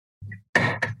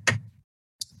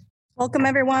Welcome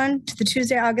everyone to the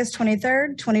Tuesday, August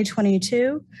 23rd,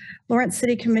 2022 Lawrence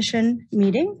City Commission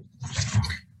meeting.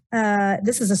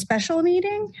 This is a special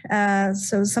meeting,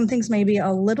 so some things may be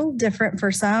a little different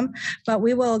for some, but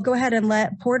we will go ahead and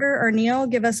let Porter or Neil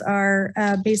give us our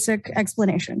basic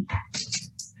explanation.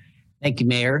 Thank you,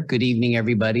 Mayor. Good evening,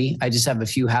 everybody. I just have a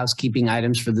few housekeeping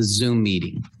items for the Zoom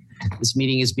meeting. This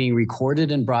meeting is being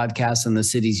recorded and broadcast on the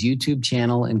city's YouTube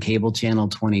channel and cable channel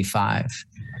 25.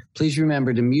 Please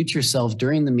remember to mute yourself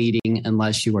during the meeting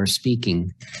unless you are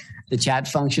speaking. The chat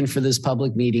function for this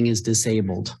public meeting is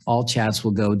disabled. All chats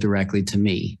will go directly to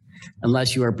me.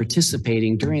 Unless you are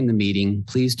participating during the meeting,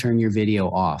 please turn your video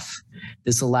off.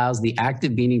 This allows the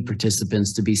active meeting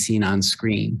participants to be seen on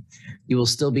screen. You will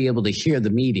still be able to hear the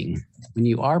meeting. When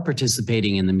you are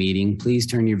participating in the meeting, please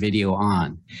turn your video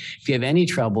on. If you have any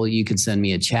trouble, you can send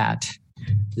me a chat.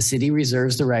 The city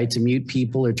reserves the right to mute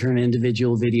people or turn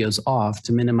individual videos off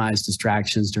to minimize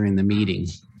distractions during the meeting.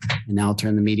 And now I'll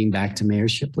turn the meeting back to Mayor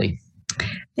Shipley.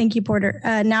 Thank you, Porter.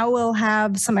 Now we'll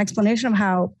have some explanation of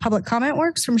how public comment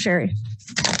works from Sherry.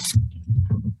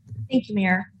 Thank you,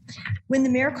 Mayor. When the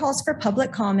mayor calls for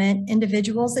public comment,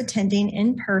 individuals attending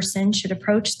in person should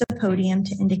approach the podium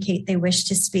to indicate they wish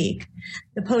to speak.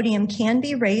 The podium can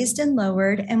be raised and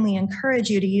lowered, and we encourage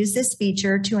you to use this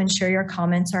feature to ensure your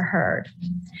comments are heard.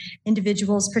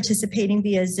 Individuals participating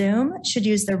via Zoom should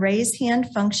use the raise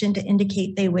hand function to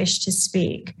indicate they wish to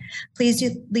speak. Please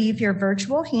leave your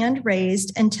virtual hand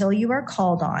raised until you are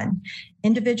called on.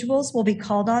 Individuals will be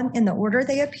called on in the order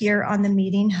they appear on the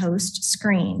meeting host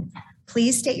screen.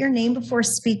 Please state your name before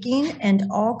speaking, and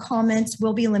all comments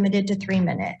will be limited to 3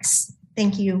 minutes.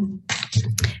 Thank you.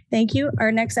 Thank you.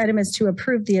 Our next item is to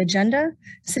approve the agenda.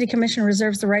 City Commission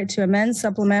reserves the right to amend,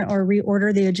 supplement, or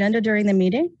reorder the agenda during the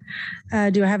meeting.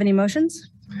 Do I have any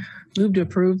motions? Move to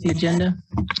approve the agenda.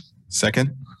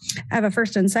 Second. I have a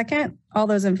first and second. All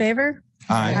those in favor?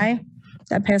 Aye.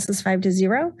 That passes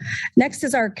 5-0. Next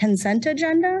is our consent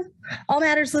agenda. All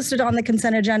matters listed on the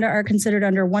consent agenda are considered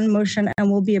under one motion and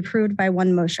will be approved by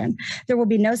one motion. There will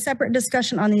be no separate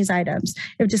discussion on these items.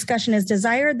 If discussion is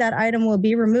desired, that item will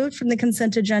be removed from the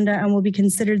consent agenda and will be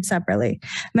considered separately.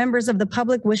 Members of the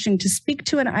public wishing to speak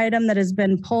to an item that has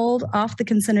been pulled off the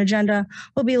consent agenda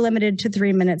will be limited to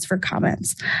 3 minutes for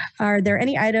comments. Are there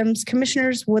any items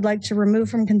commissioners would like to remove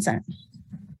from consent?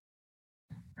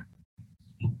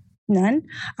 None.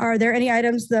 Are there any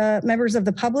items the members of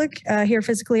the public here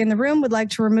physically in the room would like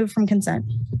to remove from consent?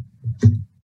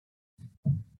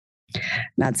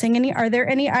 Not seeing any. Are there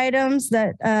any items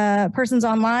that persons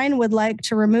online would like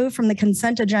to remove from the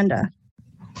consent agenda?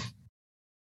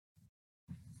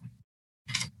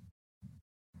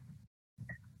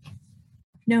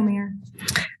 No, Mayor.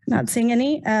 Not seeing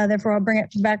any. Therefore, I'll bring it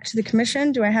back to the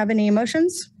commission. Do I have any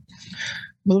motions?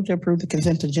 Move to approve the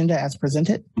consent agenda as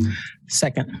presented.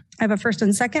 Second. I have a first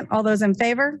and second. All those in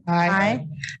favor? Aye.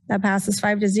 That passes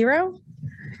 5-0.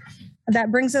 That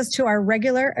brings us to our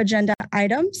regular agenda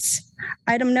items.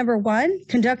 Item number 1,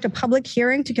 conduct a public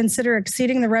hearing to consider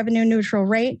exceeding the revenue neutral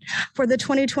rate for the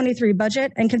 2023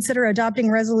 budget and consider adopting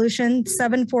resolution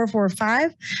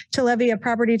 7445 to levy a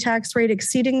property tax rate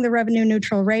exceeding the revenue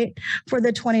neutral rate for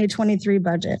the 2023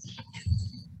 budget.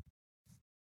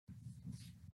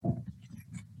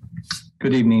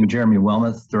 Good evening, Jeremy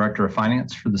Wilmoth, Director of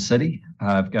Finance for the city.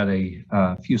 I've got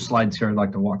a few slides here I'd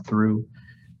like to walk through,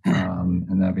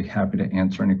 and I'd be happy to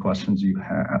answer any questions you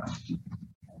have.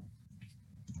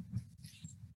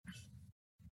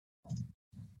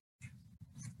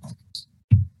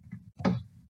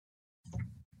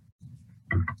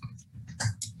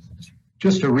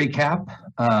 Just to recap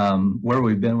where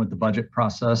we've been with the budget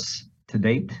process to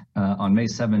date, on May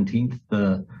 17th,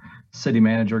 the city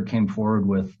manager came forward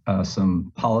with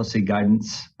some policy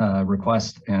guidance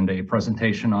request and a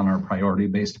presentation on our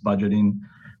priority-based budgeting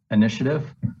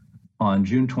initiative. On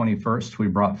June 21st, we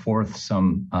brought forth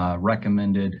some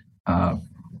recommended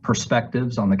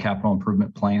perspectives on the capital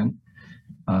improvement plan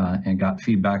and got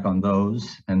feedback on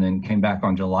those, and then came back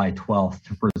on July 12th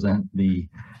to present the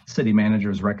city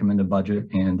manager's recommended budget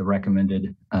and the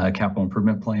recommended capital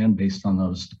improvement plan based on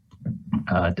those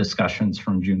discussions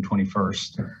from June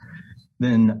 21st.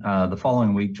 Then the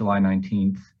following week, July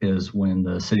 19th, is when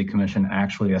the City Commission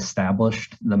actually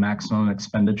established the maximum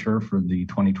expenditure for the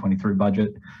 2023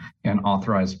 budget and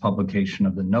authorized publication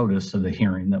of the notice of the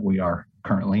hearing that we are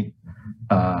currently,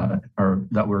 or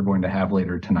that we're going to have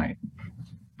later tonight.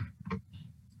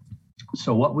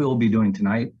 So what we will be doing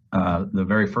tonight, the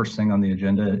very first thing on the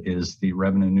agenda is the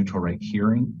revenue neutral rate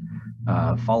hearing.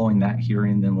 Following that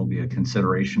hearing, then will be a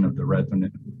consideration of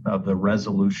the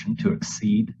resolution to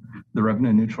exceed the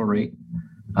revenue neutral rate.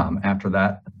 After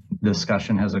that,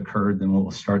 discussion has occurred, then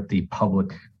we'll start the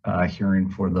public hearing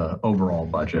for the overall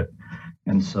budget.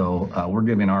 And so we're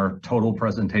giving our total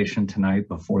presentation tonight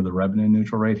before the revenue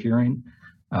neutral rate hearing.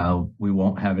 We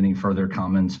won't have any further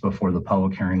comments before the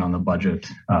public hearing on the budget.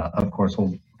 Of course,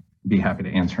 we'll be happy to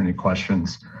answer any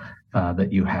questions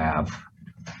that you have.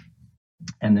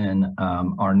 And then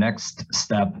our next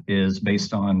step is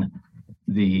based on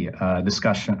the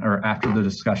discussion, or after the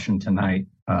discussion tonight,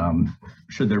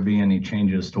 should there be any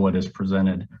changes to what is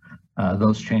presented,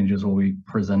 those changes will be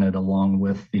presented along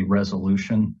with the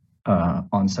resolution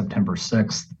on September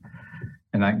 6th.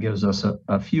 And that gives us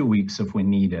a few weeks if we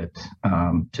need it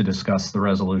to discuss the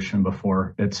resolution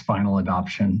before its final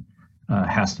adoption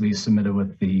has to be submitted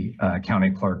with the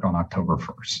county clerk on October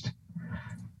 1st.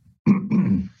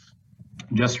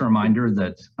 Just a reminder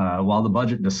that while the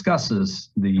budget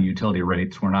discusses the utility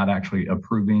rates, we're not actually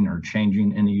approving or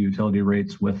changing any utility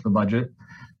rates with the budget.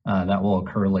 That will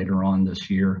occur later on this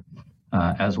year,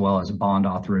 as well as bond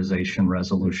authorization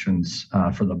resolutions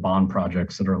for the bond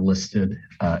projects that are listed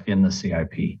in the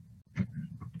CIP.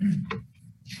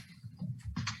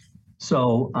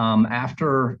 So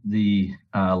after the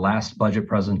last budget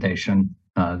presentation,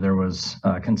 there was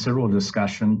considerable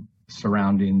discussion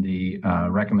surrounding the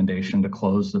recommendation to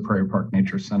close the Prairie Park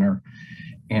Nature Center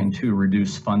and to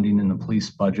reduce funding in the police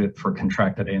budget for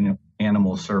contracted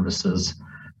animal services.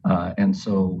 And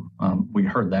so we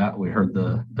heard that. We heard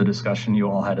the discussion you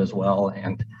all had as well,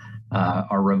 and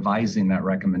are revising that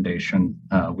recommendation.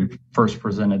 We first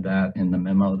presented that in the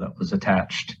memo that was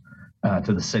attached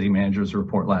to the city manager's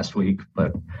report last week,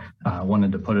 but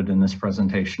wanted to put it in this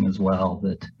presentation as well,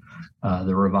 that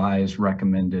the revised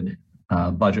recommended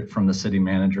budget from the city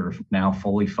manager now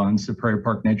fully funds the Prairie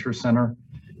Park Nature Center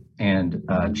and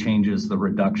changes the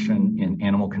reduction in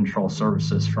animal control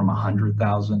services from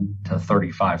 100,000 to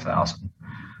 35,000.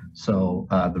 So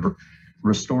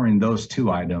restoring those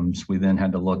two items, we then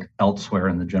had to look elsewhere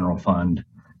in the general fund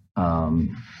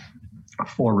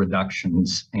for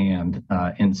reductions. And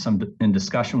in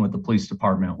discussion with the police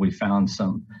department, we found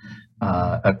some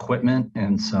equipment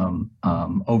and some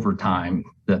overtime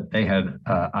that they had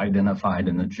identified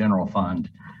in the general fund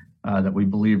that we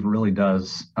believe really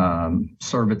does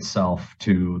serve itself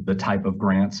to the type of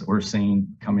grants that we're seeing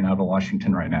coming out of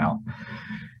Washington right now.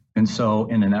 And so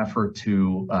in an effort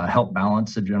to help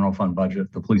balance the general fund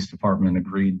budget, the police department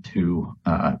agreed to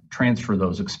transfer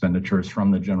those expenditures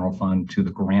from the general fund to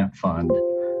the grant fund,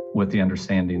 with the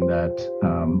understanding that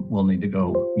we'll need to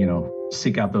go,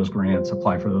 seek out those grants,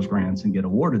 apply for those grants, and get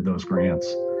awarded those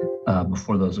grants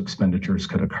before those expenditures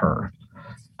could occur.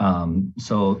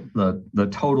 So the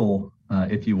total,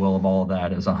 if you will, of all of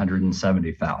that is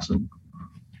 170,000.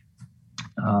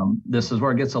 This is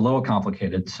where it gets a little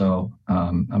complicated, so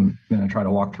I'm going to try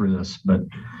to walk through this, but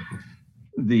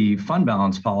the fund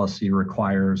balance policy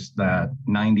requires that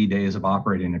 90 days of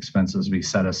operating expenses be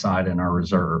set aside in our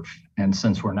reserve. And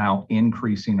since we're now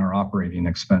increasing our operating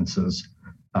expenses,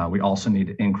 we also need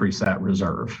to increase that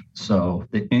reserve. So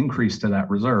the increase to that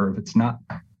reserve, it's not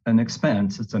an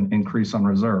expense, it's an increase on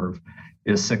reserve,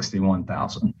 is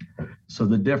 61,000. So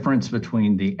the difference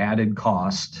between the added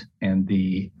cost and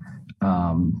the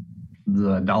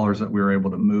dollars that we were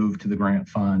able to move to the grant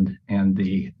fund and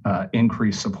the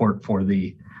increased support for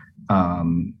the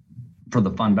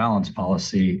fund balance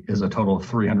policy is a total of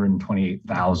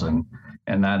 328,000.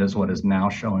 And that is what is now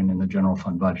showing in the general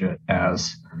fund budget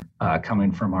as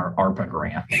coming from our ARPA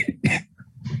grant.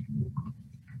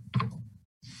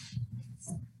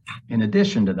 In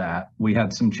addition to that, we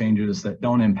had some changes that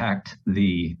don't impact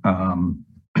the,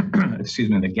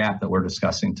 the gap that we're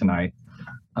discussing tonight.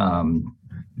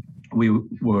 We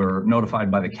were notified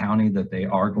by the county that they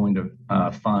are going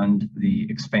to fund the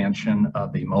expansion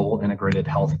of the mobile integrated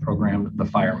health program that the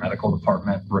fire medical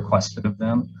department requested of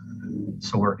them.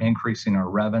 So we're increasing our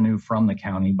revenue from the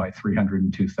county by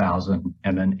 302,000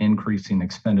 and then increasing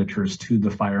expenditures to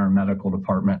the fire and medical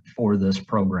department for this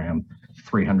program,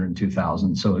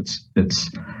 302,000. So it's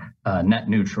net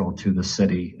neutral to the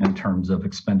city in terms of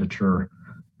expenditure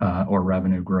or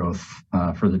revenue growth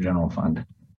for the general fund.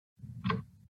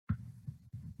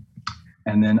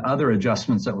 And then other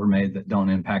adjustments that were made that don't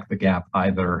impact the gap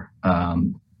either.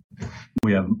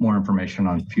 We have more information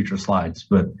on future slides,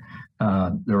 but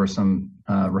there was some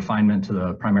refinement to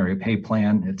the primary pay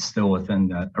plan. It's still within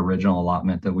that original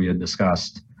allotment that we had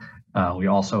discussed. We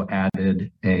also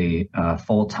added a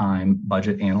full-time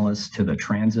budget analyst to the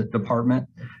transit department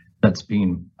that's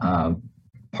being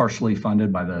partially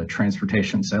funded by the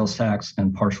transportation sales tax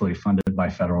and partially funded by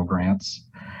federal grants.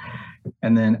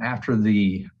 And then after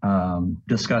the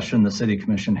discussion the City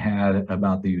Commission had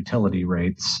about the utility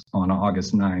rates on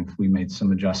August 9th, we made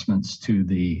some adjustments to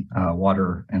the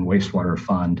water and wastewater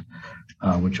fund,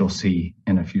 which you'll see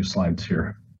in a few slides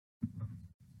here.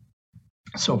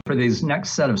 So for these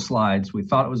next set of slides, we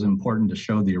thought it was important to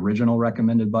show the original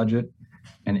recommended budget,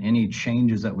 and any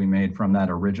changes that we made from that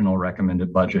original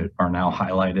recommended budget are now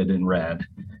highlighted in red.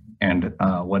 And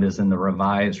what is in the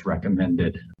revised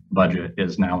recommended budget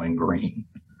is now in green.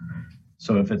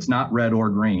 So if it's not red or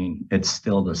green, it's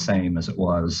still the same as it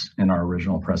was in our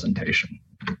original presentation.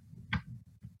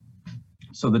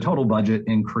 So the total budget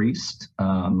increased.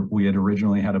 We had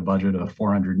originally had a budget of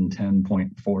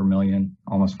 $410.4 million,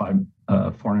 almost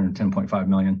 $410.5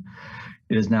 million.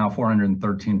 It is now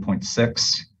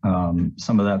 413.6.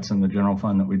 Some of that's in the general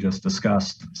fund that we just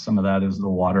discussed. Some of that is the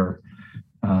water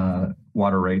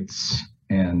rates,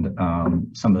 and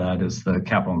some of that is the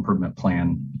capital improvement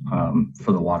plan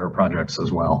for the water projects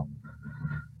as well.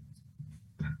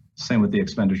 Same with the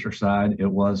expenditure side. It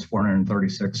was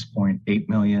 $436.8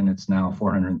 million. It's now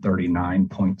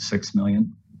 $439.6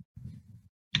 million.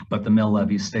 But the mill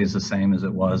levy stays the same as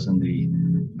it was in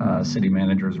the city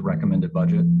manager's recommended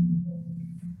budget.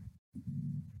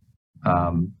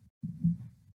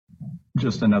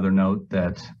 Just another note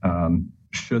that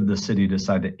should the city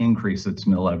decide to increase its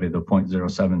mill levy, the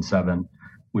 0.077,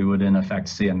 we would in effect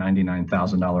see a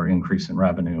 $99,000 increase in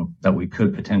revenue that we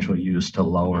could potentially use to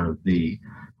lower the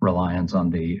reliance on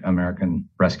the American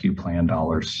Rescue Plan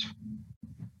dollars.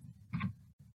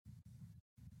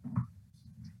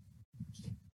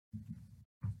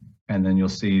 And then you'll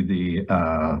see the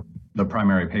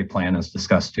primary pay plan is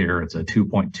discussed here. It's a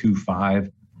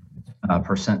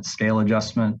 2.25% scale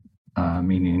adjustment,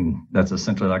 meaning that's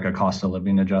essentially like a cost of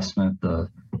living adjustment. The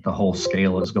whole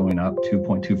scale is going up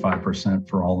 2.25%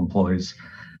 for all employees.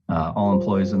 All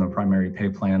employees in the primary pay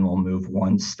plan will move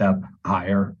one step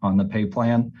higher on the pay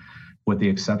plan, with the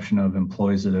exception of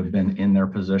employees that have been in their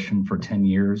position for 10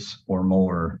 years or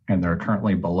more, and they're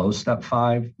currently below step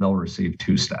 5, they'll receive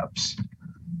 2 steps.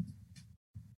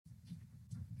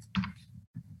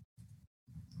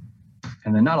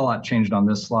 And then not a lot changed on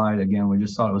this slide. Again, we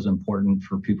just thought it was important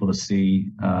for people to see,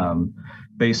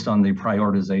 based on the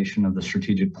prioritization of the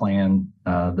strategic plan,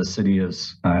 the city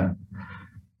is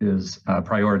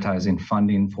prioritizing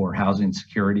funding for housing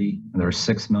security. There's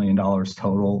 $6 million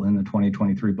total in the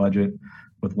 2023 budget,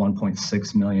 with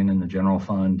 $1.6 million in the general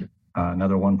fund,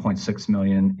 another $1.6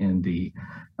 million in the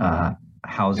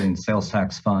housing sales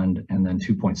tax fund, and then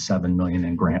 $2.7 million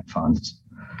in grant funds.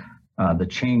 The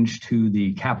change to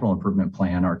the capital improvement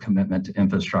plan, our commitment to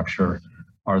infrastructure,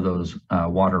 are those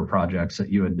water projects that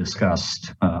you had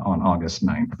discussed on August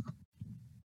 9th.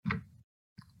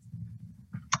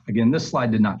 Again, this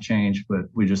slide did not change, but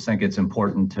we just think it's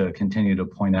important to continue to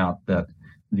point out that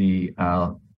the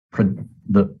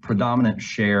predominant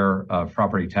share of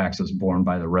property taxes borne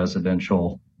by the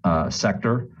residential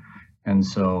sector. And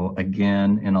so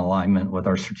again, in alignment with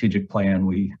our strategic plan,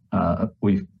 we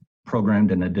programmed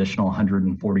an additional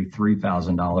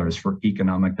 $143,000 for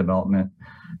economic development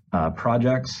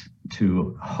projects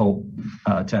to help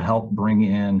bring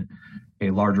in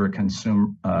a larger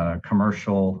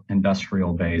commercial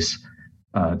industrial base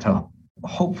to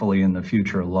hopefully in the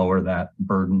future lower that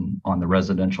burden on the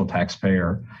residential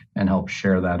taxpayer and help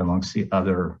share that amongst the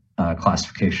other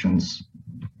classifications.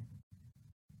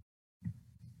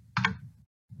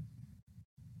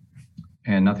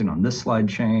 And nothing on this slide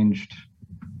changed.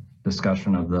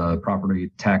 Discussion of the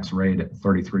property tax rate at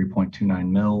 33.29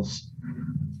 mils.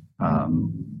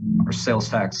 Our sales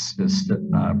tax is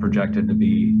projected to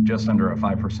be just under a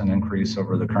 5% increase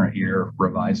over the current year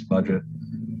revised budget.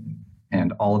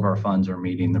 And all of our funds are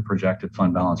meeting the projected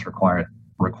fund balance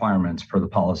requirements for the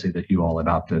policy that you all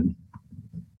adopted.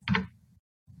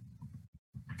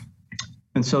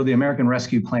 And so the American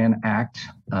Rescue Plan Act,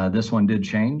 this one did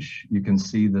change. You can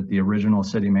see that the original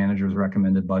city manager's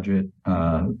recommended budget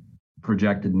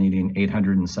projected needing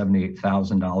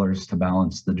 $878,000 to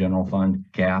balance the general fund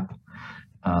gap.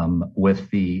 With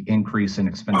the increase in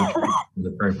expenditure for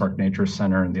the Ferry Park Nature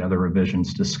Center and the other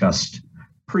revisions discussed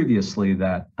previously,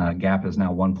 that gap is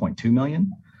now $1.2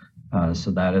 million. So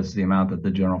that is the amount that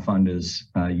the general fund is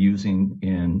using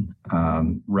in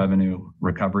revenue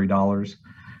recovery dollars,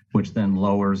 which then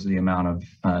lowers the amount of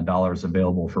dollars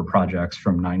available for projects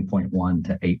from 9.1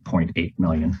 to 8.8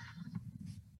 million.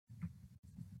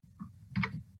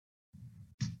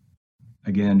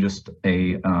 Again, just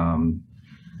a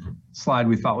slide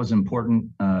we thought was important,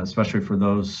 especially for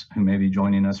those who may be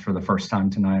joining us for the first time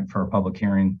tonight for our public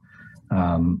hearing.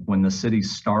 When the city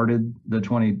started the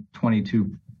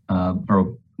 2022,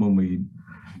 or when we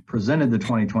presented the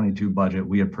 2022 budget,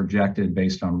 we had projected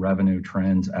based on revenue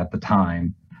trends at the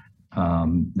time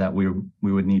that we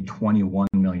would need $21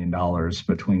 million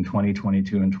between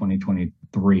 2022 and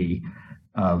 2023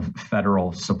 of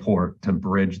federal support to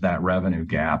bridge that revenue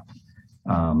gap,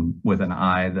 with an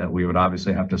eye that we would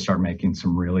obviously have to start making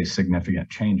some really significant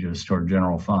changes to our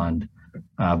general fund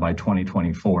by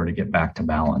 2024 to get back to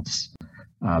balance.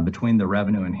 Between the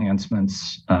revenue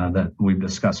enhancements that we've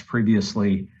discussed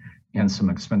previously and some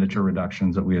expenditure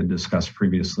reductions that we had discussed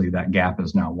previously, that gap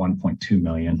is now 1.2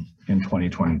 million in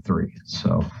 2023.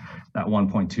 So that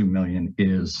 1.2 million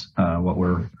is what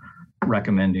we're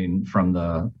recommending from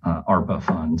the ARPA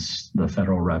funds, the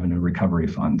Federal Revenue Recovery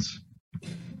Funds.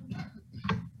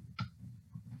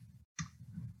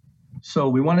 So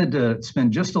we wanted to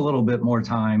spend just a little bit more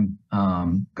time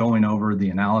going over the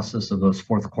analysis of those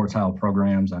fourth quartile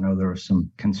programs. I know there was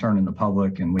some concern in the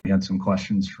public, and we had some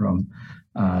questions from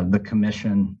the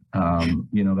commission,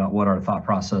 about what our thought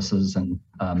processes and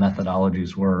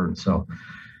methodologies were. And so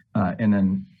in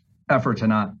an effort to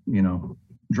not,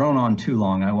 drone on too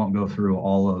long, I won't go through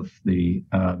all of the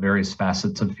various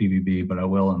facets of PVB, but I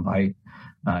will invite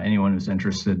anyone who's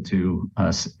interested to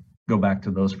go back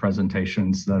to those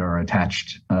presentations that are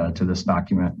attached to this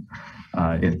document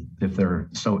if they're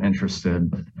so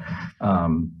interested.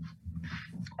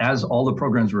 As all the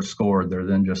programs were scored, they're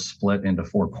then just split into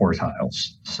 4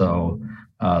 quartiles. So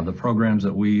the programs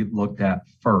that we looked at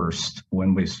first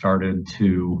when we started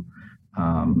to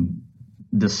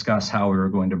discuss how we were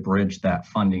going to bridge that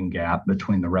funding gap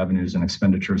between the revenues and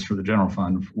expenditures for the general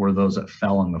fund were those that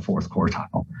fell in the 4th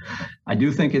quartile. I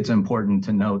do think it's important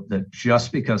to note that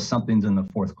just because something's in the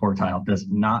 4th quartile does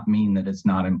not mean that it's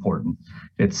not important.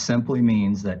 It simply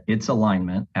means that its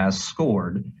alignment as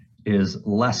scored is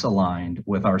less aligned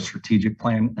with our strategic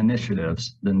plan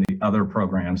initiatives than the other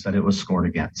programs that it was scored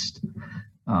against.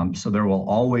 So there will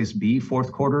always be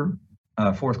 4th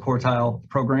quartile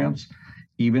programs.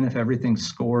 Even if everything's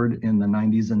scored in the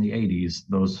 90s and the 80s,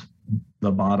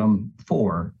 the bottom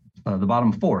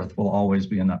 4th will always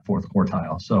be in that 4th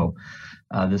quartile. So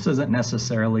this isn't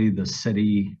necessarily the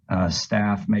city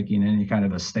staff making any kind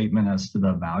of a statement as to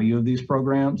the value of these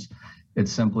programs.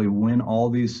 It's simply when all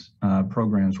these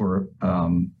programs were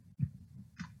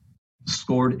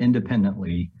scored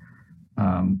independently,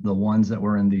 the ones that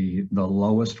were in the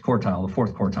lowest quartile, the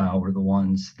 4th quartile, were the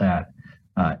ones that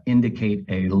indicate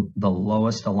the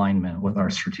lowest alignment with our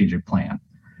strategic plan.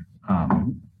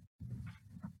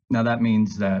 Now that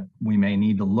means that we may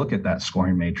need to look at that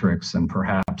scoring matrix, and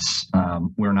perhaps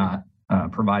we're not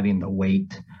providing the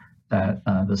weight that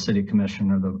the city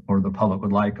commission or the public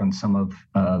would like on some of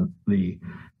the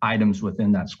items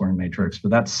within that scoring matrix.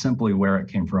 But that's simply where it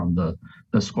came from.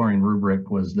 The scoring rubric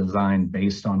was designed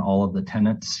based on all of the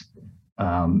tenets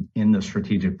in the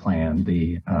strategic plan,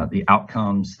 the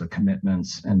outcomes, the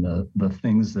commitments, and the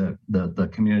things that the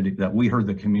community, that we heard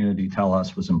the community tell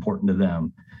us was important to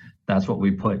them. That's what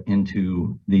we put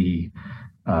into the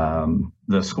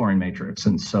scoring matrix.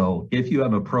 And so if you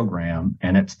have a program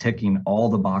and it's ticking all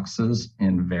the boxes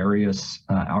in various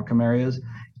outcome areas,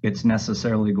 it's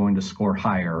necessarily going to score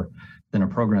higher than a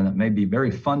program that may be very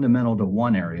fundamental to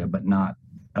one area, but not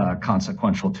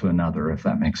consequential to another, if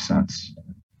that makes sense.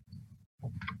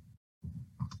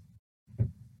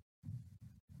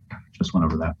 Just went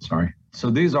over that, sorry. So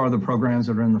these are the programs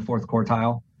that are in the 4th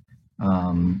quartile.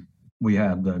 We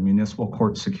have the municipal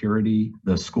court security,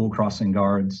 the school crossing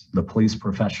guards, the police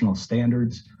professional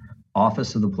standards,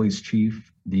 office of the police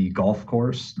chief, the golf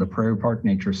course, the Prairie Park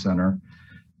Nature Center,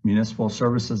 municipal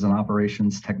services and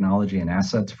operations technology and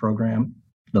assets program,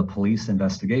 the police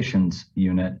investigations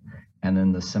unit, and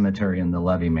then the cemetery and the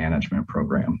levy management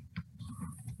program.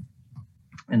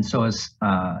 And so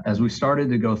as we started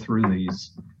to go through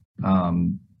these,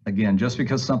 again, just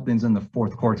because something's in the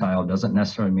 4th quartile doesn't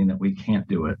necessarily mean that we can't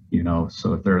do it,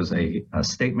 So if there's a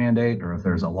state mandate or if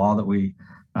there's a law that we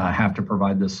have to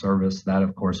provide this service, that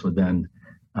of course would then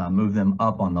move them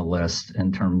up on the list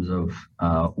in terms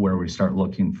of where we start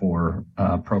looking for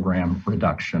program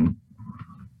reduction.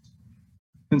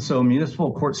 And so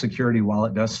municipal court security, while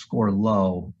it does score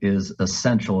low, is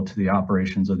essential to the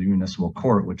operations of the municipal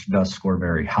court, which does score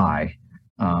very high.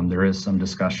 There is some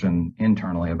discussion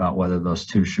internally about whether those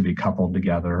two should be coupled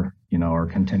together, or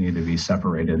continue to be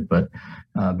separated. But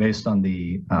based on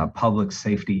the public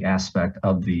safety aspect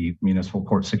of the municipal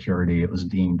court security, it was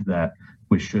deemed that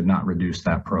we should not reduce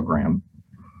that program.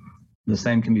 The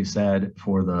same can be said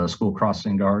for the school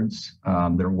crossing guards.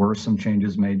 There were some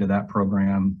changes made to that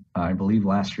program, I believe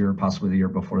last year, possibly the year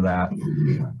before that.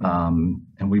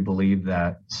 And we believe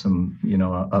that some,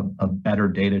 a better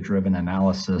data-driven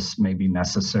analysis may be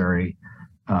necessary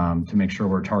to make sure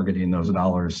we're targeting those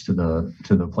dollars to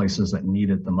the places that need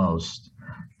it the most.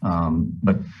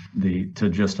 But to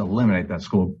just eliminate that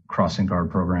school crossing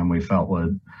guard program, we felt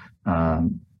would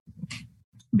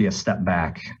be a step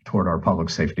back toward our public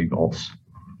safety goals.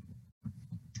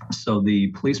 So the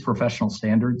police professional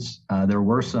standards, there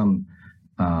were some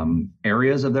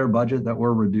areas of their budget that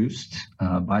were reduced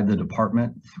by the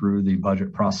department through the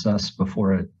budget process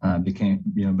before it became,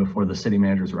 before the city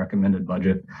manager's recommended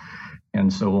budget.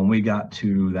 And so when we got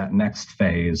to that next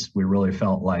phase, we really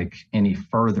felt like any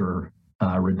further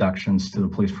reductions to the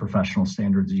police professional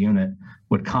standards unit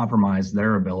would compromise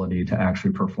their ability to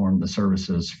actually perform the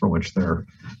services for which they're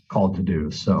called to do.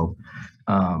 So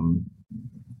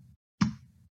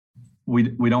we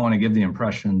don't want to give the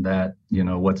impression that,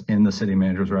 what's in the city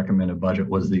manager's recommended budget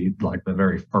was the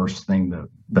very first thing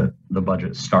that the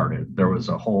budget started. There was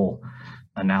a whole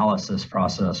analysis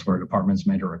process where departments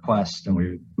made a request, and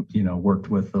we, worked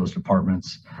with those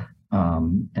departments.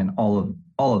 And all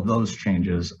of those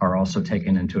changes are also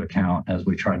taken into account as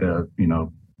we try to,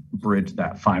 bridge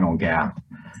that final gap.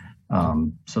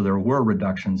 So there were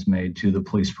reductions made to the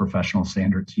police professional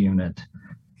standards unit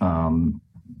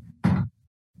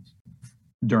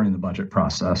during the budget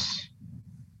process.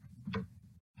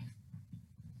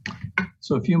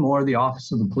 So a few more, the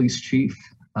Office of the Police Chief.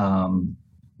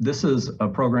 This is a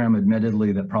program,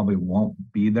 admittedly, that probably won't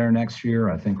be there next year.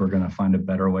 I think we're going to find a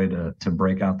better way to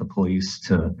break out the police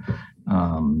to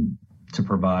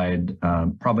provide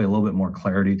probably a little bit more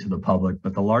clarity to the public.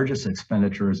 But the largest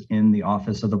expenditures in the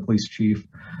Office of the Police Chief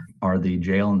are the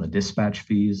jail and the dispatch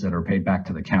fees that are paid back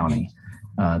to the county.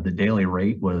 The daily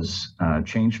rate was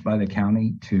changed by the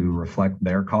county to reflect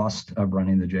their cost of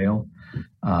running the jail.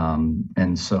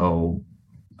 And so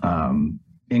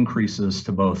increases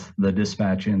to both the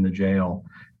dispatch and the jail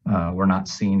were not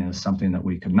seen as something that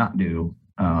we could not do,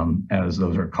 as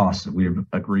those are costs that we have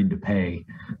agreed to pay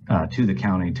to the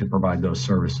county to provide those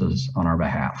services on our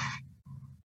behalf.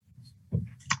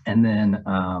 And then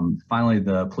finally,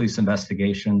 the police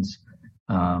investigations.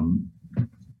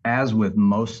 As with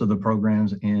most of the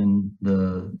programs in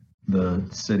the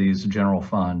city's general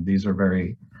fund, these are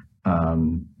very,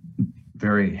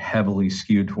 very heavily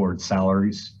skewed towards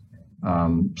salaries.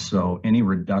 So any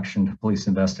reduction to police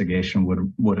investigation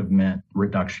would have meant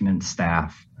reduction in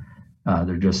staff.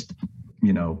 They're just,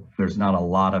 there's not a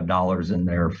lot of dollars in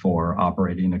there for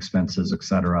operating expenses, et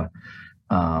cetera.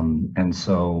 And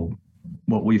so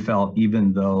what we felt,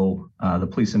 even though the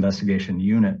police investigation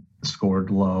unit scored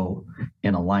low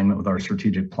in alignment with our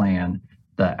strategic plan,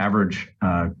 the average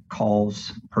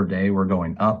calls per day were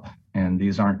going up. And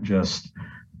these aren't just,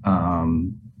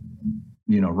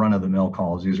 run-of-the-mill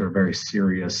calls. These are very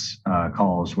serious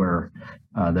calls where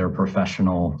their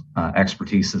professional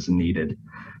expertise is needed.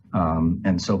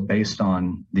 And so based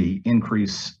on the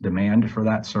increased demand for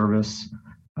that service,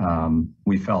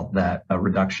 we felt that a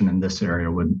reduction in this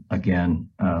area would, again,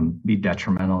 be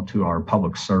detrimental to our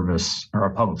public service or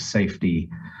our public safety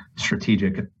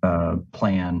strategic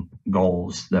plan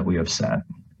goals that we have set.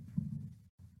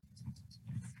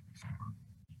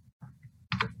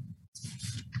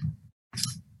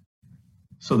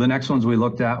 So the next ones we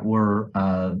looked at were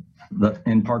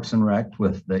in Parks and Rec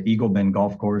with the Eagle Bend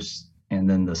Golf Course, and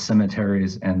then the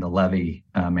cemeteries and the levee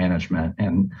management.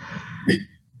 And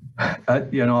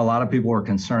a lot of people were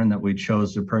concerned that we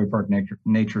chose the Prairie Park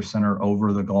Nature Center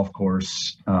over the golf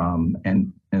course.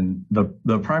 And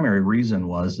the primary reason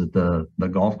was that the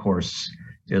golf course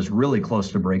is really close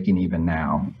to breaking even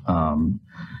now.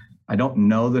 I don't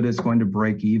know that it's going to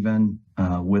break even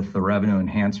with the revenue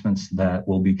enhancements that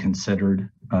will be considered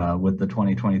with the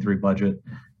 2023 budget.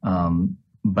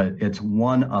 But it's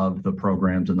one of the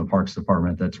programs in the Parks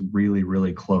Department that's really,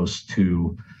 really close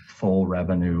to full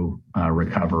revenue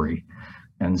recovery.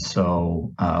 And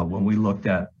so when we looked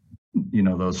at,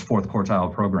 those fourth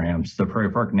quartile programs, the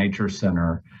Prairie Park Nature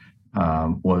Center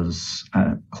was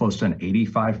close to an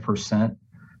 85%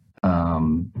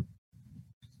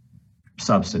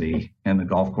 subsidy, and the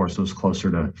golf course was closer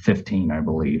to 15, I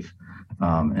believe.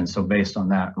 And so based on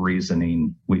that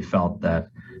reasoning, we felt that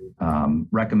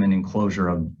recommending closure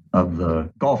of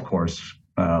the golf course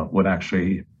would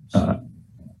actually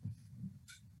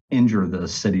injure the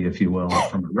city, if you will,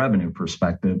 from a revenue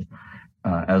perspective,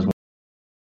 as well.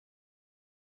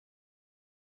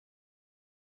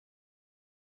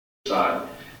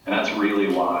 And that's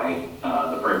really why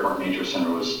the Prairie Park Nature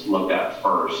Center was looked at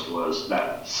first, was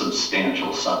that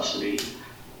substantial subsidy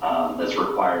that's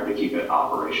required to keep it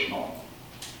operational.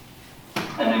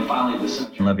 And then finally, the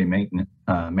cemetery levy maintenance,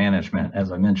 management,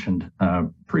 as I mentioned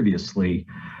previously,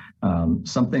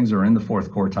 some things are in the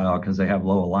fourth quartile because they have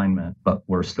low alignment, but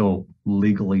we're still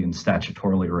legally and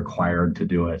statutorily required to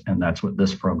do it. And that's what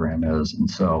this program is. And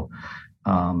so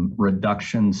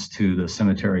reductions to the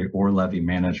cemetery or levy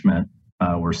management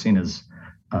were seen as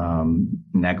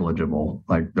negligible.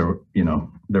 Like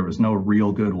there was no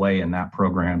real good way in that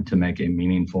program to make a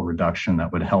meaningful reduction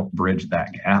that would help bridge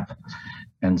that gap.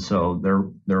 And so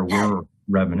there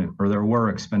were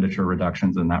expenditure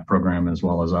reductions in that program as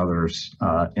well as others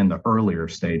in the earlier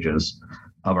stages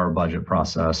of our budget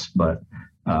process. But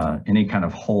any kind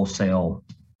of wholesale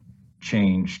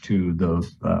change to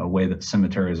the way that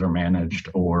cemeteries are managed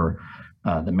or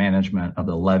the management of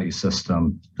the levee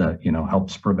system that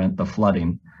helps prevent the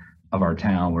flooding of our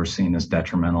town were seen as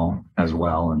detrimental as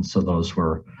well. And so those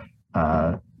were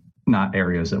not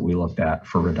areas that we looked at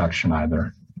for reduction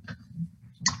either.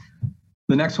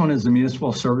 The next one is the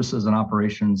Municipal Services and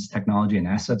Operations Technology and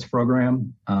Assets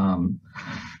Program.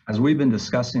 As we've been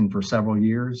discussing for several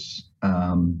years,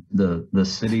 the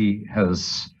city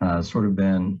has sort of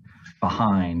been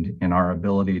behind in our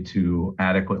ability to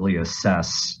adequately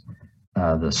assess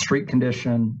the street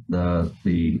condition,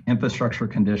 the infrastructure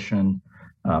condition,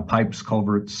 pipes,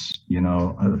 culverts,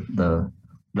 the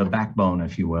backbone,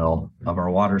 if you will, of our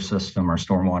water system, our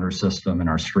stormwater system, and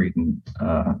our street and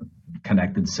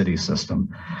connected city system.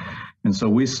 And so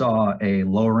we saw a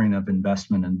lowering of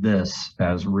investment in this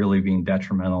as really being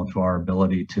detrimental to our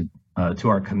ability to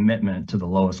our commitment to the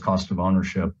lowest cost of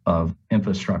ownership of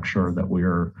infrastructure that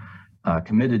we're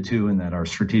committed to and that our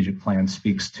strategic plan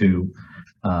speaks to,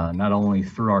 not only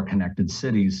through our connected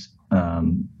cities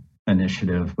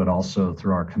initiative, but also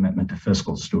through our commitment to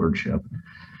fiscal stewardship.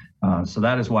 So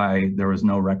that is why there was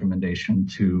no recommendation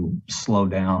to slow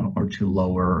down or to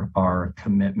lower our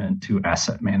commitment to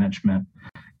asset management.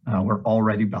 We're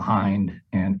already behind,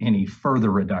 and any further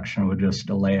reduction would just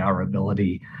delay our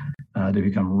ability to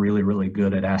become really, really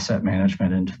good at asset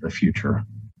management into the future.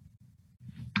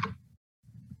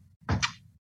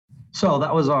 So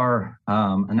that was our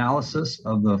analysis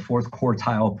of the fourth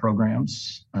quartile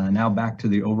programs. Now back to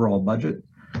the overall budget.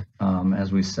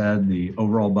 As we said, the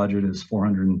overall budget is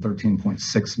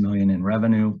 $413.6 million in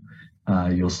revenue.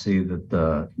 You'll see that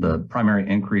the primary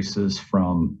increases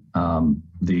from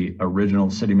the original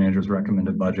city manager's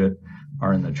recommended budget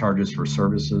are in the charges for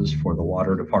services for the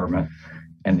water department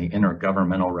and the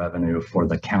intergovernmental revenue for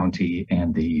the county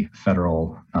and the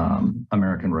federal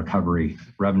American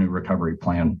Revenue Recovery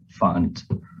Plan fund.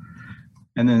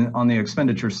 And then on the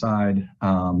expenditure side,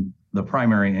 the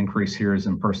primary increase here is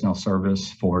in personnel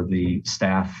service for the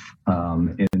staff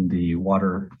in the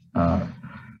water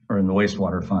or in the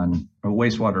wastewater fund or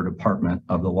wastewater department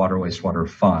of the water wastewater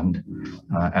fund,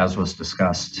 as was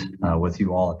discussed with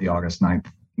you all at the August 9th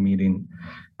meeting,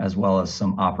 as well as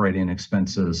some operating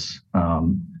expenses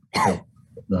for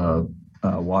the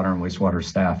water and wastewater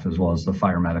staff, as well as the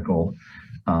fire medical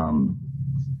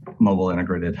mobile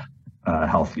integrated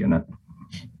health unit.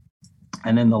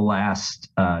 And then the last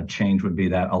change would be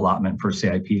that allotment for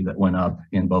CIP that went up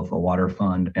in both the water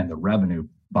fund and the revenue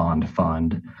bond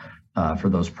fund for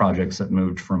those projects that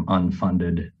moved from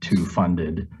unfunded to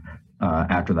funded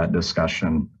after that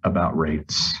discussion about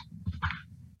rates.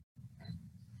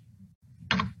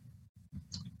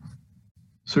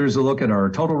 So here's a look at our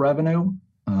total revenue.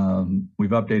 We've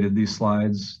updated these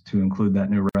slides to include that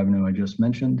new revenue I just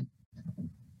mentioned.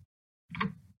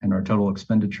 And our total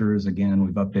expenditures, again,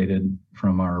 we've updated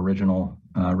from our original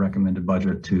recommended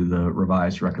budget to the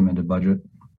revised recommended budget.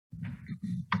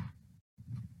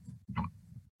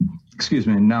 Excuse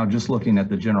me, now just looking at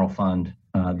the general fund,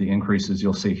 the increases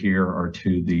you'll see here are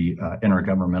to the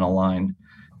intergovernmental line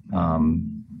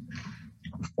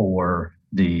for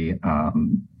the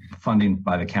funding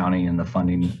by the county and the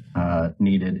funding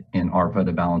needed in ARPA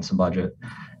to balance the budget.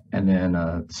 And then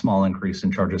a small increase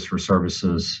in charges for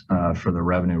services for the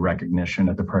revenue recognition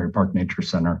at the Prairie Park Nature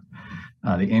Center.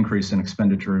 The increase in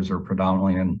expenditures are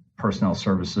predominantly in personnel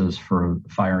services for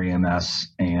fire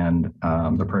EMS and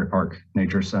the Prairie Park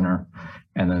Nature Center,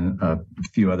 and then a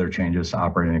few other changes to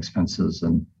operating expenses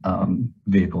and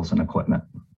vehicles and equipment.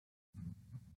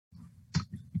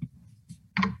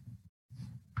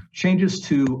 Changes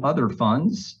to other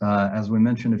funds, as we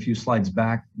mentioned a few slides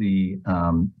back, the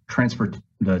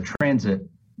transit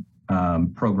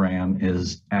program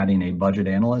is adding a budget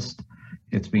analyst.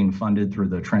 It's being funded through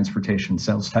the Transportation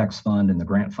Sales Tax Fund and the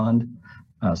Grant Fund.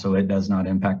 So it does not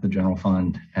impact the general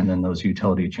fund. And then those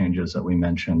utility changes that we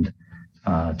mentioned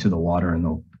to the water and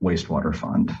the wastewater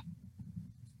fund.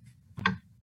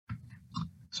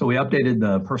 So we updated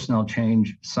the personnel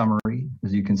change summary.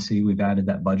 As you can see, we've added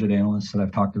that budget analyst that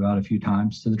I've talked about a few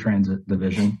times to the transit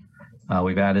division.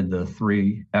 We've added the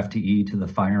 3 FTE to the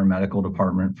fire and medical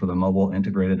department for the mobile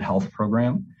integrated health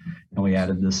program. And we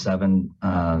added the 7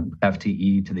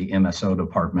 FTE to the MSO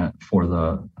department for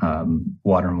the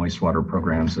water and wastewater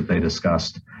programs that they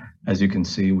discussed. As you can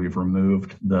see, we've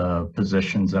removed the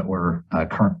positions that were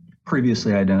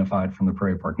previously identified from the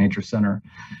Prairie Park Nature Center.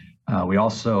 We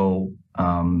also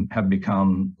have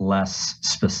become less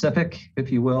specific,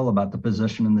 if you will, about the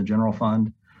position in the general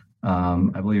fund.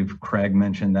 I believe Craig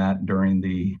mentioned that during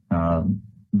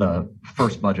the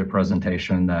first budget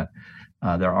presentation that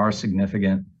there are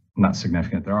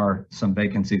there are some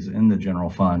vacancies in the general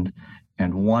fund,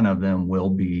 and one of them will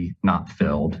be not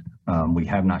filled. We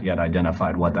have not yet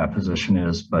identified what that position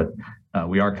is, but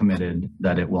we are committed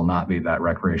that it will not be that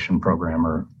recreation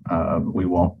programmer. We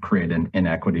won't create an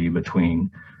inequity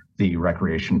between the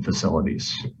recreation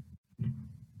facilities.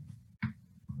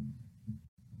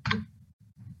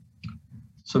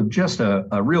 So just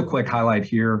a real quick highlight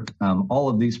here. All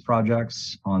of these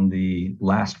projects on the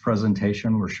last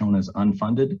presentation were shown as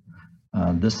unfunded.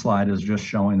 This slide is just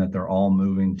showing that they're all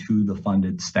moving to the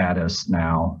funded status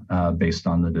now based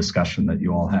on the discussion that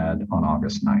you all had on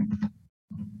August 9th.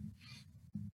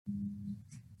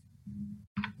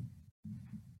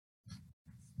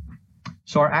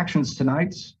 So our actions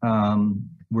tonight,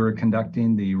 we're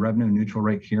conducting the revenue neutral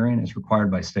rate hearing as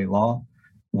required by state law.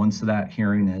 Once that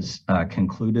hearing is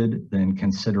concluded, then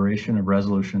consideration of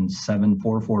resolution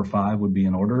 7445 would be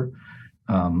in order.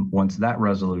 Once that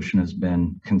resolution has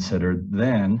been considered,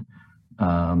 then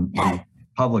the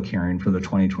public hearing for the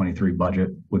 2023 budget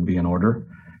would be in order.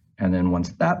 And then once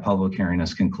that public hearing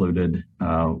is concluded,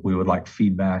 we would like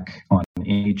feedback on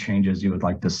any changes you would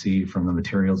like to see from the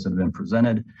materials that have been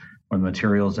presented or the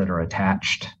materials that are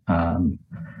attached,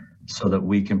 so that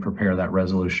we can prepare that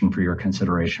resolution for your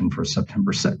consideration for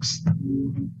September 6th.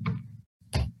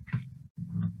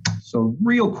 So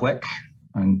real quick,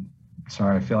 I'm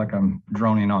sorry, I feel like I'm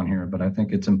droning on here, but I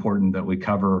think it's important that we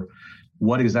cover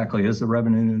what exactly is the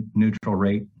revenue neutral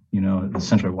rate, you know,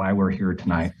 essentially why we're here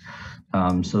tonight.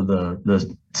 So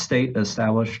the state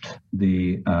established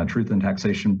the Truth in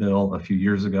Taxation Bill a few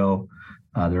years ago.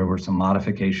 There were some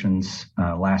modifications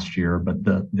last year, but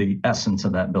the essence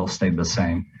of that bill stayed the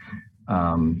same.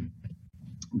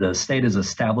 The state has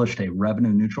established a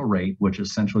revenue neutral rate, which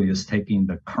essentially is taking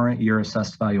the current year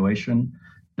assessed valuation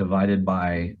divided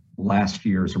by last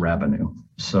year's revenue.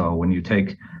 So when you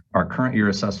take our current year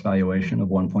assessed valuation of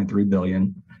 1.3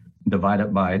 billion, divide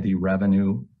it by the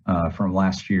revenue from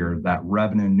last year, that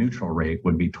revenue neutral rate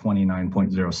would be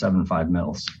 29.075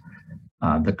 mils.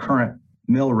 The current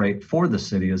mill rate for the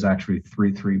city is actually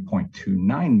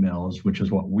 33.29 mils, which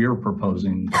is what we're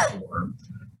proposing for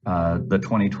the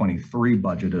 2023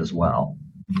 budget as well.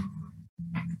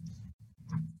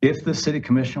 If the city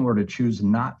commission were to choose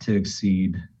not to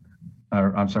exceed,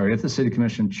 or I'm sorry, if the city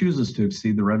commission chooses to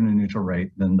exceed the revenue neutral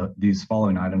rate, then these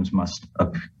following items must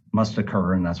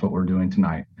occur, and that's what we're doing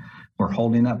tonight. We're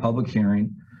holding that public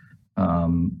hearing.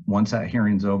 Once that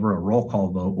hearing's over, a roll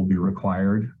call vote will be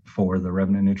required for the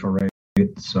revenue neutral rate.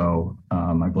 So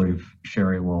I believe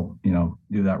Sherry will,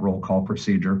 do that roll call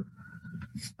procedure.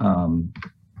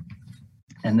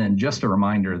 And then just a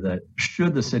reminder that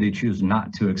should the city choose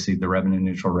not to exceed the revenue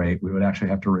neutral rate, we would actually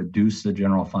have to reduce the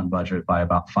general fund budget by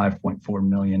about $5.4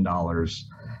 million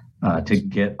to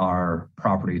get our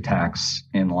property tax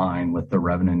in line with the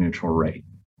revenue neutral rate.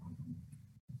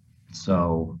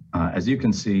 So as you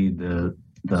can see, the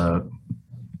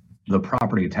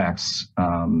property tax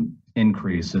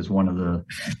increase is one of the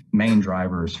main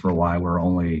drivers for why we're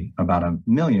only about $1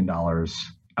 million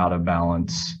out of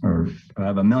balance, or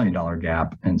have $1 million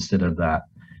gap instead of that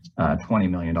 $20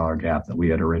 million gap that we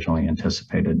had originally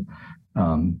anticipated.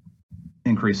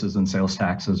 Increases in sales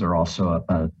taxes are also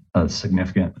a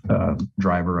significant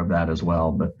driver of that as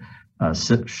well. But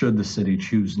should the city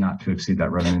choose not to exceed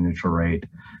that revenue neutral rate,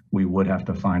 we would have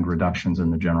to find reductions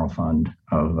in the general fund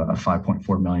of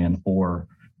 5.4 million, or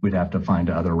we'd have to find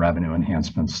other revenue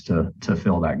enhancements to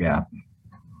fill that gap.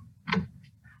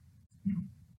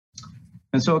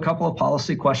 And so a couple of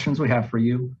policy questions we have for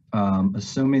you.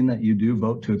 Assuming that you do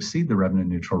vote to exceed the revenue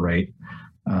neutral rate,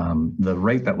 the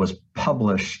rate that was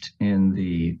published in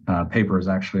the paper is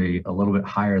actually a little bit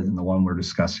higher than the one we're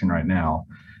discussing right now.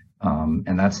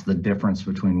 And that's the difference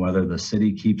between whether the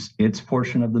city keeps its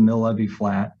portion of the mill levy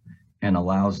flat and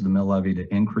allows the mill levy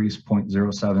to increase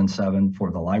 0.077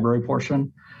 for the library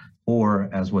portion? Or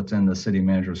as what's in the city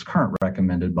manager's current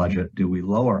recommended budget, do we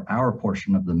lower our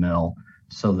portion of the mill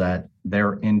so that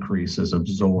their increase is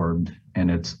absorbed and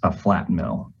it's a flat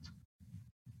mill?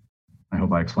 I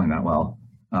hope I explained that well.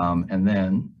 And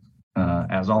then,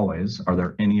 as always, are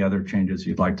there any other changes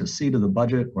you'd like to see to the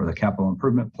budget or the capital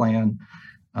improvement plan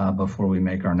before we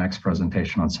make our next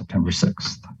presentation on September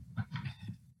 6th?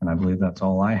 And I believe that's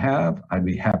all I have. I'd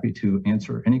be happy to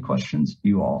answer any questions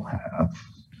you all have.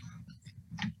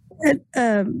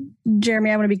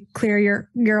 Jeremy, I want to be clear.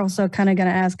 You're also kind of going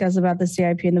to ask us about the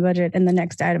CIP and the budget in the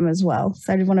next item as well.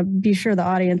 So I just want to be sure the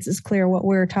audience is clear what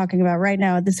we're talking about right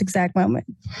now at this exact moment.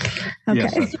 Okay.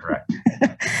 Yes, that's correct.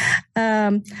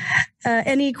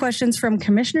 Any questions from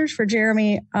commissioners for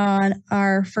Jeremy on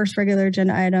our first regular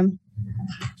agenda item,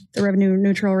 the revenue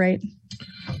neutral rate?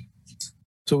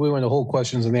 So we want to hold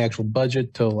questions on the actual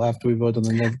budget till after we vote on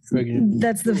the next regular.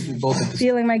 That's the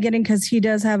feeling I'm getting, because he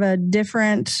does have a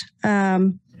different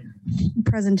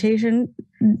presentation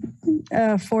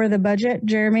for the budget.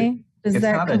 Jeremy, does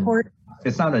that comport?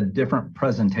 It's not a different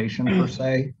presentation per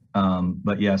se,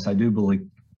 but yes, I do believe,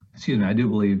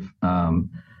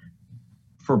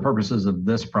 for purposes of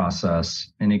this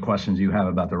process, any questions you have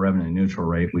about the revenue neutral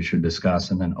rate, we should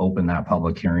discuss and then open that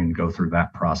public hearing, go through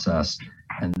that process.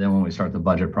 And then when we start the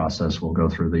budget process, we'll go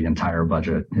through the entire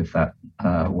budget if that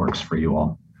works for you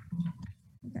all.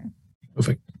 Okay.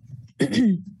 Perfect.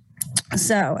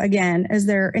 So again, is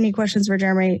there any questions for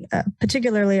Jeremy,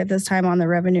 particularly at this time on the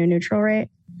revenue neutral rate?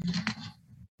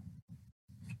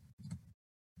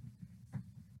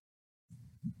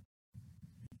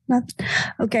 No?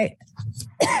 Okay.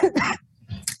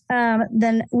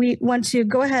 Then we want to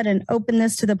go ahead and open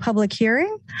this to the public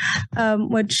hearing,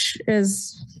 which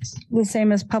is the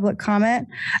same as public comment.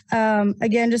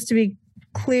 Again, just to be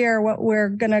clear, what we're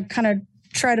going to kind of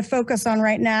try to focus on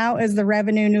right now is the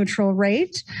revenue neutral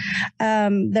rate.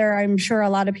 I'm sure a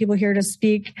lot of people here to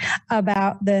speak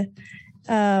about the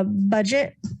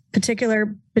budget,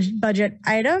 particular budget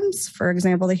items, for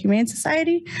example, the Humane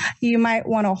Society. You might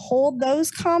want to hold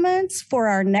those comments for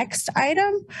our next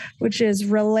item, which is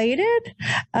related,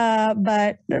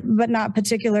 but not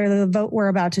particularly the vote we're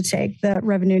about to take, the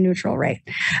revenue neutral rate.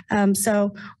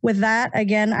 So with that,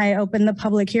 again, I open the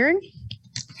public hearing.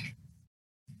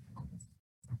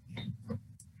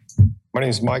 My name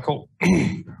is Michael.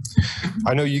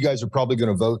 I know you guys are probably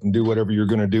going to vote and do whatever you're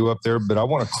going to do up there, but I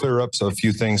want to clear up a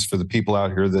few things for the people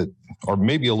out here that are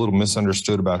maybe a little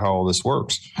misunderstood about how all this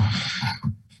works.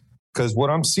 Because what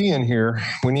I'm seeing here,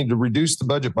 we need to reduce the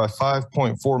budget by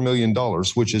 $5.4 million,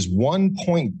 which is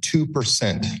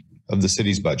 1.2% of the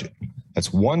city's budget. That's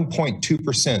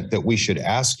 1.2% that we should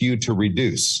ask you to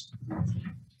reduce.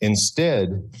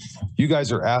 Instead, you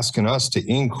guys are asking us to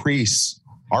increase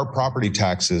our property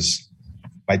taxes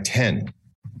by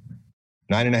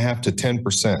 9.5% to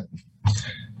 10%.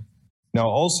 Now,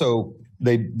 also,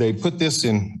 they put this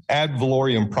in ad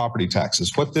valorem property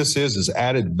taxes. What this is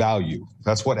added value.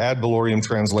 That's what ad valorem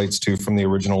translates to from the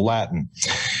original Latin.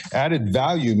 Added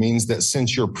value means that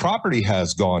since your property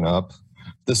has gone up,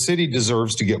 the city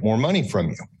deserves to get more money from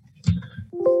you.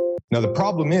 Now, the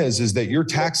problem is that you're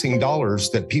taxing dollars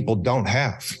that people don't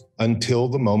have until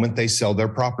the moment they sell their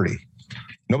property.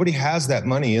 Nobody has that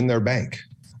money in their bank,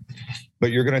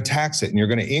 but you're going to tax it and you're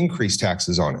going to increase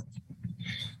taxes on it.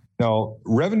 Now,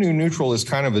 revenue neutral is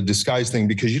kind of a disguised thing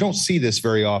because you don't see this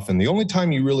very often. The only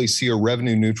time you really see a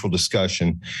revenue neutral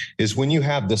discussion is when you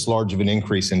have this large of an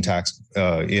increase in tax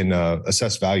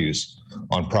assessed values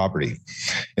on property.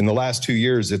 In the last 2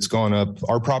 years, it's gone up,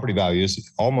 our property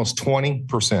values, almost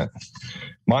 20%.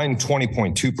 Mine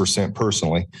 20.2%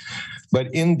 personally. But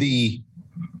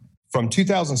from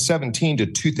 2017 to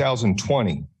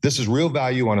 2020, this is real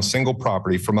value on a single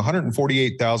property from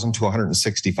 $148,000 to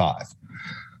 $165,000.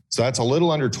 So that's a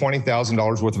little under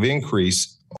 $20,000 worth of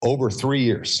increase over 3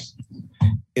 years.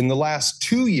 In the last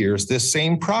 2 years, this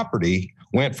same property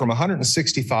went from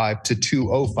 $165,000 to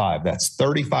 $205,000. That's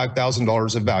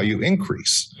 $35,000 of value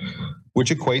increase,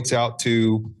 which equates out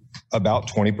to about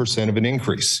 20% of an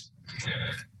increase.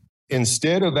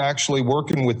 Instead of actually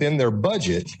working within their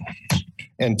budget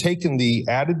and taking the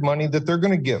added money that they're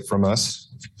going to get from us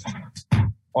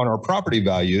on our property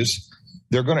values,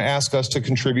 they're going to ask us to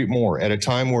contribute more at a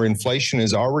time where inflation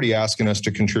is already asking us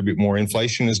to contribute more.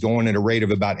 Inflation is going at a rate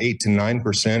of about 8 to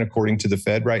 9%, according to the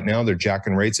Fed right now. They're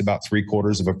jacking rates about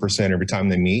 0.75% every time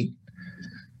they meet.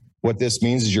 What this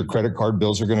means is your credit card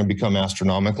bills are going to become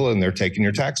astronomical and they're taking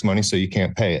your tax money so you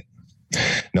can't pay it.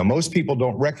 Now, most people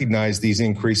don't recognize these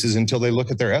increases until they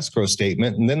look at their escrow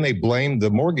statement, and then they blame the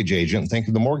mortgage agent,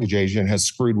 thinking the mortgage agent has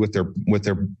screwed with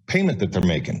their payment that they're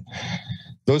making.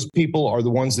 Those people are the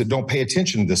ones that don't pay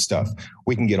attention to this stuff.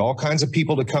 We can get all kinds of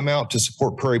people to come out to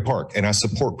support Prairie Park, and I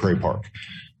support Prairie Park.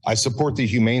 I support the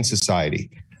Humane Society.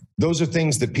 Those are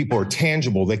things that people are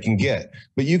tangible, they can get.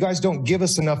 But you guys don't give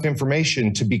us enough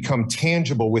information to become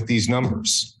tangible with these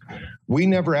numbers. We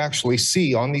never actually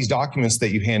see on these documents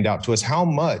that you hand out to us how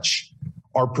much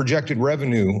our projected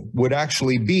revenue would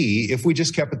actually be if we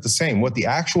just kept it the same, what the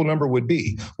actual number would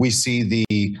be. We see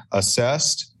the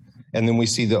assessed, and then we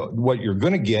see what you're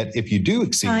going to get if you do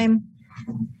exceed. Time.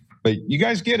 But you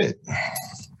guys get it.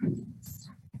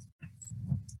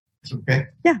 Okay.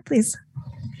 Yeah, please.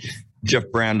 Jeff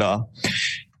Brandaw.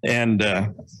 And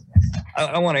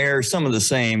I want to air some of the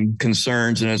same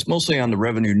concerns, and it's mostly on the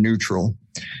revenue neutral.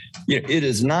 It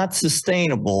is not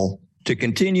sustainable to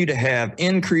continue to have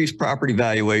increased property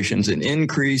valuations and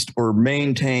increased or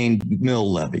maintained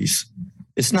mill levies.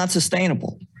 It's not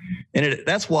sustainable. And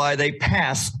that's why they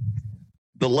passed,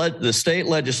 the state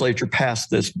legislature passed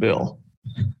this bill,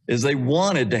 is they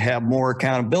wanted to have more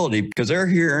accountability because they're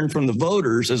hearing from the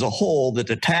voters as a whole that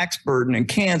the tax burden in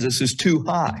Kansas is too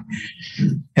high.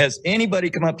 Has anybody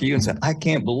come up to you and said, I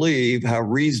can't believe how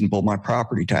reasonable my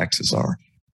property taxes are?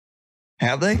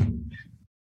 Have they? And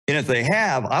if they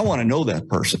have, I want to know that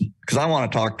person because I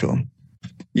want to talk to them.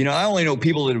 I only know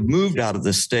people that have moved out of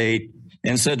the state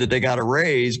and said that they got a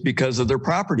raise because of their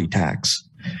property tax.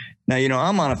 Now,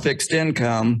 I'm on a fixed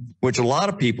income, which a lot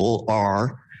of people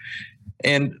are.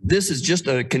 And this is just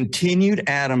a continued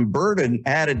added burden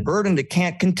that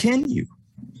can't continue.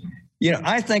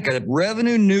 I think a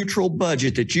revenue neutral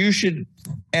budget that you should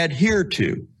adhere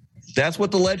to. That's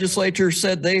what the legislature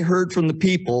said they heard from the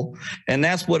people, and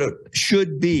that's what it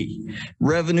should be,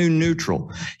 revenue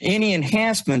neutral. Any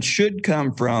enhancements should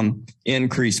come from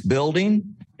increased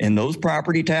building and those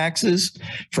property taxes,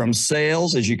 from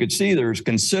sales. As you could see, there's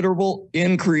considerable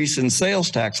increase in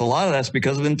sales tax. A lot of that's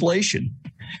because of inflation,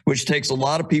 which takes a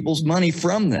lot of people's money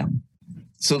from them.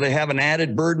 So they have an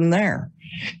added burden there.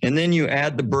 And then you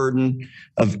add the burden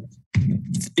of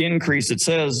increase. It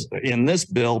says in this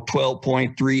bill,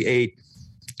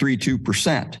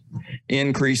 12.3832%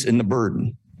 increase in the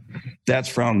burden. That's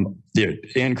from the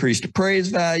increased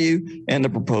appraised value and the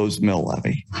proposed mill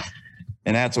levy.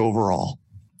 And that's overall.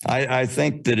 I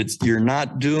think that you're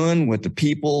not doing what the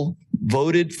people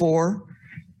voted for,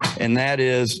 and that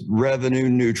is revenue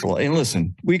neutral. And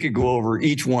listen, we could go over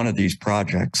each one of these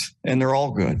projects and they're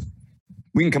all good.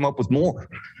 We can come up with more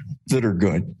that are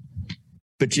good.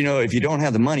 But if you don't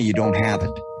have the money, you don't have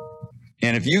it.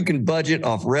 And if you can budget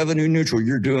off revenue neutral,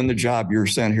 you're doing the job you're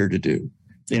sent here to do,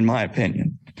 in my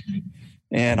opinion.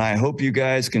 And I hope you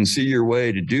guys can see your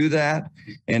way to do that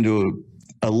and to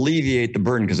alleviate the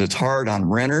burden, because it's hard on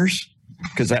renters,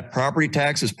 because that property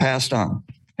tax is passed on.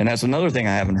 And that's another thing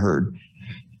I haven't heard,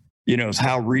 is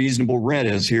how reasonable rent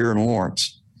is here in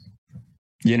Lawrence,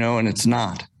 and it's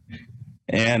not.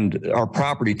 And our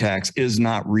property tax is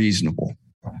not reasonable.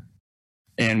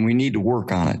 And we need to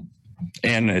work on it.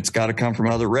 And it's got to come from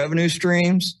other revenue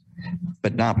streams,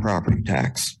 but not property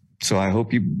tax. So I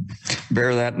hope you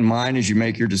bear that in mind as you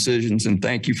make your decisions. And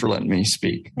thank you for letting me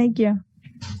speak. Thank you.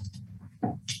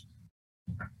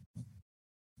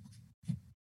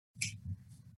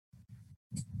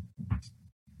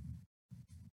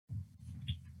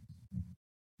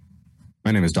 My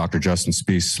name is Dr. Justin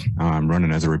Spees. I'm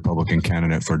running as a Republican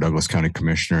candidate for Douglas County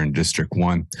Commissioner in District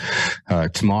 1.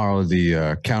 Tomorrow,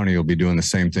 the county will be doing the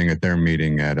same thing at their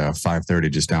meeting at 5:30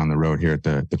 just down the road here at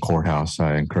the courthouse.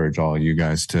 I encourage all of you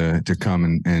guys to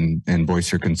come and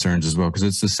voice your concerns as well, because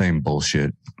it's the same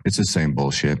bullshit. It's the same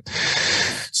bullshit.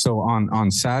 So on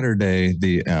Saturday,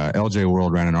 the LJ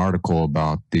World ran an article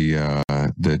about the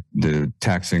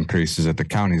tax increases that the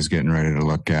county is getting ready to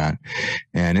look at.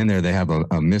 And in there, they have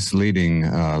a misleading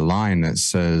line that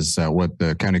says that what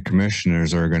the county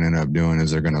commissioners are going to end up doing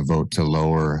is they're going to vote to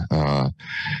lower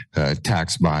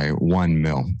tax by 1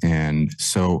 mil. And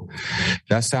so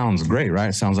that sounds great, right?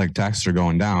 It sounds like taxes are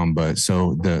going down, but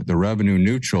so the revenue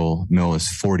neutral mill is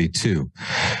 42.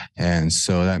 And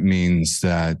so that means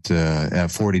that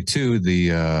at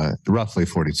 42, roughly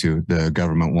 42, the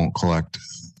government won't collect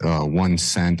 1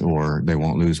 cent, or they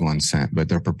won't lose 1 cent, but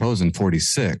they're proposing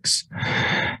 46.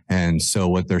 And so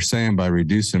what they're saying by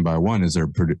reducing by 1 is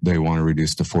they want to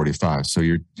reduce to 45. So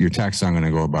your taxes aren't going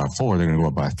to go up by 4, they're going to go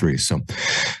up by 3. So,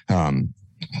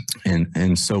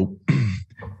 and so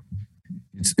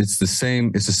it's the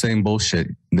same bullshit.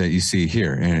 that you see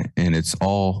here, and it's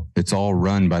all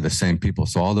run by the same people.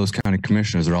 So all those county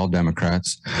commissioners are all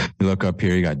Democrats. You look up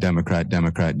here, you got Democrat.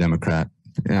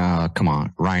 Come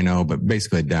on, Rhino, but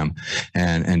basically a Dem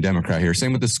and Democrat here.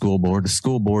 Same with the school board. The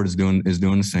school board is doing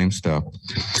the same stuff.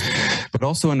 But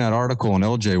also in that article in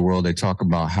LJ World, they talk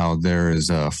about how there is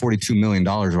 $42 million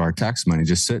of our tax money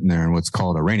just sitting there in what's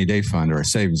called a rainy day fund or a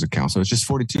savings account. So it's just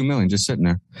 $42 million just sitting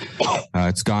there.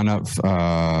 It's gone up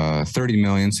 $30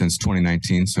 million since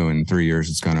 2019. So in 3 years,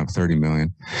 it's gone up $30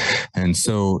 million. And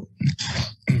so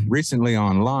recently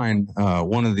online,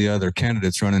 one of the other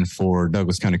candidates running for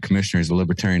Douglas County Commissioner is a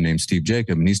libertarian named Steve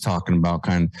Jacob, and he's talking about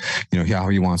how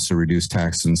he wants to reduce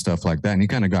taxes and stuff like that. And he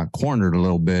kind of got cornered a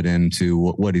little bit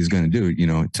into what he's going to do,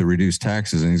 to reduce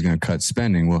taxes, and he's going to cut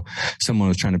spending. Well, someone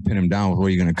was trying to pin him down with, well,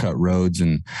 you're going to cut roads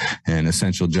and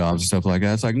essential jobs and stuff like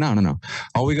that. It's like, no.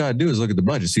 All we got to do is look at the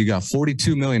budget. So you got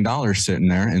 $42 million sitting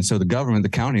there. And so the government, the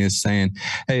county is saying,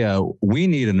 hey, we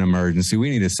need an emergency. We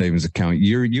need a savings account.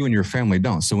 You and your family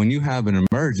don't. So when you have an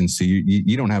emergency,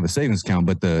 you don't have a savings account,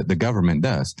 but the government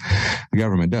does. The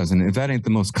government does. And if that ain't the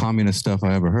most communist stuff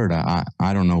I ever heard,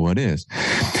 I don't know what is.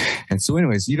 And so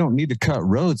anyways, you don't need to cut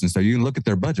roads and stuff. You can look at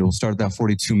their budget. We'll start at that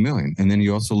 $42 million. And then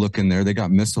you also look in there, they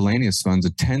got miscellaneous funds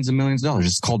of tens of millions of dollars.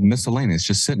 It's called miscellaneous,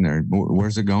 just sitting there.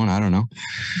 Where's it going? I don't know.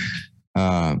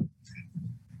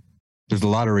 There's a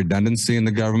lot of redundancy in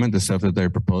the government, the stuff that they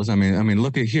propose. I mean,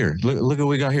 look at here. Look at what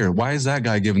we got here. Why is that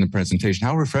guy giving the presentation?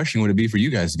 How refreshing would it be for you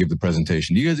guys to give the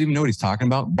presentation? Do you guys even know what he's talking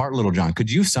about? Bart Littlejohn, could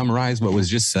you summarize what was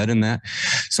just said in that?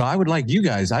 So I'd like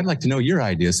to know your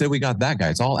idea. Say we got that guy.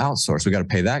 It's all outsourced. We got to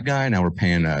pay that guy. Now we're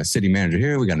paying a city manager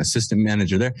here. We got an assistant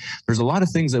manager there. There's a lot of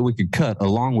things that we could cut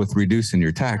along with reducing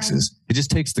your taxes. It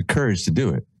just takes the courage to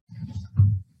do it.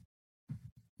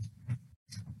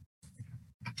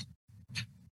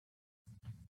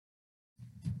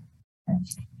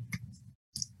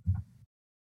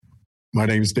 My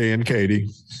name's Dan Cady,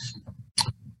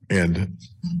 and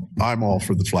I'm all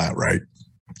for the flat rate.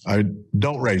 I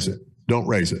don't raise it. Don't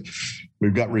raise it.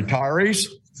 We've got retirees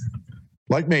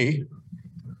like me.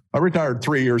 I retired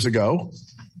 3 years ago.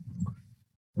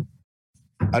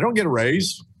 I don't get a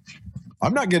raise.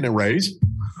 I'm not getting a raise,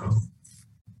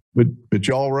 but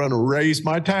y'all want to raise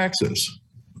my taxes.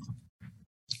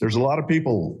 There's a lot of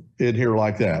people in here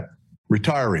like that.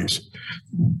 Retirees.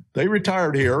 They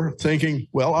retired here thinking,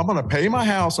 well, I'm going to pay my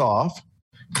house off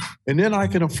and then I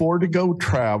can afford to go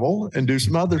travel and do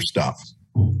some other stuff.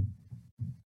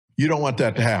 You don't want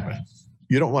that to happen.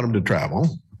 You don't want them to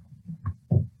travel.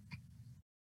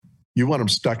 You want them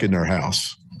stuck in their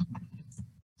house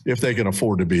if they can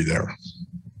afford to be there.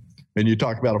 And you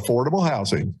talk about affordable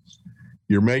housing.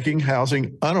 You're making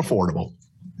housing unaffordable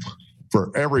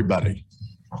for everybody.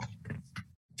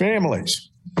 Families.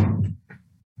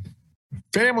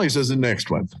 Families is the next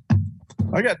one.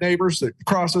 I got neighbors that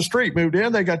across the street moved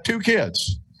in. They got 2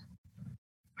 kids.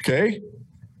 Okay.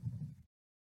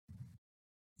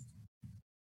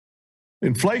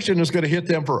 Inflation is going to hit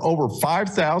them for over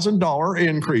 $5,000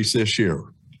 increase this year.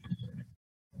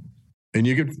 And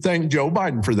you can thank Joe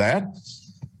Biden for that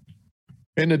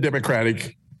and the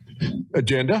Democratic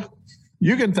agenda.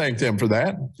 You can thank them for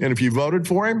that. And if you voted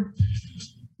for him,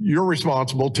 you're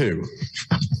responsible too.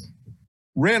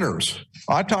 Renters.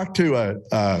 I talked to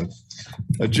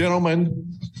a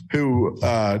gentleman who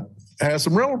has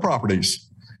some rental properties.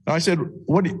 And I said,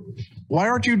 why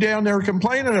aren't you down there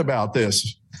complaining about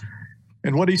this?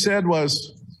 And what he said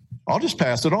was, I'll just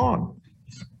pass it on.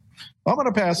 I'm going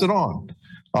to pass it on.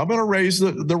 I'm going to raise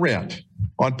the rent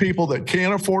on people that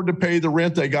can't afford to pay the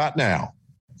rent they got now.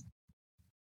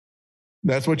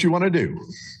 That's what you want to do.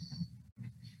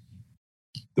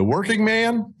 The working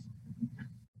man,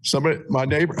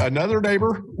 another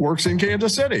neighbor works in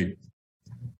Kansas City.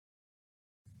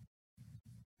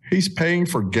 He's paying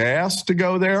for gas to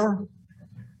go there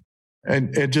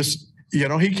and just,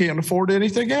 he can't afford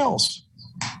anything else,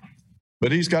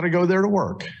 but he's got to go there to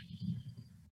work.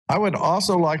 I would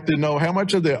also like to know how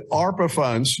much of the ARPA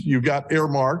funds you got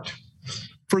earmarked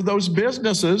for those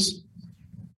businesses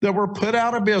that were put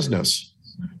out of business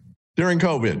during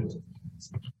COVID.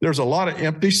 There's a lot of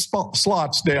empty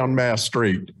slots down Mass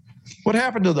Street. What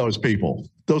happened to those people,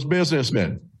 those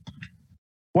businessmen?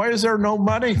 Why is there no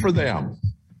money for them?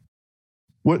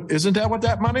 Isn't that what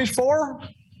that money's for?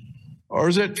 Or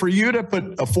is it for you to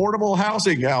put affordable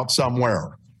housing out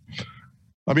somewhere?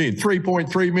 I mean,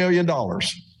 $3.3 million.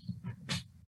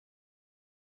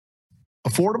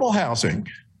 Affordable housing.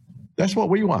 That's what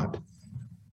we want.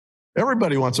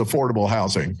 Everybody wants affordable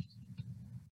housing.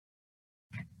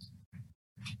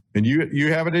 And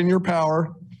you have it in your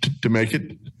power to make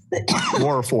it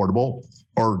more affordable.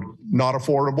 or not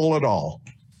affordable at all?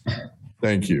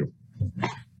 Thank you.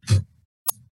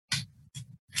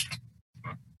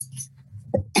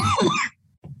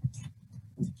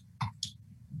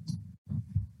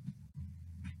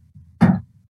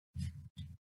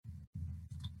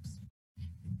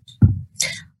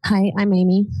 Hi, I'm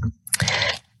Amy.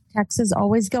 Taxes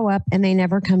always go up and they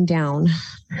never come down.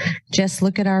 Just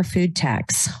look at our food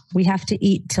tax. We have to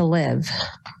eat to live.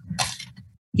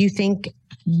 You think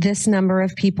this number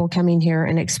of people coming here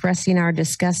and expressing our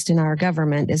disgust in our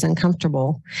government is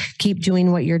uncomfortable? Keep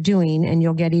doing what you're doing and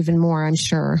you'll get even more, I'm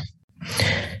sure.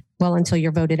 Well, until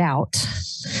you're voted out.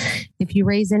 If you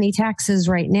raise any taxes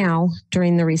right now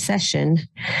during the recession,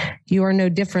 you are no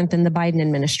different than the Biden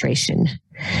administration.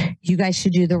 You guys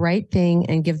should do the right thing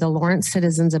and give the Lawrence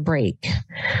citizens a break.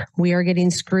 We are getting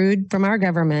screwed from our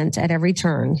government at every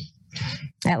turn.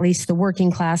 At least the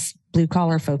working class blue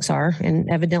collar folks are, and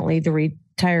evidently the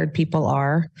retired people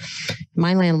are.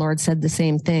 My landlord said the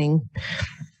same thing.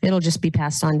 It'll just be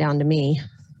passed on down to me.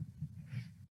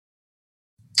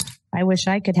 I wish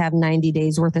I could have 90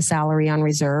 days worth of salary on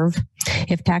reserve.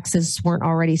 If taxes weren't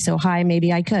already so high,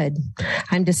 maybe I could.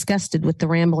 I'm disgusted with the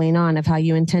rambling on of how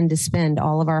you intend to spend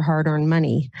all of our hard-earned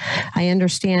money. I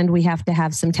understand we have to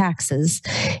have some taxes.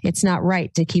 It's not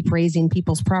right to keep raising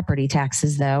people's property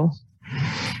taxes, though.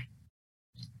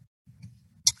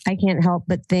 I can't help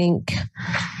but think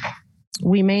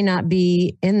we may not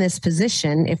be in this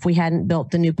position if we hadn't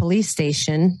built the new police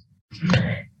station.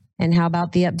 And how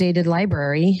about the updated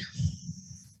library?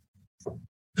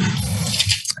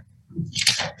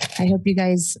 I hope you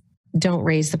guys don't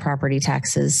raise the property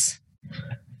taxes.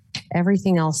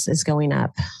 Everything else is going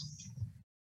up.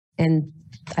 And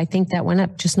I think that went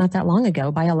up just not that long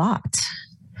ago by a lot.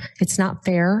 It's not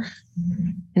fair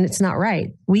and it's not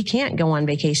right. We can't go on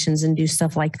vacations and do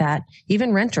stuff like that.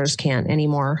 Even renters can't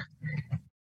anymore.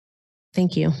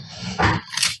 Thank you.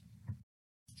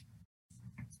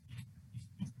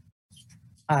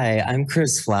 Hi, I'm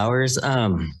Chris Flowers.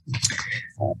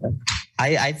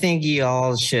 I think you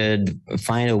all should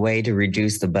find a way to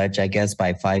reduce the budget, I guess,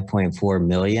 by 5.4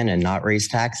 million and not raise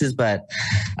taxes. But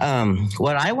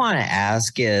what I want to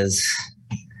ask is,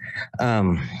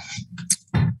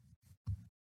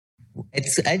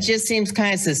 it just seems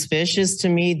kind of suspicious to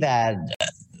me that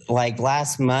like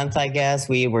last month, I guess,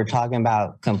 we were talking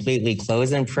about completely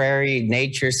closing Prairie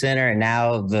Nature Center, and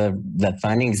now the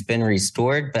funding's been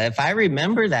restored. But if I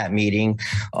remember that meeting,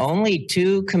 only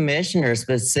 2 commissioners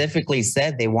specifically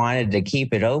said they wanted to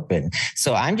keep it open.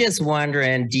 So I'm just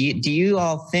wondering, do you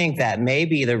all think that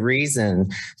maybe the reason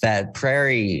that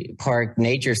Prairie Park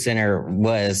Nature Center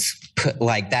was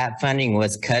like that funding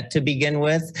was cut to begin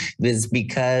with is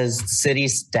because city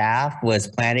staff was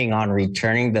planning on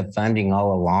returning the funding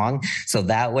all along? So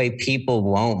that way people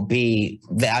won't be,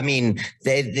 I mean,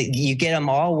 you get them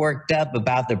all worked up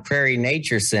about the Prairie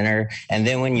Nature Center, and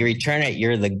then when you return it,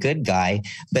 you're the good guy.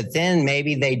 But then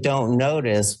maybe they don't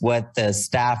notice what the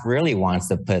staff really wants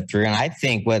to put through. And I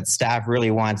think what staff really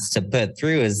wants to put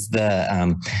through is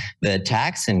the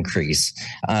tax increase.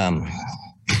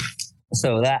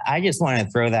 So that I just want to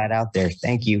throw that out there.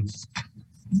 Thank you.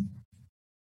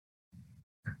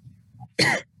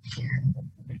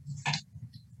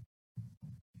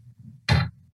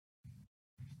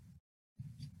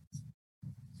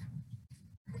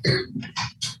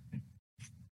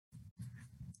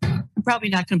 I'm probably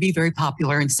not going to be very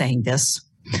popular in saying this,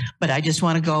 but I just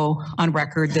want to go on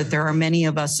record that there are many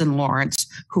of us in Lawrence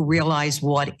who realize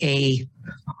what a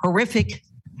horrific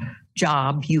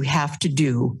job you have to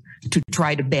do to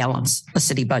try to balance a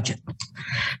city budget.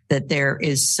 That there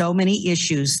is so many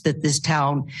issues that this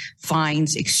town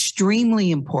finds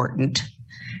extremely important,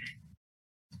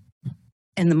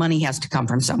 and the money has to come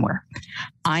from somewhere.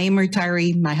 I am a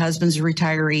retiree. My husband's a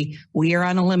retiree. We are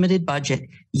on a limited budget.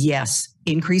 Yes,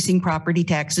 increasing property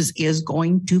taxes is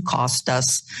going to cost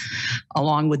us,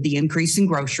 along with the increase in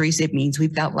groceries. It means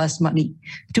we've got less money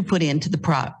to put into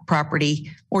the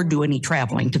property or do any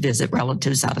traveling to visit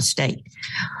relatives out of state.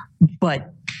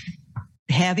 But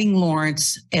having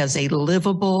Lawrence as a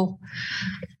livable,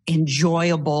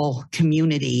 enjoyable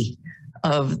community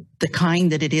of the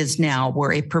kind that it is now,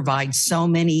 where it provides so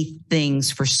many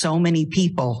things for so many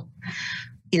people,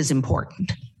 is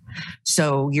important.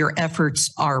 So your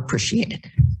efforts are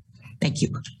appreciated. Thank you.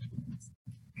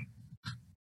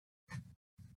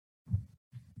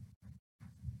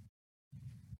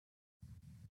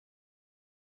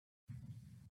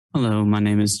 Hello, my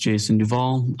name is Jason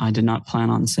Duvall. I did not plan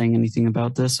on saying anything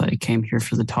about this. I came here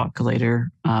for the talk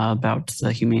later about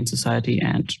the Humane Society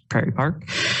and Prairie Park.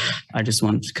 I just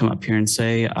wanted to come up here and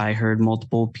say I heard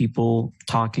multiple people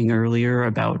talking earlier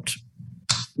about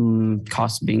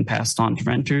costs being passed on to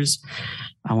renters.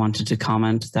 I wanted to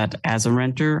comment that as a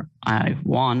renter, I,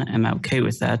 one, am okay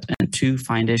with that, and two,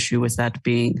 find issue with that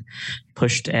being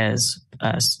pushed as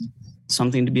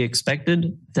something to be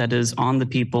expected that is on the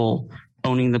people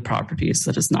owning the properties,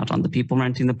 that is not on the people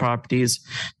renting the properties,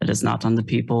 that is not on the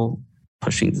people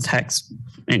pushing the tax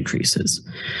increases.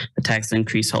 The tax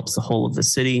increase helps the whole of the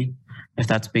city. If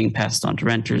that's being passed on to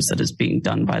renters, that is being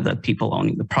done by the people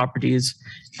owning the properties,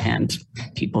 and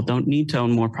people don't need to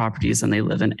own more properties than they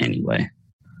live in anyway.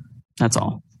 That's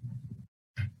all.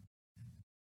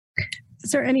 Is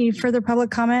there any further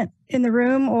public comment in the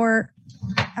room, or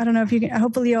I don't know if you can,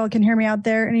 hopefully you all can hear me out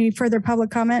there. Any further public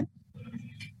comment?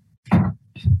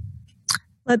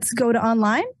 Let's go to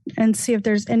online and see if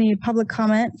there's any public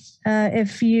comment.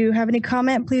 If you have any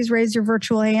comment, please raise your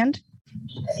virtual hand.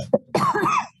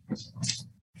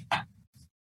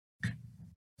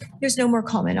 There's no more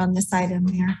comment on this item,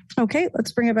 Mayor. Okay,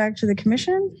 let's bring it back to the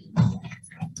commission.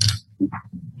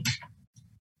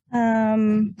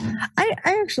 I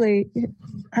actually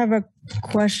have a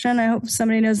question. I hope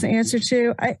somebody knows the answer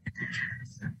to.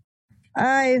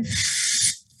 I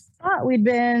thought we'd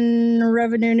been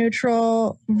revenue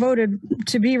neutral, voted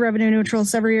to be revenue neutral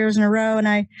several years in a row, and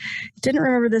I didn't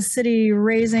remember the city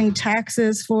raising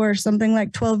taxes for something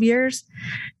like 12 years.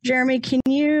 Jeremy, can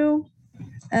you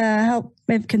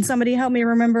can somebody help me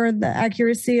remember the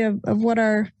accuracy of what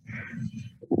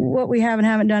we have and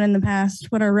haven't done in the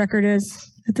past, what our record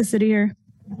is at the city here?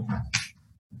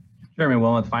 Jeremy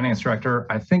Wilmoth, Finance Director.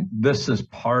 I think this is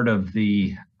part of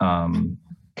the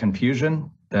confusion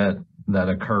that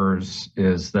occurs,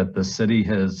 is that the city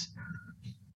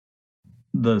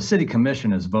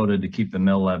commission has voted to keep the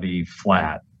mill levy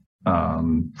flat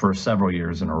for several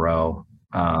years in a row.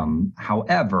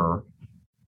 However,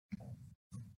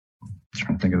 I'm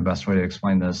trying to think of the best way to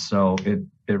explain this. So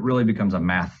it really becomes a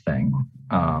math thing.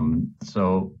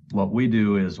 So what we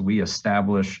do is we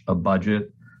establish a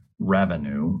budget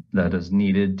revenue that is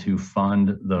needed to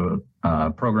fund the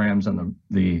programs and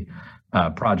the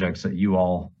projects that you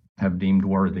all have deemed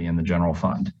worthy in the general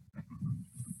fund.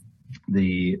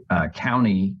 The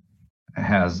county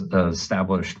has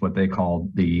established what they call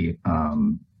the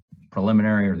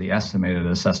preliminary or the estimated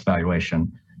assessed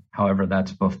valuation. However,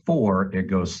 that's before it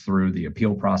goes through the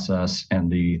appeal process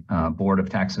and the Board of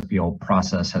Tax Appeal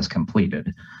process has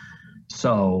completed.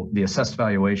 So the assessed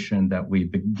valuation that we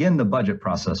begin the budget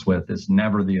process with is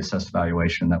never the assessed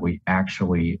valuation that we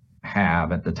actually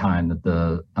have at the time that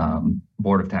the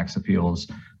Board of Tax Appeals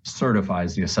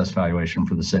certifies the assessed valuation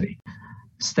for the city.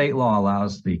 State law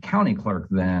allows the county clerk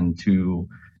then to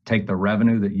take the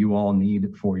revenue that you all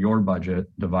need for your budget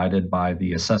divided by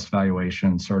the assessed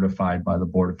valuation certified by the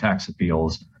Board of Tax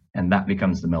Appeals, and that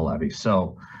becomes the mill levy.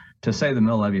 So to say the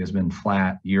mill levy has been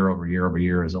flat year over year over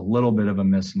year is a little bit of a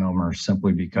misnomer,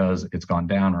 simply because it's gone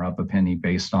down or up a penny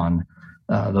based on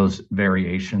those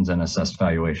variations in assessed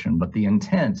valuation. But the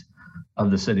intent of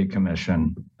the city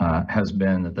commission has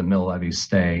been that the mill levy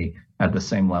stay at the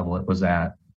same level it was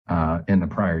at in the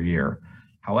prior year.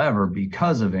 However,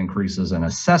 because of increases in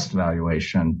assessed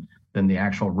valuation, then the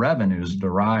actual revenues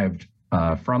derived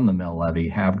from the mill levy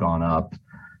have gone up.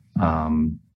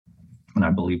 And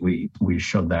I believe we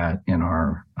showed that in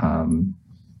our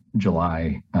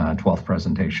July 12th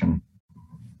presentation.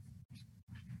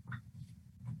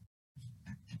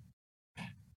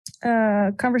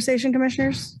 Conversation,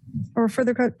 commissioners, or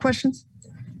further questions?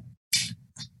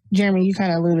 Jeremy, you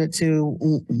kind of alluded to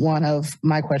one of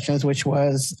my questions, which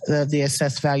was the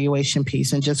assessed valuation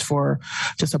piece. And just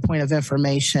a point of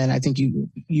information, I think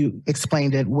you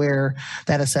explained it, where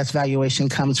that assessed valuation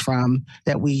comes from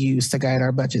that we use to guide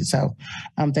our budget. So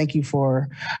thank you for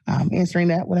answering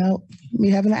that without me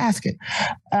having to ask it.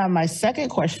 My second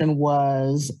question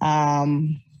was, I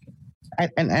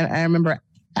remember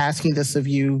asking this of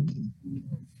you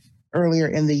earlier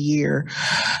in the year.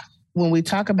 When we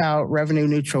talk about revenue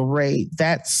neutral rate,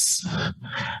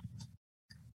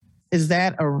 is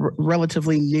that a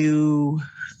relatively new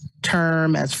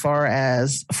term as far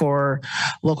as for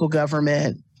local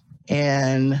government?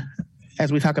 And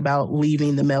as we talk about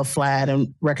leaving the mill flat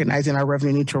and recognizing our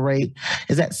revenue neutral rate,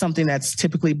 is that something that's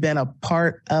typically been a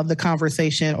part of the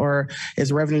conversation, or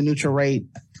is revenue neutral rate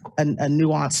a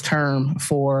nuanced term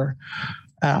for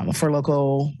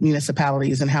local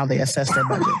municipalities and how they assess their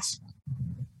budgets?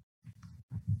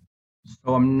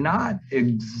 So I'm not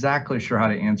exactly sure how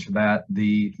to answer that.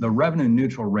 The revenue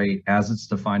neutral rate, as it's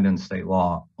defined in state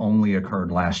law, only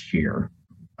occurred last year.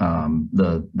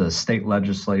 The state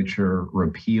legislature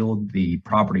repealed the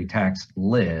property tax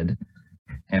lid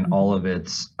and all of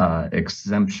its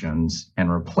exemptions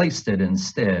and replaced it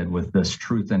instead with this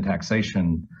truth in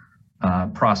taxation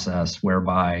process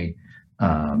whereby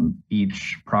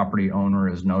each property owner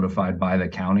is notified by the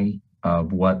county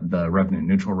of what the revenue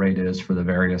neutral rate is for the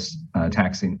various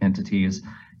taxing entities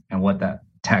and what that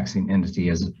taxing entity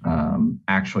is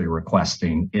actually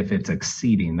requesting if it's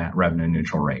exceeding that revenue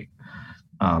neutral rate.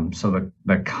 So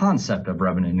the concept of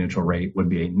revenue neutral rate would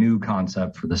be a new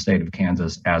concept for the state of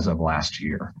Kansas as of last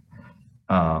year.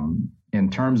 In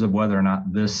terms of whether or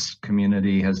not this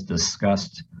community has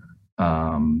discussed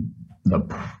the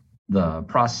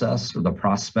process or the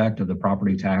prospect of the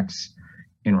property tax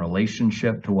in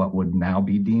relationship to what would now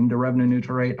be deemed a revenue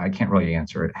neutral rate, I can't really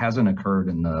answer. It hasn't occurred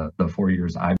in the 4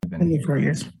 years I've been here. 4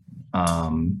 years.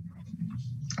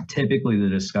 Typically, the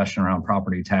discussion around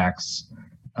property tax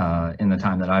in the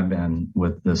time that I've been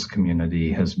with this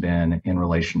community has been in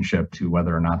relationship to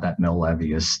whether or not that mill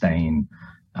levy is staying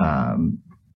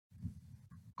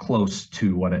close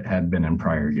to what it had been in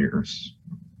prior years.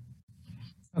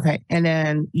 Okay, and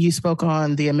then you spoke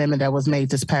on the amendment that was made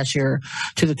this past year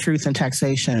to the Truth in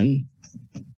Taxation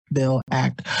Bill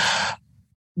Act.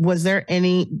 Was there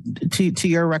any, to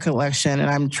your recollection, and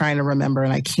I'm trying to remember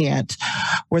and I can't,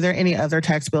 were there any other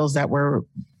tax bills that were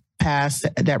passed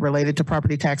that related to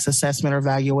property tax assessment or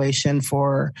valuation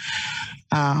for,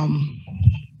 I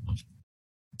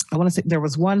want to say there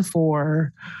was one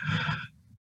for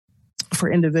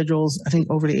individuals, I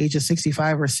think over the age of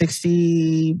 65 or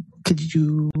 60. Could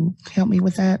you help me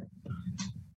with that?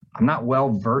 I'm not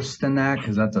well versed in that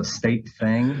because that's a state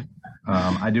thing.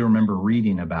 I do remember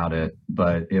reading about it,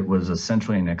 but it was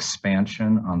essentially an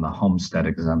expansion on the homestead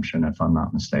exemption, if I'm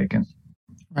not mistaken.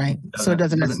 Right. So it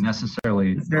doesn't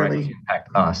necessarily directly impact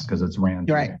us because it's ran.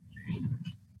 You're right.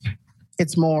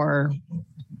 It's more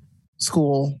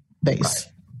school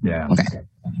based. Right. Yeah. Okay.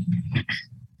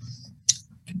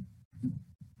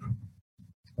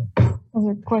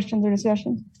 Other questions or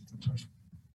discussion?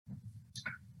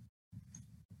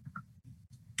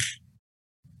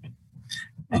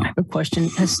 A question.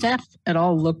 Has staff at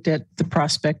all looked at the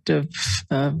prospect of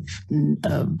that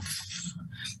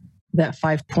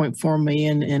 5.4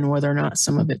 million and whether or not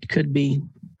some of it could be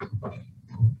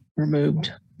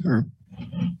removed? Or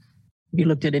you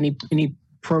looked at any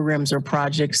programs or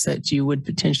projects that you would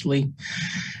potentially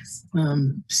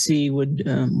see would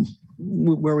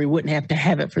where we wouldn't have to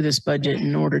have it for this budget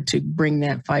in order to bring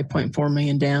that 5.4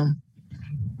 million down?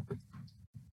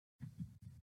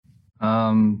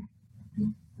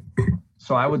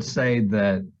 So I would say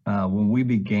that when we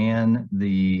began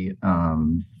the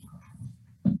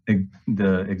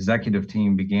executive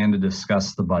team began to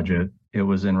discuss the budget, it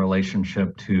was in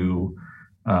relationship to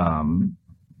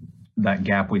that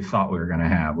gap we thought we were going to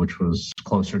have, which was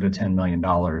closer to $10 million.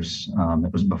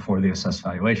 It was before the assessed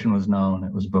valuation was known.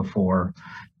 It was before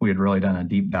we had really done a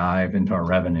deep dive into our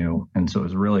revenue. And so it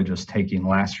was really just taking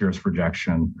last year's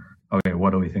projection. Okay, what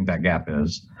do we think that gap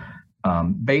is?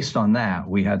 Based on that,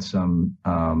 we had some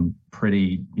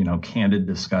pretty, candid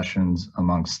discussions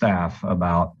among staff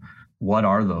about what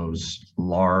are those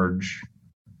large,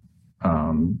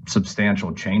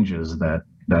 substantial changes that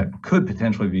could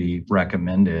potentially be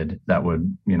recommended that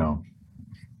would,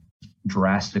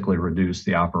 drastically reduce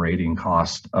the operating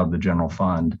cost of the general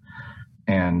fund.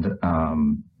 And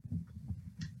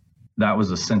that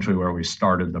was essentially where we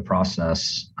started the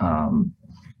process.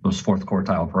 Those fourth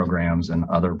quartile programs and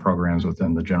other programs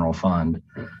within the general fund.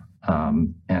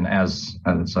 And as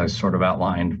I sort of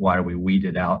outlined why we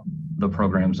weeded out the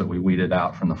programs that we weeded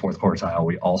out from the fourth quartile,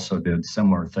 we also did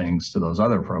similar things to those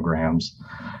other programs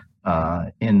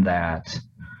in that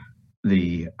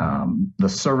the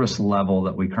service level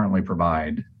that we currently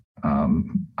provide,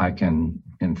 I can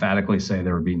emphatically say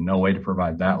there would be no way to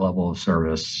provide that level of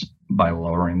service by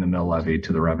lowering the mill levy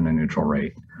to the revenue neutral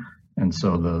rate. And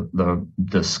so the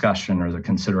discussion or the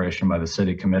consideration by the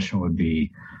city commission would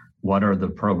be, what are the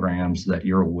programs that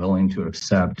you're willing to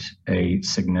accept a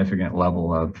significant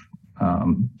level of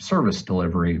service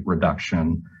delivery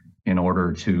reduction in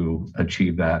order to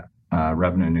achieve that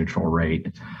revenue neutral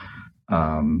rate?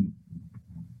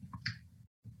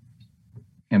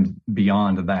 And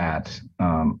beyond that,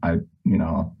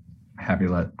 happy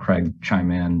to let Craig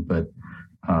chime in, but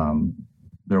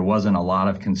there wasn't a lot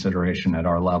of consideration at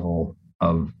our level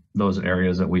of those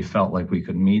areas that we felt like we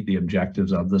could meet the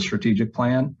objectives of the strategic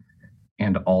plan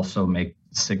and also make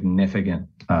significant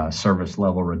service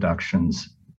level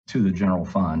reductions to the general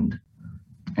fund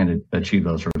and achieve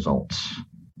those results.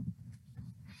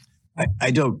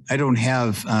 I don't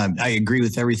have, I agree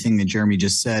with everything that Jeremy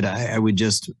just said. I would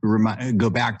just go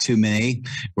back to May,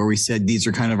 where we said these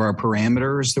are kind of our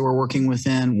parameters that we're working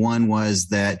within. One was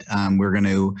that we're going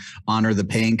to honor the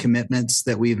paying commitments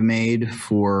that we've made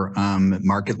for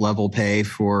market level pay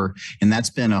and that's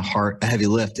been a heavy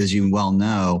lift, as you well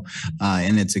know,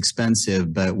 and it's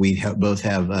expensive, but we both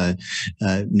have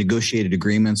negotiated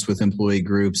agreements with employee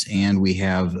groups, and we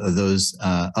have those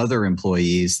other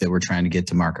employees that we're trying to get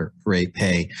to market rate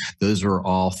pay. Those are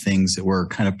all things that were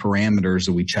kind of parameters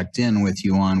that we checked in with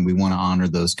you on. We want to honor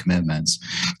those commitments.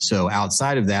 So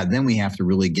outside of that, then we have to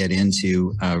really get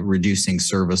into reducing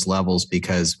service levels,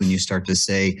 because when you start to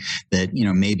say that,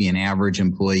 maybe an average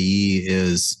employee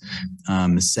is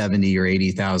 $70,000 or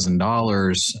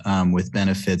 $80,000 with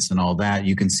benefits and all that,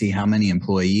 you can see how many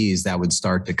employees that would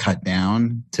start to cut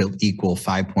down to equal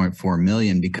 5.4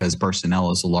 million, because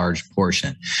personnel is a large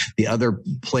portion. The other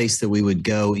place that we would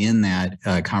go in that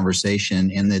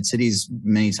conversation, and that cities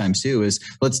many times do, is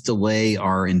let's delay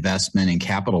our investment in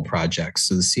capital projects.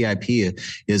 So the CIP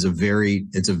is a very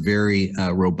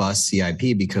robust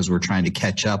CIP, because we're trying to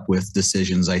catch up with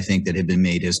decisions, I think, that have been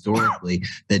made historically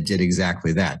that did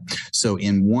exactly that. So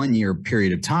in 1 year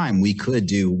period of time, we could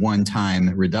do one-time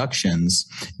reductions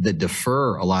that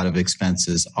defer a lot of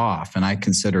expenses off. And I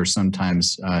consider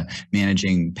sometimes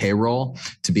managing payroll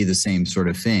to be the same sort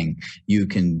of thing. You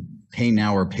can pay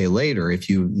now or pay later. If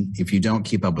you don't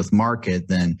keep up with market,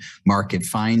 then market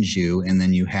finds you, and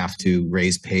then you have to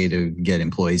raise pay to get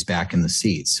employees back in the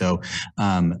seat. So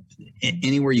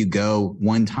anywhere you go,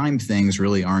 one-time things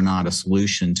really are not a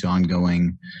solution to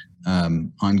ongoing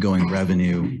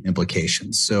revenue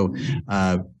implications. So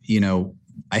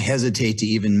I hesitate to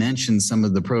even mention some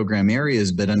of the program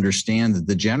areas, but understand that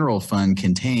the general fund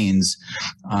contains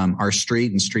our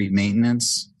street and street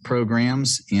maintenance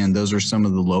programs, and those are some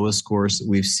of the lowest scores that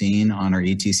we've seen on our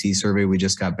ETC survey we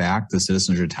just got back. The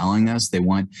citizens are telling us they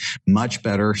want much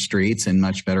better streets and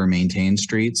much better maintained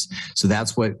streets. So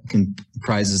that's what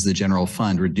comprises the general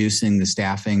fund. Reducing the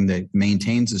staffing that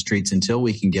maintains the streets until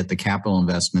we can get the capital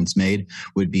investments made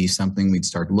would be something we'd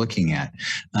start looking at.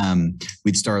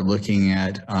 We'd start looking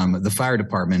at the fire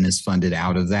department is funded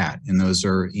out of that, and those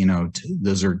are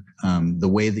the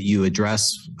way that you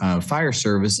address fire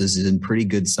services is in pretty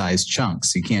good sized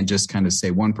chunks. You can't just kind of say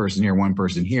one person here, one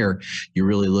person here. You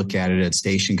really look at it at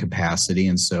station capacity.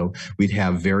 And so we'd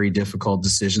have very difficult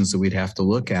decisions that we'd have to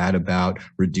look at about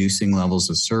reducing levels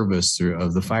of service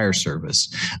of the fire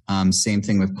service. Same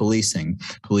thing with policing.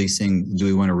 Policing, do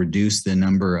we want to reduce the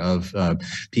number of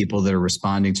people that are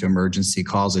responding to emergency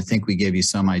calls? I think we gave you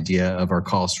some idea of our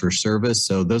calls for service.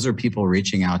 So those are people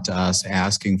reaching out to us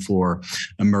asking for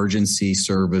emergency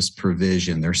service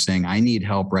provision. They're saying, I need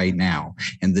help right now.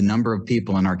 And the number of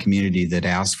people in our community that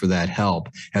ask for that help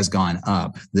has gone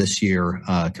up this year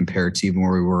compared to even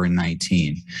where we were in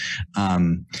 19.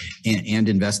 And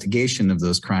investigation of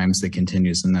those crimes that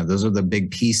continues. And those are the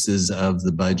big pieces of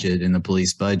the budget and the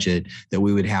police budget that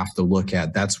we would have to look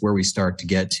at. That's where we start to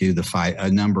get to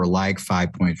a number like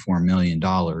 $5.4 million.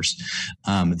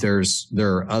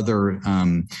 There are other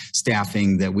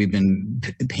staffing that we've been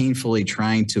painfully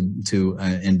trying to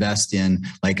invest in,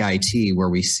 like IT, where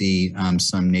we see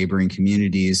some neighboring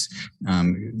communities,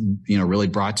 really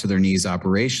brought to their knees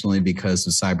operationally because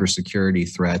of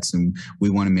cybersecurity threats. And we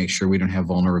want to make sure we don't have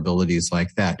vulnerabilities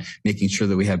like that, making sure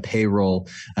that we have payroll,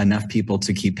 enough people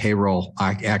to keep payroll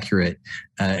accurate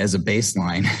as a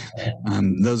baseline.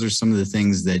 Those are some of the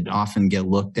things that often get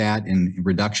looked at, and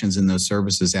reductions in those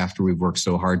services after we've worked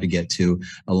so hard to get to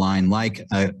a line like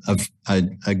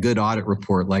a good audit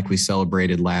report like we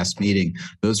celebrated last meeting.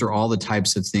 Those are all the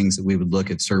types of things that we would look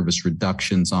at service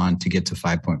reductions on to get to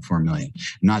 5.4 million.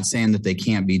 I'm not saying that they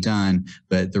can't be done,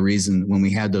 but the reason when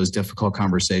we had those difficult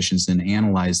conversations and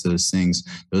analyzed those things,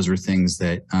 those were things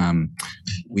that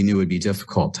we knew would be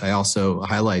difficult. I also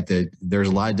highlight that there's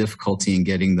a lot of difficulty in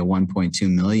getting the 1.2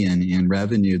 million in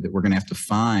revenue that we're going to have to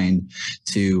find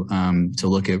to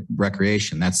look at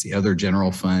recreation. That's the other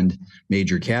general fund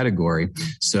major category.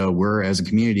 So we're, as a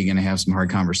community, going to have some hard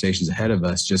conversations ahead of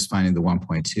us just finding the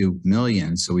 1.2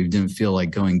 million. So we didn't feel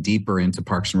like going deeper into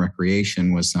Parks and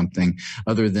Recreation was something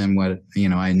other than what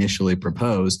I initially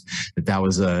proposed, that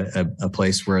was a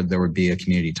place where there would be a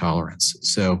community tolerance.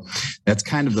 So that's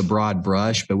kind of the broad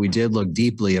brush, but we did look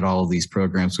deeply at all of these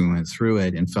programs when we went through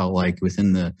it and felt like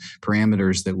within the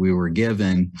parameters that we were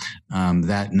given,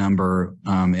 that number,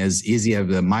 as easy as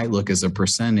it might look as a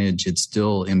percentage, it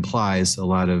still implies a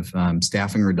lot of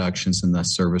staffing reductions and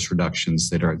thus service reductions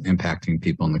that are impacting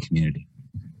people in the community.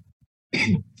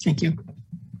 Thank you.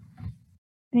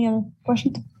 Any other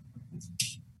questions?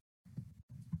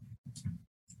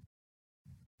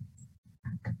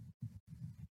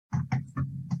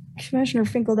 Commissioner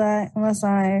Finkeldine, unless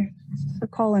I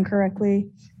recall incorrectly,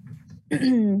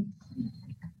 when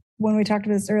we talked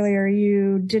about this earlier,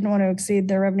 you didn't want to exceed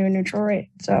the revenue neutral rate.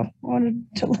 So I wanted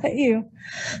to let you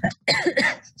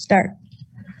start.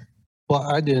 Well,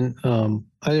 I didn't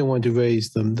want to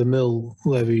raise the mill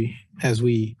levy as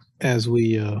we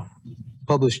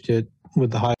published it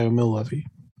with the higher mill levy.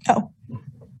 Oh.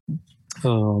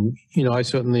 I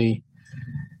certainly,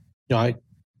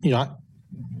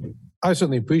 I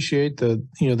certainly appreciate the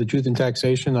truth in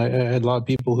taxation. I had a lot of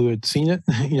people who had seen it,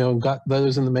 got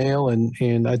letters in the mail,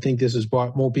 and I think this has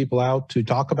brought more people out to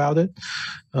talk about it.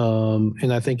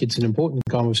 And I think it's an important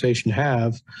conversation to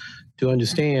have to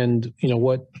understand,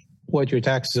 what your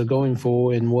taxes are going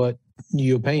for and what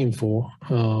you're paying for.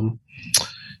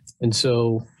 And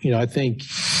so, I think,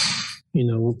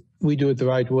 we do it the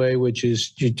right way, which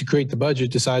is to create the budget,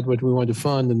 decide what we want to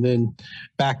fund, and then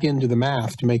back into the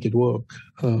math to make it work.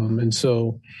 And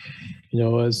so,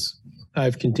 as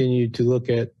I've continued to look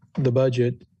at the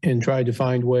budget and try to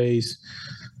find ways,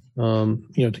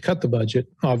 to cut the budget,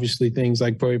 obviously things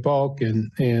like Prairie Park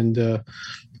and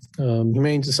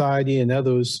Humane Society and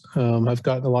others have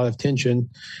gotten a lot of attention.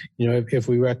 If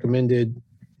we recommended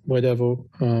whatever,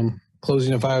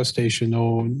 closing a fire station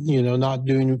or, not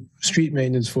doing street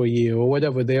maintenance for a year or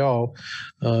whatever they are,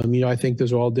 I think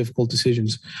those are all difficult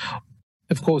decisions.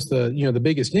 Of course, the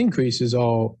biggest increases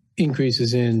are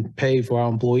increases in pay for our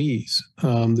employees,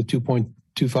 the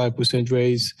 2.25%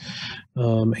 raise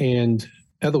and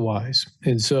otherwise.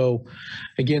 And so,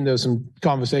 again, there's some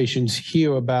conversations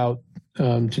here about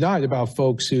tonight about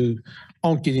folks who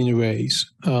aren't getting a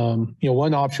raise.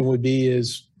 One option would be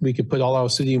is we could put all our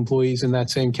city employees in that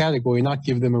same category, not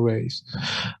give them a raise.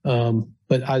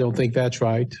 But I don't think that's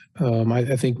right.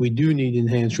 I think we do need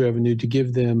enhanced revenue to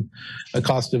give them a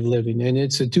cost of living. And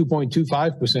it's a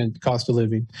 2.25% cost of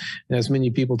living. And as many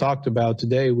people talked about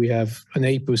today, we have an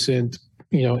 8%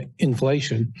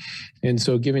 inflation. And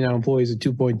so giving our employees a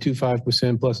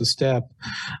 2.25% plus a step,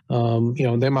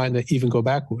 they might not even go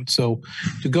backwards. So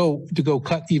to go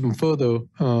cut even further,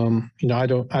 I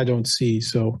don't see.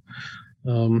 So,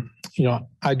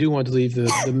 I do want to leave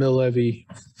the mill levy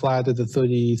flat at the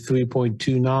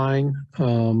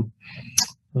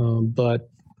 33.29. But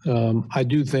I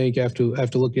do think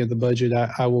after looking at the budget,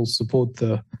 I will support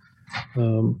the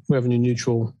revenue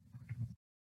neutral,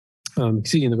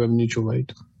 exceeding the revenue neutral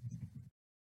rate.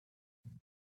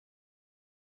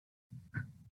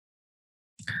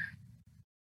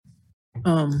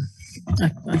 I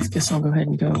guess I'll go ahead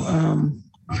and go.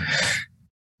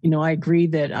 I agree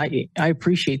that I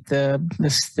appreciate the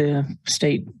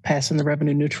state passing the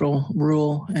revenue neutral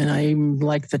rule, and I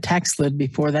like the tax lid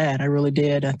before that. I really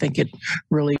did. I think it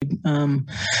really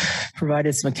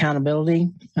provided some accountability.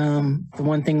 The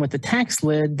one thing with the tax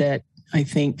lid that I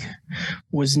think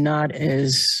was not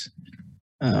as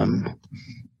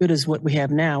good as what we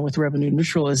have now with revenue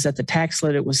neutral is that the tax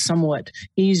lid, it was somewhat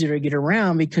easier to get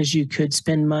around because you could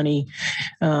spend money.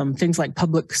 Things like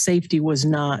public safety was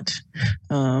not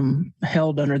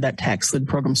held under that tax lid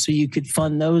program. So you could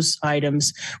fund those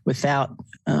items without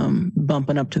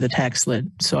bumping up to the tax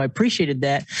lid. So I appreciated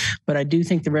that, but I do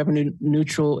think the revenue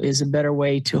neutral is a better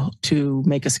way to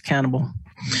make us accountable.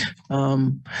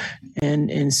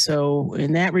 And so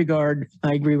in that regard,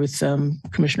 I agree with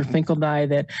Commissioner Finkeldine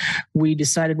that we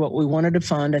decided what we wanted to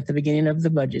fund at the beginning of the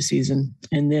budget season.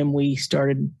 And then we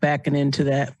started backing into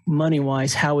that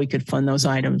money-wise, how we could fund those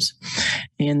items.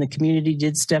 And the community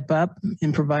did step up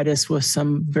and provide us with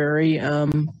some very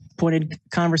pointed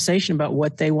conversation about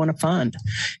what they want to fund.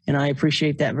 And I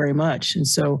appreciate that very much. And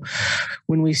so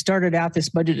when we started out this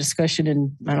budget discussion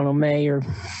in, May or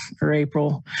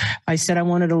April, I said I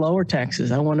wanted to lower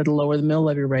taxes. I wanted to lower the mill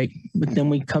levy rate. But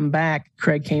then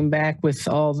Craig came back with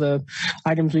all the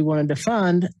items we wanted to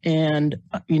fund. And,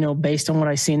 based on what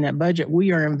I see in that budget,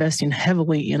 we are investing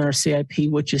heavily in our CIP,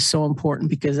 which is so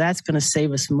important because that's going to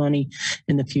save us money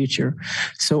in the future.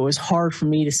 So it was hard for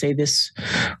me to say this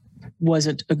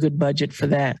wasn't a good budget for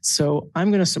that. So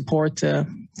I'm going to support the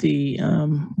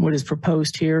what is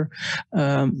proposed here.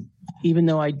 Even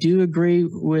though I do agree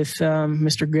with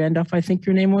Mr. Grandoff, I think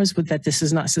your name was, but that this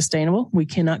is not sustainable. We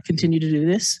cannot continue to do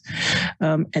this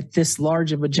at this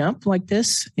large of a jump like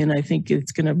this. And I think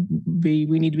it's going to be,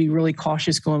 we need to be really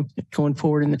cautious going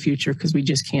forward in the future because we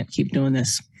just can't keep doing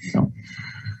this. So.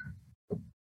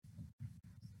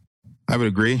 I would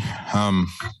agree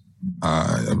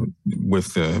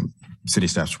with the city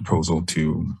staff's proposal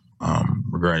to in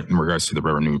regards to the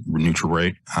revenue neutral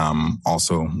rate.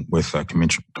 Also with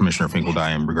Commissioner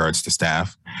Finkeldye in regards to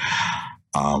staff.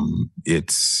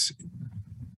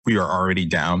 We are already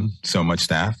down so much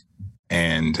staff,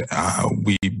 and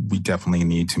we definitely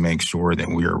need to make sure that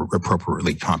we are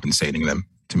appropriately compensating them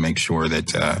to make sure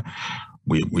that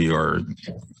we are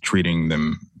treating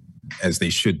them as they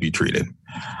should be treated.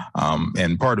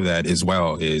 And part of that as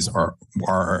well is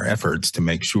our efforts to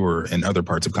make sure in other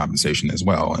parts of compensation as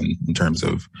well, in terms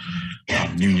of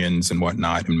unions and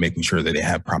whatnot, and making sure that they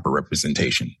have proper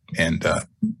representation. And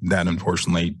that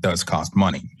unfortunately does cost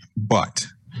money. But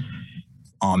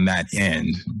on that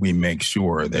end, we make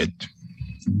sure that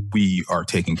we are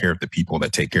taking care of the people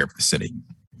that take care of the city.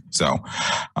 So,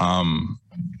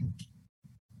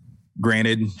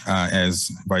 granted, as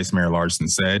Vice Mayor Larson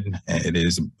said, it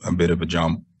is a bit of a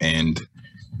jump, and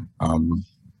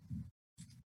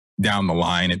down the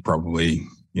line, it probably,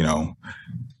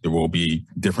 there will be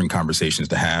different conversations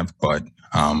to have. But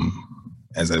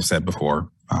as I've said before,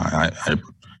 I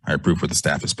approve what the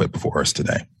staff has put before us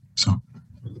today. So.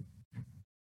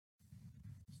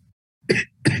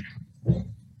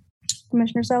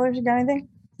 Commissioner Sellers, you got anything?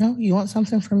 No, you want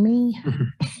something from me?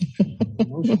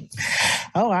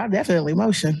 Oh, I definitely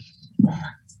motion.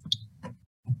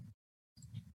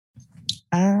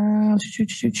 No,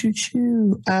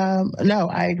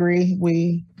 I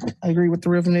agree. I agree with the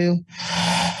revenue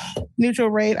neutral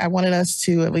rate. I wanted us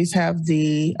to at least have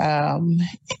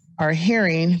our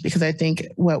hearing, because I think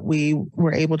what we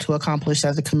were able to accomplish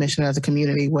as a commission, as a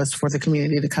community, was for the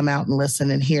community to come out and listen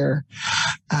and hear,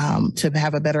 to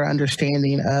have a better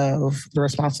understanding of the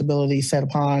responsibilities set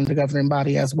upon the governing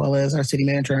body, as well as our city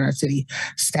manager and our city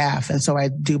staff. And so I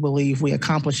do believe we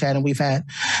accomplished that, and we've had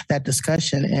that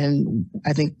discussion. And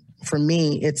I think for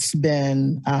me, it's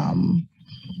been,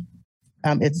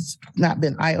 it's not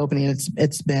been eye-opening.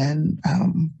 It's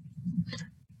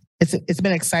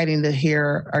been exciting to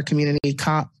hear our community,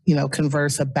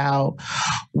 converse about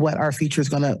what our future is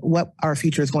going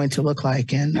to look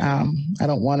like. And I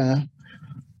don't want to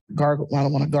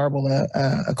garble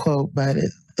a quote, but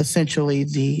essentially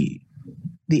the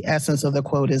essence of the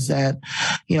quote is that,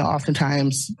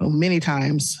 many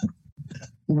times,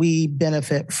 we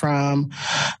benefit from,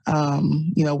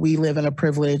 we live in a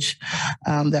privilege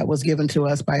that was given to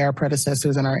us by our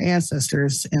predecessors and our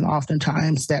ancestors. And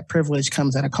oftentimes that privilege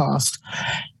comes at a cost,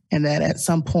 and that at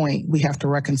some point we have to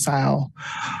reconcile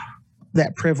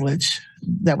that privilege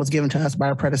that was given to us by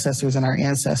our predecessors and our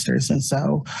ancestors. And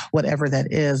so whatever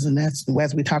that is, and that's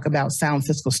as we talk about sound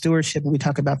fiscal stewardship, and we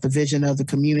talk about the vision of the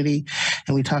community,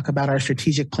 and we talk about our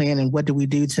strategic plan and what do we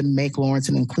do to make Lawrence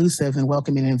an inclusive and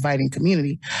welcoming and inviting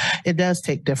community, it does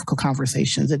take difficult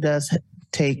conversations. It does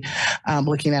take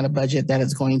looking at a budget that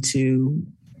is going to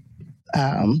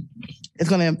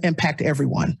impact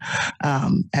everyone,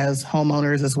 as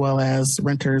homeowners as well as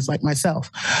renters like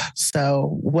myself.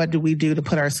 So what do we do to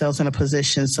put ourselves in a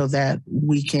position so that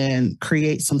we can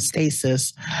create some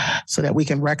stasis, so that we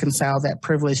can reconcile that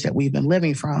privilege that we've been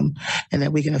living from, and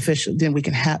that we can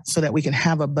so that we can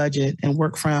have a budget and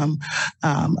work from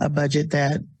a budget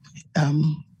that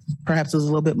perhaps is a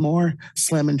little bit more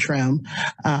slim and trim,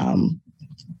 and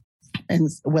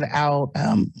without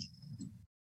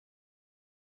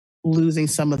losing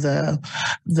some of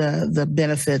the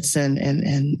benefits and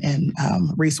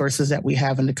resources that we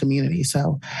have in the community.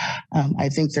 So I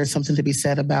think there's something to be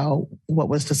said about what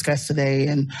was discussed today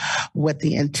and what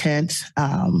the intent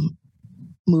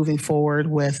moving forward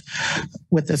with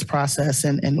this process,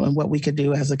 and what we could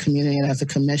do as a community and as a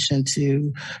commission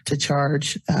to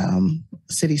charge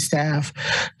city staff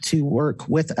to work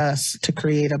with us to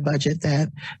create a budget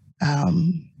that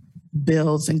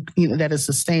builds and that is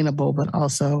sustainable, but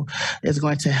also is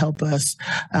going to help us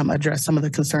address some of the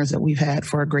concerns that we've had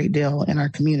for a great deal in our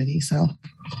community. So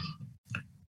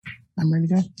I'm ready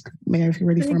to go. Mayor, if you're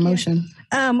ready for a motion.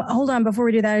 Hold on, before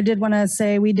we do that, I did want to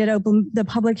say we did open the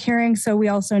public hearing, so we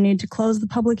also need to close the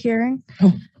public hearing.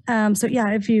 So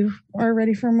yeah, if you are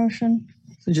ready for a motion.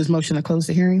 So just motion to close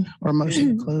the hearing, or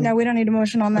motion to close? No, we don't need a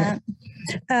motion on that.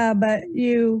 But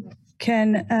you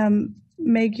can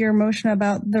make your motion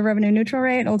about the revenue neutral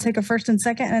rate. I'll take a first and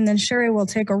second, and then Sherry will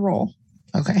take a roll.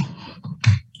 Okay.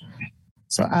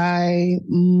 So I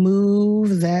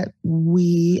move that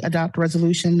we adopt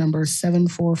resolution number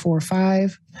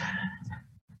 7445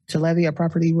 to levy a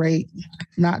property rate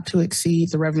not to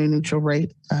exceed the revenue neutral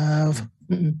rate of,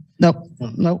 nope.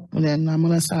 And then I'm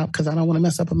going to stop because I don't want to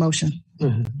mess up a motion.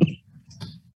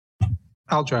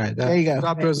 I'll try it. There you go.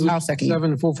 Adopt resolution I'll second.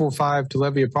 7445 to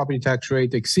levy a property tax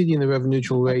rate exceeding the revenue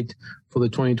neutral rate for the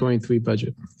 2023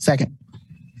 budget. Second.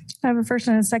 I have a first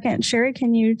and a second. Sherry,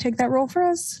 can you take that roll for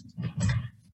us?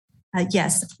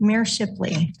 Yes. Mayor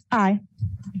Shipley. Aye.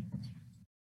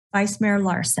 Vice Mayor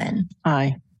Larson.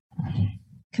 Aye.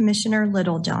 Commissioner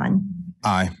Littlejohn.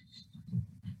 Aye.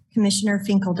 Commissioner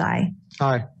Finkeldye.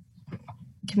 Aye.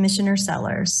 Commissioner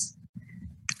Sellers.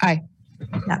 Aye.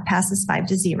 That passes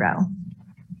 5-0.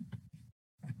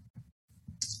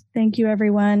 Thank you,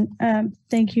 everyone.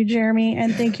 Thank you, Jeremy,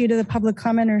 and thank you to the public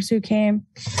commenters who came.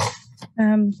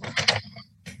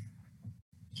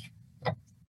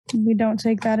 We don't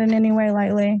take that in any way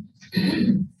lightly.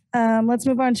 Let's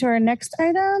move on to our next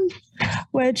item,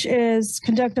 which is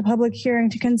conduct a public hearing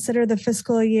to consider the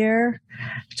fiscal year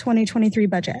 2023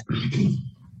 budget.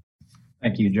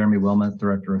 Thank you, Jeremy Wilmoth,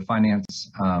 Director of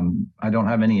Finance. I don't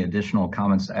have any additional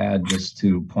comments to add, just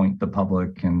to point the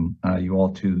public and you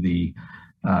all to the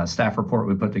staff report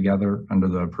we put together under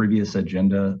the previous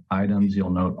agenda items.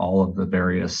 You'll note all of the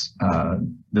various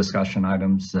discussion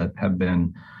items that have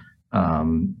been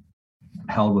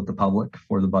held with the public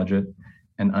for the budget.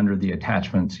 And under the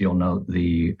attachments, you'll note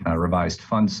the revised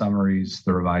fund summaries,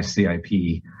 the revised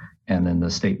CIP, and then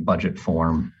the state budget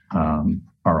form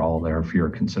are all there for your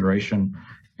consideration.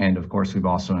 And of course, we've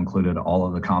also included all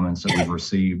of the comments that we've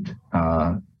received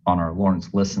on our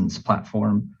Lawrence Listens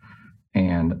platform,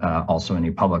 and also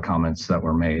any public comments that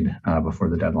were made before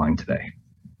the deadline today.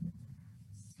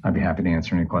 I'd be happy to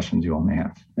answer any questions you all may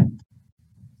have.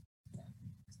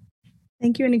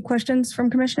 Thank you. Any questions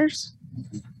from commissioners?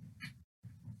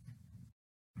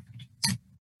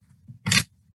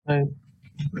 A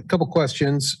couple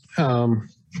questions.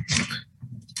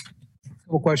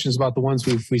 Questions about the ones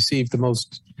we've received the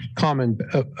most comment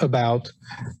about.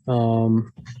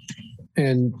 And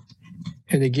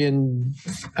again,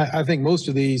 I think most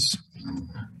of these,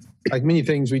 like many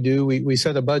things we do, we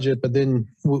set a budget, but then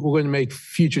we're going to make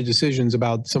future decisions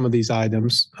about some of these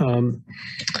items.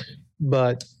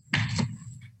 But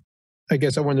I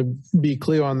guess I want to be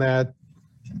clear on that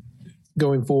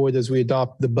going forward as we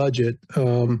adopt the budget.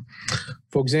 For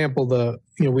example,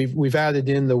 we've added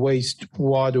in the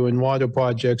wastewater and water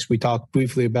projects we talked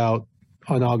briefly about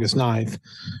on August 9th.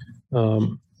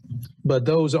 But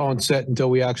those aren't set until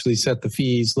we actually set the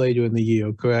fees later in the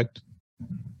year, correct?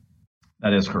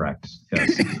 That is correct.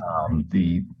 Yes.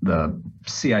 The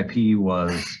CIP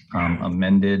was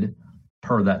amended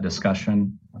per that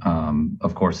discussion.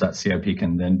 Of course, that CIP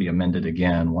can then be amended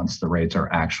again once the rates are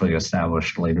actually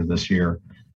established later this year,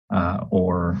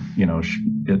 or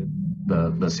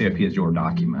the CIP is your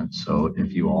document. So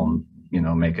if you all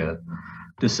make a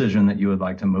decision that you would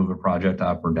like to move a project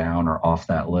up or down or off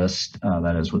that list,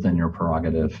 that is within your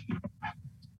prerogative.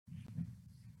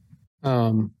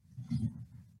 And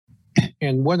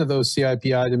one of those CIP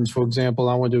items, for example,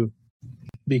 I want to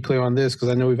be clear on this because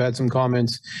I know we've had some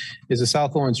comments, is the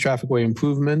South Lawrence Trafficway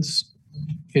improvements.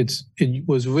 It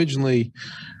was originally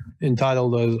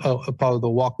entitled a part of the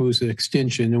Wakarusa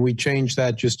extension, and we changed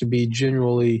that just to be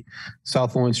generally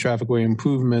South Lawrence Trafficway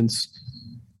improvements,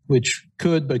 which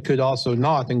could but could also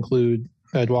not include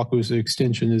that Wakarusa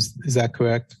extension. Is that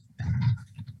correct?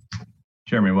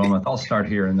 Jeremy Wilmoth, I'll start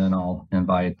here and then I'll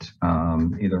invite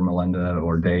either Melinda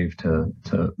or Dave to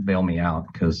bail me out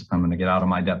because I'm going to get out of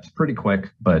my depth pretty quick.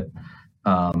 But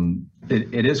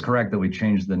it is correct that we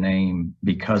changed the name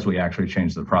because we actually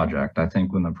changed the project. I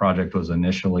think when the project was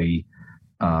initially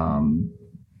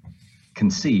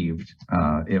conceived,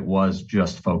 it was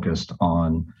just focused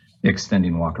on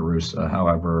extending Wakarusa.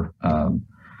 However,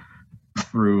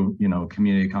 through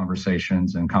community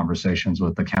conversations and conversations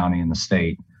with the county and the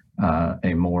state,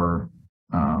 a more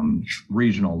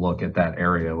regional look at that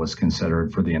area was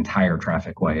considered for the entire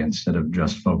trafficway instead of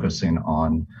just focusing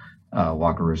on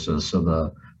Wakarusa. So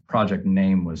the project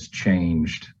name was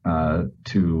changed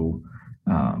to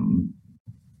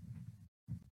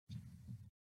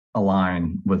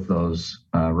align with those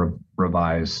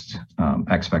revised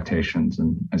expectations.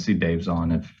 And I see Dave's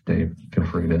on. If Dave, feel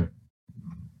free to.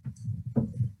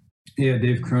 Yeah,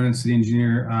 Dave Cronin, city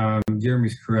engineer.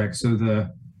 Jeremy's correct. So the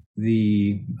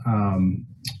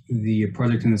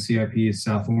project in the CIP is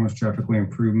South Lawrence Trafficway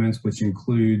improvements, which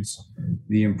includes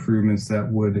the improvements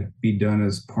that would be done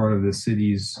as part of the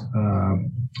city's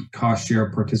cost share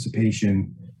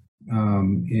participation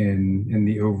in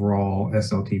the overall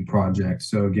SLT project.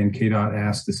 So again, KDOT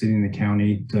asked the city and the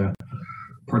county to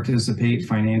participate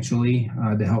financially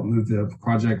to help move the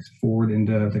project forward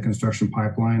into the construction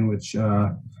pipeline, which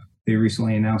they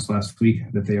recently announced last week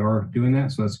that they are doing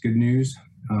that. So that's good news.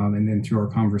 And then through our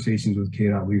conversations with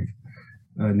KDOT, we've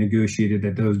negotiated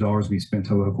that those dollars be spent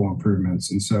to local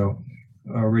improvements. And so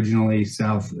originally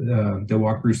the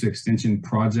Wakarusa Extension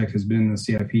project has been in the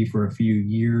CIP for a few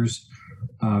years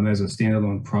as a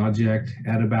standalone project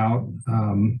at about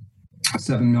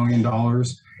 $7 million.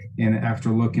 And after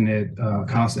looking at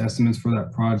cost estimates for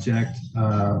that project,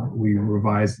 we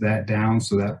revised that down.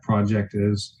 So that project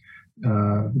is,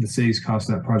 the city's cost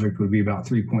of that project would be about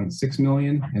 3.6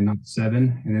 million and not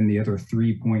 7. And then the other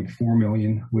 3.4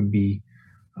 million would be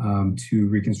to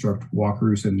reconstruct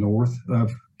Wakarusa north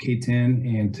of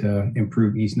K10 and to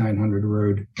improve East 900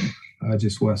 Road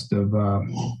just west of,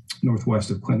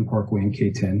 northwest of Clinton Parkway and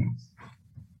K10.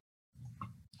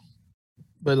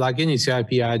 But like any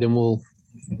CIP item, we'll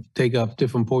take up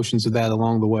different portions of that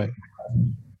along the way.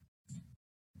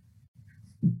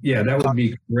 Yeah, that would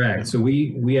be correct. So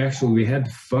we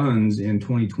had funds in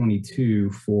 2022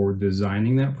 for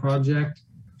designing that project.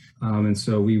 And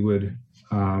so we would,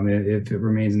 if it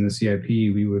remains in the CIP,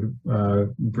 we would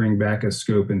bring back a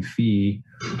scope and fee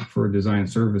for design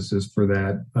services for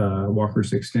that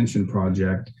Wakarusa Extension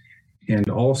project. And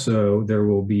also there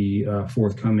will be a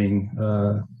forthcoming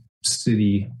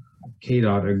city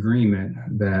KDOT agreement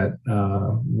that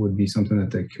would be something that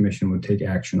the commission would take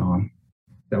action on.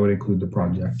 That would include the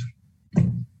project.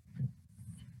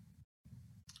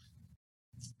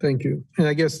 Thank you. And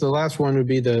I guess the last one would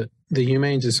be the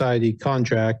Humane Society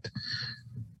contract.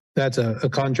 That's a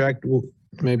contract.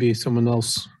 Maybe someone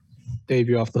else, Dave,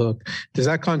 you're off the hook. Does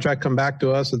that contract come back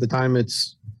to us at the time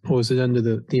or is it under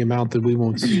the amount that we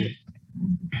won't see it?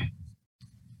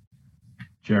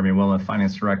 Jeremy Willen,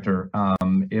 Finance Director.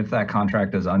 If that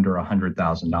contract is under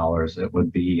 $100,000, it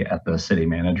would be at the city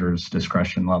manager's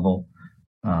discretion level.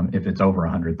 If it's over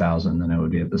 $100,000, then it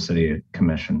would be at the city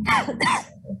commission.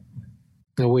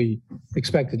 No, we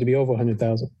expect it to be over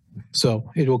 100,000. So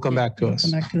it will come back to us.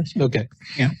 Come back to us. Yeah. Okay.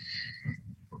 Yeah.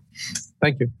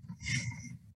 Thank you.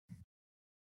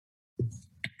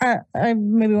 I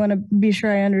maybe want to be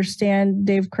sure I understand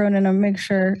Dave Cronin and make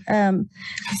sure.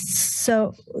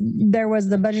 So there was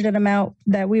the budgeted amount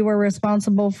that we were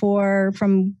responsible for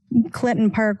from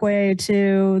Clinton Parkway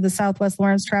to the Southwest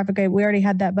Lawrence traffic gate. We already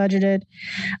had that budgeted.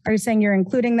 Are you saying you're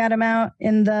including that amount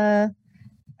in the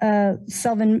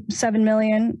 7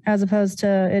 million as opposed to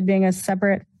it being a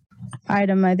separate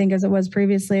item, I think, as it was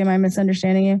previously? Am I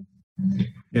misunderstanding you?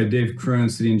 Yeah, Dave Cronin,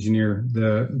 city engineer.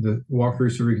 The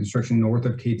Wakarusa reconstruction north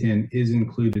of K10 is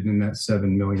included in that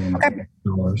 $7 million. Okay.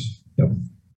 Yep.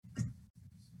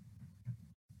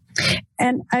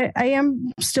 And I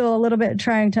am still a little bit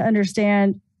trying to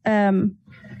understand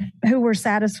who we're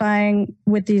satisfying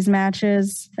with these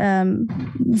matches.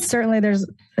 Certainly there's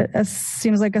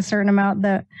seems like a certain amount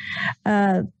that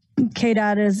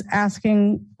KDOT is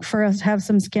asking for us to have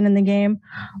some skin in the game.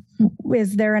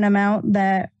 Is there an amount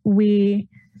that we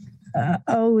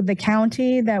owe the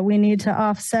county that we need to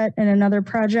offset in another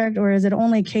project, or is it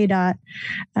only KDOT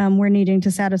we're needing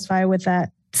to satisfy with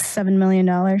that $7 million?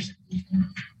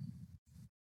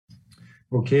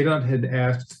 Well, KDOT had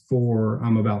asked for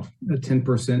about a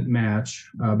 10% match,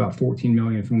 about 14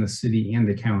 million from the city and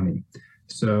the county.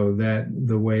 So that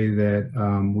the way that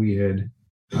we had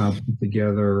put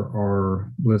together our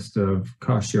list of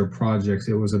cost share projects,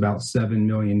 it was about $7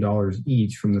 million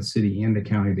each from the city and the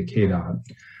county to KDOT.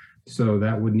 So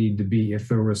that would need to be, if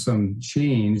there was some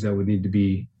change, that would need to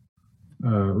be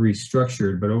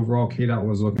restructured. But overall, KDOT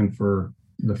was looking for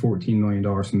the $14 million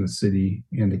from the city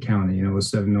and the county, and it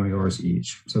was $7 million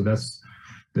each. So that's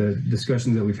the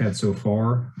discussion that we've had so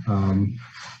far.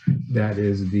 That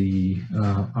is the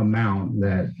amount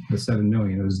that the $7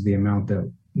 million is the amount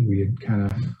that we had kind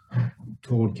of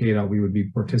told KDOT we would be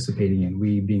participating in,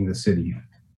 we being the city.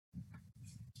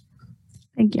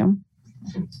 Thank you.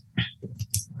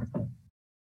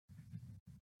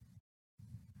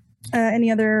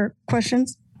 Any other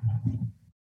questions?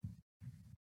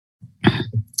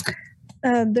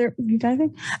 There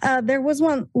was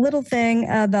one little thing,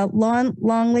 the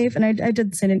Longleaf, and I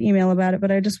did send an email about it,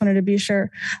 but I just wanted to be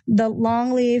sure. The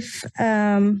Longleaf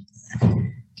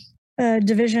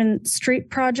Division Street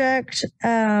project,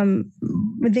 I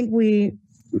think we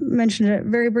mentioned it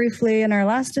very briefly in our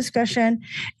last discussion,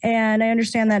 and I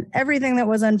understand that everything that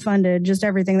was unfunded, just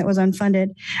everything that was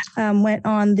unfunded, went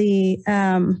on the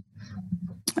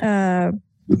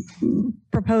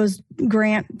proposed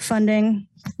grant funding.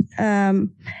 And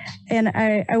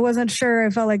I wasn't sure, I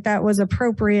felt like that was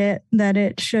appropriate, that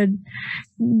it should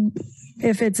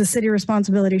if it's a city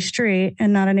responsibility street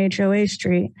and not an HOA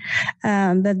street,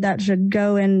 that should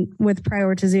go in with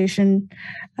prioritization,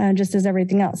 just as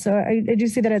everything else. So I do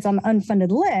see that it's on the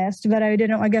unfunded list, but I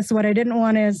guess what I didn't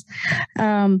want is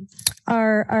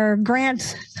our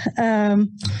grant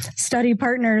study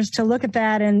partners to look at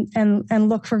that and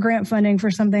look for grant funding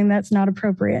for something that's not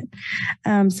appropriate.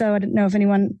 So I didn't know if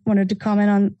anyone wanted to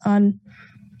comment on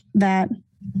that.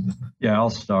 Yeah, I'll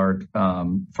start.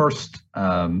 First,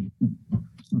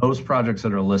 those projects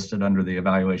that are listed under the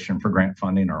evaluation for grant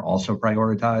funding are also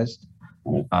prioritized.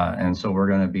 And so we're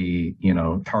going to be,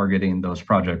 targeting those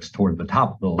projects toward the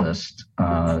top of the list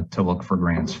to look for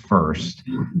grants first.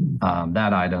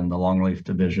 That item, the Longleaf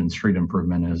Division street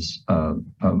improvement, is a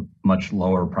much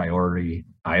lower priority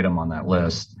item on that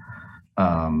list.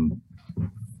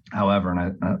 However,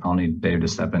 and I'll need Dave to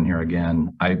step in here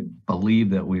again, I believe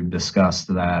that we've discussed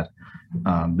that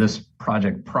this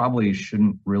project probably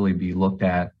shouldn't really be looked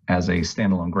at as a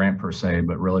standalone grant per se,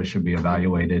 but really should be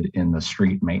evaluated in the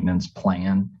street maintenance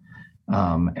plan.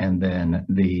 And then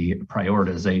the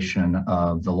prioritization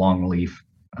of the Longleaf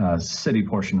city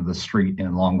portion of the street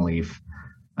in Longleaf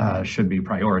should be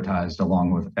prioritized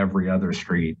along with every other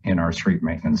street in our street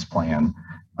maintenance plan.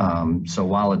 So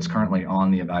while it's currently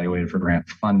on the evaluated for grant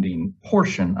funding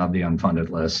portion of the unfunded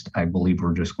list, I believe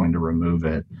we're just going to remove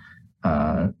it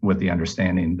with the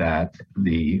understanding that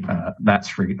that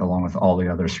street, along with all the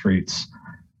other streets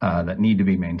that need to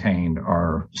be maintained,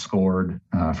 are scored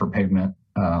for pavement,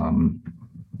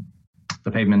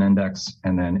 the pavement index,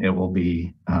 and then it will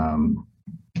be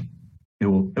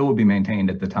maintained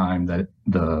at the time that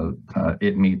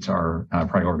it meets our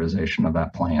prioritization of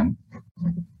that plan.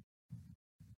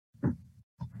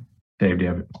 Dave, do you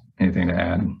have anything to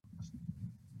add?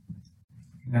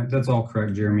 Yeah, that's all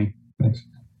correct, Jeremy. Thanks.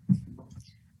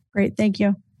 Great, thank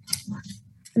you.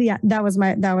 Yeah, that was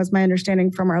my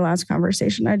understanding from our last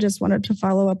conversation. I just wanted to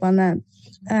follow up on that.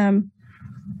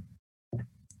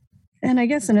 And I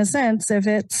guess in a sense, if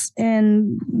it's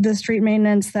in the street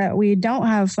maintenance that we don't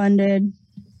have funded,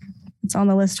 it's on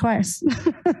the list twice.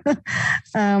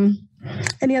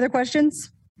 Any other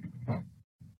questions?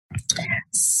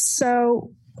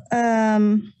 So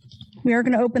we are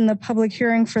going to open the public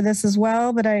hearing for this as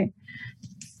well, but I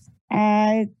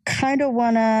kind of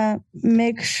want to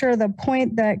make sure the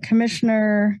point that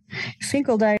Commissioner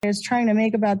Finkeldei is trying to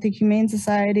make about the Humane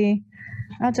Society,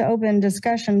 not to open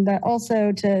discussion, but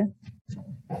also to,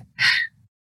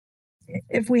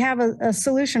 if we have a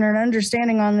solution or an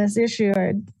understanding on this issue,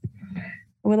 I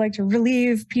would like to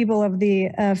relieve people of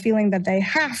the feeling that they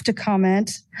have to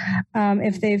comment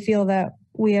if they feel that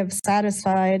we have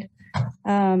satisfied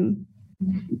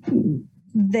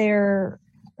their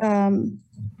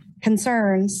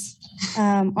concerns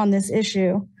on this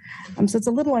issue. So it's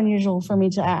a little unusual for me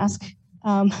to ask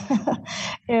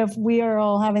if we are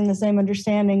all having the same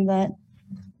understanding that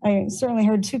I certainly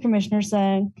heard two commissioners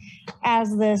saying,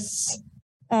 as this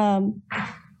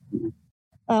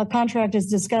contract is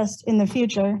discussed in the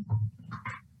future,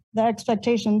 the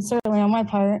expectation certainly on my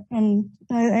part, and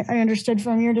I understood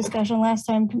from your discussion last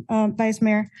time, Vice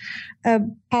Mayor, a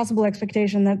possible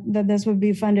expectation that this would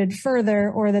be funded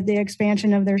further, or that the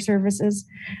expansion of their services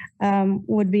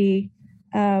would be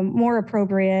more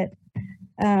appropriate.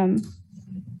 Am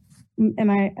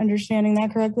I understanding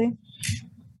that correctly?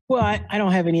 Well, I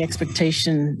don't have any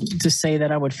expectation to say that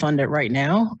I would fund it right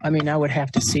now. I mean, I would have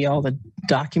to see all the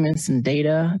documents and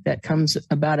data that comes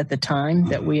about at the time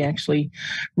that we actually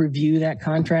review that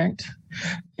contract,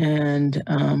 and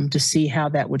to see how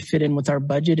that would fit in with our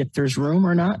budget, if there's room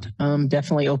or not.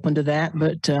 Definitely open to that.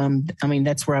 But I mean,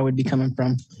 that's where I would be coming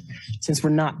from. Since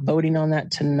we're not voting on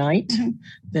that tonight,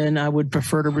 then I would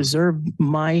prefer to reserve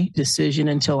my decision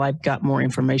until I've got more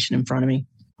information in front of me.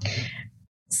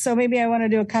 So maybe I want to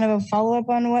do a kind of a follow-up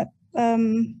on what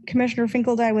Commissioner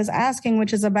Finkeldei was asking,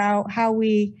 which is about how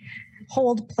we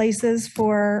hold places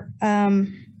for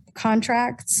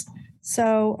contracts.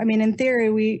 So, I mean, in theory,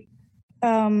 we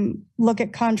look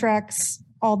at contracts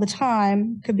all the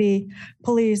time. Could be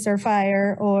police or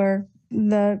fire or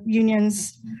the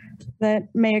unions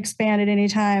that may expand at any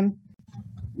time.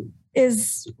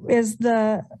 Is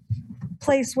the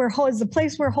place we're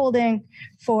holding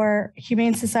for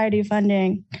Humane Society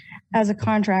funding as a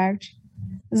contract,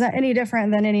 is that any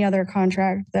different than any other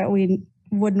contract that we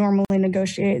would normally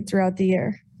negotiate throughout the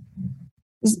year?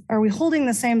 Are we holding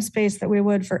the same space that we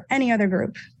would for any other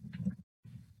group?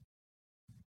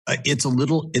 It's a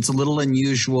little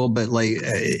unusual, but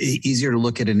easier to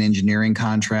look at an engineering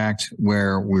contract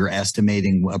where we're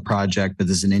estimating a project, but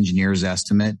there's an engineer's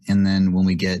estimate. And then when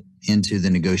we get into the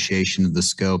negotiation of the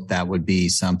scope, that would be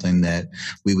something that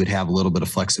we would have a little bit of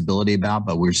flexibility about,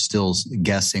 but we're still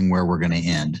guessing where we're going to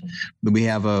end. But we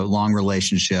have a long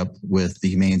relationship with the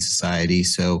Humane Society,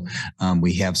 so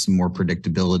we have some more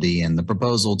predictability, and the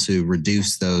proposal to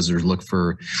reduce those or look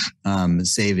for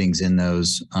savings in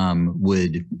those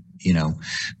would,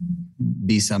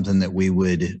 be something that we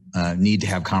would need to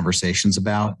have conversations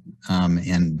about.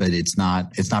 But it's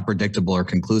not predictable or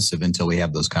conclusive until we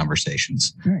have those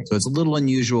conversations. Right. So it's a little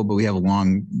unusual, but we have a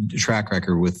long track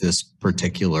record with this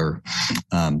particular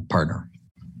partner.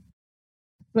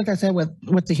 Like I said,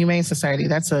 with the Humane Society,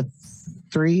 that's a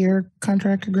 3-year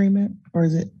contract agreement, or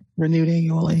is it renewed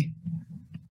annually?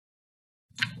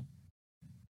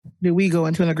 Do we go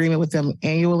into an agreement with them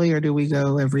annually, or do we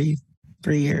go every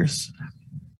 3 years?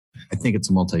 I think it's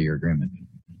a multi-year agreement.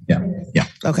 Yeah. Yeah.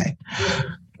 Okay.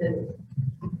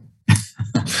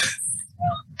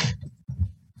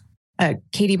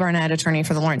 Katie Barnett, attorney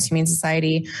for the Lawrence Humane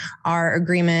Society. Our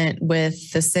agreement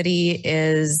with the city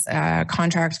is a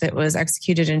contract that was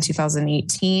executed in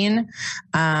 2018.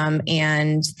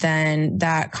 And then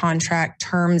that contract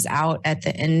terms out at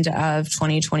the end of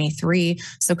 2023.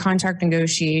 So contract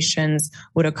negotiations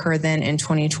would occur then in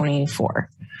 2024.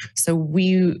 So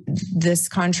this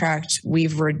contract,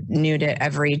 we've renewed it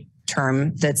every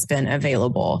term that's been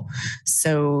available.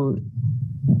 So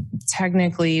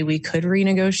technically we could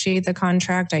renegotiate the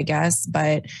contract, I guess,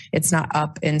 but it's not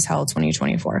up until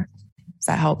 2024. Does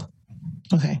that help?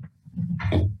 Okay.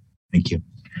 Thank you.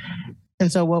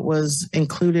 And so what was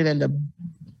included in the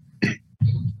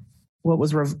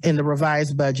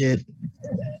revised budget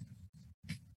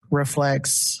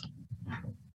reflects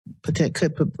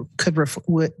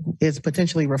is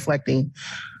potentially reflecting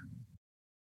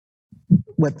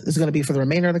what is going to be for the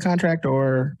remainder of the contract,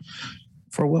 or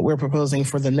for what we're proposing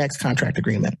for the next contract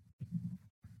agreement?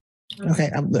 Okay,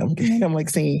 I'm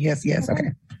like saying yes.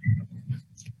 Okay.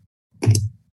 It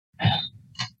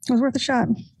was worth a shot.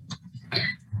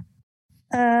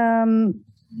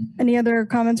 Any other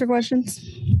comments or questions?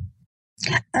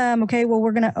 Okay, well,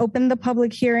 we're going to open the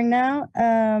public hearing now.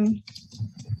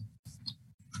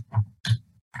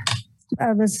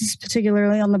 This is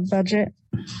particularly on the budget.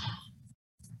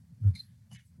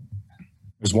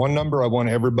 There's one number I want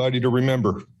everybody to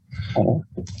remember.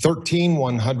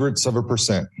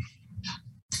 13/100%.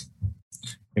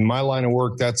 In my line of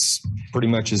work, that's pretty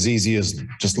much as easy as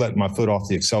just letting my foot off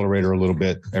the accelerator a little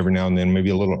bit every now and then, maybe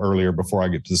a little earlier before I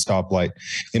get to the stoplight.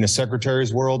 In a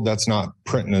secretary's world, that's not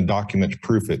printing a document to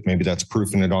proof it. Maybe that's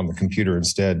proofing it on the computer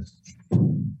instead.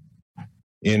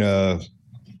 In a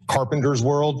carpenter's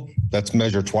world, that's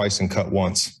measure twice and cut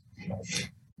once.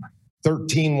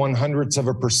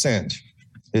 13/100%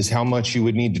 is how much you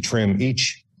would need to trim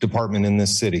each department in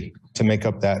this city to make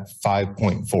up that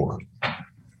 5.4.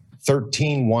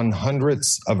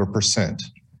 13/100%.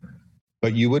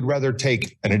 But you would rather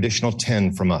take an additional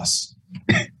 10 from us.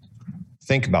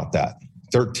 Think about that.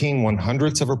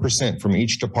 13/100% from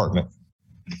each department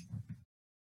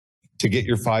to get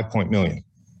your 5 million.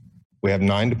 We have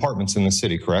 9 departments in the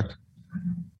city, correct?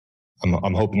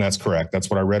 I'm hoping that's correct. That's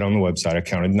what I read on the website. I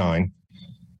counted 9.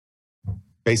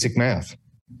 Basic math.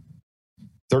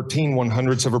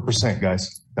 13/100%,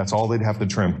 guys. That's all they'd have to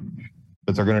trim.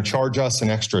 But they're going to charge us an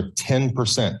extra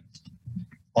 10%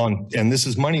 on, and this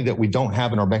is money that we don't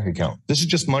have in our bank account. This is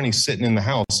just money sitting in the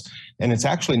house, and it's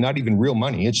actually not even real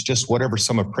money. It's just whatever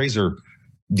some appraiser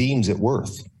deems it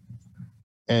worth.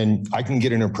 And I can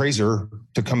get an appraiser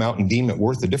to come out and deem it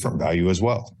worth a different value as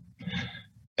well.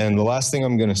 And the last thing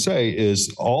I'm going to say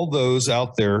is all those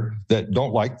out there that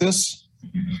don't like this,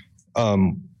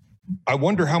 I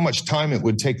wonder how much time it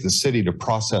would take the city to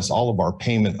process all of our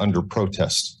payment under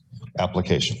protest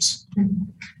applications.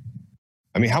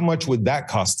 I mean, how much would that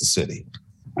cost the city?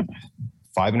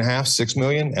 5.5, 6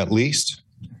 million at least.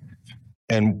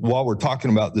 And while we're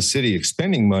talking about the city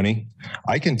expending money,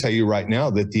 I can tell you right now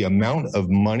that the amount of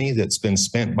money that's been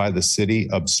spent by the city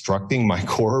obstructing my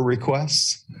KORA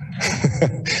requests,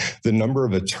 the number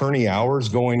of attorney hours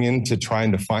going into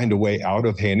trying to find a way out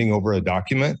of handing over a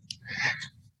document,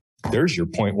 there's your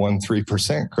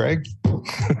 0.13%, Craig.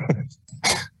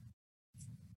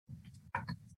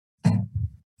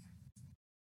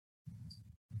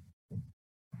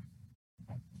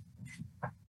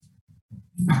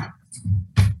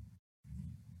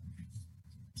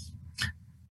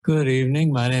 Good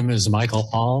evening. My name is Michael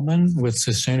Allman with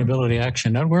Sustainability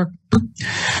Action Network.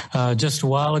 Just a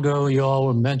while ago, you all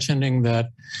were mentioning that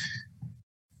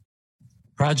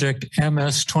Project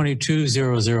MS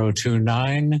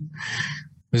 220029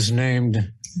 was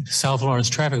named South Lawrence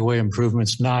Trafficway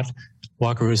Improvements, not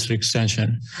Wakarusa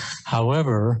Extension.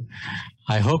 However,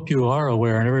 I hope you are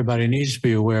aware, and everybody needs to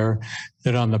be aware,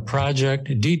 that on the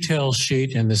project detail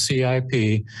sheet in the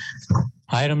CIP,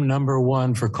 item number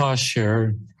 1 for cost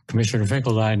share, Commissioner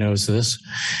Finkeldine knows this,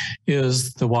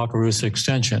 is the Wakarusa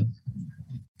Extension.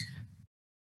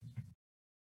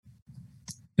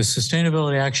 The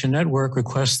Sustainability Action Network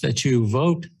requests that you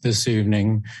vote this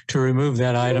evening to remove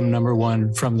that item number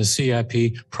 1 from the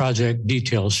CIP project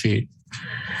detail sheet.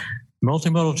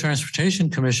 Multimodal Transportation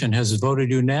Commission has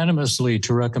voted unanimously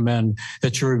to recommend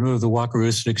that you remove the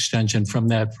Wakarusa Extension from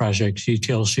that project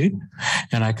detail sheet,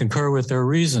 and I concur with their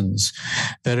reasons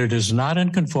that it is not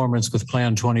in conformance with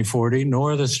Plan 2040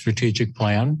 nor the strategic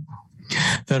plan,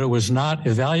 that it was not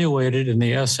evaluated in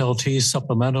the SLT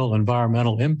Supplemental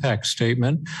Environmental Impact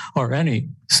Statement or any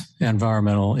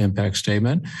environmental impact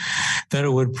statement, that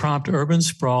it would prompt urban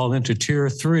sprawl into Tier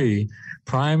 3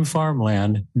 prime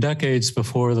farmland decades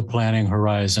before the planning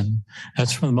horizon.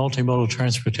 That's from the Multimodal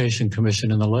Transportation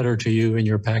Commission in the letter to you in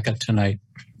your packet tonight.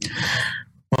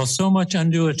 While so much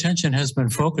undue attention has been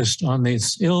focused on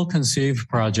this ill-conceived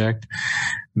project,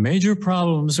 major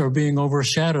problems are being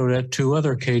overshadowed at 2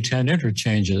 other K-10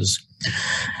 interchanges.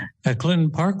 At Clinton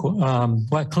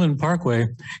Parkway,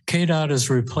 KDOT is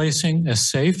replacing a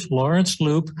safe Lawrence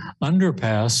Loop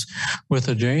underpass with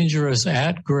a dangerous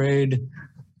at-grade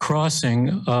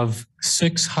crossing of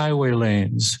 6 highway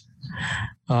lanes.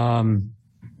 And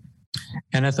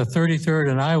at the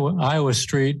 33rd and Iowa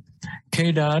Street,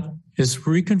 KDOT is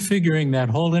reconfiguring that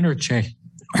whole interchange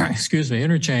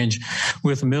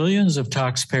with millions of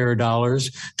taxpayer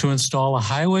dollars to install a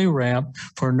highway ramp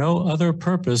for no other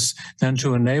purpose than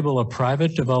to enable a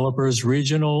private developer's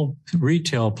regional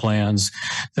retail plans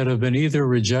that have been either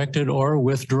rejected or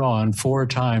withdrawn 4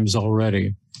 times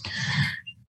already.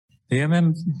 The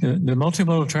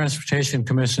Multimodal Transportation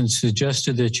Commission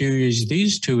suggested that you use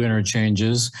these 2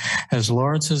 interchanges as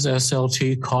Lawrence's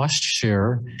SLT cost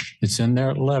share, it's in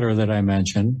their letter that I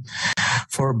mentioned,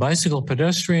 for bicycle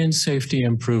pedestrian safety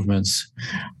improvements.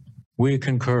 We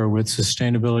concur with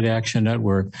Sustainability Action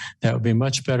Network. That would be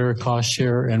much better cost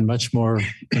share and much more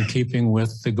in keeping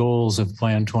with the goals of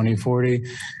Plan 2040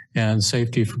 and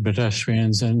safety for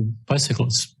pedestrians and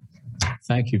bicyclists.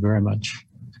 Thank you very much.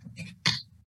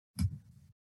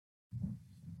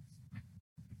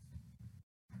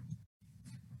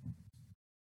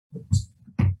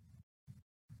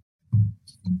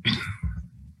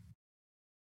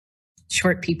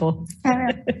 Short people.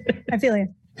 I feel you.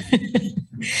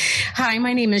 Hi,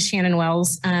 my name is Shannon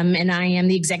Wells, and I am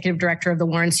the Executive Director of the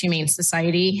Lawrence Humane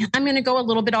Society. I'm going to go a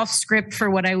little bit off script for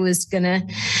what I was going to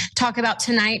talk about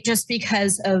tonight, just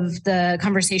because of the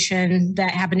conversation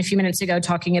that happened a few minutes ago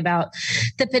talking about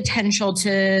the potential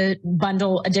to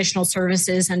bundle additional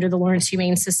services under the Lawrence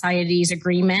Humane Society's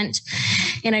agreement.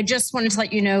 And I just wanted to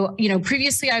let you know,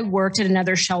 previously I worked at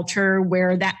another shelter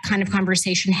where that kind of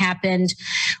conversation happened,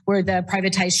 where the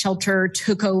privatized shelter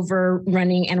took over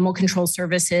running animal control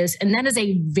services. And that is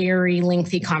a very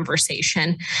lengthy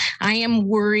conversation. I am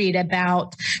worried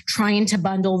about trying to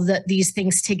bundle these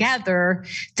things together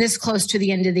this close to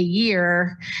the end of the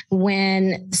year,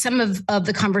 when some of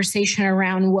the conversation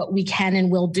around what we can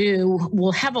and will do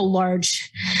will have a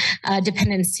large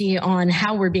dependency on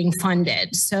how we're being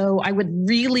funded. So I would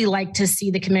really like to see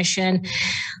the commission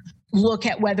look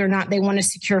at whether or not they want to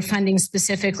secure funding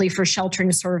specifically for sheltering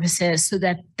services so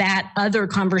that that other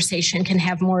conversation can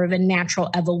have more of a natural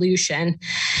evolution.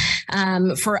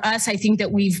 For us, I think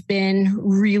that we've been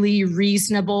really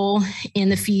reasonable in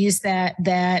the fees that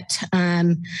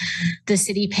the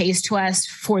city pays to us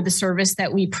for the service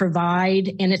that we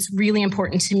provide. And it's really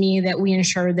important to me that we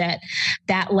ensure that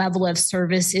that level of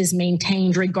service is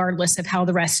maintained regardless of how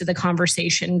the rest of the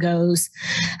conversation goes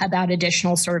about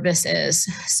additional services.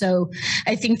 So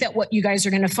I think that what you guys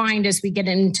are going to find as we get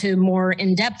into more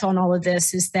in depth on all of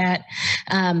this is that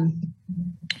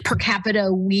per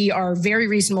capita, we are very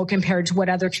reasonable compared to what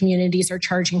other communities are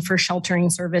charging for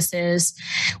sheltering services.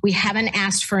 We haven't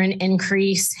asked for an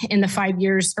increase in the 4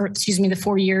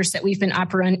 years that we've been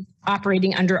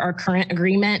operating under our current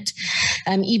agreement,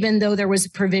 even though there was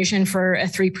a provision for a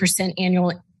 3%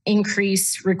 annual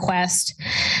increase request.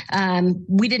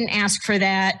 We didn't ask for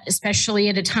that, especially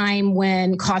at a time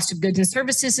when cost of goods and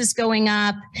services is going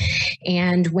up,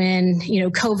 and when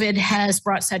COVID has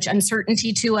brought such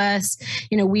uncertainty to us.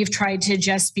 We've tried to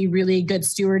just be really good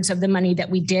stewards of the money that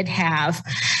we did have.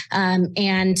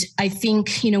 And I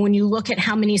think when you look at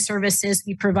how many services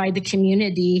we provide the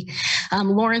community,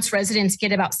 Lawrence residents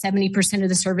get about 70% of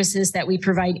the services that we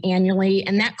provide annually,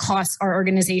 and that costs our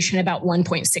organization about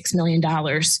 $1.6 million.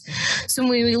 So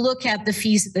when we look at the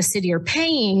fees that the city are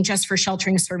paying just for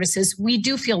sheltering services, we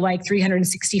do feel like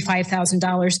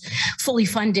 $365,000 fully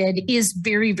funded is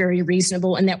very, very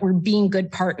reasonable, and that we're being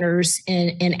good partners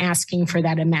in asking for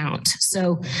that amount.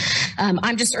 So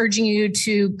I'm just urging you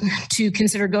to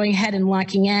consider going ahead and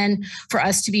locking in for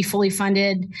us to be fully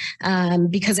funded,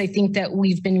 because I think that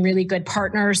we've been really good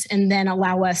partners, and then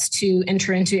allow us to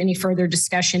enter into any further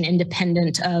discussion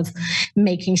independent of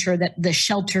making sure that the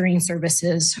sheltering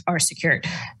services are secured.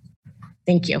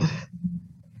 Thank you.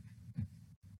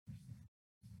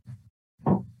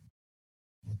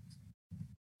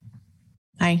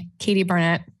 Hi, Katie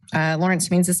Barnett, Lawrence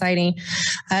Humane Society.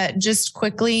 Just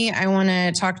quickly, I want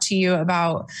to talk to you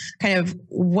about kind of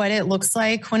what it looks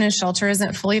like when a shelter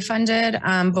isn't fully funded.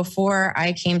 Before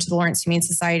I came to the Lawrence Humane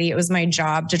Society, it was my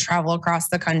job to travel across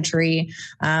the country.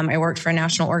 I worked for a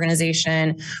national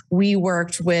organization. We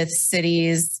worked with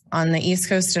cities on the East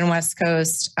Coast and West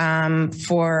Coast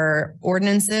for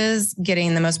ordinances,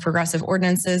 getting the most progressive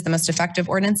ordinances, the most effective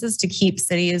ordinances to keep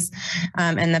cities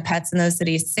and the pets in those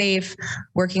cities safe,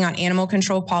 working on animal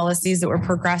control policies that were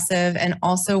progressive, and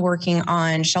also working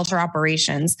on shelter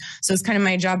operations. So it's kind of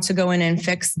my job to go in and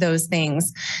fix those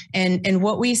things. And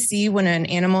what we see when an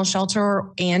animal shelter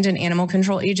and an animal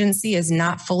control agency is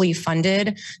not fully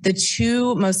funded, the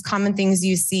two most common things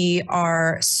you see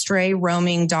are stray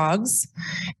roaming dogs,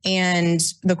 and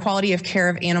the quality of care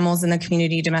of animals in the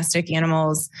community, domestic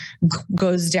animals,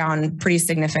 goes down pretty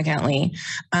significantly.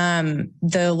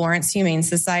 The Lawrence Humane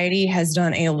Society has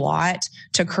done a lot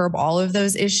to curb all of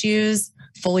those issues,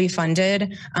 fully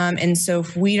funded. And so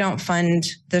if we don't fund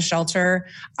the shelter,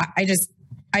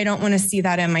 I don't want to see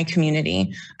that in my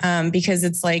community, because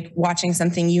it's like watching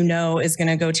something is going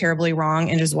to go terribly wrong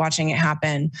and just watching it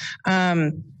happen.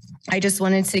 I just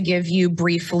wanted to give you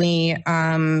briefly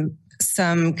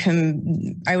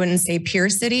I wouldn't say peer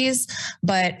cities,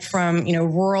 but from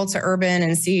rural to urban,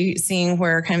 and seeing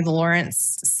where kind of the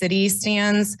Lawrence city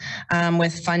stands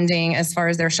with funding as far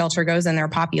as their shelter goes and their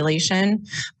population.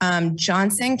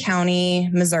 Johnson County,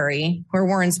 Missouri, where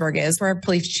Warrensburg is, where our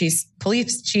police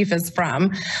chief is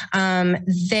from,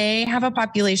 they have a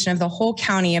population of the whole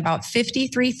county, about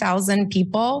 53,000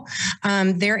 people.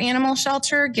 Their animal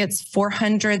shelter gets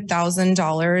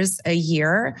 $400,000 a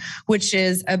year, which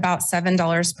is about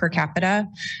 $7 per capita.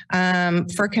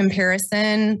 For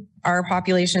comparison, our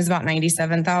population is about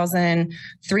 97,000.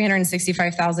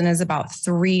 365,000 is about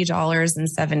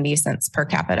 $3.70 per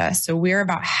capita. So we're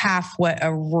about half what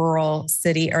a rural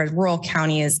city or rural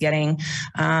county is getting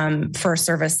for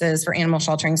services, for animal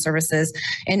sheltering services.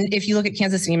 And if you look at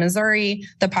Kansas City, Missouri,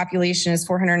 the population is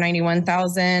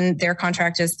 491,000. Their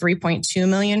contract is $3.2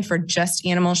 million for just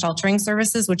animal sheltering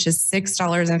services, which is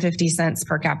 $6.50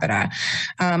 per capita.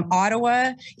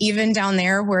 Ottawa, even down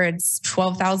there where it's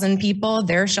 12,000 people,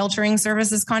 their sheltering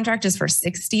services contract is for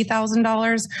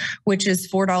 $60,000, which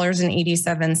is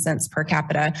 $4.87 per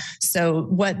capita. So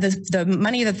what the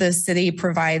money that the city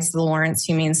provides the Lawrence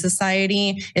Humane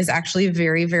Society is actually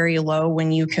very, very low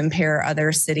when you compare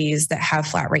other cities that have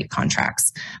flat rate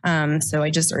contracts. So I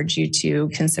just urge you to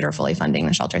consider fully funding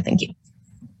the shelter. Thank you.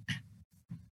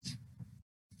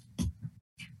 All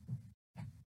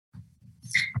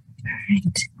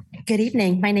right. Good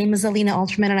evening. My name is Alina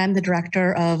Alterman, and I'm the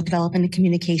Director of Development and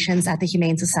Communications at the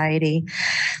Humane Society.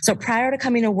 So prior to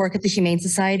coming to work at the Humane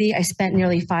Society, I spent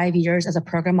nearly 5 years as a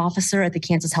program officer at the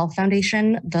Kansas Health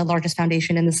Foundation, the largest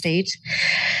foundation in the state.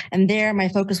 And there, my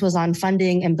focus was on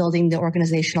funding and building the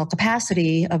organizational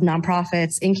capacity of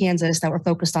nonprofits in Kansas that were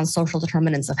focused on social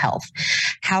determinants of health: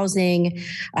 housing,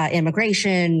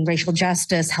 immigration, racial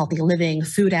justice, healthy living,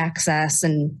 food access,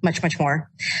 and much, much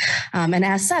more. And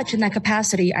as such, in that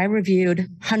capacity, I reviewed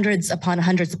hundreds upon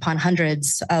hundreds upon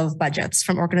hundreds of budgets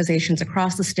from organizations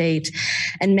across the state,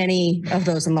 and many of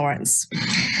those in Lawrence.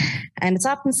 And it's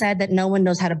often said that no one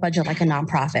knows how to budget like a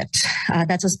nonprofit.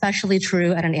 That's especially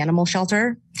true at an animal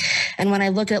shelter. And when I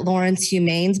looked at Lawrence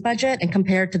Humane's budget and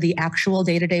compared to the actual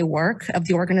day-to-day work of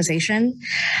the organization,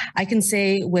 I can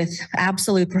say with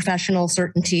absolute professional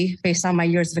certainty, based on my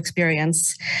years of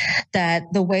experience,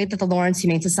 that the way that the Lawrence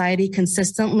Humane Society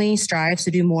consistently strives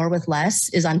to do more with less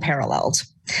is unparalleled.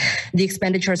 The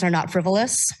expenditures are not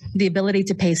frivolous. The ability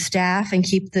to pay staff and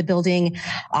keep the building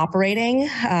operating,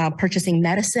 purchasing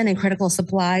medicine and critical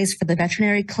supplies for the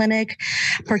veterinary clinic,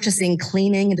 purchasing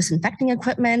cleaning and disinfecting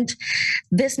equipment.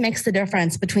 This makes the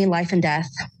difference between life and death,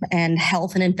 and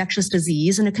health and infectious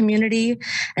disease in a community,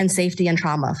 and safety and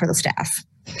trauma for the staff.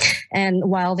 And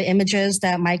while the images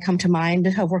that might come to mind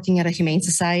of working at a humane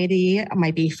society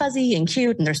might be fuzzy and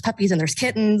cute, and there's puppies and there's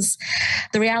kittens,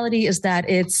 the reality is that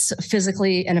it's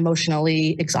physically and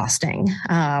emotionally exhausting.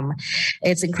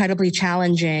 It's incredibly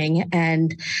challenging,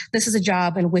 and this is a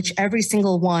job in which every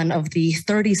single one of the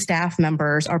 30 staff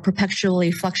members are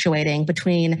perpetually fluctuating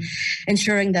between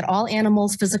ensuring that all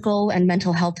animals' physical and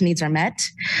mental health needs are met,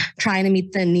 trying to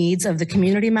meet the needs of the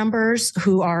community members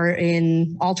who are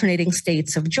in alternating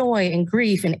states of joy and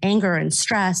grief and anger and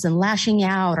stress and lashing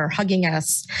out or hugging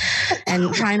us,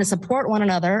 and trying to support one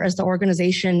another as the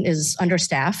organization is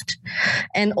understaffed,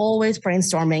 and always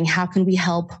brainstorming, how can we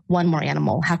help one more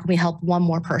animal? How can we help one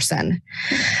more person?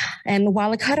 And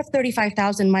while a cut of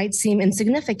 $35,000 might seem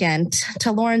insignificant,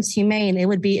 to Lawrence Humane, it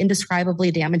would be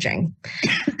indescribably damaging.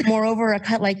 Moreover, a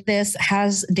cut like this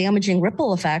has damaging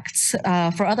ripple effects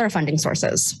for other funding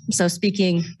sources. So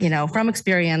speaking, from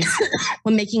experience,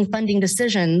 when making funding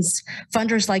decisions,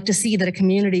 funders like to see that a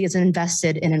community is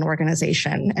invested in an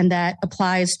organization, and that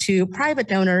applies to private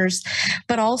donors,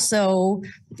 but also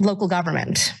local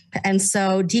government. And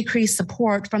so decreased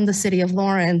support from the city of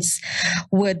Lawrence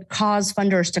would cause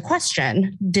funders to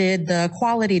question, did the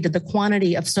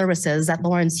quantity of services that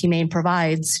Lawrence Humane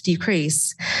provides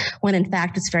decrease, when in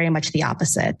fact it's very much the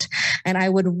opposite. And I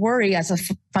would worry as a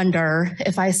funder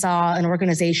if I saw an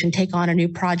organization take on a new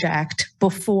project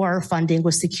before funding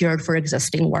was secured for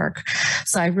existing work.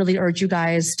 So I really urge you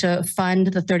guys to fund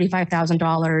the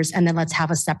 $35,000, and then let's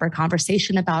have a separate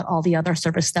conversation about all the other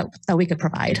service that we could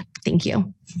provide. Thank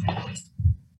you.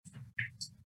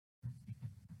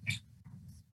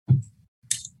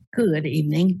 Good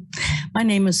evening. My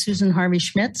name is Susan Harvey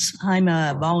Schmitz. I'm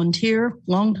a volunteer,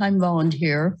 longtime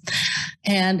volunteer,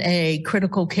 and a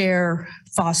critical care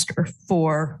foster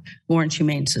for Lawrence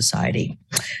Humane Society.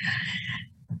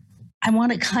 I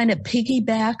want to kind of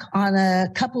piggyback on a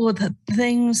couple of the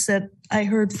things that I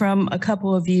heard from a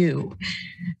couple of you.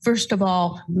 First of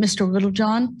all, Mr.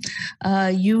 Littlejohn,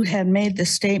 you had made the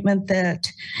statement that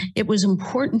it was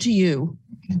important to you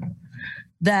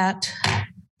that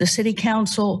the city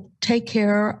council take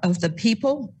care of the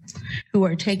people who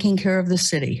are taking care of the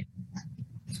city.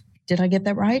 Did I get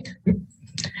that right?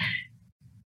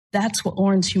 That's what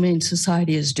Lawrence Humane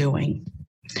Society is doing.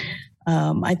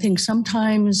 I think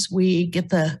sometimes we get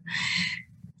the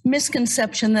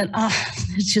misconception that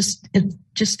it's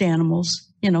just animals,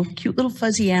 cute little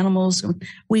fuzzy animals.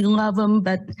 We love them,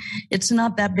 but it's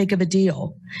not that big of a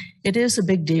deal. It is a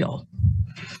big deal.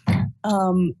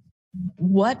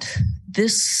 What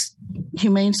this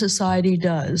Humane Society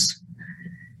does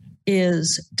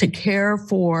is to care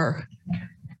for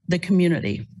the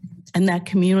community, and that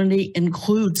community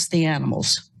includes the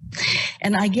animals.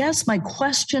 And I guess my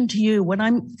question to you, what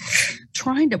I'm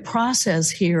trying to process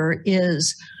here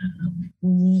is,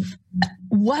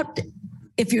 what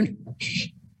if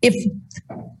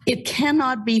it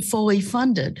cannot be fully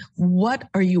funded, what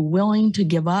are you willing to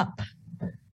give up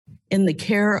in the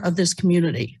care of this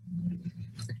community?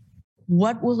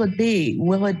 What will it be?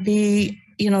 Will it be,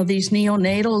 these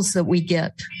neonatals that we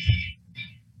get?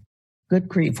 Good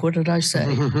grief, what did I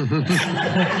say?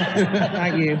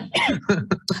 Not you.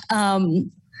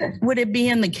 Would it be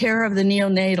in the care of the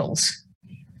neonatals?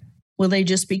 Will they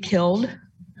just be killed?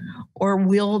 Or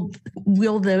will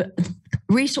the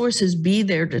resources be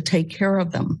there to take care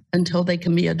of them until they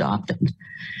can be adopted?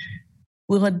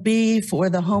 Will it be for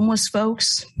the homeless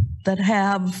folks that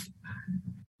have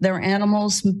their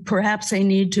animals? Perhaps they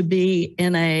need to be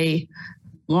in a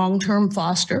long-term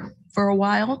foster for a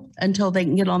while until they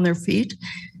can get on their feet.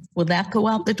 Will that go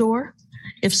out the door?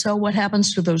 If so, what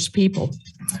happens to those people?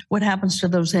 What happens to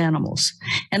those animals?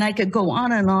 And I could go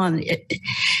on and on.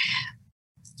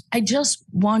 I just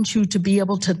want you to be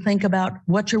able to think about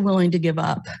what you're willing to give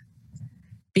up.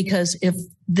 Because if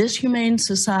this Humane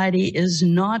Society is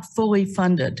not fully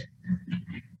funded,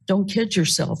 don't kid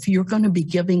yourself, you're going to be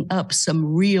giving up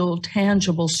some real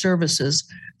tangible services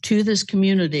to this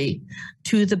community,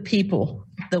 to the people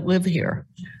that live here.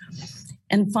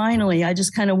 And finally, I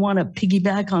just kind of want to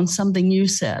piggyback on something you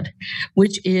said,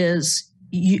 which is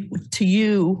to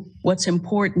you, what's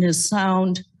important is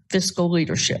sound fiscal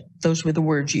leadership. Those were the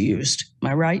words you used. Am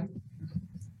I right?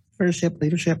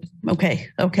 Leadership. Okay.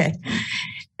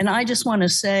 And I just want to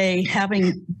say,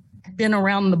 having been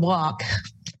around the block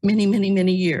many, many,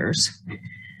 many years,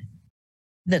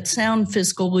 that sound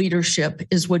fiscal leadership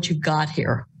is what you've got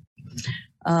here.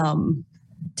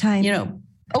 Time.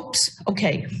 Oops.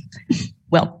 Okay.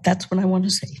 Well, that's what I want to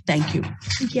say. Thank you.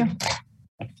 Thank you.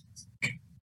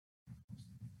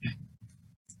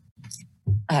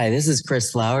 Hi, this is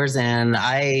Chris Flowers, and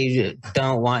I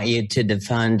don't want you to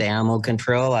defund animal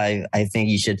control. I think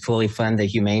you should fully fund the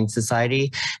Humane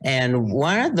Society. And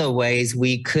one of the ways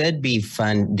we could be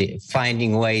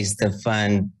finding ways to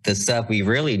fund the stuff we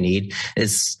really need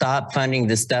is stop funding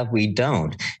the stuff we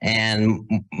don't. And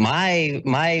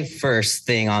my first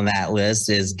thing on that list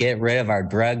is get rid of our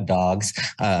drug dogs.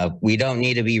 We don't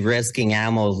need to be risking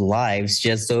animals' lives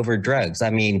just over drugs. I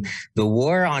mean, the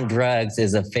war on drugs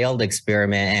is a failed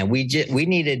experiment, and we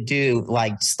need to do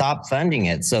stop funding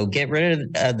it. So get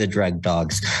rid of the drug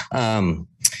dogs.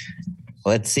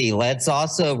 Let's see. Let's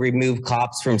also remove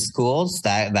cops from schools.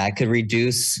 That could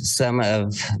reduce some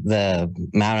of the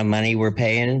amount of money we're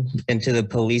paying into the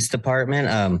police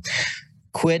department.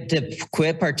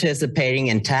 Quit participating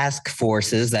in task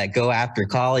forces that go after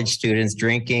college students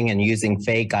drinking and using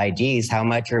fake IDs. How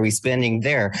much are we spending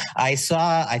there? I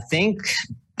saw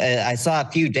a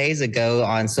few days ago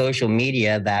on social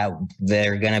media that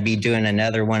they're going to be doing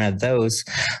another one of those.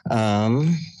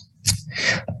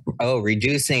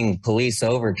 Reducing police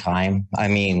overtime. I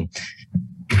mean,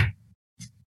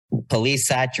 police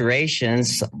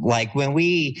saturations, like when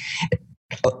we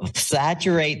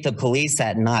saturate the police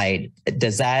at night,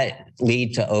 does that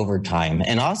lead to overtime?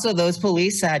 And also those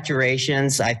police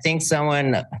saturations, I think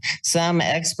some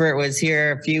expert was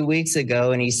here a few weeks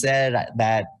ago and he said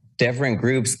that different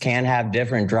groups can have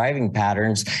different driving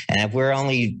patterns. And if we're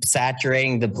only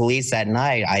saturating the police at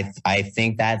night, I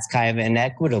think that's kind of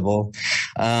inequitable.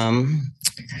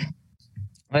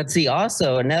 Let's see.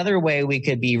 Also, another way we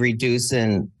could be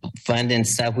reducing funding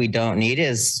stuff we don't need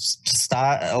is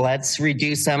let's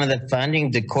reduce some of the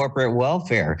funding to corporate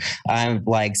welfare.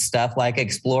 Like stuff like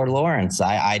Explore Lawrence.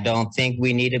 I don't think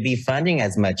we need to be funding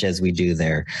as much as we do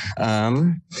there.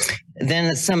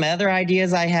 Then some other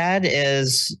ideas I had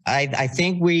is I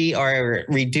think we are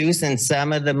reducing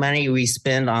some of the money we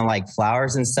spend on like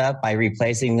flowers and stuff by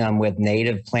replacing them with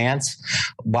native plants.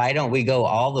 Why don't we go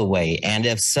all the way? And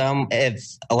if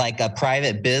like a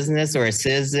private business or a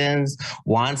citizens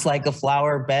wants like a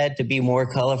flower bed to be more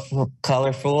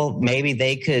colorful, maybe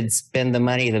they could spend the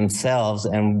money themselves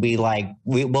and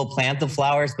we'll plant the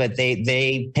flowers, but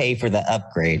they pay for the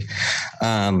upgrade.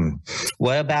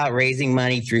 What about raising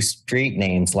money through street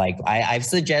names? Like I've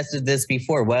suggested this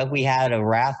before. What if we had a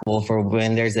raffle for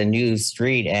when there's a new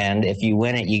street, and if you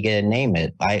win it, you get to name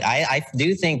it? I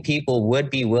do think people would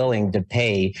be willing to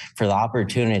pay for the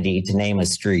opportunity to name a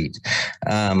street.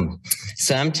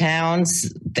 Some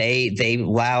towns, they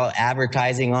allow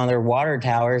advertising on their water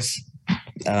towers.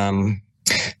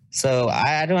 So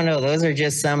I don't know. Those are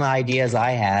just some ideas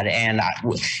I had. And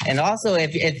also,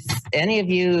 if any of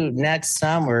you next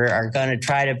summer are going to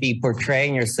try to be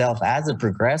portraying yourself as a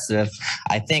progressive,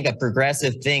 I think a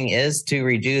progressive thing is to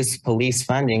reduce police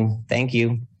funding. Thank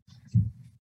you.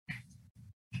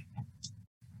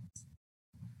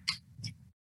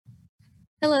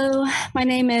 Hello, my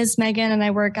name is Megan and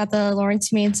I work at the Lawrence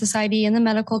Humane Society in the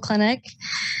medical clinic.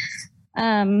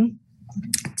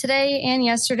 Today and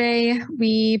yesterday,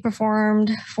 we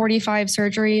performed 45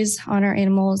 surgeries on our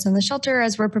animals in the shelter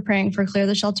as we're preparing for Clear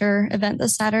the Shelter event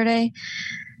this Saturday.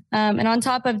 And on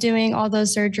top of doing all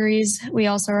those surgeries, we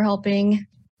also are helping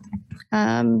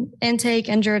intake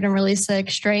injured and really sick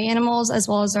stray animals, as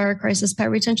well as our crisis pet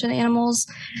retention animals.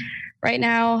 Right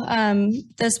now,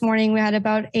 this morning, we had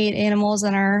about 8 animals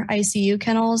in our ICU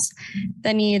kennels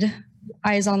that need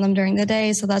eyes on them during the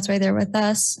day. So that's why they're with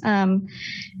us. And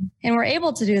we're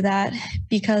able to do that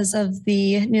because of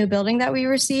the new building that we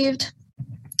received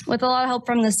with a lot of help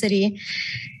from the city.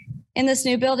 And this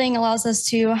new building allows us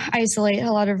to isolate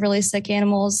a lot of really sick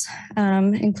animals,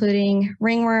 including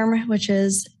ringworm, which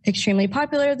is extremely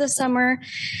popular this summer,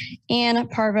 and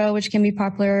parvo, which can be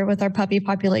popular with our puppy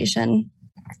population.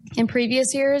 In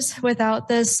previous years, without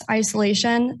this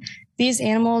isolation, these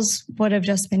animals would have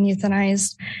just been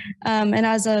euthanized. And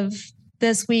as of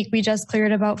this week, we just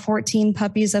cleared about 14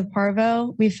 puppies of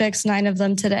parvo. We fixed 9 of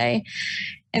them today,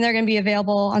 and they're going to be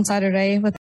available on Saturday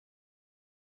with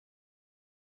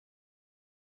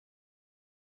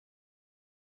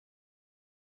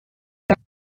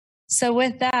So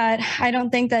with that, I don't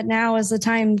think that now is the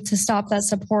time to stop that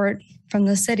support from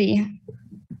the city.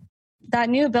 That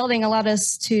new building allowed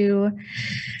us to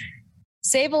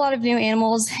save a lot of new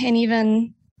animals and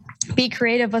even be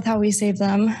creative with how we save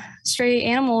them. Stray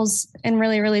animals and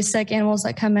really, really sick animals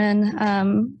that come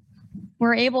in,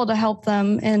 we're able to help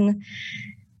them and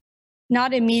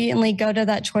not immediately go to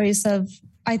that choice of,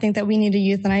 I think that we need to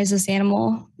euthanize this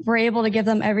animal. We're able to give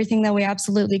them everything that we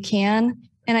absolutely can.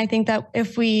 And I think that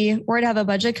if we were to have a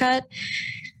budget cut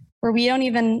where we don't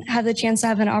even have the chance to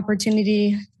have an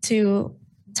opportunity to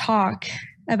talk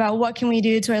about what can we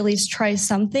do to at least try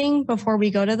something before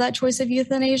we go to that choice of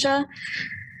euthanasia.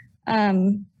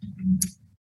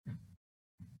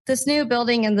 This new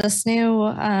building and this new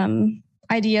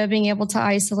idea of being able to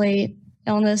isolate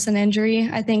illness and injury,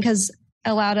 I think has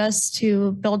allowed us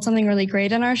to build something really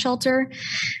great in our shelter.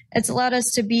 It's allowed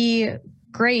us to be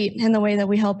great in the way that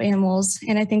we help animals.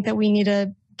 And I think that we need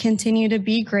to continue to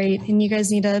be great, and you guys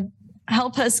need to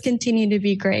help us continue to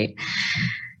be great.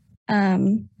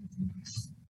 I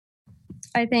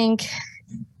think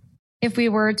if we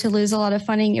were to lose a lot of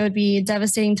funding, it would be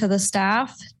devastating to the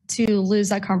staff to lose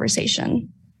that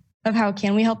conversation of how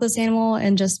can we help this animal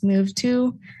and just move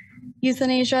to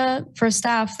euthanasia. For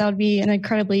staff, that would be an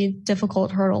incredibly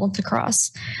difficult hurdle to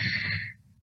cross.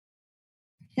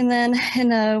 And then in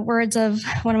the words of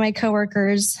one of my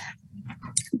coworkers,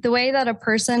 the way that a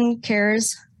person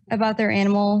cares about their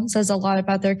animal says a lot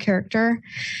about their character.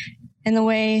 And the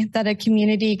way that a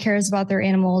community cares about their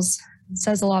animals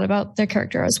says a lot about their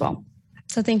character as well.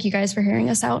 So thank you guys for hearing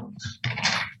us out.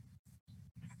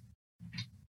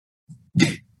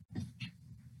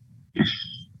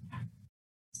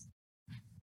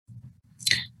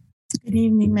 Good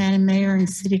evening, Madam Mayor and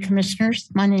City Commissioners.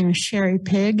 My name is Sherry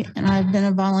Pigg, and I've been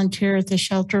a volunteer at the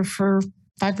shelter for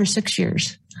 5 or 6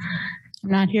 years.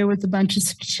 I'm not here with a bunch of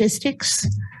statistics.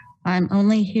 I'm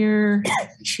only here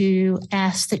to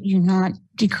ask that you not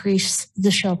decrease the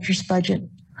shelter's budget.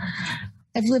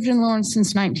 I've lived in Lawrence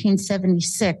since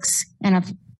 1976, and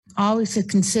I've always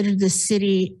considered this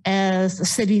city as a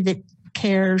city that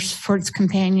cares for its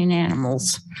companion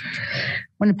animals.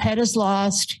 When a pet is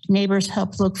lost, neighbors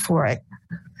help look for it.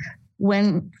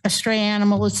 When a stray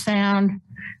animal is found,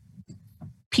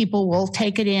 people will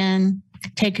take it in,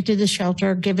 take it to the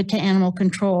shelter, give it to animal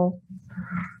control.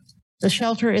 The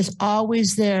shelter is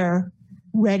always there,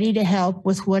 ready to help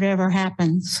with whatever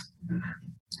happens.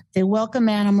 They welcome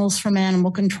animals from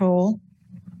animal control.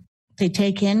 They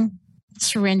take in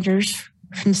surrenders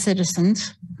from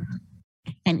citizens,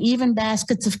 and even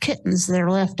baskets of kittens that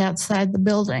are left outside the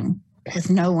building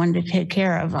with no one to take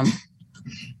care of them.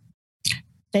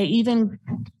 They even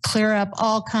clear up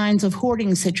all kinds of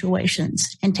hoarding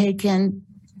situations and take in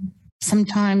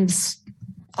sometimes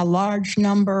a large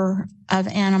number of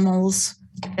animals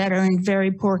that are in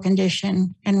very poor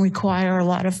condition and require a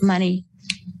lot of money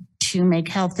to make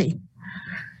healthy.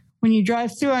 When you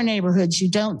drive through our neighborhoods, you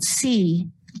don't see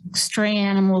stray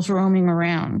animals roaming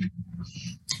around.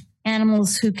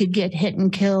 Animals who could get hit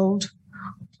and killed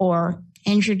or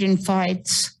injured in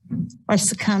fights or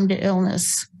succumb to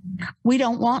illness. We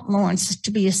don't want Lawrence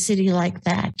to be a city like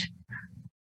that.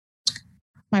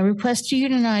 My request to you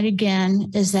tonight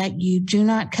again is that you do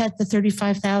not cut the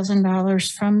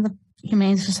 $35,000 from the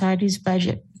Humane Society's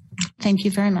budget. Thank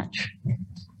you very much.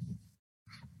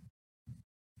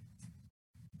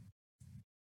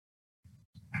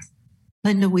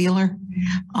 Linda Wheeler,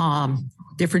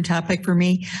 different topic for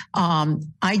me.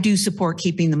 I do support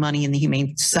keeping the money in the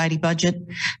Humane Society budget.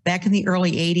 Back in the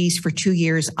early 80s, for 2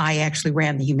 years, I actually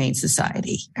ran the Humane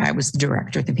Society. I was the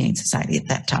director of the Humane Society at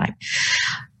that time.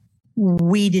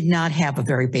 We did not have a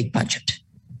very big budget.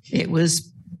 It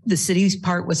was, the city's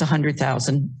part was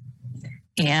 $100,000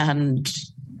 and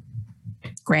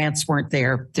grants weren't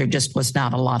there. There just was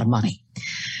not a lot of money.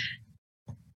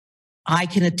 I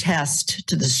can attest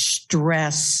to the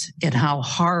stress and how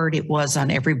hard it was on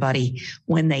everybody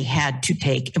when they had to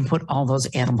take and put all those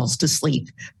animals to sleep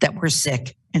that were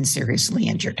sick and seriously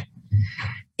injured.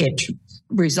 It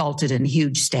resulted in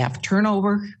huge staff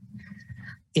turnover.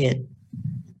 It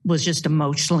was just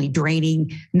emotionally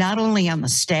draining, not only on the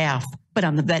staff, but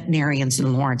on the veterinarians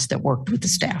in Lawrence that worked with the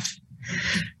staff.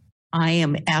 I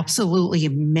am absolutely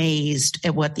amazed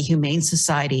at what the Humane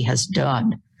Society has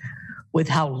done with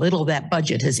how little that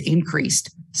budget has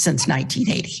increased since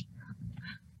 1980.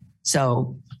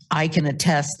 So I can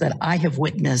attest that I have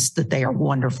witnessed that they are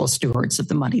wonderful stewards of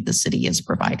the money the city is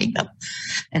providing them.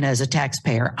 And as a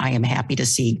taxpayer, I am happy to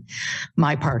see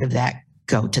my part of that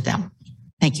go to them.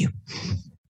 Thank you.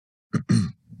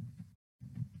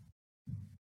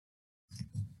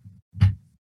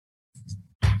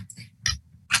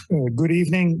 Good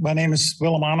evening. My name is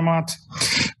Willem Anemat.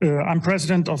 I'm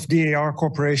president of DAR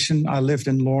Corporation. I lived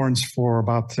in Lawrence for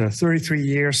about 33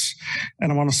 years,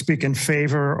 and I want to speak in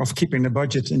favor of keeping the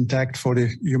budget intact for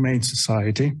the Humane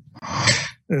Society.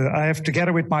 I have,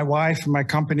 together with my wife and my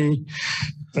company,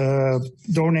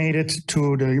 donated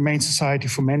to the Humane Society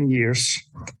for many years,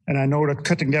 and I know that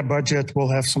cutting their budget will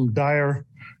have some dire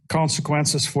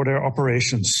consequences for their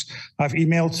operations. I've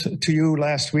emailed to you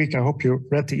last week. I hope you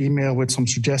read the email with some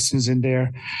suggestions in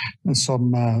there and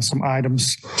some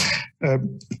items.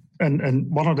 And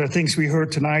one of the things we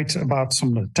heard tonight about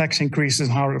some of the tax increases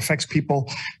and how it affects people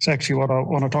is actually what I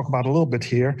want to talk about a little bit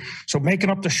here. So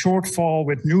making up the shortfall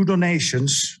with new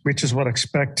donations, which is what I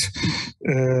expect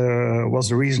was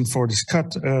the reason for this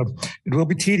cut, it will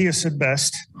be tedious at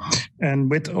best. And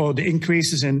with all the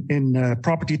increases in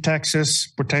property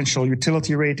taxes, potential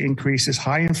utility rate increases,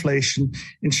 high inflation,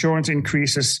 insurance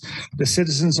increases, the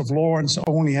citizens of Lawrence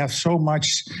only have so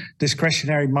much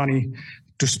discretionary money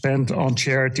to spend on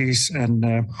charities and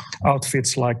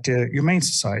outfits like the Humane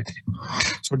Society.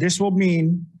 So this will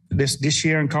mean this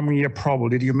year and coming year,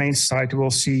 probably the Humane Society will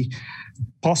see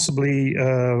possibly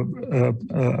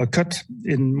a cut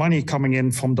in money coming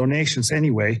in from donations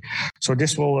anyway. So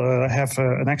this will have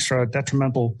an extra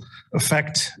detrimental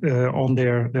effect on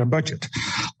their budget.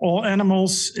 All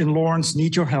animals in Lawrence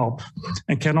need your help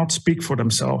and cannot speak for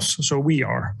themselves, so we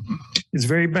are. It's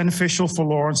very beneficial for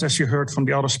Lawrence, as you heard from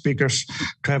the other speakers,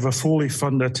 to have a fully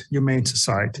funded Humane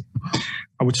Society.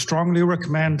 I would strongly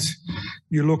recommend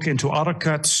you look into other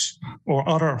cuts or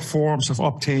other forms of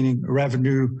obtaining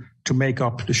revenue to make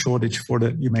up the shortage for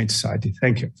the Humane Society.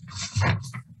 Thank you.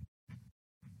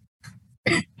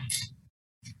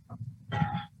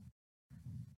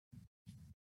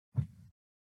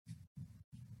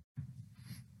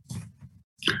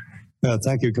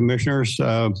 Thank you, Commissioners.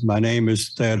 My name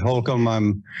is Thad Holcomb.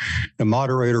 I'm the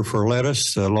moderator for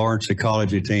Lettuce, Lawrence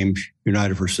Ecology Team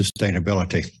United for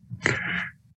Sustainability.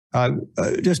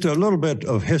 Just a little bit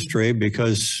of history,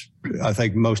 because I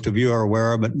think most of you are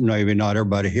aware of it, maybe not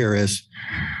everybody here is.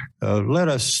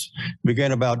 Lettuce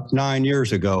began about 9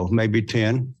 years ago, maybe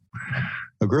 10.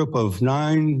 A group of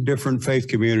 9 different faith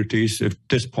communities at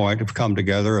this point have come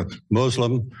together: a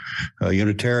Muslim, a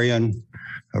Unitarian,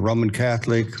 a Roman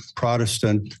Catholic,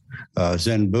 Protestant,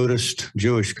 Zen Buddhist,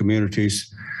 Jewish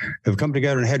communities have come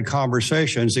together and had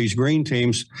conversations, these green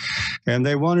teams, and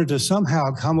they wanted to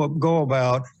somehow go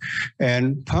about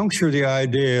and puncture the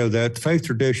idea that faith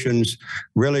traditions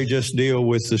really just deal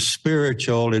with the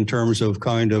spiritual in terms of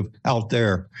kind of out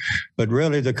there, but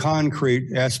really the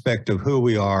concrete aspect of who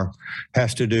we are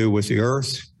has to do with the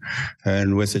earth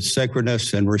and with its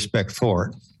sacredness and respect for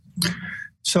it.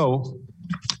 So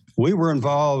we were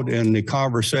involved in the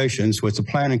conversations with the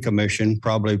Planning Commission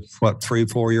probably,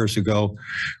 3-4 years ago,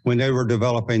 when they were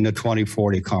developing the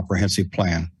 2040 Comprehensive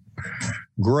Plan.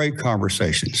 Great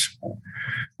conversations.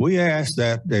 We asked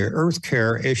that the earth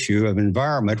care issue of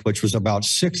environment, which was about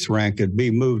 6th ranked, be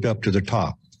moved up to the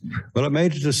top. Well, it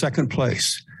made it to 2nd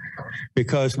place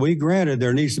because we granted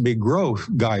there needs to be growth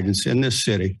guidance in this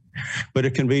city, but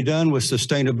it can be done with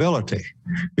sustainability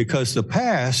because the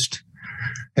past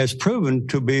has proven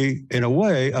to be, in a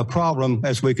way, a problem,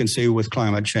 as we can see with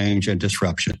climate change and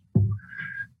disruption.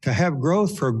 To have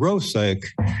growth for growth's sake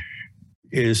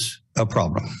is a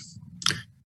problem.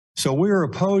 So we're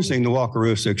opposing the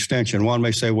Wakarusa extension. One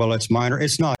may say, well, it's minor.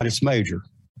 It's not, it's major.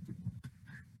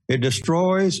 It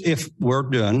destroys, if we're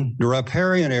done, the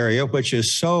riparian area, which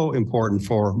is so important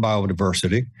for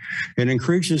biodiversity. It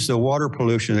increases the water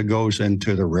pollution that goes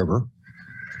into the river.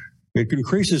 It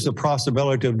increases the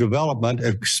possibility of development,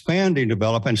 expanding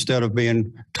development instead of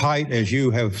being tight, as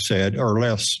you have said, or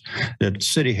less. The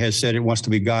city has said it wants to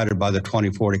be guided by the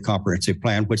 2040 Comprehensive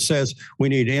Plan, which says we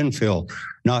need infill,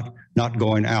 not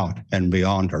going out and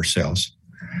beyond ourselves.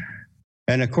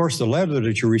 And of course, the letter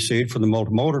that you received from the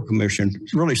Multimodal Commission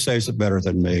really says it better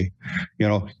than me. You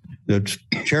know, the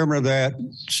chairman of that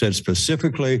said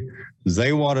specifically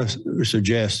they want to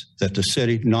suggest that the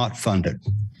city not fund it.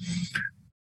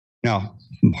 Now,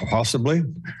 possibly,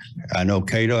 I know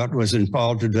KDOT was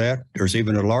involved in that. There's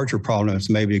even a larger problem that's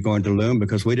maybe going to loom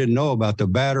because we didn't know about the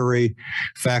battery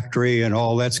factory and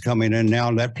all that's coming in now.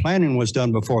 That planning was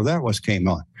done before that came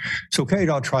on. So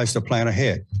KDOT tries to plan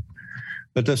ahead.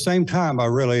 But at the same time, I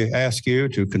really ask you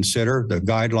to consider the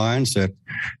guidelines that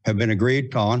have been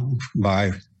agreed on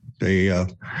by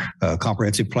the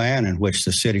comprehensive plan in which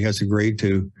the city has agreed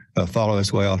to follow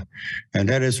as well. And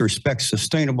that is respect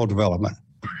sustainable development.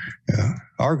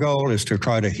 Our goal is to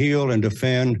try to heal and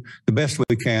defend the best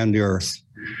we can the earth.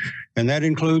 And that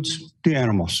includes the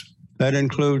animals. That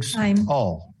includes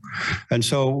all. And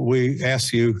so we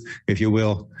ask you, if you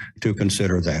will, to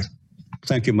consider that.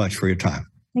 Thank you much for your time.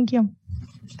 Thank you.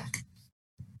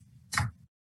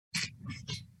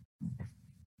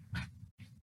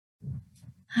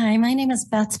 Hi, my name is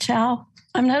Beth Chow.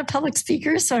 I'm not a public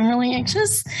speaker, so I'm really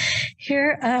anxious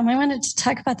here. I wanted to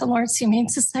talk about the Lawrence Humane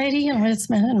Society and what it's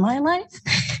meant in my life,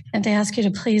 and to ask you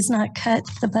to please not cut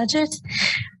the budget.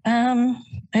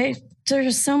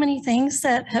 There's so many things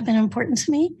that have been important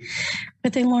to me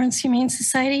with the Lawrence Humane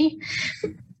Society.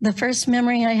 the first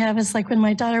memory I have is like when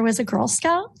my daughter was a Girl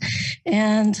Scout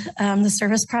and the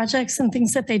service projects and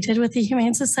things that they did with the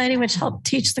Humane Society, which helped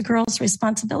teach the girls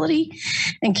responsibility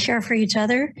and care for each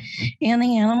other and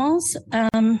the animals.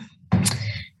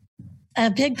 A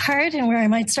big part and where I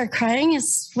might start crying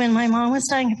is when my mom was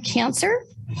dying of cancer.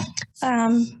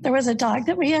 There was a dog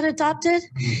that we had adopted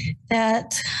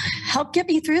that helped get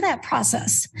me through that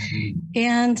process.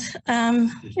 And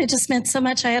it just meant so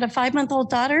much. I had a 5-month-old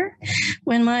daughter.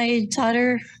 When my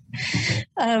daughter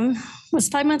was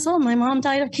 5 months old, my mom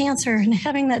died of cancer. And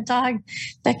having that dog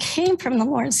that came from the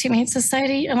Lawrence Humane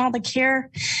Society and all the care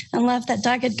and love that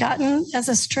dog had gotten as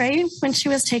a stray when she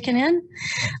was taken in,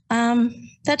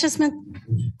 that just meant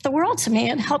the world to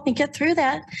me. It helped me get through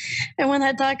that. And when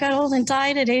that dog got old and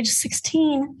died at age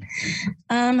 16,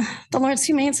 the Lawrence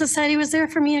Humane Society was there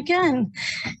for me again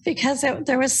because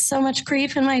there was so much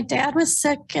grief and my dad was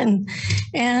sick and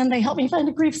they helped me find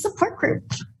a grief support group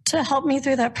to help me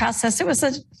through that process. It was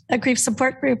a grief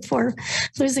support group for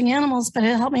losing animals, but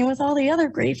it helped me with all the other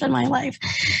grief in my life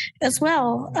as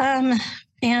well.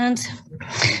 And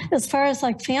as far as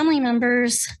like family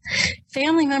members,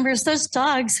 those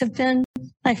dogs have been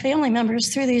my family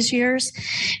members through these years.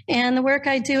 And the work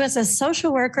I do as a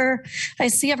social worker, I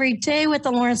see every day what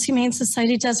the Lawrence Humane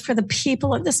Society does for the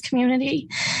people of this community.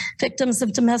 Victims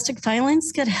of domestic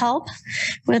violence get help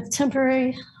with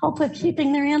temporary help with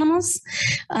keeping their animals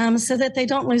so that they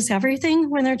don't lose everything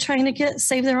when they're trying to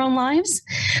save their own lives.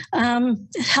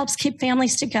 It helps keep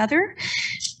families together.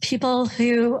 People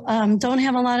who don't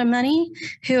have a lot of money,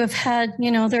 who have had,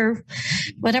 their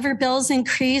whatever bills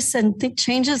increase and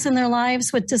changes in their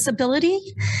lives with disability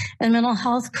and mental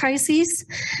health crises,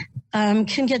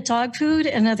 can get dog food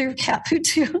and other cat food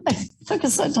too. I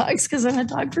focus on dogs because I'm a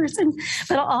dog person,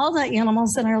 but all the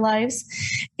animals in our lives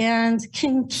and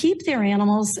can keep their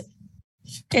animals.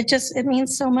 It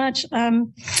means so much.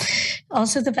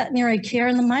 Also, the veterinary care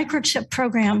and the microchip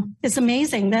program is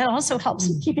amazing. That also helps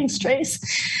in keeping strays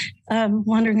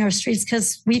wandering our streets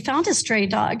because we found a stray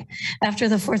dog after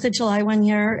the 4th of July one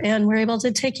year and we're able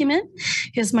to take him in.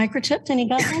 He was microchipped and he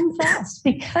got home fast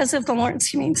because of the Lawrence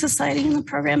Humane Society and the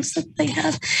programs that they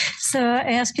have. So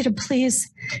I ask you to please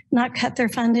not cut their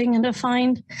funding and to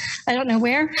find, I don't know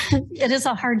where. It is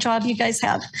a hard job you guys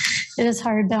have. It is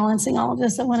hard balancing all of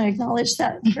this. I want to acknowledge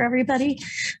that for everybody,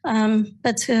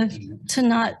 but to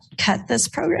not cut this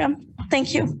program.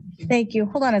 Thank you. Thank you.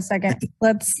 Hold on a second.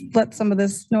 Let's let some of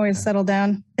this noise settle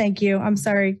down. Thank you. I'm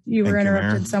sorry you were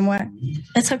interrupted somewhat.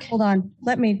 It's okay. Hold on.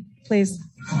 Let me, please.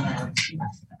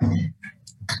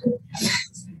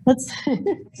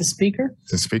 The speaker?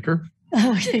 The speaker?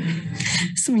 Oh, okay.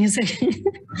 Some music.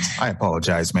 I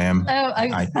apologize, ma'am. Oh,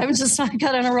 I was just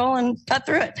got on a roll and got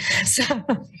through it. So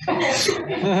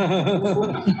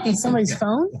somebody's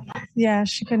phone? Yeah,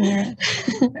 she couldn't hear it.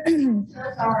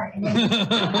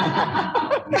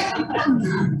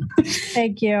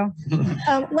 Thank you.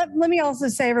 Let me also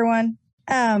say, everyone,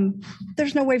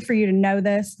 there's no way for you to know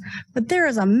this, but there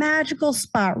is a magical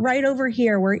spot right over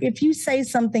here where if you say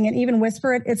something and even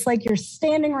whisper it, it's like you're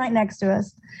standing right next to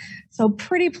us. So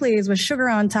pretty please, with sugar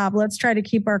on top, let's try to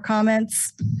keep our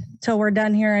comments till we're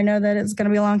done here. I know that it's going to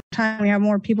be a long time. We have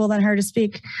more people than her to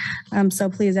speak. So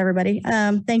please, everybody,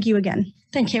 thank you again.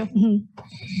 Thank you.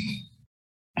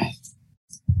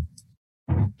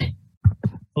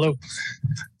 Hello,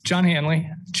 John Hanley,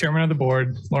 Chairman of the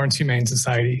Board, Lawrence Humane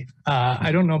Society.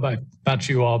 I don't know about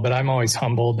you all, but I'm always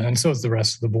humbled, and so is the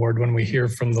rest of the board, when we hear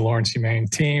from the Lawrence Humane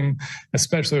team,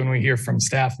 especially when we hear from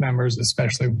staff members,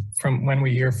 especially from when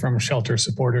we hear from shelter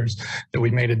supporters that we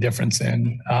made a difference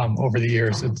in over the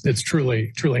years. It's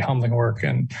truly humbling work,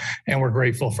 and we're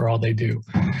grateful for all they do.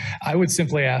 I would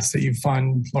simply ask that you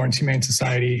fund Lawrence Humane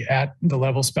Society at the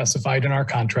level specified in our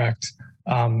contract.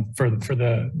 For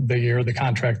the year of the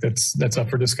contract that's up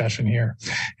for discussion here.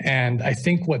 And I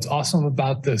think what's awesome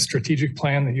about the strategic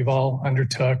plan that you've all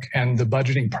undertook and the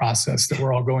budgeting process that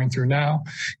we're all going through now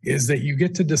is that you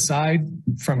get to decide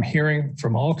from hearing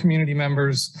from all community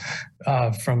members,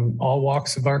 from all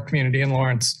walks of our community in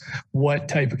Lawrence, what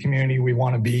type of community we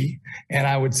want to be. And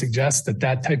I would suggest that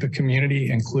that type of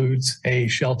community includes a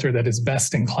shelter that is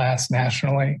best in class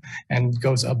nationally and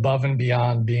goes above and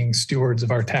beyond being stewards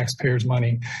of our taxpayers'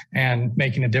 money and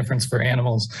making a difference for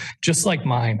animals, just like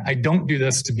mine. I don't do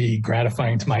this to be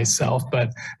gratifying to myself,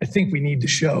 but I think we need to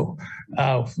show.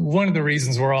 One of the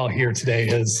reasons we're all here today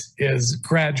is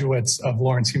graduates of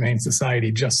Lawrence Humane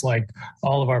Society, just like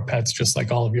all of our pets, just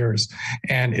like all of yours.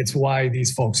 And it's why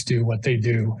these folks do what they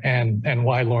do and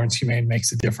why Lawrence Humane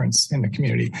makes a difference in the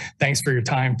community. Thanks for your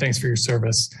time. Thanks for your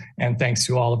service. And thanks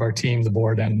to all of our team, the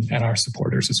board, and our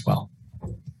supporters as well.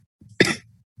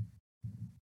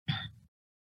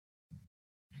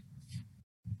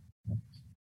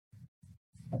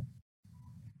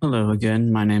 Hello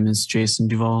again. My name is Jason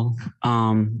Duvall.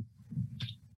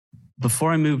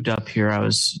 Before I moved up here, I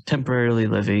was temporarily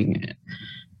living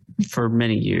for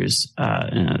many years in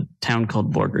a town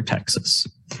called Borger, Texas.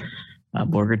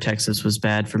 Borger, Texas was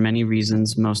bad for many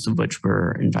reasons, most of which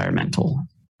were environmental.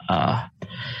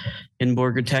 In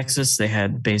Borger, Texas, they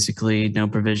had basically no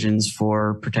provisions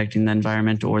for protecting the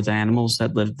environment or the animals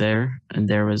that lived there, and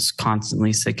there was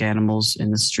constantly sick animals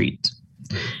in the street.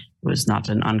 It was not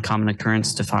an uncommon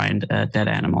occurrence to find a dead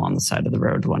animal on the side of the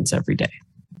road once every day.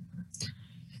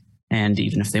 And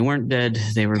even if they weren't dead,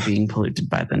 they were being polluted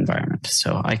by the environment.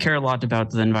 So I care a lot about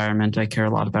the environment. I care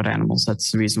a lot about animals.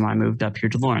 That's the reason why I moved up here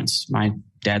to Lawrence. My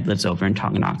dad lives over in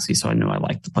Tonganoxie, so I knew I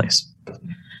liked the place.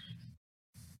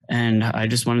 And I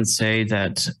just wanted to say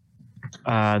that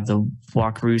the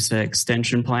Wakarusa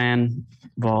extension plan,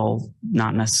 while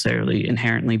not necessarily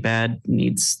inherently bad,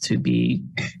 needs to be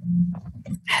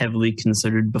heavily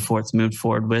considered before it's moved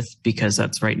forward with, because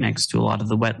that's right next to a lot of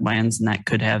the wetlands, and that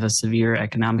could have a severe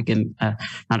economic,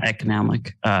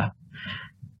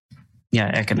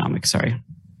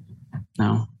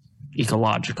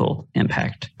 ecological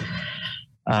impact.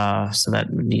 So that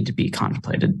would need to be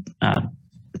contemplated.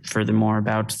 Furthermore,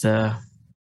 about the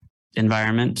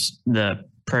environment, the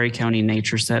Prairie County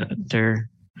Nature Center,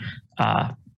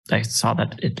 I saw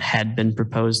that it had been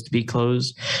proposed to be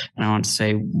closed. And I want to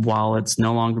say, while it's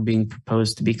no longer being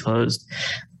proposed to be closed,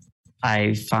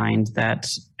 I find that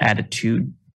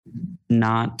attitude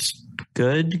not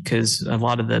good, because a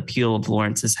lot of the appeal of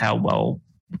Lawrence is how well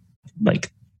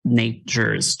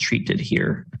nature is treated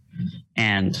here.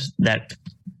 And that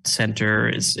center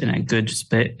is in a good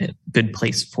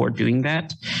place for doing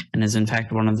that, and is in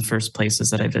fact one of the first places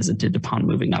that I visited upon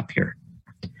moving up here.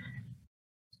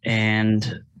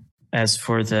 And as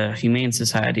for the Humane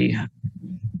Society,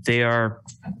 they are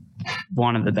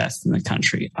one of the best in the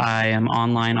country. I am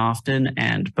online often,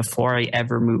 and before I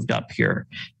ever moved up here,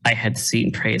 I had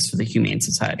seen praise for the Humane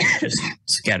Society just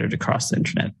scattered across the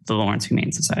internet, the Lawrence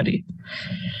Humane Society.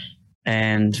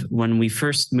 And when we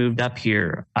first moved up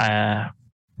here, I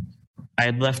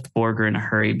had left Borger in a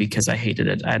hurry because I hated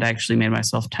it. I'd actually made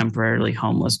myself temporarily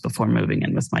homeless before moving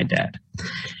in with my dad.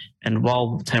 And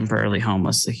while temporarily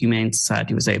homeless, the Humane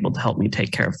Society was able to help me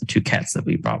take care of the 2 cats that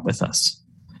we brought with us.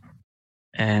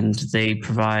 And they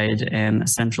provide an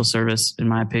essential service, in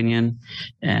my opinion.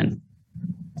 And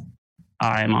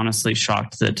I'm honestly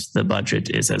shocked that the budget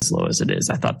is as low as it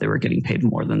is. I thought they were getting paid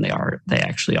more than they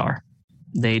actually are.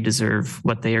 They deserve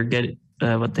what they are getting,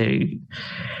 what's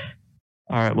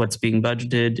being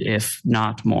budgeted, if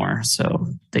not more. So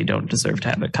they don't deserve to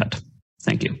have it cut.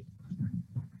 Thank you.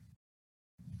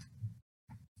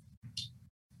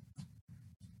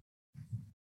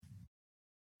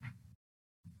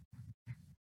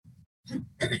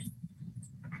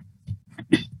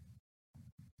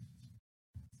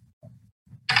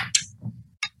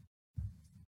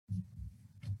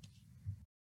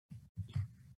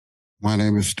 My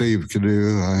name is Steve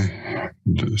Cadu.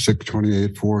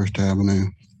 628 Forest Avenue.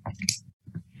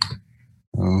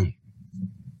 I'd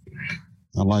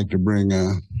like to bring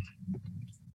the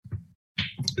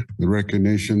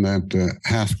recognition that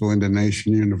Haskell Indian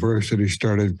Nation University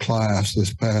started class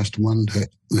this past Monday.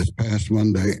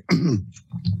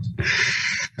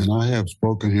 And I have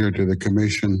spoken here to the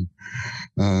commission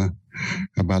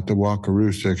about the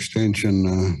Wakarusa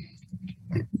extension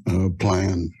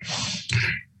plan.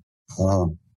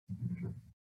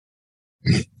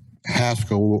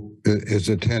 Haskell is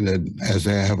attended, as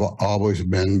they have always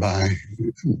been, by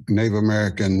Native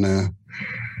American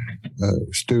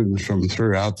students from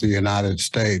throughout the United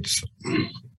States.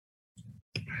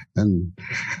 And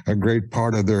a great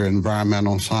part of their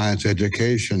environmental science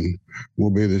education will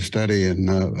be the study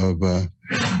of the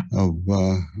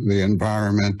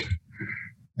environment.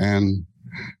 And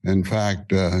in fact,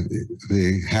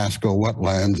 the Haskell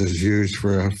wetlands is used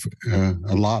for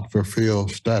a lot for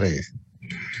field study.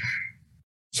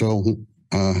 So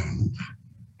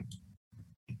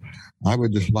I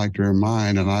would just like to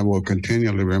remind, and I will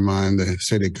continually remind the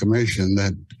City Commission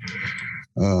that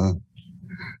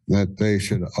they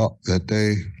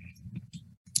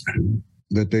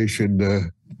should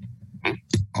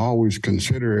always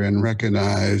consider and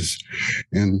recognize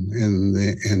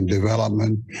in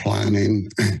development planning,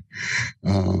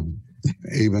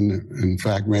 even in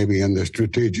fact maybe in the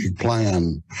strategic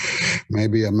plan,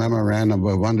 maybe a memorandum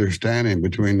of understanding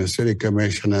between the City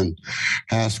Commission and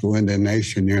Haskell Indian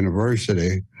Nation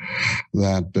University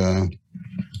that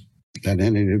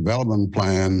any development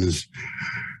plans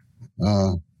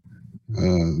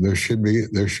there should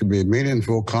be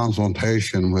meaningful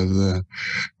consultation with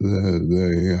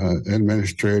the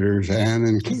administrators and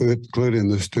including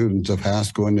the students of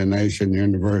Haskell Indian Nation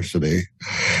University.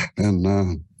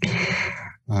 And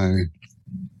I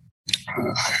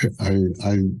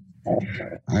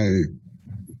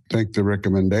think the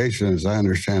recommendation, as I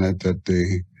understand it, that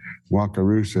the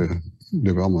Wakarusa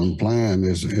development plan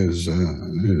is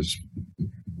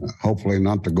hopefully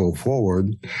not to go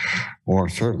forward, or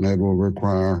certainly it will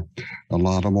require a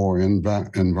lot of more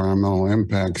environmental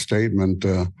impact statement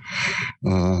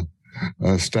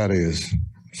studies.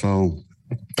 So,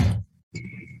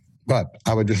 but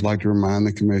I would just like to remind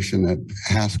the commission that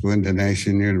Haskell Indian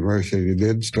Nation University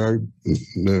did start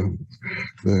the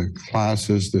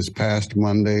classes this past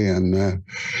Monday, and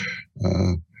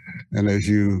as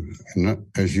you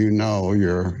know,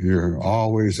 you're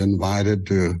always invited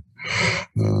to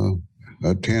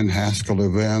attend Haskell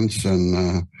events,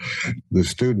 and the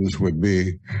students would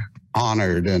be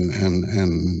honored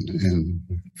and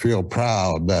feel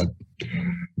proud that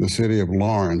the city of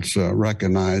Lawrence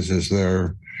recognizes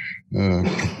their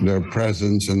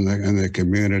presence in the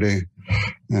community.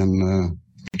 And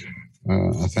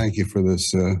I thank you for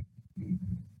this.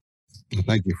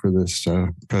 Thank you for this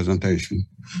presentation.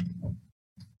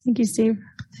 Thank you, Steve.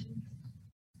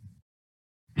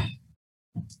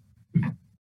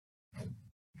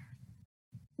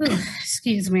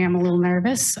 Excuse me, I'm a little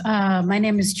nervous. My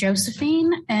name is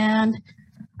Josephine, and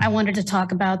I wanted to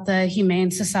talk about the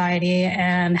Humane Society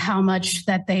and how much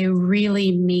that they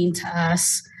really mean to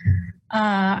us.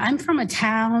 I'm from a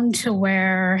town to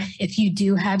where if you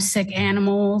do have sick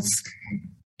animals,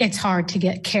 it's hard to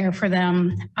get care for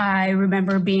them. I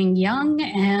remember being young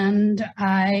and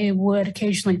I would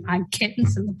occasionally find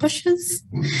kittens in the bushes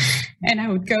and I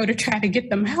would go to try to get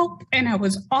them help, and I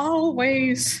was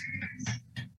always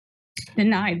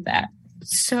denied that.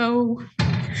 So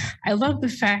I love the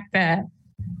fact that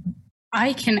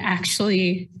I can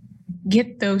actually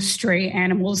get those stray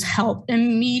animals help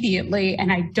immediately,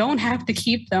 and I don't have to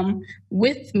keep them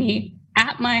with me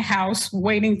at my house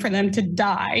waiting for them to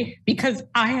die because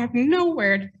I have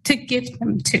nowhere to give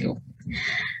them to.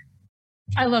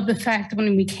 I love the fact that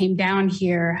when we came down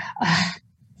here,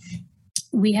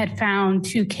 we had found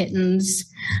 2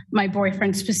 kittens. My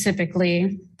boyfriend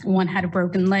specifically, one had a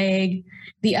broken leg.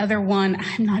 The other one,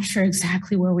 I'm not sure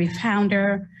exactly where we found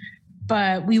her,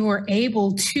 but we were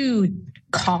able to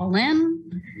call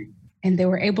in and they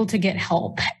were able to get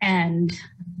help. And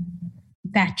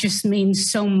that just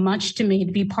means so much to me,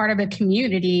 to be part of a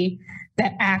community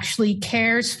that actually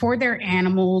cares for their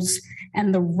animals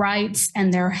and the rights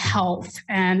and their health.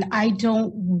 And I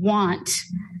don't want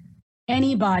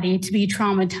anybody to be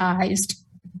traumatized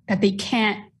that they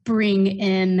can't bring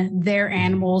in their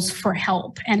animals for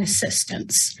help and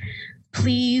assistance.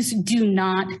 Please do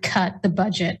not cut the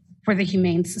budget for the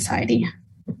Humane Society.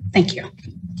 Thank you.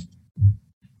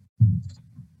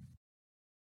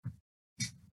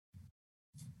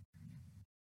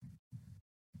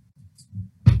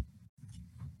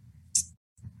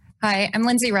 Hi, I'm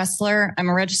Lindsay Ressler. I'm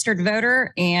a registered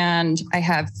voter and I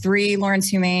have 3 Lawrence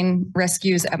Humane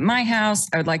rescues at my house.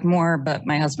 I would like more, but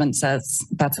my husband says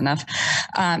that's enough.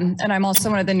 And I'm also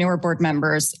one of the newer board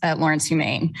members at Lawrence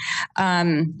Humane.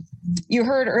 You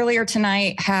heard earlier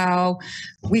tonight how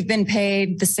we've been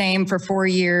paid the same for 4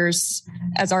 years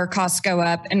as our costs go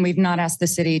up, and we've not asked the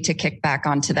city to kick back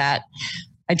onto that.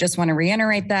 I just want to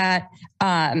reiterate that.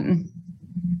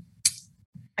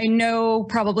 I know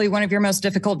probably one of your most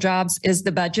difficult jobs is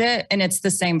the budget, and it's the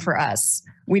same for us.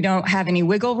 We don't have any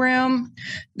wiggle room.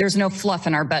 There's no fluff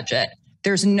in our budget.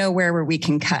 There's nowhere where we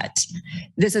can cut.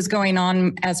 This is going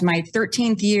on as my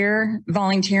 13th year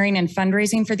volunteering and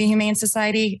fundraising for the Humane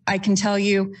Society. I can tell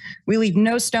you, we leave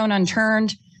no stone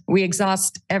unturned. We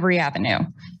exhaust every avenue.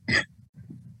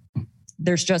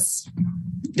 There's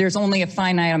only a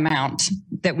finite amount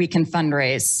that we can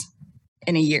fundraise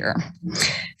in a year.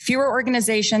 Fewer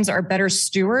organizations are better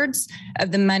stewards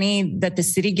of the money that the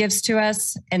city gives to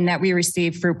us and that we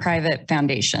receive through private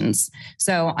foundations.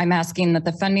 So I'm asking that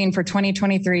the funding for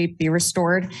 2023 be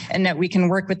restored and that we can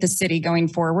work with the city going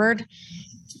forward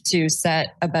to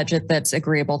set a budget that's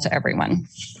agreeable to everyone.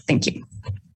 Thank you.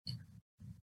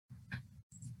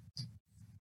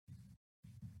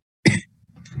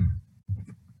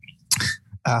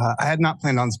 I had not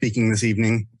planned on speaking this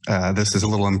evening. This is a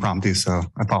little impromptu, so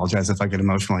I apologize if I get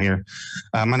emotional here.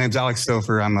 My name's Alex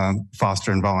Stouffer. I'm a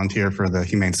foster and volunteer for the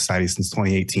Humane Society since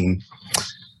 2018.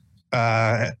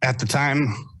 At the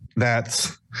time that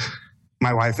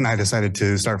my wife and I decided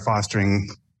to start fostering,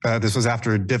 this was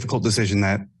after a difficult decision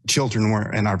that children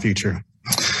were in our future.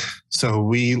 So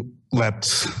we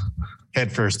leapt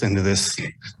headfirst into this.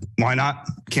 Why not?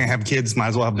 Can't have kids, might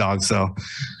as well have dogs. So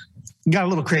got a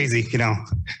little crazy, you know.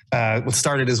 What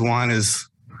started as one is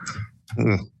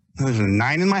there's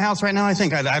 9 in my house right now, I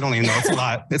think. I don't even know. It's a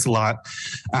lot. It's a lot.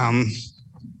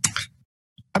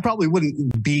 I probably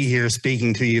wouldn't be here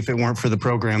speaking to you if it weren't for the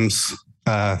programs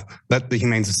that the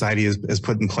Humane Society has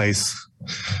put in place.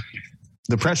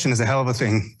 Depression is a hell of a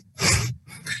thing,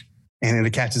 and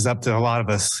it catches up to a lot of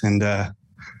us. And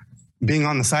being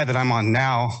on the side that I'm on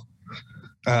now,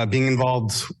 being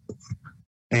involved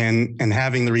and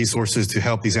having the resources to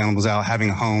help these animals out, having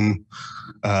a home,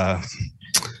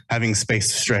 having space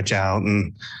to stretch out,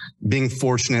 and being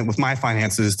fortunate with my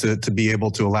finances to be able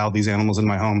to allow these animals in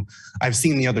my home. I've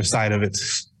seen the other side of it.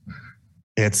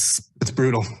 It's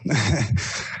brutal.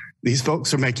 These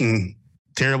folks are making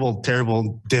terrible,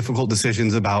 terrible, difficult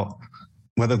decisions about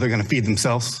whether they're going to feed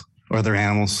themselves or their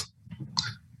animals.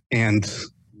 And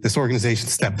this organization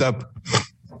stepped up,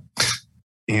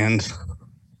 and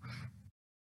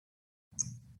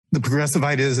the progressive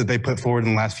ideas that they put forward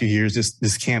in the last few years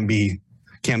just can't be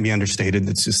understated.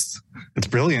 It's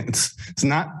brilliant. It's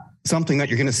not something that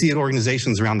you're going to see at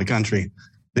organizations around the country.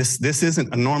 This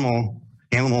isn't a normal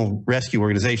animal rescue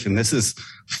organization. This is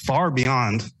far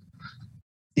beyond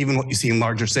even what you see in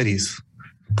larger cities.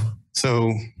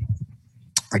 So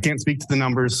I can't speak to the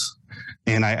numbers,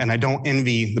 and I don't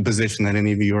envy the position that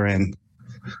any of you are in.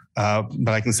 But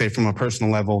I can say from a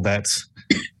personal level that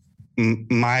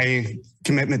my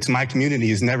commitment to my community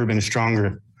has never been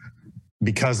stronger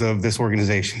because of this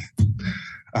organization.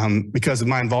 Because of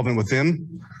my involvement with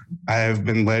them, I have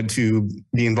been led to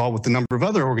be involved with a number of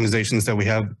other organizations that we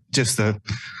have just a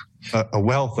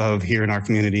wealth of here in our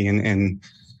community. And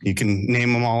you can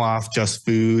name them all off, Just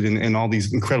Food and all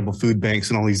these incredible food banks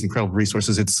and all these incredible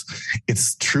resources.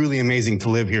 It's truly amazing to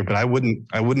live here, but I wouldn't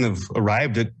have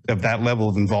arrived at that level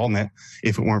of involvement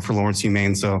if it weren't for Lawrence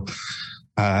Humane. So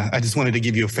I just wanted to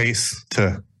give you a face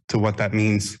to what that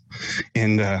means.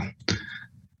 And,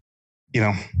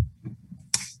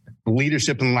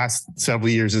 leadership in the last several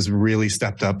years has really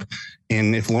stepped up.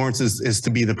 And if Lawrence is to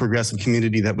be the progressive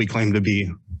community that we claim to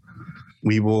be,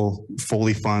 we will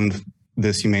fully fund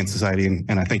this Humane Society.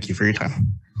 And I thank you for your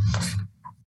time.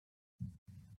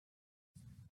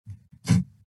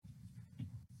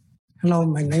 Hello,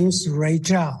 my name is Ray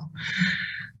Zhao.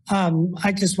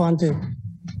 I just want to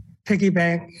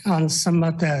piggyback on some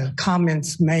of the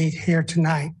comments made here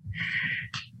tonight.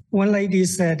 One lady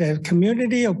said a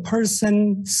community of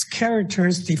persons'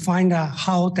 characters define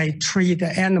how they treat the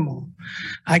animal.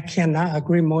 I cannot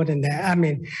agree more than that. I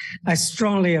mean, I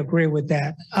strongly agree with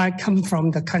that. I come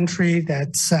from the country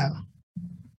that's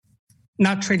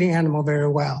not treating animal very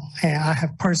well. And I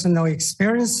have personal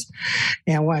experience.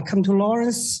 And when I come to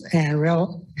Lawrence and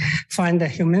find the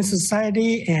Humane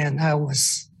Society, and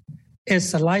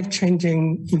it's a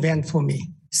life-changing event for me.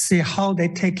 See how they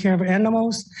take care of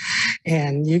animals.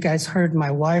 And you guys heard my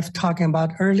wife talking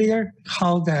about earlier,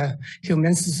 how the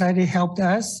Humane Society helped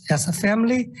us as a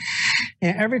family.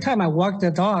 And every time I walk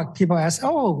the dog, people ask,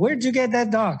 oh, where'd you get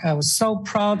that dog? I was so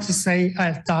proud to say I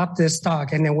adopt this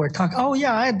dog. And then we're talking, oh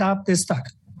yeah, I adopt this dog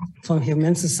from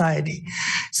Humane Society.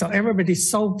 So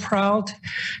everybody's so proud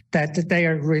that they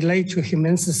are related to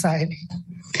Humane Society.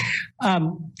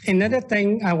 Another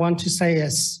thing I want to say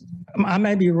is, I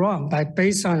might be wrong, but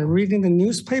based on reading the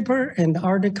newspaper and the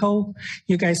article,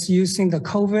 you guys using the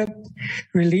COVID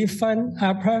relief fund,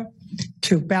 APRA,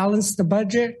 to balance the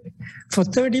budget for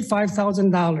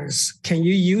 $35,000. Can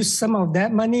you use some of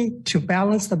that money to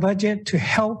balance the budget to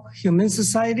help Humane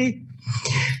Society?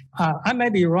 I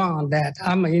might be wrong on that.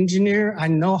 I'm an engineer. I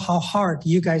know how hard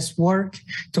you guys work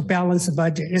to balance the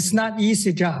budget. It's not an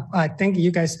easy job. I think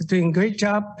you guys are doing a great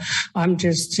job. I'm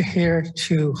just here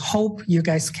to hope you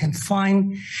guys can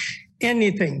find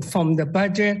anything from the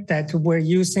budget that we're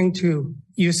using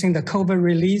the COVID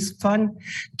relief fund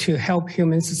to help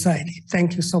Humane Society.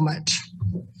 Thank you so much.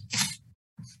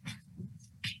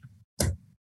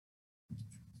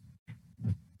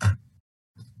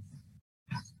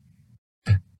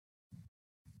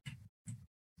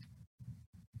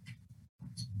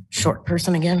 Short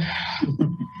person again.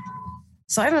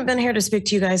 So I haven't been here to speak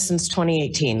to you guys since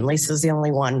 2018. Lisa's the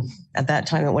only one. At that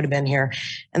time it would have been here.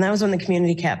 And that was when the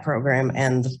community cat program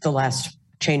and the last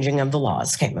changing of the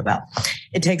laws came about.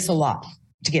 It takes a lot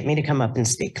to get me to come up and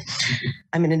speak.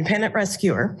 I'm an independent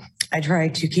rescuer. I try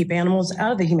to keep animals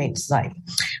out of the Humane Society.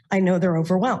 I know they're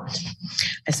overwhelmed.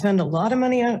 I spend a lot of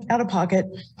money out of pocket.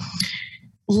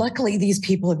 Luckily, these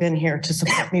people have been here to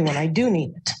support me when I do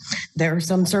need it. There are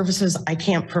some services I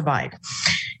can't provide.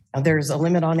 There's a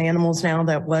limit on animals now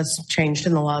that was changed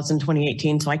in the laws in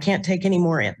 2018, so I can't take any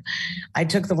more in. I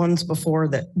took the ones before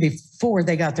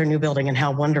they got their new building and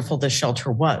how wonderful this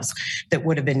shelter was that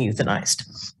would have been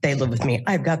euthanized. They live with me.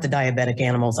 I've got the diabetic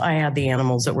animals. I had the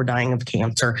animals that were dying of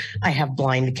cancer. I have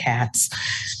blind cats.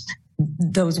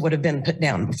 Those would have been put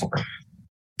down before.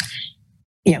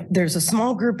 Yeah, there's a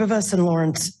small group of us in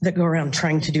Lawrence that go around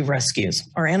trying to do rescues.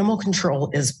 Our animal control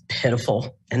is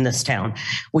pitiful in this town.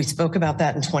 We spoke about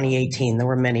that in 2018. There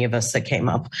were many of us that came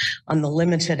up on the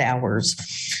limited hours.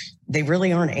 They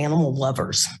really aren't animal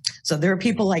lovers. So there are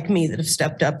people like me that have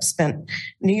stepped up, spent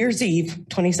New Year's Eve,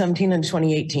 2017 and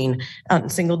 2018, out in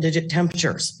single digit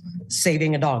temperatures,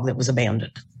 saving a dog that was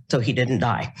abandoned so he didn't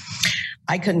die.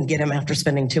 I couldn't get him after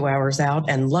spending 2 hours out.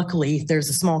 And luckily, there's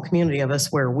a small community of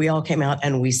us where we all came out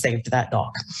and we saved that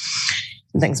dog.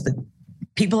 Thanks, but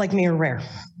people like me are rare.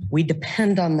 We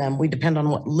depend on them. We depend on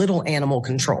what little animal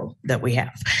control that we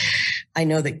have. I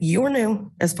know that you're new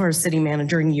as far as city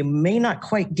manager, and you may not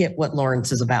quite get what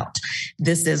Lawrence is about.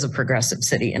 This is a progressive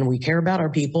city, and we care about our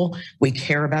people. We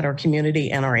care about our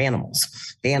community and our animals.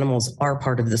 The animals are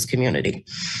part of this community.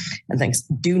 And thanks,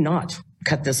 do not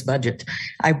cut this budget.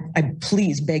 I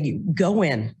please beg you, go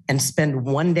in and spend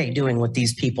one day doing what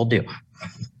these people do.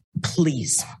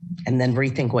 Please. And then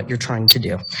rethink what you're trying to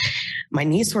do. My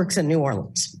niece works in New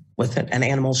Orleans with an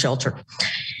animal shelter.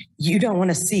 You don't want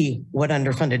to see what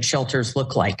underfunded shelters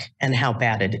look like and how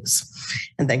bad it is.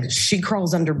 And then she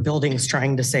crawls under buildings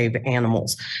trying to save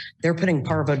animals. They're putting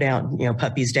parvo down,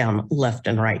 puppies down left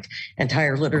and right.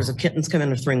 Entire litters of kittens come in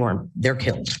with ringworm. They're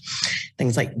killed.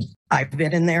 Things like, I've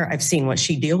been in there. I've seen what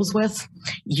she deals with.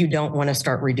 You don't want to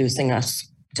start reducing us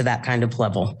to that kind of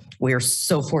level. We are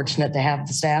so fortunate to have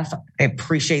the staff. I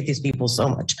appreciate these people so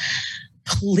much.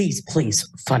 Please, please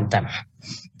fund them.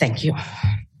 Thank you.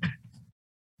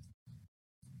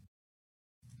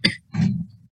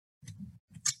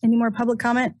 Any more public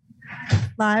comment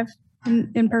live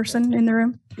in person in the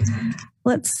room?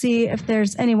 Let's see if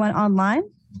there's anyone online.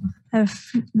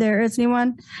 If there is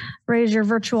anyone, raise your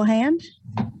virtual hand.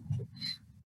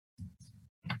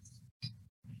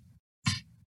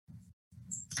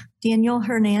 Daniel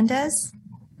Hernandez.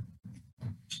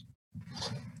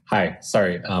 Hi,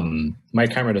 sorry, my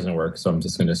camera doesn't work, so I'm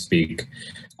just going to speak.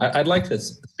 I'd like to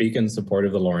speak in support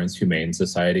of the Lawrence Humane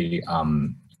Society.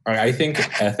 I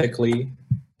think ethically,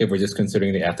 if we're just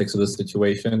considering the ethics of the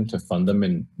situation, to fund them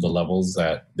in the levels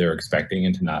that they're expecting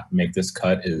and to not make this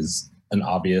cut is an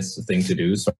obvious thing to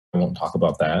do, so I won't talk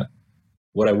about that.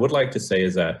 What I would like to say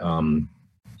is that,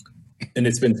 and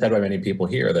it's been said by many people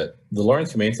here, that the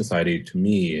Lawrence Humane Society, to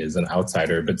me, is an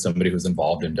outsider, but somebody who's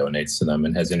involved and donates to them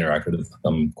and has interacted with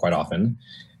them quite often.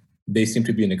 They seem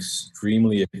to be an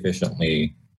extremely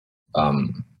efficiently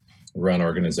run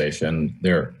organization.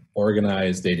 They're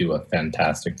organized, they do a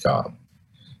fantastic job.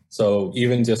 So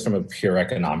even just from a pure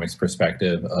economics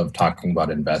perspective of talking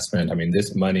about investment, I mean,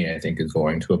 this money, I think, is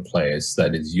going to a place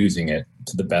that is using it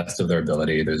to the best of their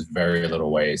ability. There's very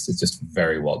little waste. It's just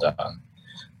very well done.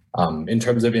 In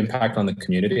terms of impact on the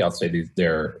community, I'll say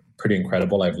they're pretty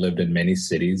incredible. I've lived in many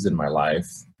cities in my life.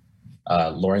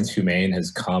 Lawrence Humane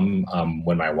has come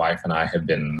when my wife and I have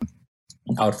been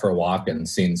out for a walk and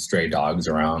seen stray dogs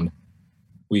around.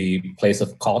 We place a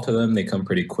call to them. They come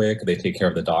pretty quick. They take care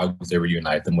of the dogs. They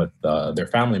reunite them with their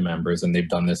family members, and they've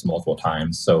done this multiple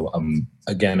times. So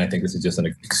again, I think this is just an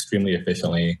extremely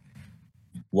efficiently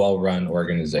well-run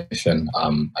organization.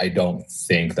 I don't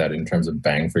think that in terms of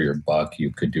bang for your buck,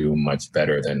 you could do much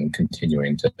better than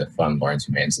continuing to fund Lawrence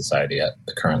Humane Society at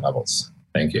the current levels.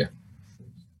 Thank you.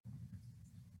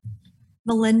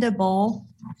 Melinda Ball.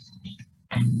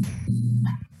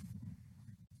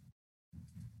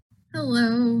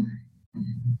 Hello,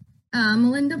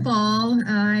 Melinda Ball.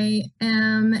 I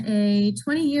am a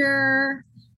 20-year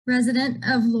resident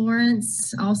of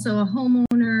Lawrence, also a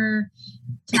homeowner,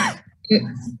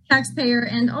 taxpayer,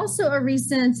 and also a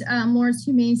recent Lawrence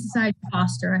Humane Society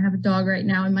foster. I have a dog right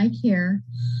now in my care.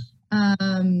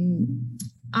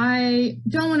 I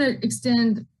don't want to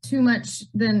extend too much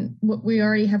than what we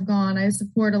already have gone. I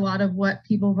support a lot of what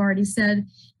people have already said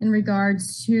in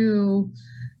regards to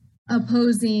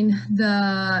opposing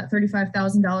the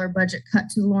 $35,000 budget cut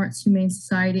to the Lawrence Humane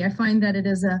Society. I find that it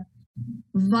is a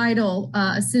vital,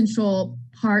 essential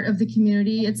part of the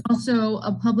community. It's also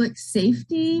a public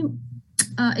safety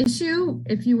issue.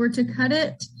 If you were to cut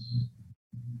it,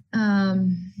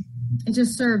 it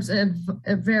just serves a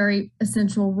very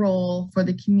essential role for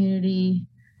the community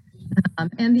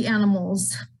and the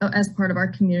animals as part of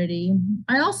our community.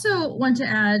 I also want to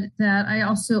add that I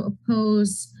also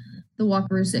oppose the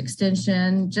Wakarusa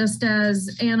extension. Just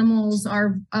as animals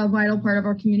are a vital part of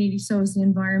our community, so is the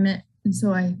environment. And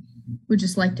so I would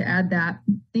just like to add that.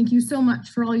 Thank you so much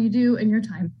for all you do and your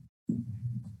time.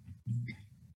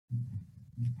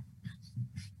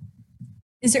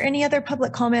 Is there any other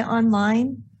public comment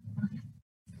online?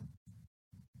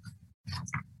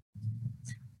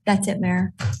 That's it,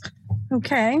 Mayor.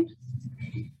 Okay.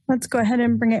 Let's go ahead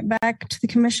and bring it back to the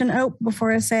commission. Oh,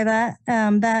 before I say that,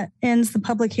 that ends the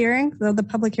public hearing, though the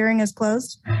public hearing is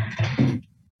closed.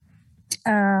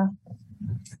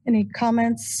 Any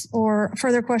comments or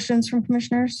further questions from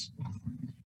commissioners?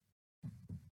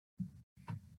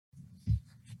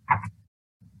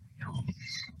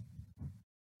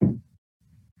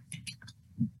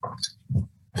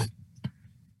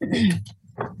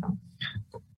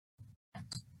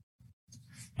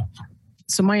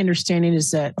 So my understanding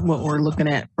is that what we're looking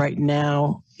at right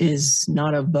now is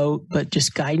not a vote, but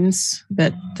just guidance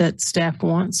that staff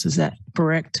wants. Is that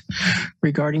correct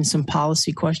regarding some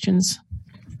policy questions?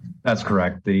 That's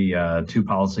correct. The two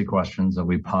policy questions that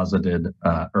we posited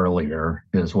earlier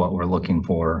is what we're looking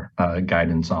for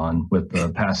guidance on. With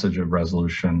the passage of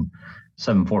resolution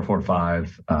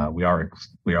 7445, we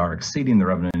are exceeding the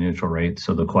revenue neutral rate.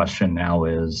 So the question now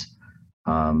is,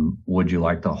 would you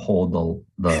like to hold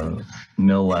the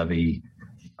mill levy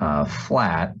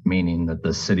flat, meaning that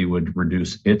the city would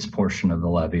reduce its portion of the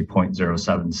levy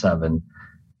 0.077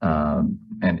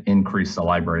 and increase the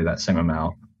library that same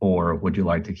amount? Or would you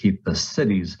like to keep the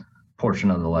city's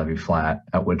portion of the levy flat,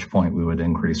 at which point we would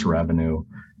increase revenue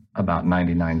about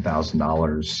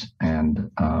 $99,000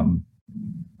 and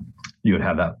you would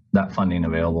have that funding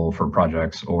available for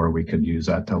projects, or we could use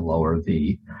that to lower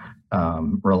the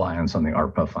reliance on the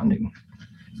ARPA funding.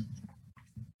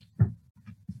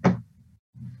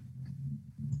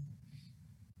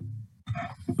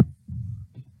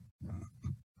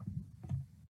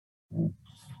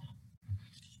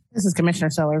 This is Commissioner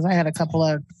Sellers. I had a couple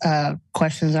of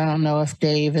questions. I don't know if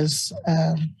Dave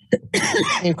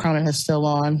Cronin is still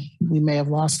on. We may have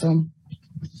lost him.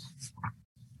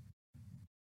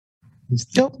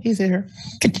 Nope, he's here.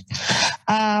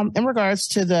 In regards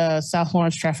to the South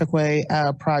Lawrence Trafficway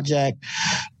project,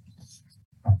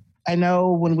 I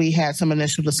know when we had some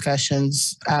initial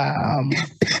discussions,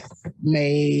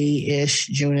 May-ish,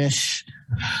 June-ish,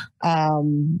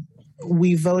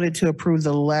 we voted to approve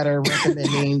the letter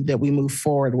recommending that we move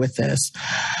forward with this.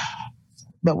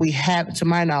 But we have, to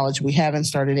my knowledge, we haven't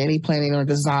started any planning or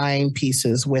design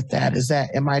pieces with that.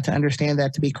 Am I to understand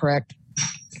that to be correct?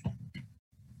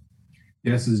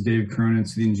 Yes, this is Dave Cronin,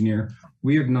 city engineer.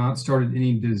 We have not started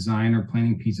any design or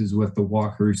planning pieces with the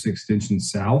Wakarusa Extension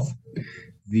South.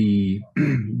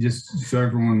 Just so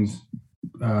everyone's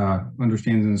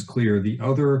understands and is clear, the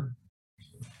other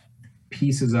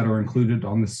pieces that are included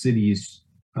on the city's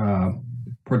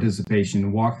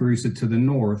participation, Wakarusa to the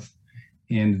north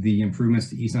and the improvements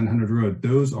to East 900 Road,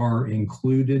 those are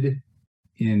included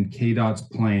in KDOT's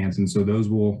plans. And so those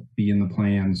will be in the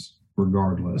plans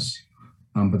regardless.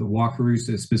 But the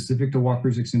Wakarusa, specific to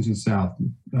Wakarusa Extension South,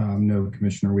 no,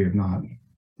 Commissioner, we have not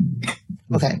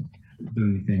done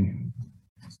anything.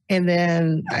 And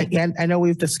then I know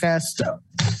we've discussed,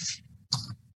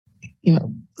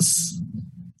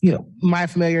 my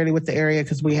familiarity with the area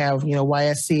because we have,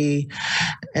 YSC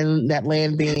and that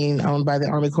land being owned by the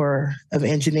Army Corps of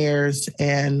Engineers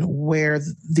and where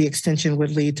the extension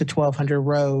would lead to 1200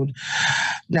 Road.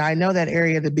 Now I know that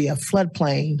area to be a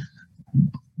floodplain,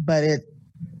 but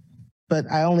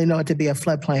I only know it to be a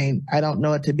floodplain. I don't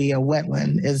know it to be a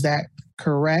wetland. Is that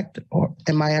correct? Or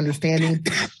am I understanding?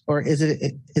 Or is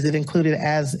it included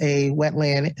as a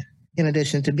wetland in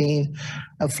addition to being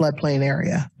a floodplain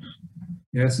area?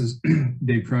 Yeah, this is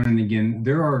Dave Cronin again.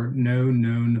 There are no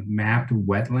known mapped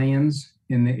wetlands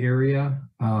in the area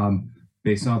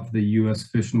based off the U.S.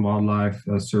 Fish and Wildlife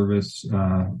Service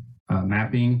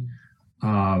mapping.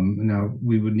 Now,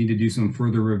 we would need to do some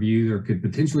further review. There could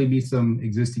potentially be some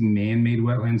existing man-made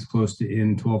wetlands close to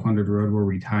in 1200 Road where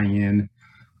we tie in.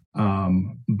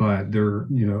 But there,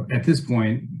 at this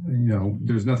point,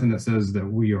 there's nothing that says that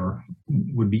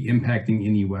would be impacting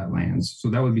any wetlands. So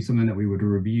that would be something that we would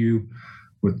review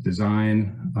with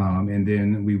design. And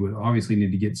then we would obviously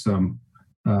need to get some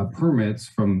permits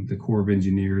from the Corps of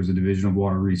Engineers, the Division of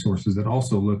Water Resources that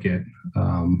also look at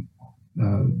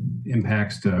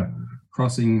impacts to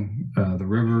crossing the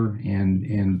river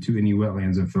and to any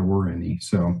wetlands if there were any.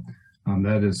 So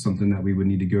that is something that we would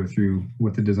need to go through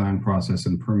with the design process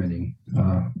and permitting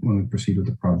when we proceed with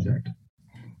the project.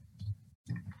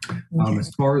 As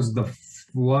far as the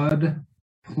flood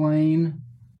plain,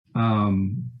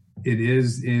 it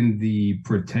is in the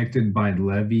protected by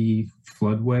levee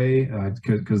floodway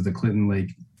because the Clinton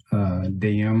Lake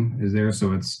Dam is there,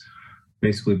 so it's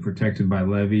basically protected by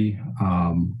levee.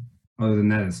 Other than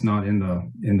that, it's not in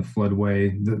the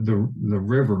floodway. The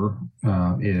river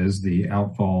is the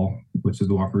outfall, which is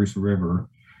the Wakarusa River,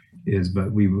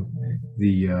 but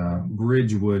the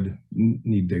bridge would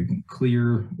need to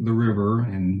clear the river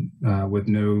and with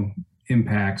no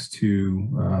impacts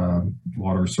to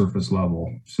water surface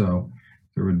level. So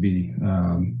there would be,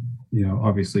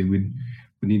 obviously we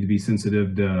need to be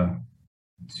sensitive to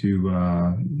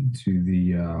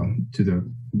the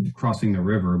crossing the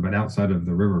river, but outside of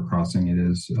the river crossing, it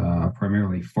is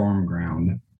primarily farm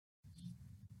ground.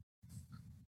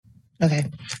 Okay,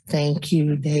 thank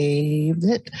you,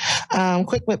 David.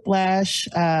 Quick whiplash.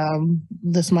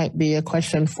 This might be a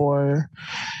question for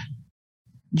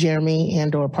Jeremy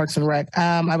and or Parks and Rec.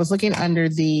 I was looking under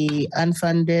the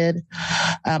unfunded,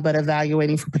 but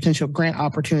evaluating for potential grant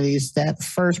opportunities. That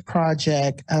first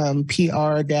project,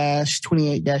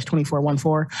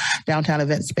 PR-28-2414, downtown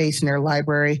event space near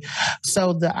library.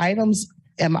 So the items,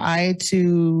 am I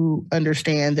to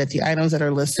understand that the items that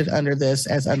are listed under this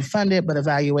as unfunded, but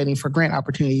evaluating for grant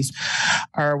opportunities,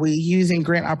 are we using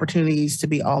grant opportunities to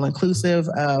be all inclusive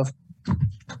of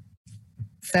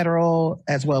federal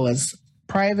as well as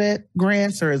private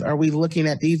grants, or are we looking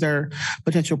at these are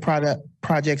potential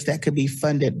projects that could be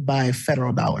funded by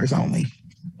federal dollars only?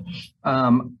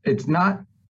 It's not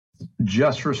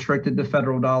just restricted to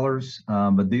federal dollars,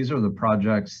 but these are the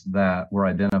projects that were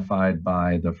identified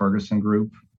by the Ferguson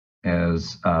Group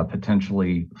as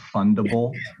potentially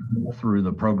fundable through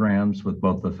the programs with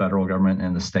both the federal government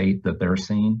and the state that they're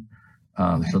seeing.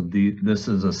 This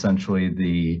is essentially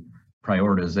the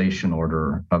prioritization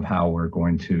order of how we're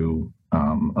going to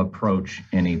approach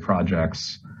any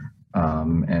projects.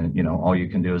 And all you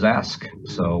can do is ask.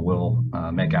 So we'll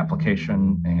make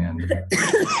application, and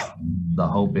the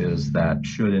hope is that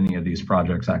should any of these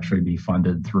projects actually be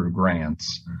funded through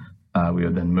grants, we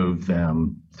would then move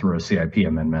them through a CIP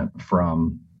amendment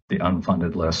from the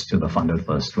unfunded list to the funded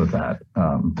list with that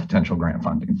potential grant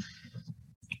funding.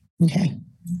 Okay.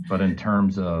 But in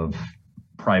terms of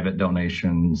private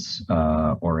donations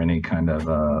or any kind of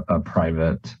a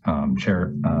private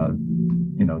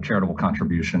charitable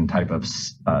contribution type of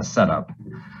setup,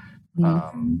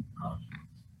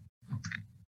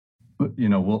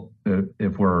 we'll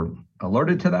if we're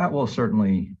alerted to that, we'll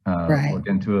certainly look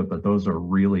into it. But those are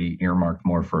really earmarked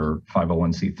more for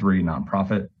 501c3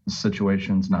 nonprofit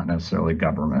situations, not necessarily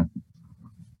government.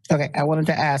 Okay, I wanted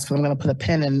to ask, I'm going to put a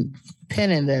pin in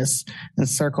this and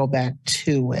circle back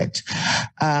to it.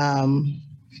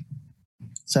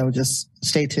 So just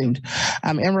stay tuned.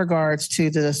 In regards to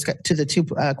the two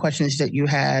questions that you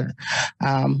had,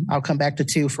 I'll come back to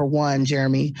two. For one,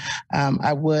 Jeremy,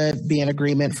 I would be in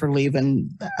agreement for leaving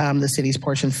the city's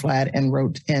portion flat and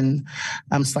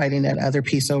sliding that other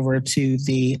piece over to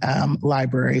the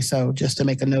library. So just to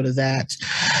make a note of that.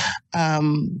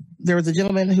 There was a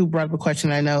gentleman who brought up a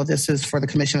question. I know this is for the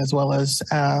commission as well as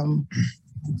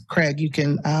Craig. You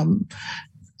can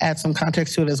add some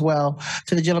context to it as well.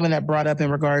 To the gentleman that brought up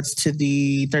in regards to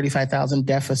the $35,000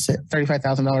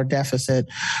 deficit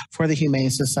for the Humane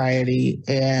Society,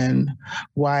 and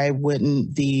why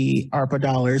wouldn't the ARPA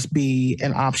dollars be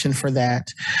an option for that?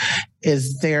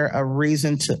 Is there a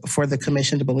reason for the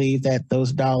commission to believe that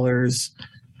those dollars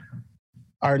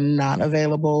are not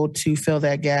available to fill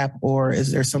that gap, or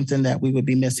is there something that we would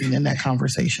be missing in that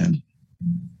conversation?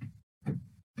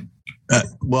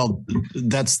 Well,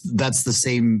 that's the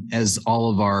same as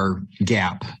all of our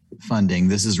gap funding.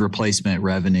 This is replacement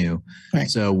revenue.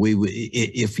 Right. So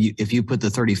if you put the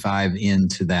 35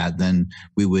 into that, then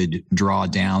we would draw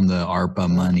down the ARPA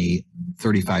money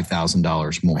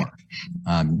 $35,000 more,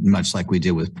 much like we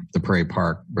did with the Prairie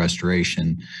Park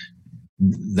restoration.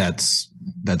 That's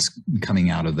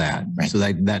coming out of that. Right. So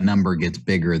that number gets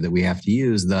bigger that we have to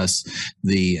use. Thus,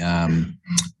 the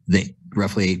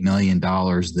roughly $8 million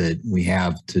that we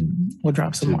have to we'll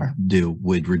drop some more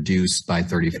would reduce by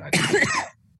 35.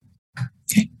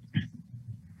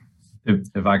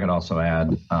 If I could also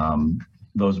add,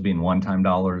 those being one-time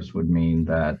dollars would mean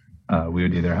that we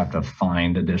would either have to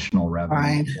find additional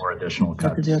revenue or additional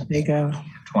cuts in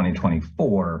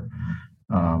 2024.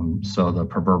 So the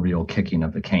proverbial kicking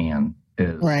of the can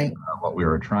is what we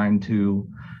were trying to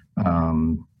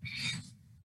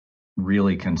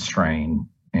really constrain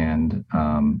and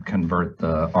convert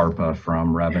the ARPA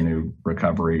from revenue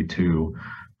recovery to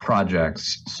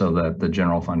projects so that the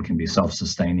general fund can be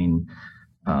self-sustaining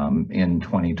in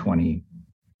 2022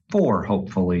 2024,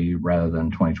 hopefully, rather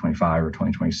than 2025 or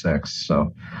 2026.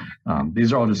 So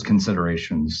these are all just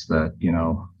considerations that,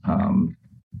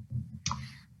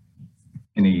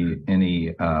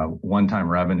 any one-time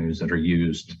revenues that are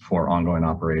used for ongoing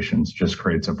operations just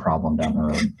creates a problem down the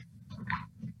road.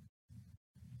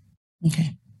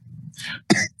 Okay.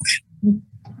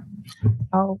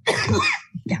 Oh,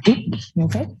 yeah.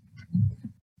 Okay.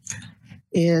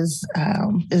 Is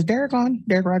Derek on?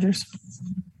 Derek Rogers?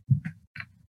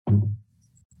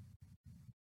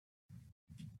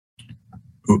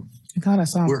 I thought I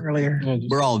saw him earlier.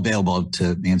 We're all available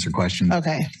to answer questions.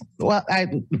 Okay. Well,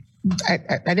 I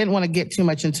didn't want to get too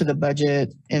much into the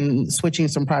budget and switching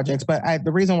some projects, but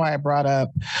the reason why I brought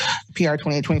up PR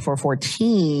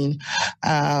 282414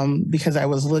 because I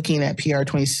was looking at PR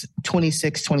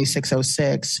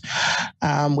 262606,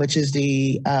 which is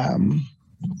the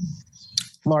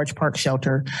large park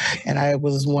shelter, and I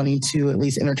was wanting to at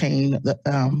least entertain the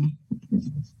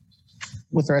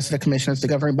with the rest of the commissioners, the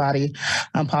governing body,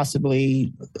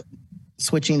 possibly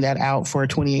switching that out for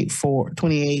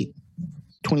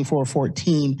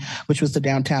 2414, which was the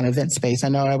downtown event space. I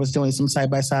know I was doing some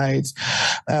side-by-sides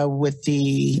with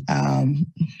the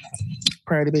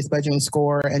priority-based budgeting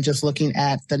score and just looking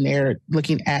at the narrative,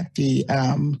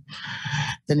 the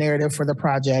narrative for the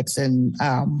projects, and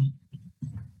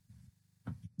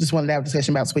just wanted to have a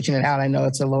discussion about switching it out. I know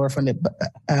it's a lower funded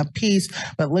piece,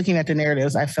 but looking at the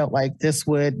narratives, I felt like this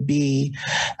would be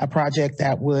a project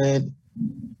that would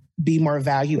be more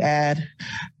value add,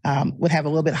 would have a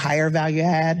little bit higher value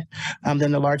add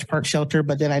than the large park shelter.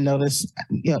 But then I noticed,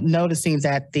 noticing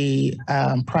that the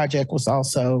project was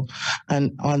also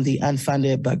on the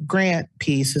unfunded but grant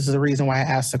piece. This is the reason why I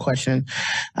asked the question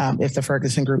if the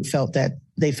Ferguson group felt that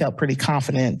they felt pretty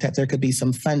confident that there could be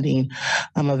some funding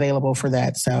available for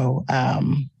that. So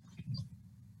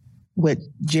with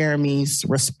Jeremy's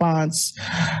response,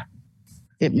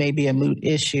 it may be a moot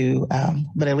issue,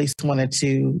 but at least wanted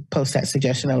to post that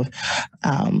suggestion of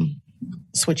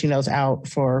switching those out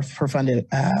for funded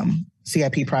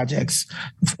CIP projects,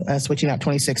 switching out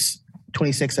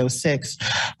 2606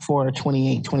 for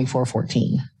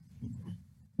 282414.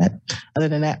 But other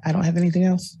than that, I don't have anything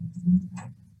else.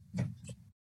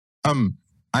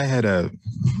 I had a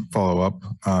follow-up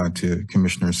to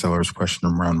Commissioner Seller's question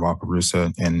around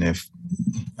Wakarusa, and if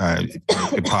it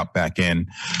could pop back in.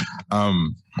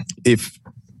 If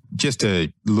just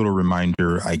a little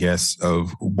reminder, I guess,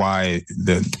 of why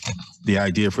the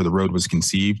idea for the road was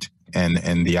conceived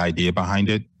and the idea behind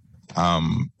it,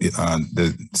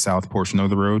 the south portion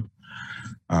of the road.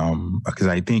 Because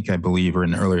I believe, or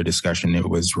in an earlier discussion, it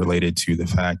was related to the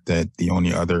fact that the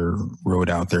only other road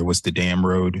out there was the dam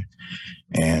road.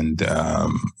 And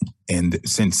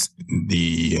since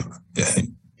the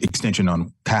extension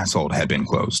on Castle had been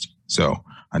closed. So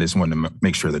I just wanted to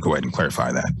make sure to go ahead and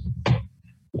clarify that.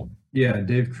 Yeah,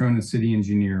 Dave Cronin, city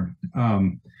engineer.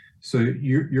 So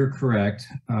you're correct,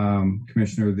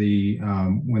 Commissioner.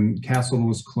 When Castle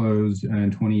was closed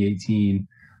in 2018,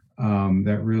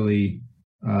 that really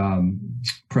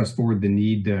pressed forward the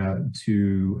need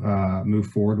to move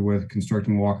forward with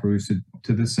constructing Wakarusa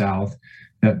to the south.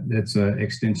 That's an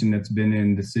extension that's been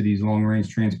in the city's long-range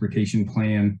transportation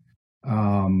plan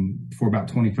for about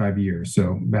 25 years.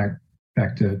 So back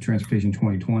to transportation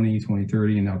 2020,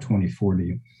 2030, and now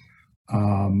 2040.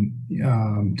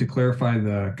 To clarify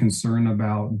the concern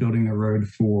about building the road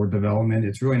for development,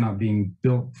 it's really not being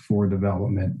built for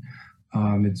development.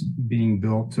 It's being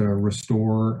built to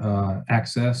restore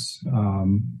access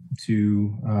to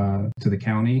the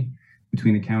county,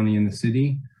 between the county and the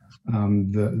city.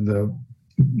 The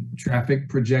traffic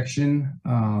projection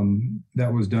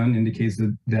that was done indicates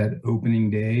that opening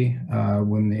day,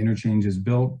 when the interchange is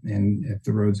built and if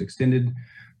the road's extended,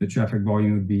 the traffic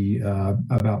volume would be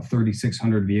about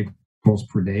 3,600 vehicles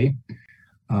per day.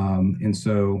 And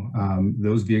so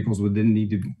those vehicles would then need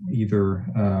to either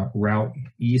route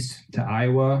east to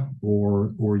Iowa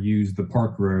or use the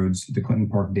park roads, the Clinton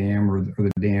Park Dam or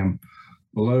the dam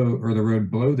below, or the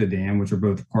road below the dam, which are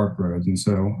both park roads. And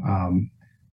so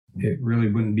it really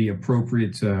wouldn't be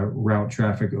appropriate to route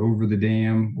traffic over the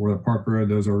dam or the park road.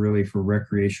 Those are really for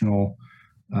recreational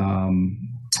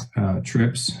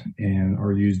trips and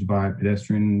are used by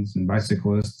pedestrians and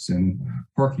bicyclists and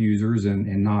park users and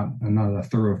not a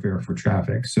thoroughfare for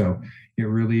traffic. So it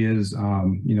really is,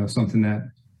 something that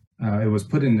it was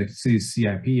put in the city's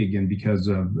CIP again because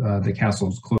of the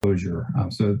Castle's closure.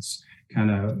 So it's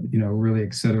kind of, really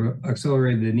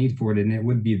accelerated the need for it. And it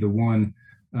would be the one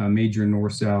major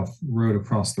north-south road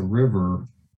across the river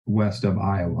west of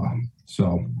Iowa.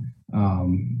 So,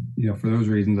 for those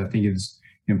reasons, I think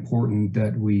important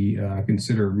that we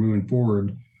consider moving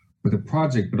forward with a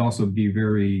project, but also be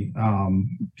very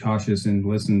cautious and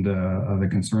listen to the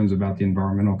concerns about the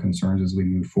environmental concerns as we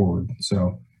move forward.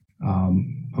 So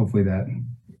hopefully that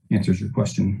answers your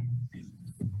question.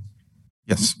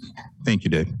 Yes, thank you,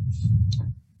 Dave.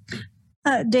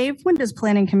 Dave, when does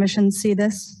Planning Commission see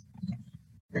this?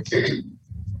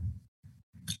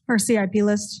 Or CIP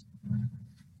list?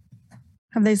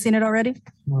 Have they seen it already?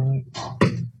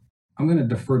 I'm going to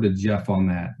defer to Jeff on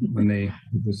that when they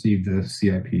receive the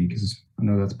CIP, because I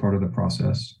know that's part of the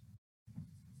process.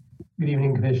 Good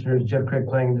evening, Commissioners. Jeff Craig,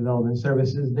 Planning and Development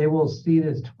Services. They will see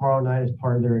this tomorrow night as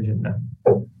part of their agenda.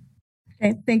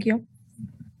 Okay, thank you.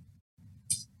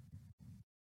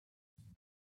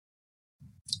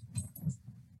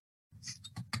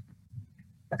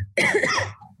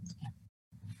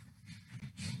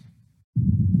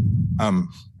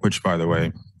 Which, by the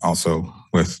way, also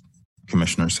with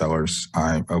Commissioner Sellers,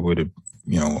 I would,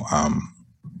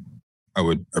 I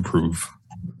would approve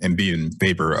and be in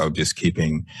favor of just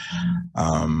keeping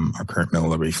our current mill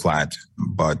levy flat,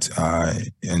 but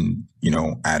and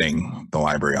adding the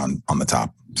library on the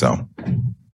top. So.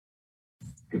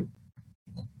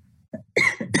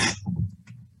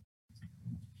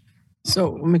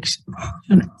 So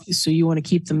you want to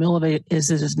keep the mill levy as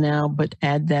it is now, but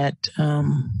add that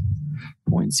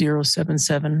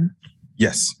 0.077?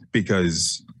 Yes,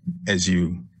 because as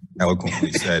you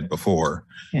eloquently said before,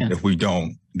 if we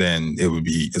don't, then it would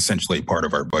be essentially part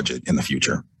of our budget in the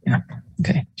future. Yeah.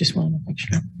 Okay. Just wanted to make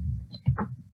sure.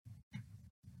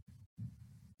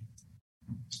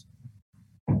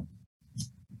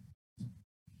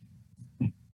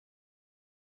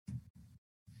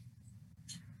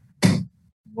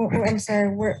 I'm sorry,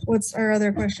 what's our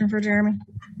other question for Jeremy?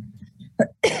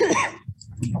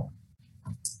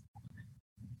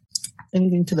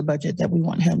 Anything to the budget that we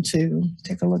want him to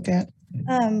take a look at?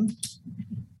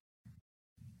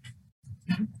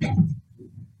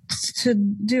 To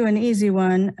do an easy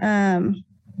one,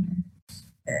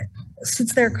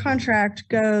 since their contract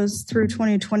goes through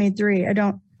 2023, I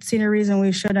don't see any reason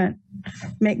we shouldn't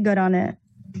make good on it.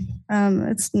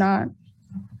 It's not,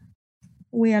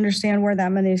 we understand where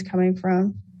that money is coming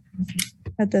from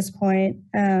at this point,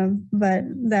 but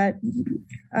that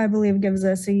I believe gives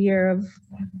us a year of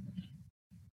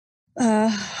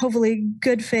hopefully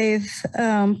good faith,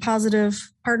 positive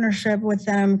partnership with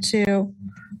them to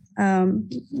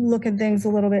look at things a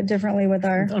little bit differently with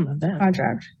our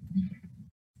contract.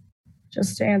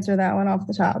 Just to answer that one off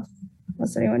the top,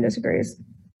 unless anyone disagrees.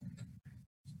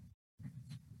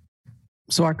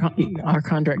 So our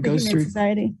contract goes through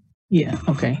society. Yeah.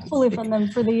 Okay. Fully fund them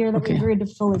for the year that we agreed to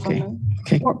fully fund them.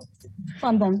 Okay. Or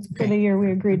fund them for the year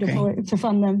we agreed to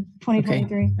fund them,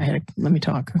 2023. Okay. Let me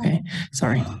talk. Okay.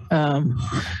 Sorry.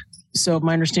 So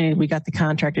my understanding, we got the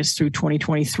contract is through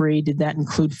 2023. Did that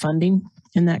include funding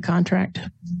in that contract?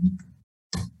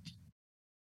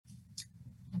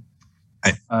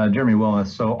 Jeremy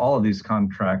Willis. So all of these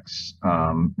contracts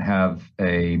have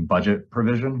a budget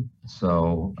provision.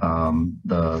 So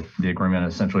the agreement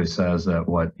essentially says that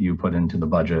what you put into the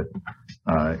budget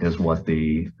is what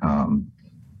the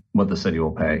city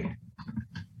will pay.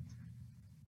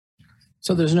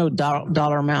 So there's no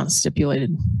dollar amount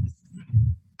stipulated.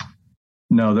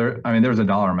 No, there's a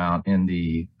dollar amount in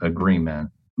the agreement,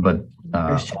 but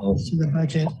all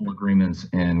agreements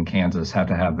in Kansas have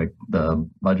to have the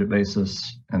budget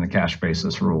basis and the cash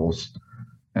basis rules.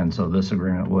 And so this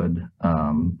agreement would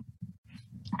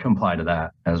comply to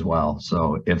that as well.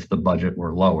 So if the budget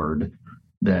were lowered,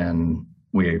 then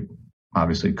we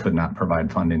obviously could not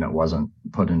provide funding that wasn't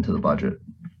put into the budget.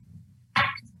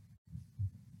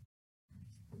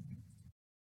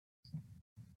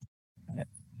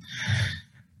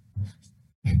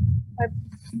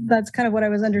 That's kind of what I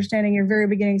was understanding your very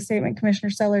beginning statement, Commissioner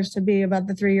Sellers, to be about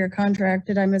the 3-year contract.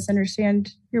 Did I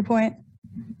misunderstand your point?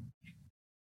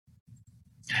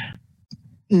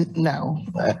 No.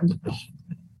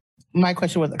 My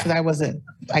question was, because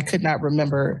I could not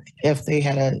remember if they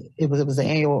had it was an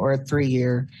annual or a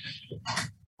 3-year.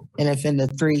 And if in the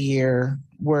 3-year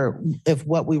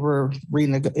what we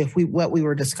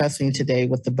were discussing today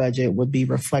with the budget would be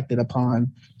reflected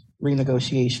upon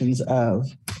renegotiations of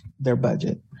their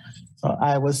budget. So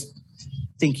I was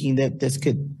thinking that this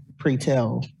could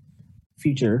pre-tell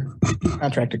future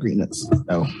contract agreements.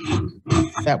 So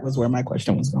that was where my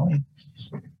question was going.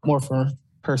 More for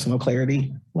personal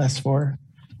clarity, less for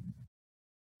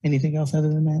anything else other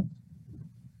than that.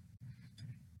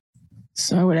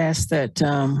 So I would ask that,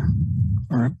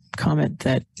 or comment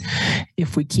that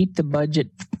if we keep the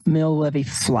budget mill levy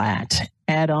flat,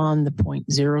 add on the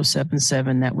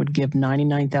 0.077, that would give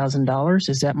 $99,000.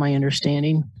 Is that my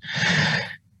understanding?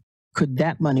 Could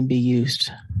that money be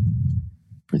used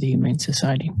for the Humane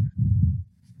Society?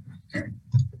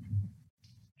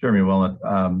 Jeremy Willett,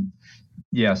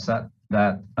 yes, that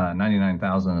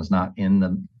 99,000 is not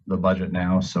in the budget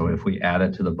now. So if we add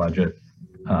it to the budget,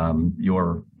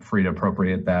 you're free to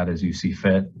appropriate that as you see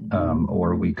fit,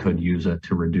 or we could use it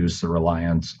to reduce the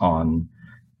reliance on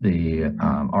the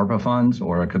ARPA funds,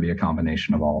 or it could be a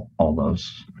combination of all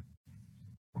those.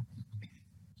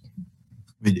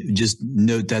 Just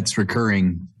note that's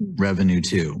recurring revenue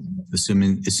too.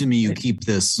 Assuming you keep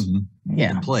this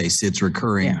in place, it's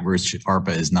recurring, whereas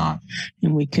ARPA is not.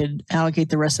 And we could allocate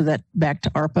the rest of that back to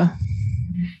ARPA,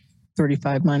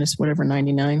 35 minus whatever,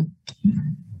 99.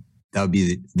 That would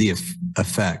be the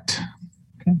effect.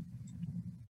 Okay.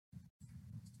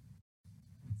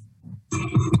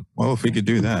 Well, if we could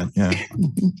do that, yeah.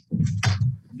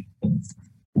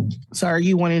 So are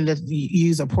you wanting to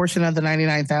use a portion of the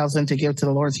 99,000 to give to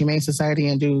the Lawrence Humane Society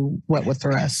and do what with the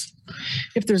rest?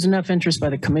 If there's enough interest by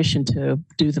the commission to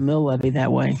do the mill levy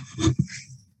that way.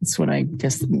 That's what I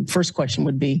guess the first question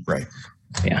would be. Right.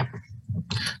 Yeah.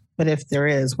 But if there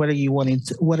is, what are you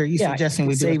suggesting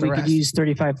we do say with the we rest? could use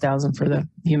 35,000 for the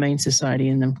Humane Society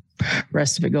and the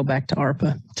rest of it go back to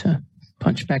ARPA to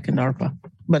punch back into ARPA.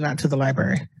 But not to the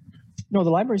library. No,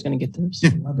 the library's going to get theirs.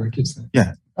 Yeah. The library gets that.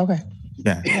 Yeah. Okay.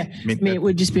 Yeah. I mean, it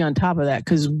would just be on top of that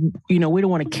because, we don't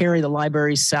want to carry the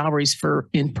library's salaries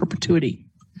in perpetuity.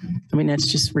 I mean, that's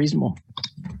just reasonable.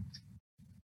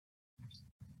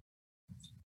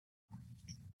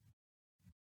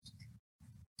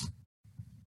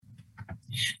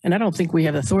 And I don't think we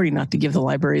have authority not to give the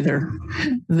library their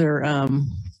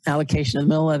allocation of the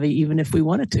mill levy, even if we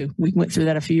wanted to. We went through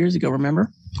that a few years ago, remember?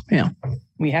 Yeah,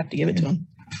 we have to give it to them.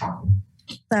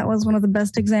 That was one of the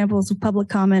best examples of public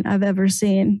comment I've ever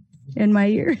seen in my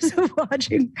years of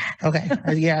watching. Okay.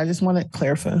 Yeah, I just wanted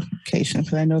clarification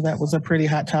because I know that was a pretty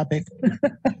hot topic.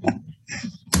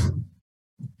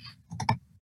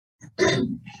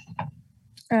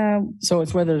 So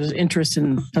it's whether there's interest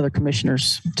in other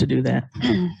commissioners to do that.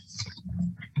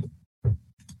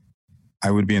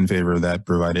 I would be in favor of that,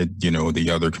 provided, the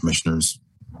other commissioners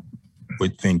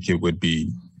would think it would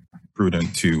be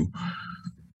prudent to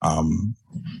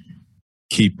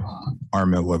keep our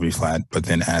mill levy flat, but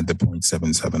then add the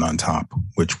 0.77 on top,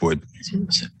 which would,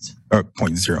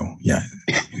 0.0, yeah,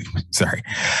 sorry,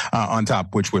 on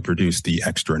top, which would produce the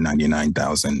extra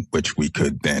 99,000, which we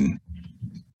could then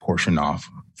portion off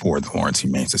for the Lawrence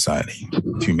Humane Society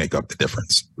to make up the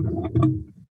difference.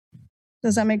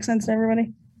 Does that make sense to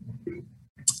everybody?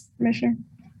 Commissioner?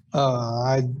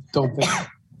 I don't think.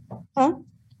 Huh?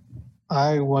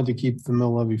 I want to keep the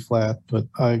mill levy flat, but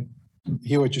I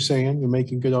hear what you're saying. You're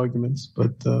making good arguments,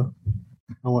 but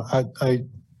I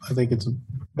think it's a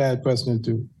bad precedent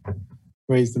to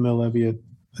raise the mill levy at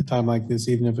a time like this,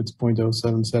 even if it's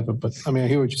 0.077. But I mean, I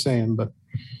hear what you're saying, but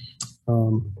I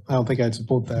don't think I'd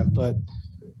support that. But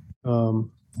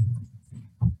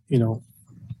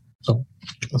so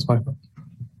that's my thought.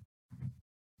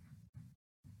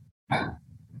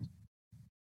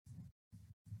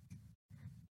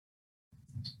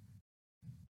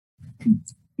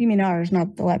 You mean ours,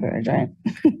 not the library, right?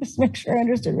 Just make sure I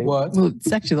understood. What? Well,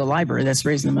 it's actually the library that's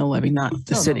raising the mill levy, not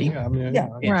the city. Yeah, I mean, Yeah.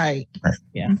 Right.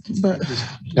 Yeah. But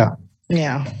yeah.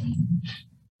 Yeah.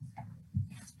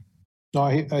 No,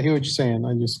 I hear what you're saying.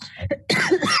 I just.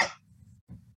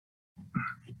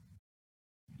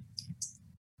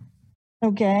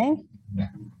 Okay.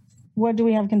 What do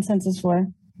we have consensus for?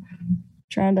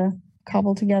 Trying to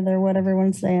cobble together what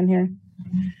everyone's saying here.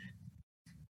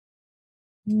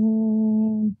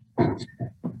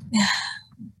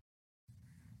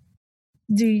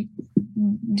 Do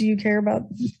you care about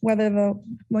whether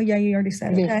well, yeah, you already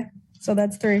said, okay. So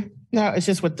that's 3. No, it's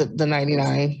just with the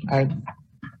 99.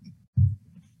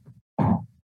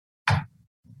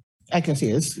 I can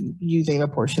see us using a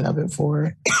portion of it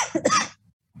for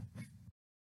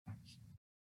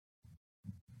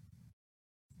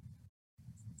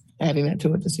adding it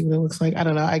to it to see what it looks like. I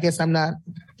don't know. I guess I'm not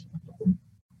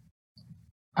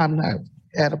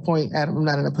at a point, I'm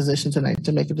not in a position tonight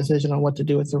to make a decision on what to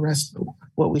do with the rest,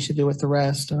 what we should do with the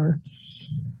rest,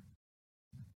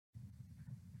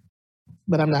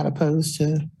 but I'm not opposed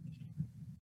to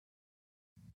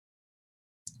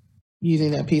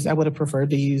using that piece. I would have preferred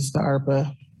to use the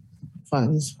ARPA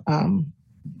funds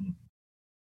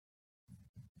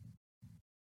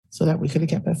so that we could have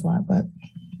kept it flat, but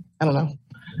I don't know.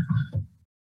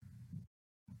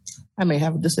 I may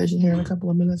have a decision here in a couple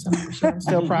of minutes. I'm not sure. I'm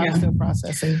still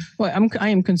processing. Well, I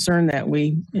am concerned that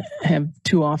we have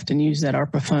too often used that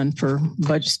ARPA fund for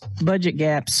budget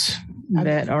gaps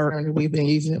that are. We've been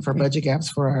using it for budget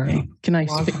gaps for our. Okay. Can I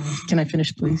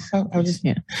finish, please? Oh, I was just,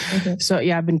 yeah. Okay. So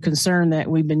yeah, I've been concerned that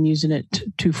we've been using it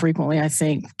too frequently. I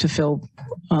think to fill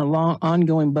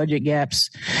ongoing budget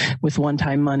gaps with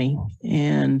one-time money,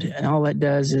 and all that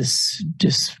does is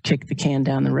just kick the can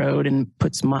down the road and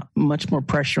puts much more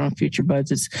pressure on future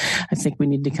budgets. I think we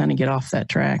need to kind of get off that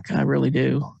track. I really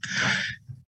do.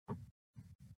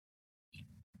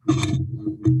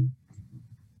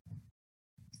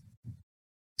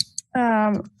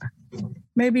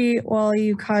 Maybe while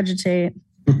you cogitate,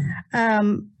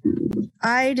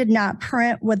 I did not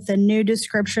print what the new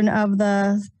description of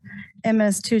the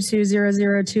MS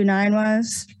 220029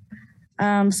 was.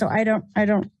 So I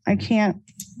can't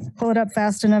pull it up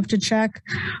fast enough to check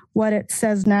what it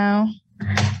says now.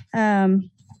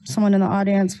 Someone in the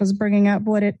audience was bringing up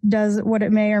what it does, what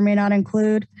it may or may not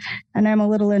include. And I'm a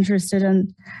little interested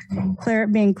in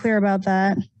being clear about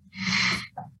that.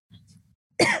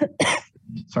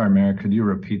 Sorry, Mayor, could you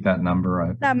repeat that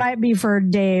number? That might be for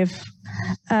Dave,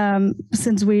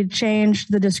 since we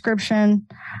changed the description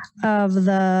of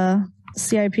the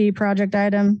CIP project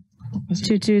item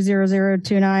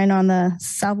 220029 on the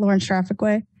South Lawrence Traffic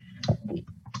Way.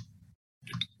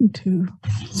 20.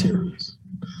 So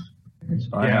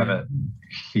I have it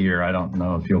here. I don't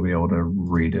know if you'll be able to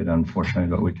read it, unfortunately,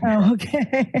 but we can. Oh,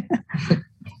 okay.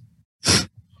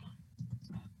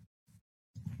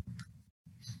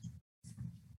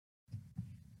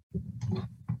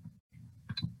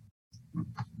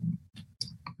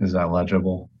 Is that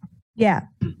legible? Yeah.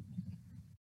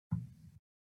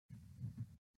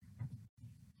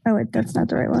 Oh, wait, that's not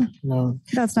the right one. No.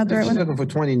 That's not the right She's one. looking for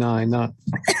 29, not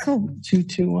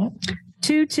 22 what?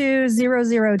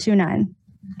 220029.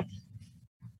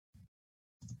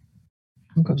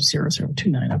 I'll go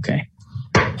 0029. Okay.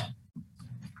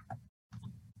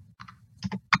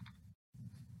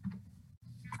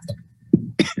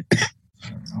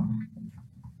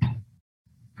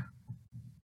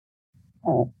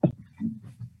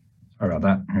 Sorry about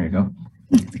that. Here you go.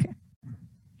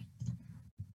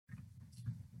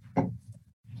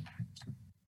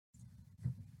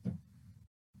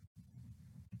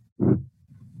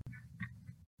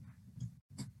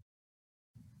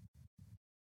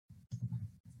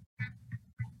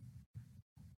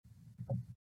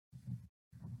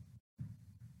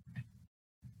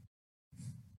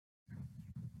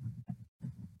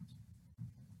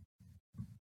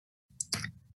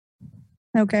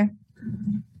 Okay.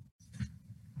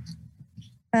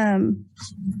 Oh,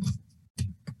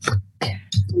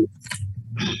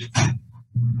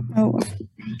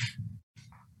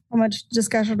 how much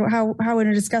discussion? How would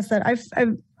we discuss that? I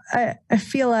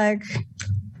feel like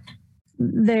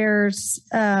there's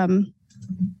a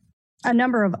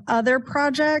number of other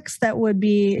projects that could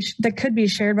be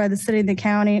shared by the city and the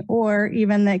county, or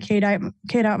even that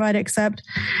KDOT might accept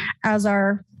as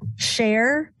our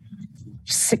share.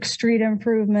 6th Street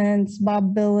improvements,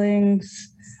 Bob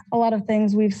Billings, a lot of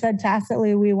things we've said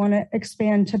tacitly we want to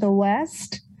expand to the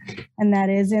west, and that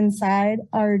is inside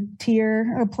our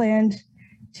planned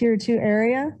tier 2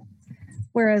 area.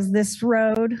 Whereas this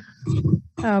road,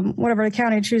 whatever the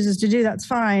county chooses to do, that's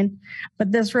fine.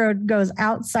 But this road goes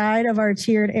outside of our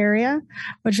tiered area,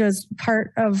 which is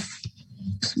part of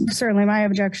certainly my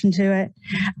objection to it.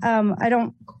 I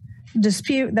don't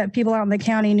dispute that people out in the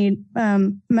county need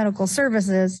medical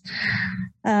services,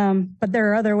 but there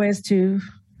are other ways to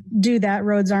do that.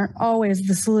 Roads aren't always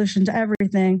the solution to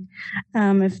everything.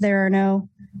 If there are no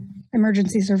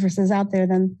emergency services out there,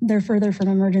 then they're further from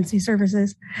emergency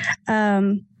services.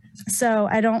 So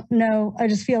I don't know. I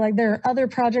just feel like there are other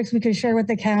projects we could share with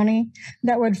the county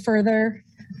that would further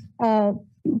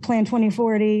Plan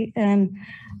 2040 and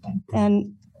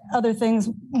other things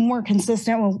more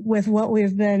consistent with what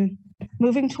we've been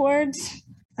moving towards.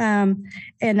 And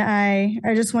I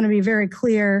just want to be very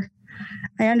clear.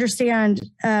 I understand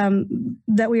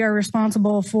that we are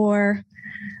responsible for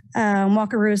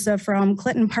Wakarusa from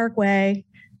Clinton Parkway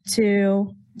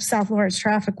to South Lawrence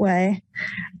Traffic Way.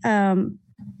 But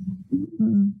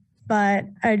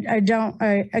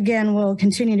I again will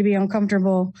continue to be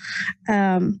uncomfortable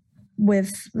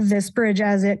with this bridge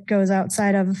as it goes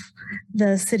outside of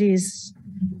the city's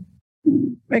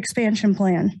expansion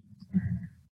plan.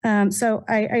 So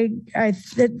I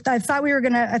thought we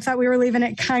were leaving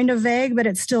it kind of vague, but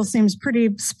it still seems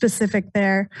pretty specific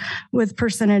there with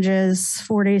percentages,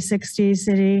 40, 60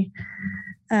 city.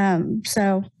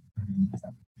 So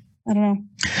I don't know.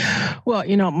 Well,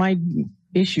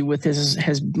 issue with this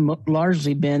has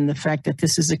largely been the fact that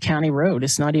this is a county road.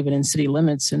 It's not even in city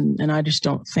limits. And I just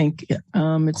don't think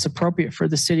it's appropriate for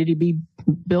the city to be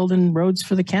building roads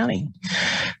for the county.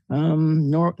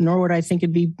 Nor would I think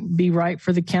it'd be right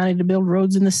for the county to build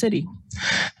roads in the city.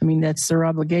 I mean, that's their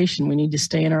obligation. We need to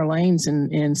stay in our lanes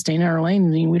and stay in our lanes. I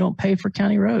mean, we don't pay for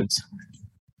county roads.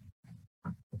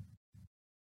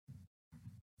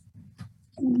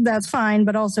 That's fine,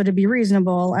 but also to be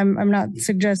reasonable, I'm not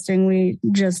suggesting we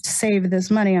just save this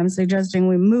money. I'm suggesting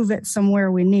we move it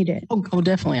somewhere we need it. Oh,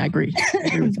 definitely. I agree.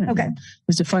 Okay.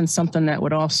 Was to fund something that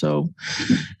would also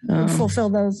fulfill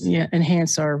those. Yeah,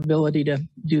 enhance our ability to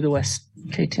do the West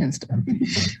K10 stuff.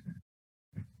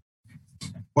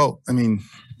 Well, I mean,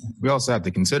 we also have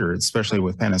to consider, especially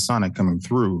with Panasonic coming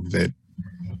through, that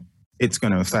it's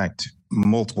going to affect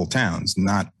multiple towns,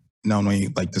 not only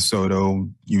like DeSoto,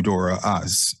 Eudora,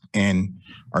 us, and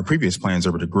our previous plans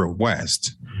over to grow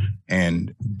west.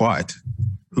 But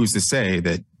who's to say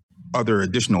that other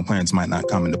additional plans might not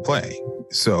come into play?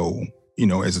 So,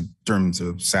 as in terms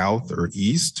of south or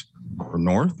east or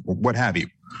north or what have you,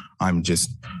 I'm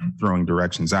just throwing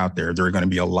directions out there. There are going to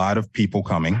be a lot of people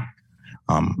coming.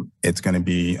 It's going to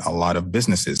be a lot of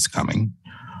businesses coming.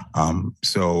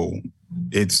 So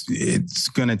it's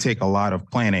going to take a lot of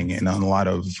planning and a lot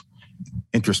of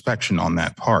introspection on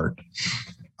that part.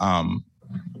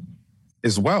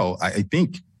 As well, I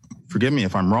think, forgive me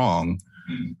if I'm wrong,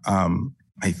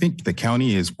 I think the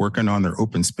county is working on their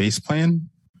open space plan.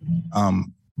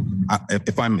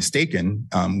 If I'm mistaken,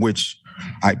 which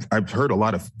I've heard a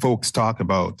lot of folks talk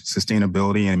about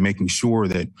sustainability and making sure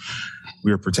that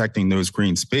we are protecting those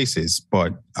green spaces,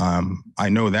 but I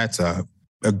know that's a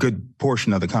good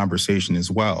portion of the conversation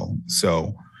as well.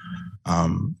 So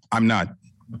I'm not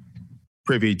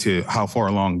privy to how far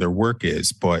along their work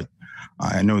is, but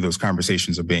I know those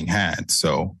conversations are being had.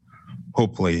 So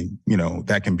hopefully,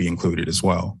 that can be included as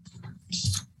well.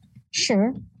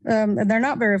 Sure. They're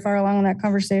not very far along in that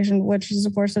conversation, which is,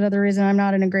 of course, another reason I'm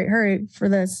not in a great hurry for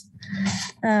this,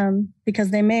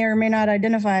 because they may or may not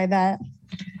identify that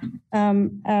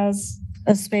as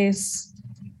a space.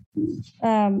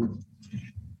 Again,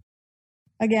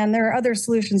 there are other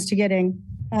solutions to getting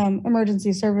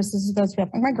emergency services to those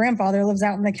people. My grandfather lives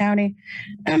out in the county.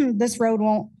 This road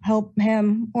won't help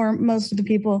him or most of the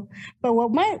people, but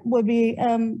what would be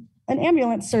an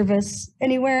ambulance service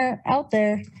anywhere out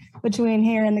there between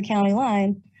here and the county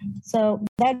line. So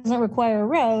that doesn't require a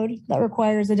road. That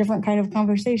requires a different kind of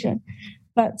conversation.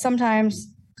 But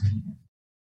sometimes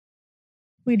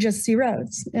we just see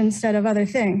roads instead of other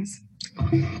things.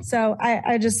 So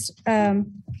I just, I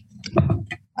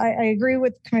agree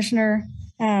with Commissioner,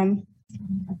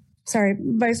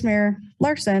 Vice Mayor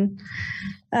Larson,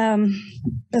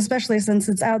 especially since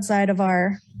it's outside of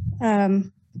our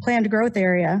planned growth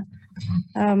area.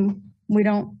 We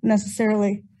don't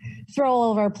necessarily throw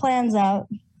all of our plans out.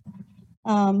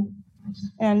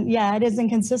 And yeah, it is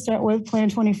inconsistent with Plan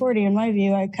 2040 in my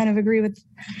view. I kind of agree with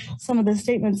some of the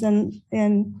statements in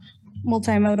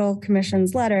Multimodal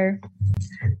Commission's letter.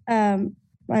 I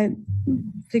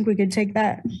think we could take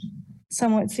that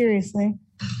somewhat seriously.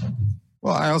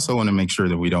 Well, I also want to make sure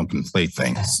that we don't conflate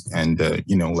things and,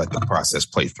 let the process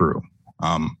play through.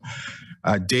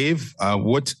 Dave,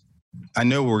 I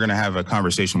know we're going to have a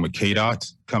conversation with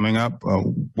KDOT coming up.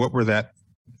 What would that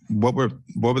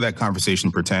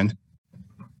conversation pretend?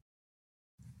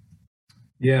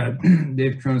 Yeah,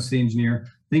 Dave Cronus, the engineer. I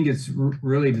think it's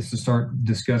really just to start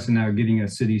discussing now getting a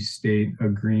city-state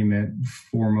agreement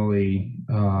formally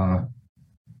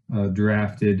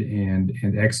drafted and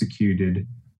executed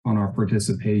on our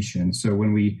participation. So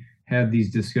when we had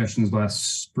these discussions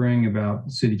last spring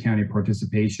about city-county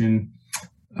participation,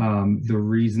 the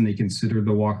reason they considered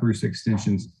the Wakarusa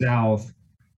extension south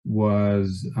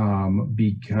was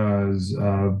because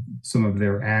of some of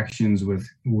their actions with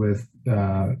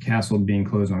Castle being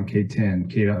closed on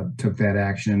K10. KDOT took that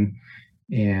action,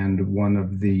 and one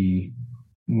of the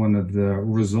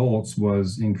results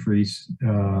was increased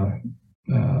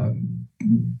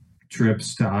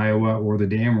trips to Iowa or the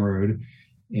Dam Road,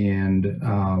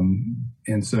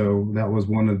 and so that was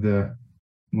one of the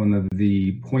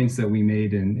points that we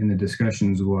made in the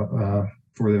discussions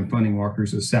for them funding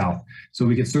Wakarusa South. So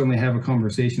we could certainly have a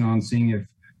conversation on seeing if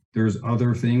there's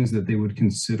other things that they would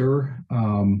consider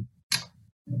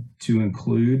to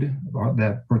include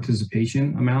that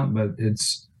participation amount, but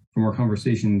it's from our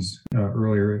conversations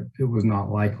earlier, it was not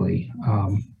likely.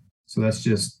 So that's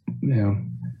just,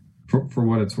 for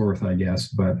what it's worth, I guess.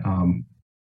 But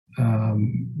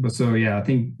so, yeah, I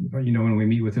think, when we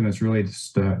meet with them, it's really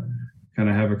just to kind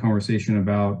of have a conversation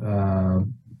about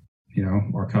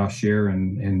our cost share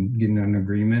and getting an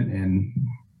agreement and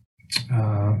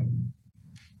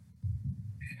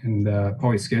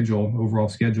probably overall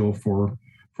schedule for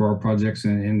our projects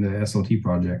in the SLT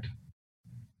project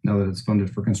now that it's funded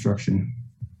for construction.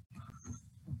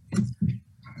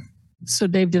 So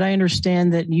Dave, did I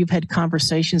understand that you've had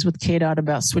conversations with KDOT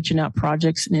about switching out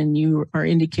projects and you are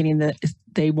indicating that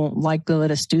they won't likely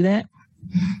let us do that?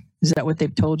 Is that what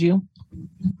they've told you?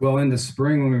 Well, in the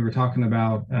spring when we were talking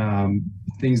about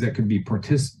things that could be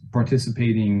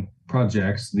participating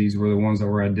projects, these were the ones that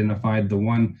were identified. The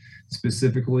one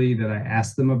specifically that I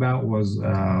asked them about was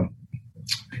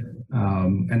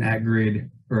an at-grade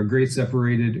or a grade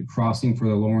separated crossing for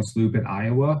the Lawrence Loop at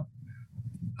Iowa,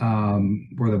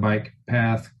 where the bike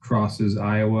path crosses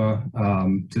Iowa,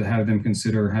 to have them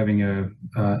consider having a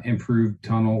improved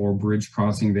tunnel or bridge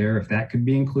crossing there, if that could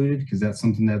be included, because that's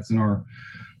something that's in our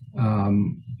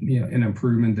an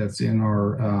improvement that's in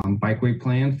our bikeway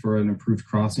plan for an improved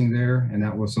crossing there. And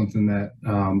that was something that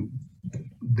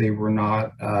they were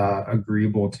not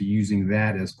agreeable to using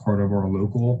that as part of our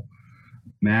local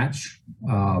match.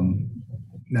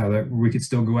 Now that we could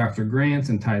still go after grants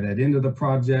and tie that into the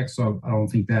project. So I don't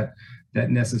think that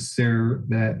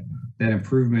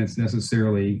improvement's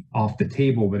necessarily off the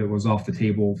table, but it was off the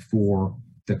table for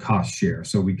the cost share.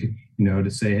 So we could,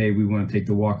 to say, hey, we want to take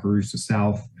the Wakarusa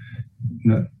South,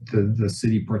 the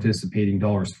city participating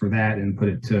dollars for that and put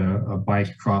it to a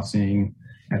bike crossing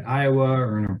at Iowa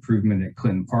or an improvement at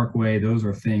Clinton Parkway. Those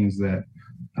are things that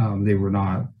they were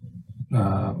not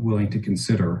willing to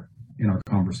consider in our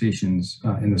conversations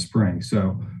in the spring.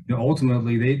 So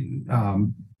ultimately they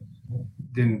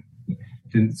didn't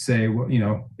say, well,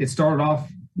 it started off,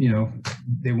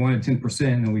 they wanted 10%,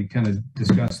 and we kind of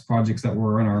discussed projects that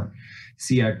were on our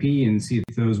CIP and see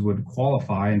if those would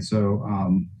qualify. And so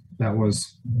that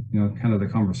was, kind of the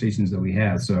conversations that we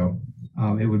had. So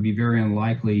it would be very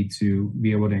unlikely to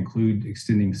be able to include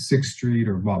extending 6th Street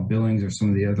or Bob Billings or some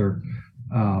of the other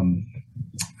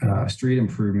street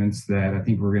improvements that I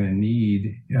think we're going to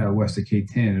need west of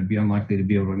K10. It'd be unlikely to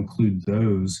be able to include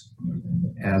those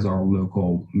as our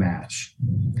local match.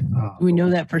 We know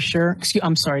that for sure.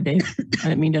 I'm sorry, Dave. I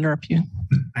didn't mean to interrupt you.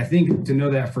 I think to know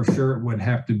that for sure, we'd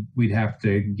have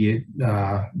to get.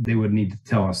 They would need to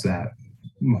tell us that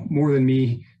more than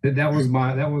me. That was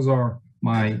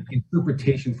my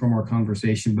interpretation from our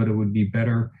conversation. But it would be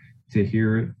better to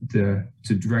hear it,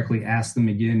 to directly ask them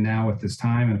again now at this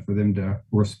time, and for them to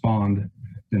respond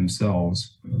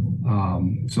themselves.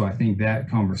 So I think that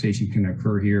conversation can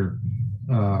occur here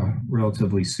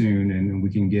relatively soon, and we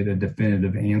can get a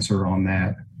definitive answer on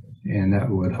that, and that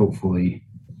would hopefully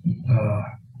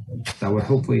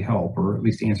help, or at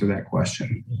least answer that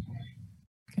question.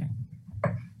 Okay.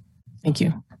 Thank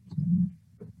you.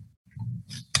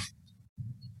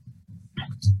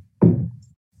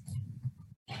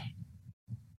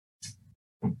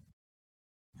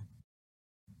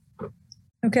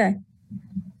 Okay.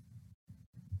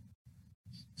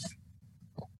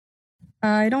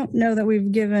 I don't know that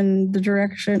we've given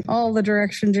all the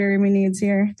direction Jeremy needs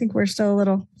here. I think we're still a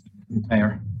little.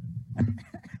 Mayor.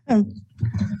 Trying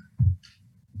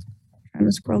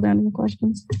to scroll down to the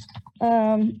questions.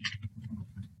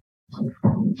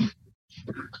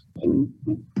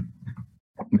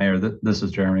 Mayor, this is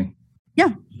Jeremy.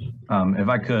 Yeah. If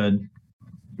I could,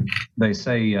 they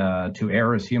say to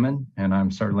err is human, and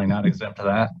I'm certainly not exempt to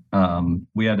that.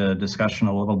 We had a discussion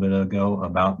a little bit ago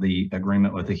about the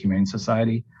agreement with the Humane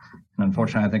Society. And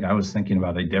unfortunately, I think I was thinking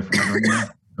about a different agreement.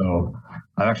 So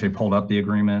I actually pulled up the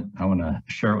agreement. I want to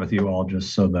share it with you all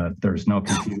just so that there's no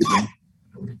confusion.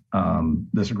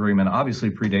 This agreement obviously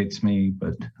predates me,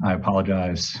 but I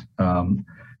apologize.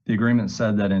 The agreement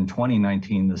said that in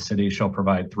 2019, the city shall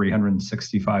provide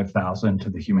 $365,000 to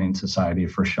the Humane Society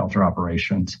for shelter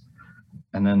operations.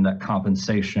 And then that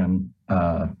compensation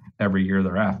every year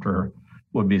thereafter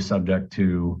would be subject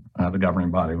to the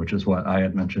governing body, which is what I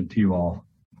had mentioned to you all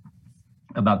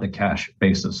about the cash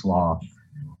basis law.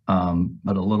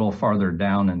 But a little farther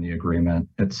down in the agreement,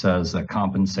 it says that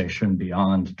compensation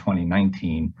beyond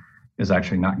 2019 is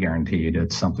actually not guaranteed.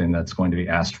 It's something that's going to be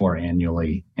asked for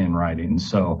annually in writing.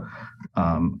 So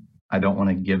I don't want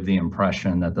to give the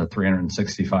impression that the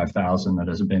 $365,000 that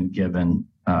has been given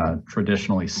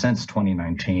traditionally since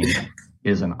 2019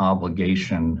 is an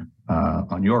obligation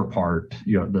on your part,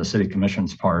 the City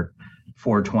Commission's part,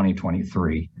 for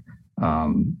 2023.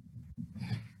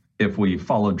 If we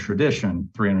followed tradition,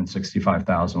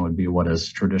 $365,000 would be what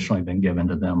has traditionally been given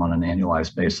to them on an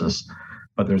annualized basis.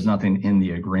 But there's nothing in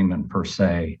the agreement per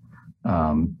se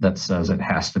that says it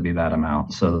has to be that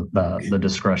amount. So the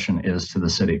discretion is to the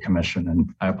City Commission. And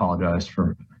I apologize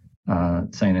for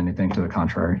saying anything to the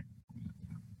contrary.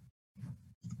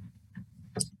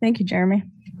 Thank you, Jeremy.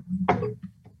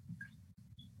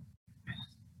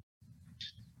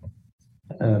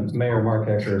 Mayor Mark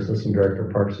Ecker, Assistant Director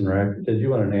of Parks and Rec. Did you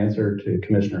want an answer to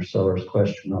Commissioner Sellers'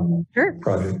 question on the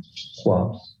project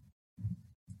swaps?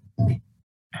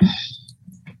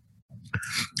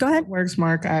 Go ahead. Works,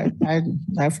 Mark. I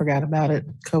forgot about it.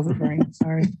 COVID brain.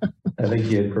 Sorry. I think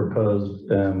you had proposed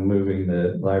moving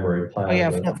the library plaza. Oh yeah,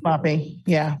 flip-flopping.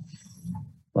 Yeah.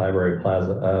 Library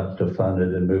plaza up to fund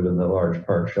it and moving the large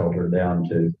park shelter down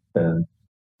to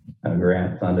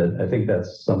grant funded. I think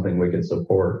that's something we could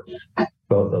support.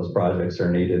 Both those projects are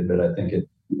needed, but I think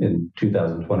in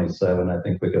 2027, I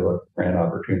think we could look at grant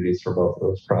opportunities for both of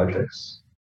those projects.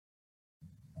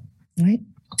 All right.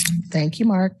 Thank you,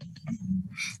 Mark.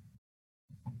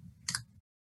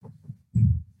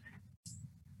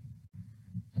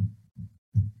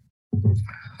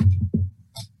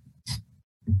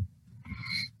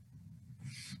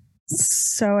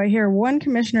 So I hear one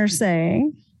commissioner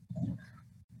saying,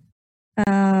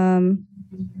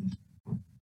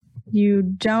 you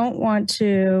do want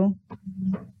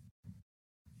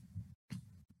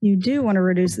to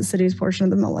reduce the city's portion of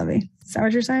the mill levy. Is that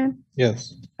what you're saying?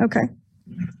 Yes. Okay.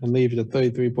 And leave it at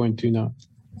 33.29.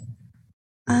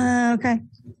 Okay.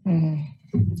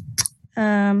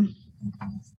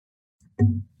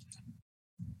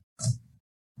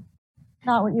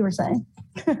 Not what you were saying,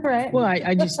 right? Well,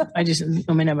 I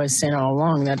mean, I was saying all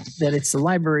along that it's the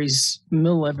library's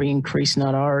mill levy increase,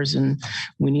 not ours, and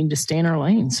we need to stay in our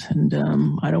lanes. And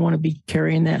I don't want to be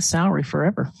carrying that salary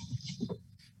forever.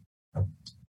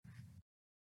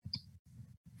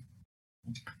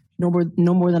 No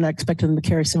more than I expected them to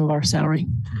carry some of our salary.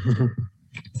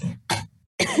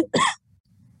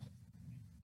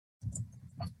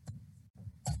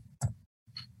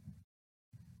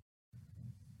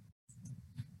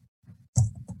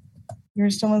 You're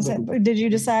still in same. Did you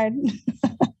decide,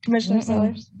 Commissioner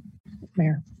Sellers?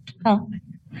 Mayor. Oh,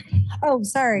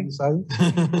 sorry.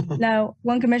 No,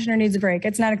 one commissioner needs a break.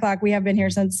 It's 9 o'clock. We have been here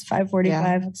since 5:45.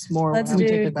 Yeah, that's more. Let's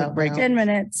do about 10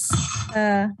 minutes.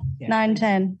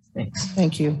 9:10. Thanks.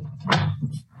 Thank you.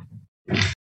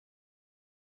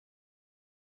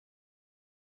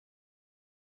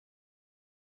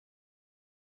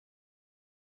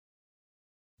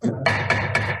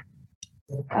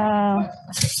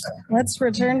 Let's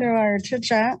return to our chit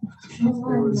chat.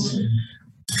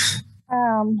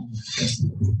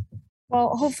 Well,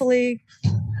 hopefully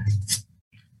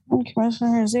one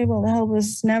commissioner is able to help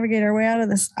us navigate our way out of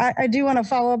this. I do want to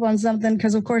follow up on something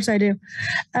because of course I do.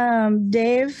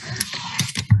 Dave,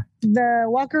 the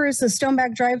Wakarusa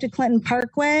Stoneback Drive to Clinton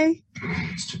Parkway,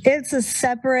 it's a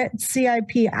separate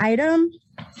CIP item.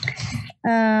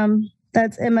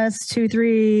 That's MS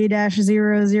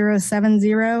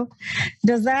 23-0070.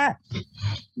 Does that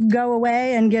go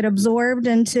away and get absorbed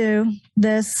into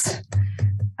this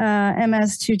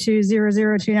MS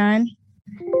 220029?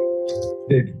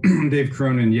 Dave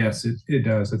Cronin, yes, it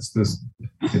does. It's the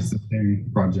same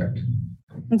project.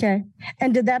 Okay.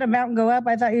 And did that amount go up?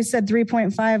 I thought you said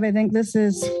 3.5. I think this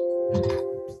is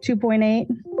 2.8.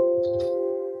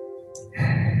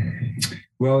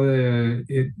 Well,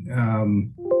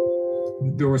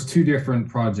 there was two different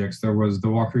projects. There was the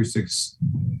Walkthrough 6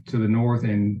 to the north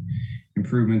and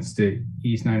improvements to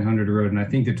East 900 Road. And I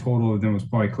think the total of them was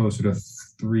probably closer to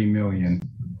 3 million.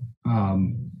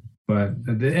 But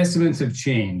the estimates have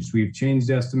changed. We've changed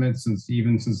estimates since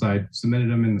I submitted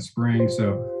them in the spring.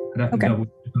 So I'd have to double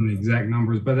check on the exact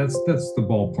numbers, but that's the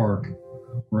ballpark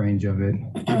range of it.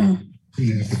 3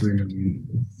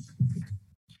 million.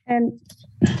 And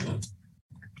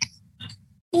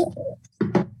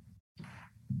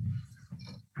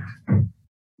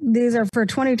these are for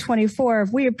 2024.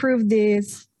 If we approve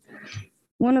these,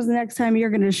 when is the next time you're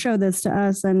going to show this to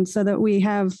us, and so that we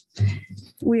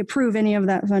approve any of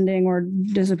that funding or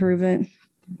disapprove it?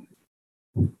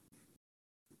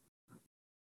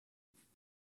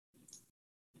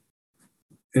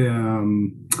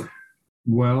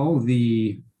 Well,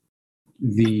 the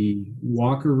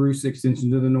Wakarusa extension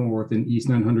to the north and East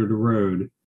 900 Road,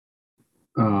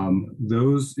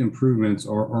 those improvements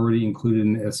are already included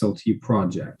in the SLT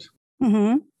project.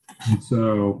 Mm-hmm.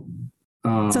 So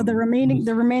the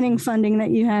remaining funding that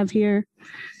you have here,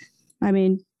 I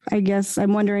mean, I guess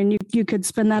I'm wondering, you could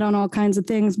spend that on all kinds of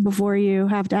things before you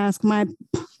have to ask my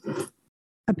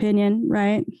opinion,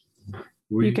 right?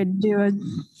 You could do a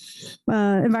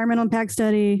environmental impact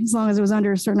study as long as it was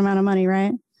under a certain amount of money,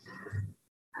 right?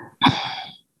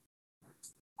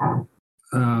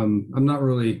 I'm not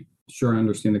really sure I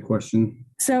understand the question.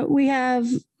 So we have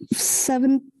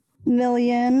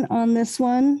million on this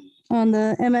one, on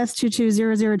the MS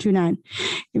 220029.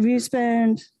 If you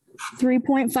spend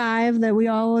 3.5 that we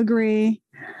all agree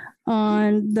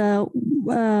on the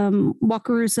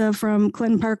Wakarusa from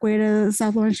Clinton Parkway to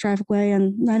South Lawrence Trafficway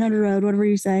and 900 Road, whatever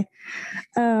you say,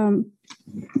 there's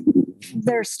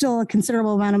still a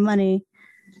considerable amount of money.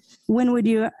 When would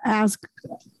you ask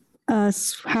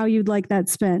us how you'd like that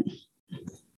spent?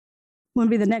 When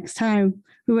would be the next time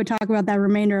we would talk about that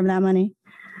remainder of that money?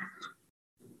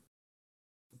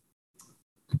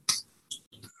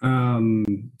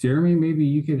 Jeremy, maybe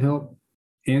you could help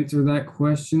answer that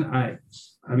question. I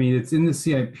mean, it's in the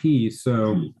CIP,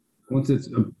 so once it's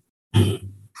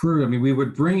approved, I mean, we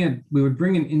would bring an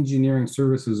engineering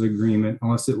services agreement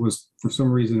unless it was for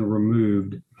some reason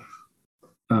removed.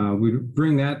 We'd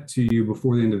bring that to you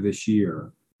before the end of this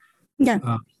year.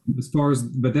 Yeah. As far as,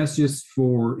 but that's just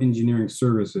for engineering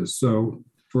services. So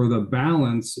for the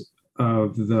balance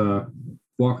of the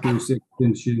Walkthrough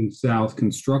Extension South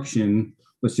construction,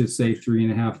 let's just say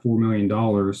 $3.5–4 million.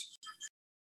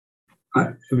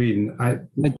 I mean, I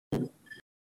didn't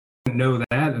know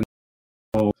that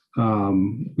until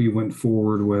we went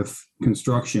forward with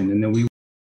construction, and then we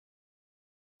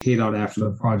paid out after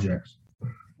the project.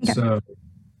 Okay. So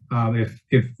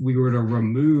if we were to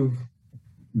remove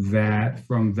that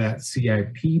from that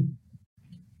CIP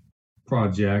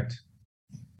project,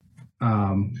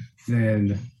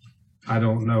 then I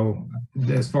don't know,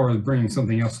 as far as bringing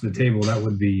something else to the table, that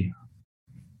would be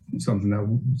something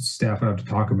that staff would have to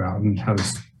talk about and how to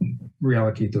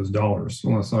reallocate those dollars,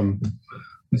 unless I'm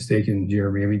mistaken,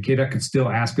 Jeremy. I mean, KDOT could still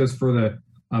ask us for the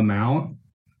amount,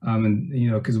 and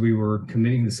because we were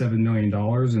committing the $7 million,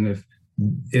 and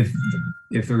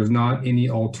if there's not any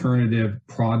alternative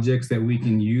projects that we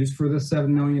can use for the $7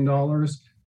 million,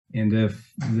 and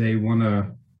if they want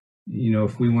to,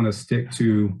 if we want to stick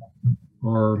to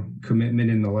our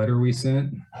commitment in the letter we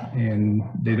sent, and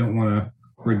they don't want to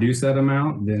reduce that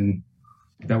amount, then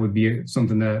that would be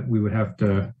something that we would have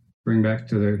to bring back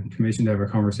to the commission to have a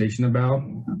conversation about.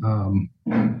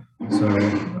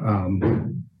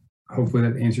 Hopefully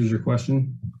that answers your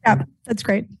question. Yeah, that's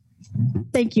great.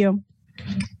 Thank you.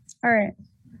 All right.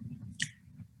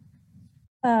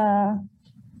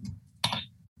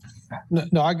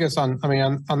 No, I guess on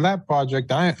that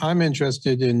project, I'm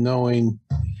interested in knowing,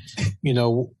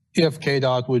 if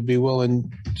KDOT would be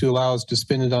willing to allow us to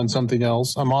spend it on something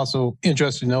else. I'm also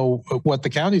interested to know what the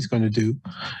county's going to do.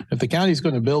 If the county's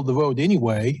going to build the road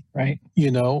anyway, right?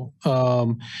 And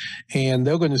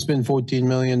they're going to spend $14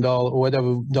 million or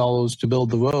whatever dollars to build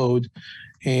the road,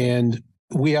 and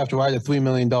we have to write a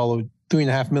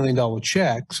 $3.5 million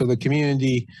check. So the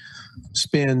community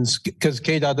spends, because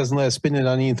KDOT doesn't let us spend it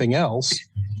on anything else,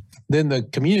 then the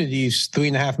community's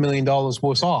 $3.5 million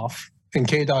worse off, and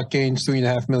KDOT gains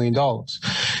 $3.5 million.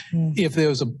 If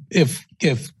there's if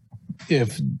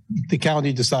the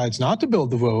county decides not to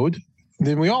build the road,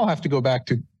 then we all have to go back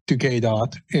to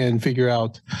KDOT and figure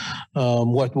out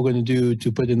what we're going to do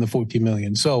to put in the $14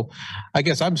 million. So I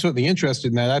guess I'm certainly interested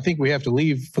in that. I think we have to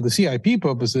leave, for the CIP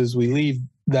purposes, we leave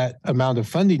that amount of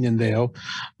funding in there.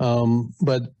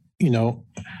 But,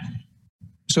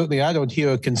 certainly I don't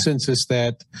hear a consensus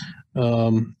that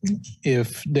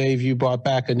if, Dave, you brought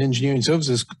back an engineering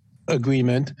services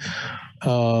agreement,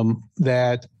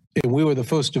 that if we were the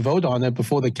first to vote on it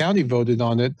before the county voted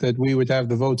on it, that we would have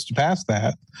the votes to pass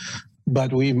that.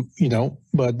 But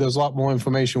but there's a lot more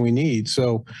information we need.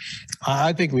 So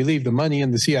I think we leave the money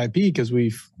in the CIP because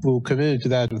we're committed to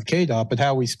that with KDOT, but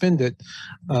how we spend it,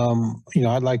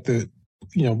 I'd like to,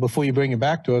 before you bring it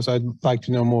back to us, I'd like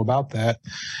to know more about that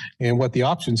and what the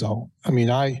options are. I mean,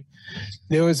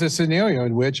 there was a scenario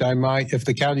in which I might, if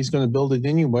the county's going to build it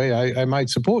anyway, I might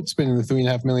support spending the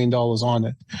 $3.5 million on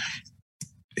it.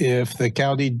 If the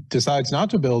county decides not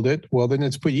to build it, well, then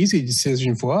it's a pretty easy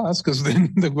decision for us because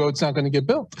then the road's not going to get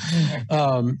built.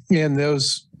 And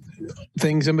those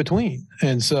things in between.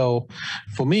 And so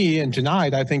for me, and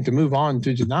tonight, I think to move on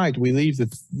to tonight, we leave the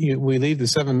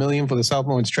 $7 million for the South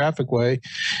Lawrence Trafficway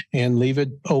and leave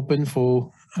it open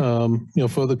for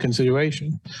further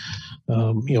consideration.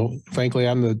 Frankly,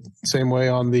 I'm the same way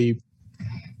on the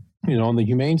on the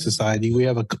Humane Society.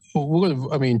 We'll have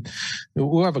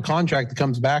a contract that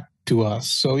comes back to us.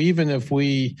 So even if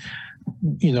we,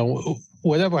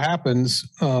 whatever happens,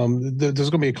 there's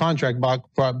going to be a contract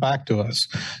brought back to us.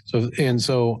 So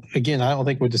again, I don't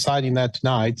think we're deciding that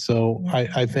tonight. So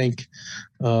I think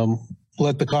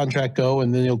let the contract go,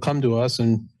 and then it'll come to us.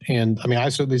 And I mean, I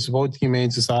certainly support the Humane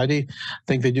Society. I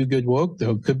think they do good work.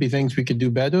 There could be things we could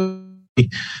do better,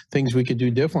 things we could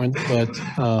do different, but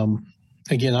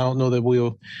again, I don't know that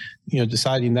we'll,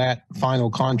 deciding that final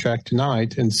contract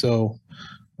tonight. And so,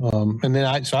 and then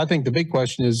I think the big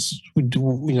question is,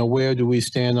 where do we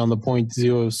stand on the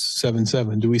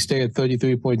 0.077? Do we stay at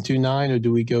 33.29 or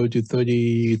do we go to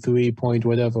 33 point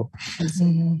whatever?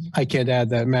 I can't add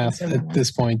that math at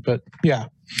this point, but yeah.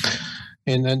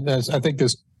 And then I think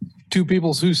there's two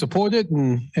people who support it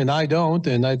and I don't.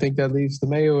 And I think that leaves the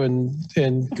mayor and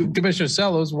Commissioner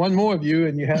Sellers, one more of you,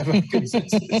 and you have a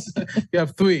consensus. You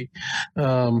have three.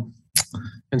 And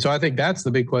so I think that's the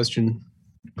big question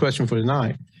for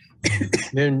tonight.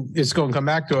 Then it's going to come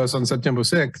back to us on September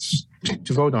 6th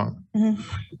to vote on.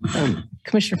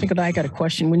 Commissioner Finkel, I got a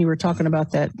question. When you were talking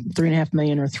about that $3.5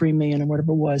 million or $3 million or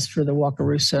whatever it was for the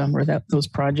Wakarusa or those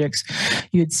projects,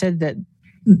 you had said that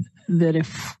if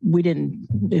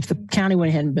the county went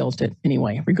ahead and built it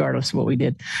anyway, regardless of what we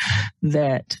did,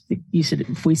 that you said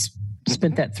if we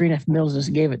spent that $3.5 million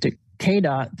and gave it to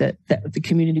KDOT, that the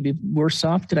community would be worse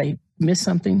off. Did I miss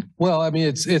something? Well, I mean,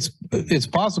 it's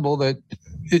possible that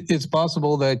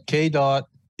KDOT.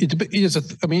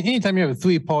 Anytime you have a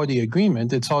three-party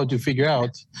agreement, it's hard to figure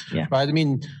out, right? I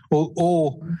mean,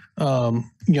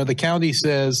 the county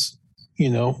says,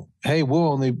 hey,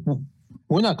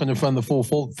 we're not going to fund the full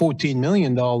 $14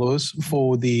 million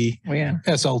for the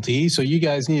SLT. So you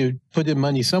guys need to put in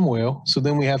money somewhere. So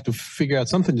then we have to figure out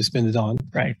something to spend it on.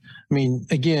 Right. I mean,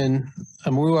 again,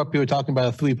 we were up here talking about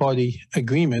a three-party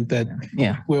agreement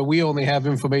where we only have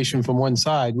information from one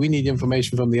side. We need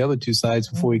information from the other two sides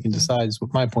before we can decide, is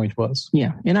what my point was.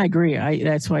 Yeah, and I agree.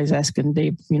 That's why I was asking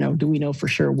Dave, do we know for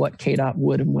sure what KDOT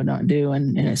would and would not do?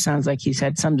 And it sounds like he's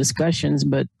had some discussions,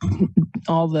 but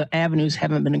all the avenues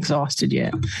haven't been exhausted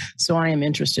yet. So I am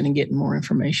interested in getting more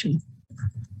information.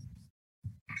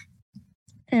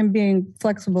 And being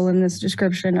flexible in this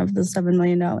description of the $7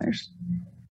 million.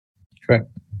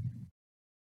 Correct.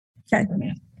 Okay.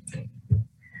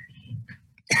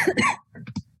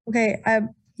 Okay,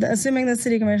 assuming the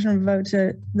city commission would vote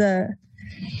to the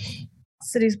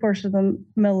city's portion of the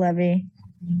mill levy,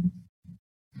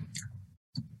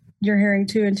 you're hearing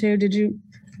 2 and 2. Did you?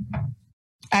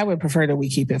 I would prefer that we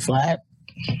keep it flat.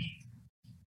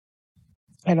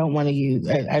 I don't want to use,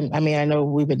 I mean, I know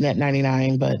we've been net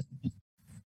 99, but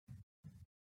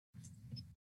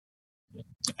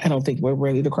I don't think we're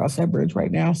ready to cross that bridge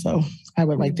right now. So I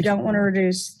would like to. You don't want to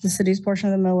reduce the city's portion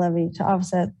of the mill levy to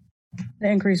offset the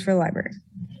increase for the library.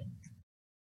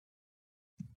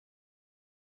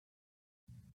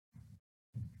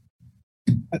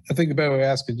 I think the better way to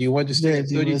ask it, do you want to stay at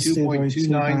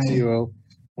 32.290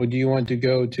 or do you want to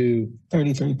go to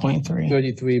 33.3?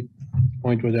 33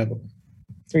 point whatever.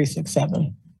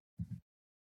 367.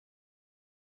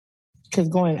 Because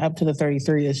going up to the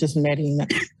 33 is just netting.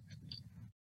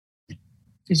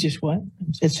 It's just what?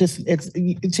 It's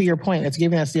to your point, it's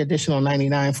giving us the additional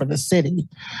 99 for the city.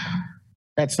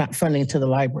 That's not funding to the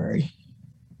library.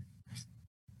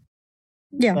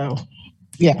 Yeah. So,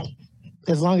 yeah.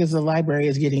 As long as the library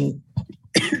is getting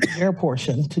their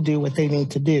portion to do what they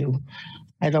need to do,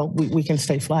 we can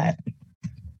stay flat.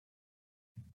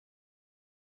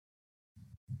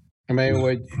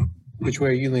 Which way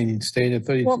are you leaning? Staying at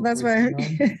 30? Well, that's why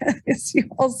you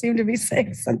all seem to be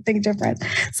saying something different.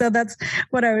 So that's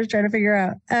what I was trying to figure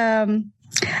out. I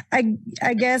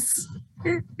guess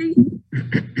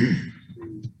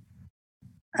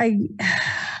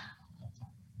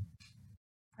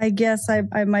I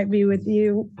might be with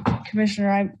you,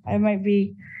 Commissioner. I might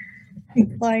be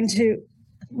inclined to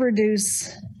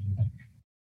reduce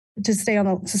to stay on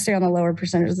the lower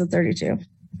percentage of the 32.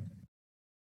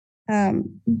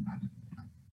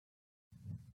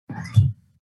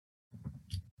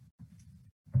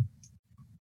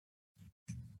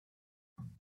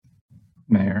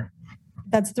 Mayor.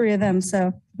 That's 3 of them,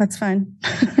 so that's fine.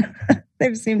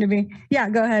 They seem to be. Yeah,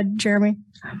 go ahead, Jeremy.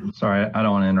 Sorry, I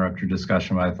don't want to interrupt your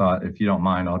discussion, but I thought if you don't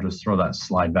mind, I'll just throw that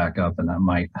slide back up and that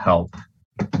might help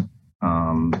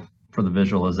for the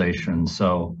visualization.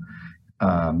 So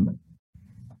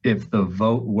if the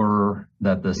vote were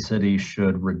that the city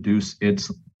should reduce its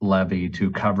levy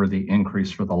to cover the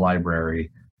increase for the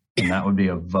library, and that would be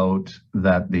a vote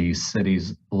that the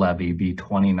city's levy be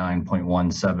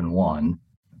 29.171,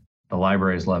 the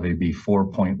library's levy be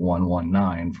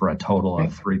 4.119 for a total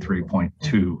of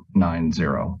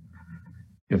 33.290.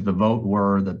 If the vote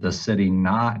were that the city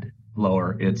not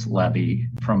lower its levy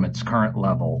from its current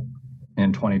level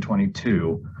in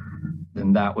 2022,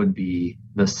 then that would be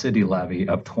the city levy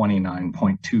of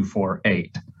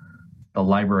 29.248, the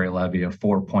library levy of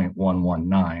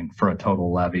 4.119 for a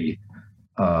total levy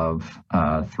of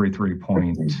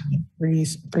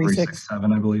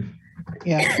 33.367, I believe.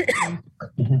 Yeah.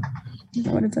 Is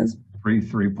that what it says?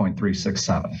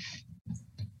 3.367.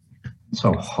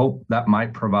 So hope that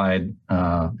might provide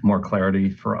more clarity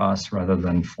for us rather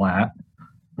than flat,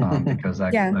 because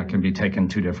that can be taken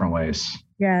two different ways.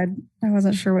 Yeah, I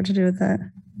wasn't sure what to do with that.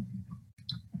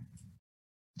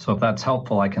 So if that's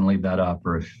helpful, I can leave that up.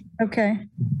 Or if Okay.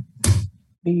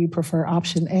 Do you prefer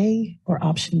option A or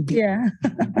option B? Yeah.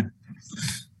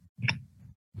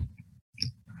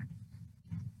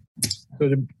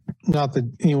 Not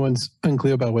that anyone's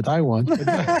unclear about what I want. But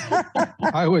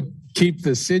I would keep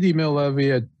the city mill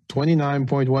levy at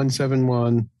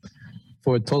 29.171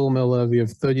 for a total mill levy of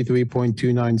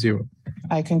 33.290.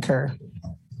 I concur.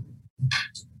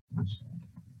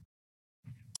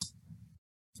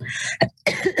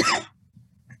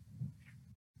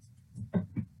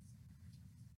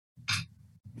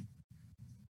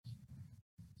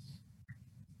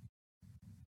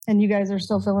 And you guys are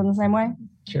still feeling the same way?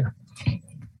 Sure.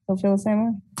 Still feel the same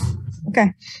way?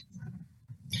 Okay.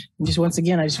 Just once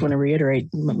again, I just want to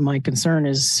reiterate, my concern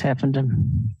is having to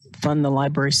fund the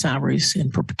library salaries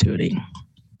in perpetuity.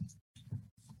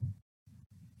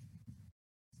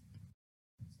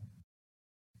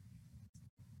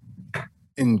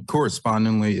 And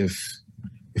correspondingly, if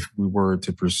we were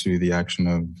to pursue the action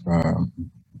of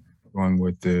going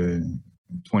with the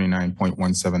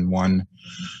 29.171,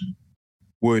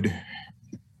 would,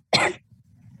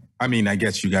 I mean, I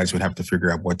guess you guys would have to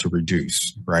figure out what to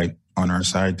reduce, right, on our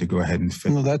side to go ahead and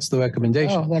fit. No, that's the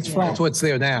recommendation. Oh, that's right. That's what's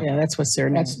there now. Yeah, that's what's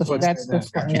there now. That's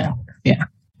the Yeah. Yeah.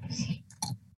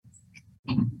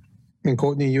 And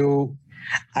Courtney, you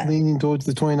leaning towards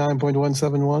the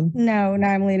 29.171? No,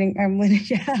 I'm leaning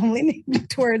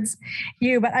towards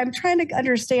you, but I'm trying to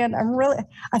understand. I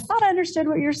thought I understood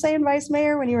what you're saying, Vice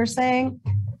Mayor, when you were saying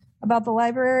about the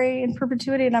library in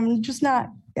perpetuity, and I'm just not,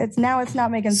 it's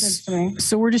not making sense to me.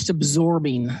 So we're just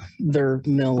absorbing their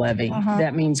mill levy. Uh-huh.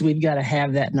 That means we've got to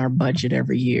have that in our budget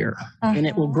every year. And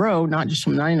it will grow, not just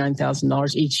from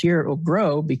 $99,000 each year, it will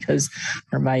grow because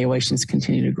our valuations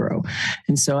continue to grow.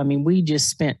 And so, I mean, we just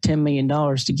spent $10 million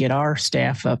to get our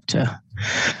staff up to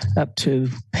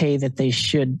pay that they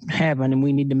should have. And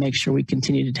we need to make sure we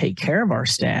continue to take care of our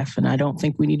staff. And I don't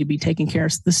think we need to be taking care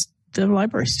of the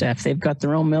library staff. They've got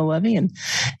their own mill levy and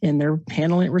they're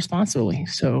handling it responsibly.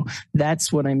 So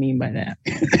that's what I mean by that.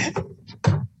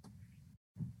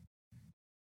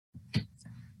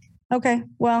 Okay,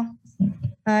 well,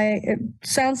 it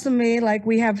sounds to me like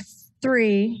we have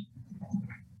 3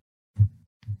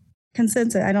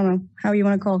 consensus. I don't know how you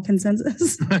want to call it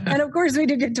consensus. And of course we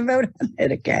do get to vote on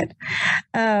it again.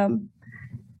 To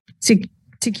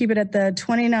keep it at the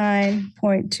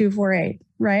 29.248,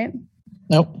 right?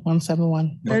 Nope,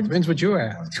 171. Well, depends what you're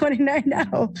at. 29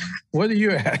 now. What are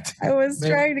you at? I was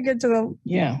trying to get to the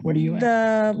what are you at?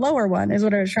 The lower one is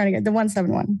what I was trying to get, the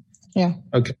 171. Yeah.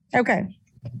 Okay.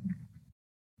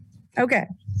 Okay.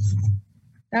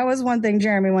 That was one thing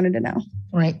Jeremy wanted to know.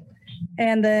 Right.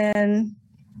 And then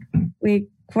we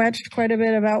questioned quite a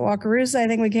bit about Wakarusa. I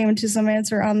think we came into some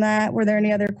answer on that. Were there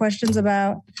any other questions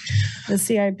about the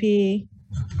CIP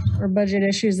or budget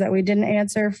issues that we didn't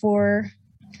answer for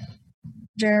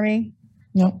Jeremy?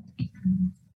 No.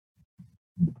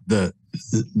 The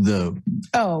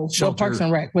well, Parks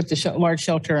and Rec with the large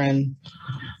shelter and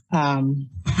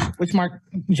which Mark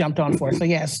jumped on for. So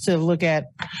yes, to look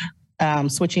at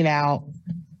switching out,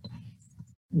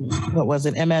 what was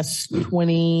it, MS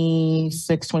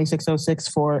 2606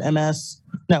 for MS,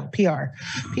 no, PR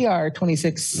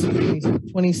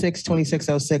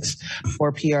 2606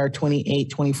 for PR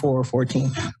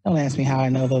 282414. Don't ask me how I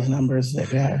know those numbers.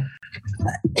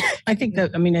 I think I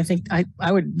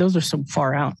would, those are so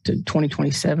far out to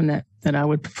 2027 that I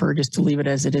would prefer just to leave it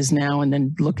as it is now and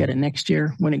then look at it next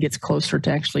year when it gets closer to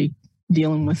actually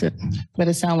dealing with it. But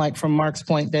it sounded like from Mark's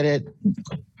point that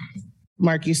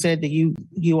Mark, you said that you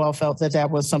all felt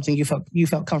that was something you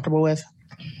felt comfortable with.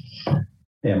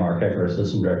 Yeah, Mark Ecker,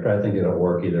 Assistant Director. I think it'll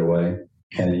work either way.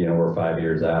 And, we're 5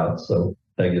 years out, so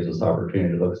that gives us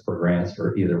opportunity to look for grants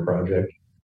for either project.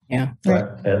 Yeah.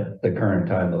 But at the current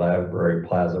time, the Library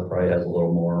Plaza probably has a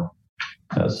little more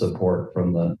support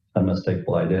from the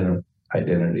Unmistakable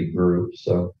Identity group.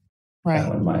 So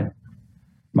that one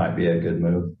might be a good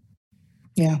move.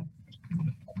 Yeah.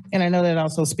 And I know that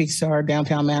also speaks to our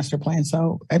downtown master plan.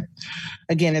 So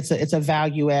again, it's a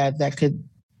value add that could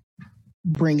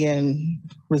bring in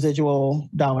residual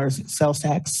dollars, sales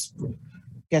tax,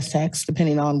 guest tax,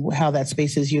 depending on how that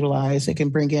space is utilized. It can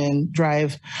bring in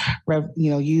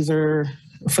user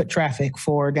foot traffic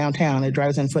for downtown. It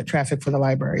drives in foot traffic for the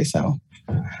library. So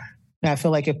I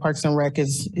feel like if Parks and Rec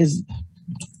is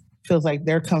feels like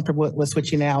they're comfortable with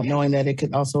switching out, knowing that it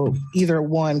could also, either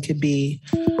one could be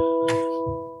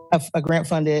a grant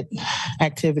funded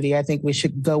activity, I think we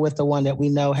should go with the one that we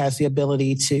know has the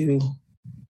ability to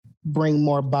bring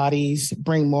more bodies,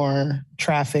 bring more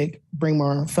traffic, bring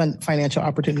more financial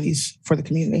opportunities for the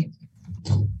community.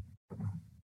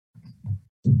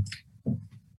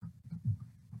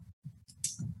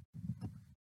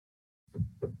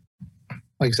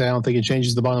 Like I say, I don't think it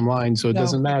changes the bottom line, so it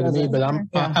doesn't matter to me, but I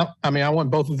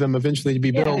want both of them eventually to be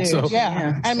built, so.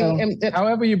 I mean,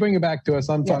 However you bring it back to us,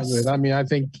 I'm fine with it. I mean,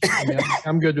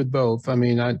 I'm good with both. I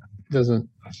mean, doesn't,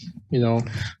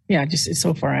 Yeah, just it's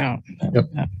so far out. Yep.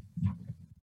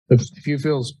 If you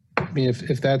feel, I mean,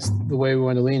 if that's the way we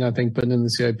want to lean, I think putting in the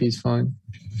CIP is fine.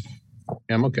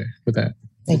 Yeah, I'm okay with that.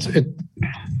 Thank you.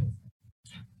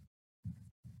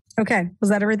 Okay, was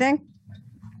that everything?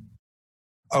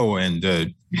 Oh, and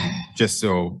just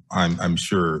so I'm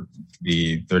sure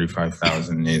the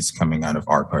 35,000 is coming out of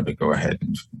ARPA to go ahead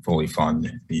and fully fund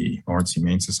the Lawrence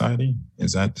Humane Society.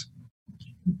 Is that?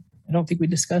 I don't think we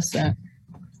discussed that.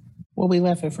 Well, we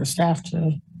left it for staff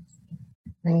to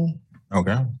bring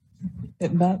Okay.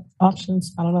 it back.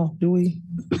 Options. I don't know. Do we?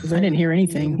 I didn't hear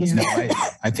anything. Yeah. No,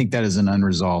 I think that is an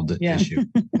unresolved issue.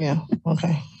 Yeah.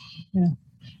 Okay. Yeah.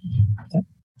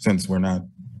 Since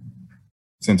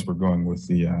we're going with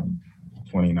the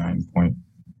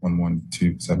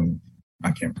 29.1127,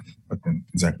 I can't remember what the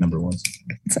exact number was.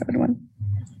 7-1.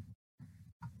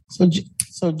 So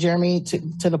Jeremy,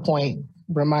 to the point,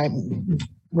 remind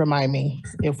me,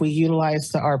 if we utilize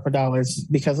the ARPA dollars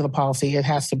because of the policy, it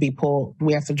has to be pulled.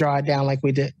 We have to draw it down like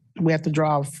we did. We have to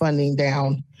draw funding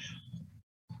down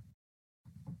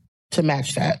to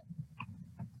match that.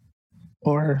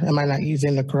 Or am I not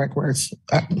using the correct words?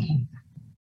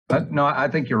 No, I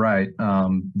think you're right.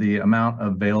 The amount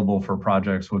available for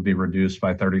projects would be reduced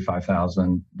by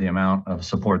 35,000. The amount of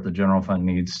support the general fund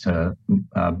needs to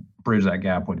bridge that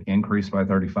gap would increase by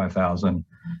 35,000.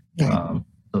 So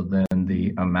then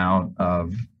the amount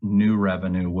of new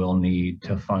revenue we'll need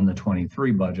to fund the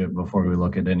 23 budget before we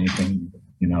look at anything,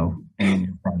 any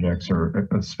new projects or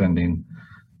spending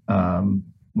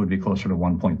would be closer to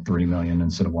 1.3 million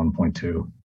instead of 1.2.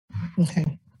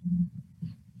 Okay.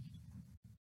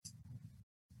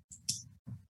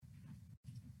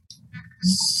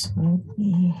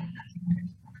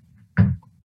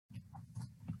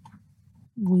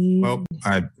 Well,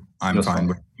 I'm fine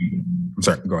with. I'm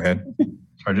sorry. Go ahead.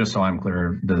 Or just so I'm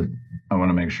clear, I want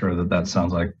to make sure that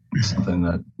sounds like something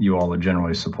that you all would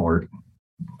generally support.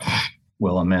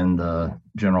 We'll amend the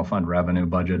general fund revenue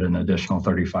budget an additional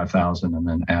 35,000 and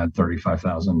then add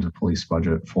 35,000 to police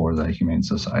budget for the Humane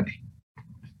Society.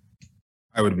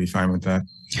 I would be fine with that.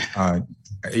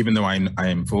 Even though I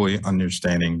am fully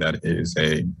understanding that it is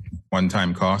a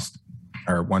one-time cost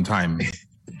or one-time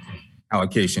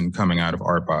allocation coming out of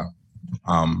ARPA,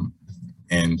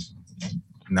 and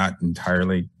not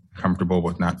entirely comfortable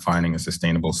with not finding a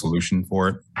sustainable solution for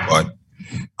it, but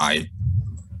I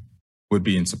would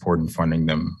be in support in funding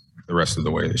them the rest of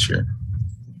the way this year.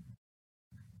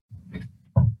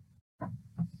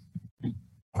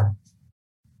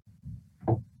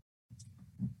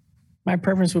 My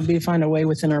preference would be to find a way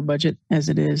within our budget as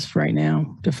it is right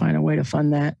now to find a way to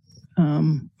fund that.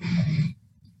 And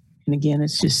again,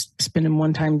 it's just spending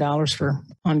one-time dollars for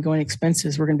ongoing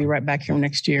expenses. We're going to be right back here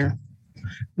next year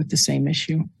with the same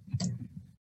issue.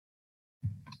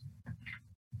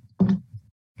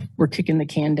 We're kicking the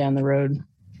can down the road.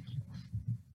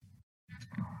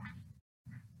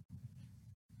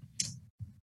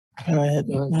 Go ahead.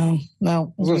 No.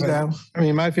 I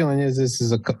mean, my feeling is this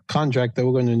is a contract that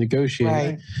we're going to negotiate.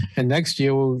 Right. And next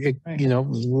year,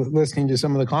 listening to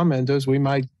some of the commenters, we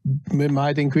might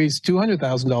increase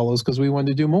 $200,000 because we want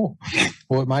to do more,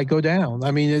 or it might go down. I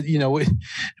mean,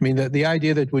 the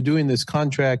idea that we're doing this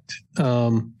contract,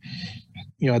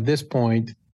 at this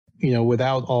point,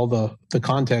 without all the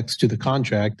context to the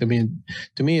contract. I mean,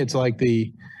 to me, it's like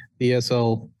the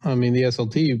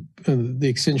SLT, the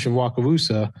extension of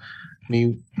Wakarusa. I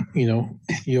mean,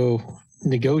 you're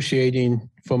negotiating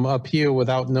from up here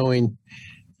without knowing,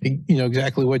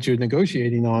 exactly what you're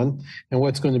negotiating on and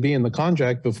what's going to be in the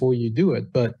contract before you do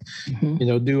it. But, and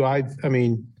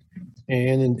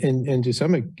to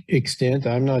some extent,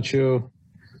 I'm not sure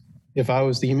if I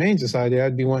was the Humane Society,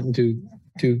 I'd be wanting to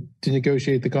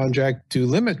negotiate the contract to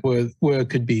limit where it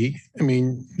could be. I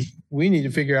mean, we need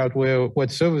to figure out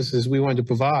what services we want to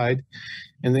provide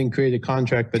and then create a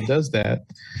contract that does that.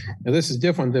 Now, this is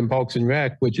different than Parks and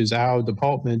Rec, which is our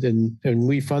department, and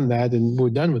we fund that and we're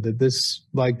done with it. This,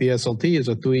 like the SLT, is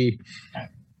a 3,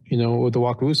 with the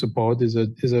Wakarusa part, is a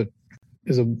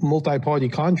is a multi-party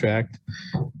contract,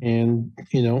 and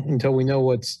until we know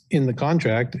what's in the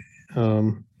contract, I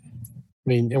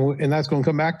mean, and that's going to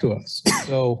come back to us.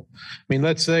 So, I mean,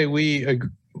 let's say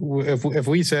if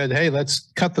we said, hey,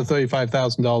 let's cut the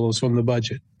 $35,000 from the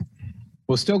budget,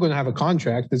 we're still going to have a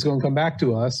contract that's going to come back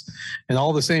to us, and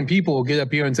all the same people will get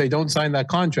up here and say, don't sign that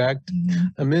contract.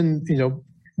 And then,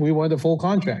 we want a full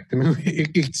contract. I mean,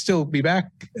 it could still be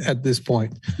back at this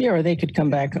point. Yeah, or they could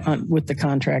come back with the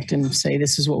contract and say,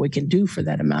 this is what we can do for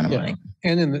that amount of money.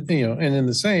 And in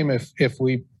the same, if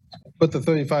we put the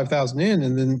 35,000 in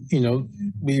and then,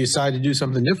 we decide to do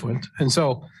something different. And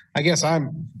so I guess I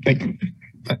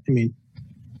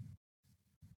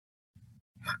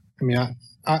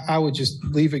would just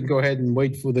leave it and go ahead and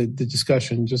wait for the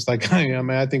discussion. Just like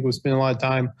I think we'll spend a lot of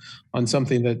time on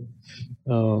something that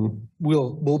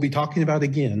we'll be talking about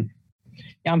again.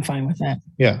 Yeah, I'm fine with that.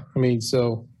 Yeah,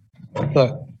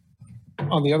 but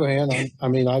on the other hand,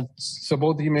 I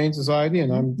support the Humane Society,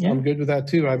 and I'm good with that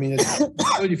too. I mean, it's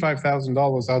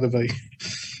 $35,000 out of a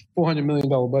 $400 million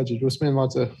budget. We'll spend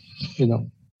lots of,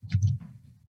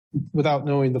 without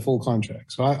knowing the full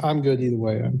contract. So I'm good either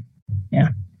way. Yeah,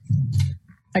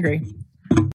 I agree.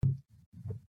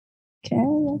 Okay,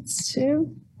 that's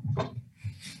 2.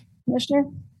 Commissioner?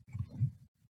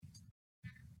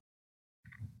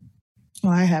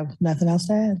 Well, I have nothing else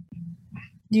to add.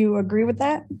 Do you agree with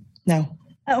that? No.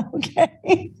 Oh,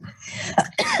 okay.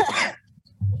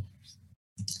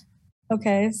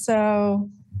 Okay, so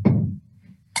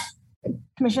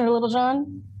Commissioner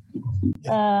Littlejohn,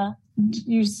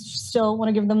 you still want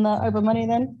to give them the ARPA money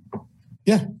then?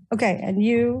 Yeah. Okay, and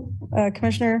you,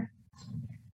 Commissioner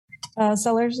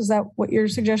Sellers, is that what your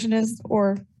suggestion is,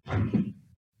 or am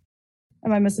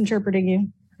I misinterpreting you?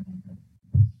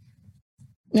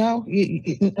 No,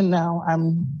 no,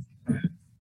 I'm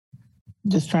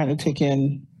just trying to take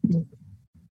in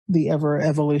the ever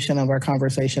evolution of our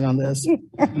conversation on this.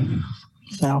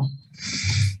 So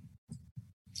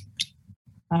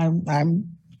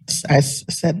I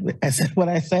said what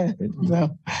I said.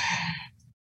 So.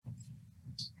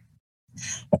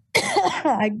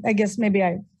 I guess maybe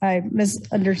I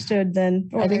misunderstood then.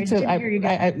 I think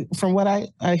from what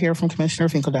I hear from Commissioner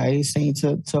Finkeldine, he's saying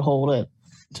to hold it,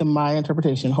 to my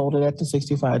interpretation, hold it at the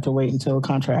 65 to wait until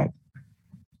contract,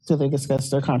 till they discuss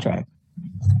their contract.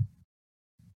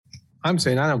 I'm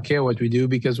saying I don't care what we do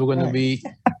because we're going to be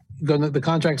the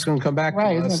contract's going to come back to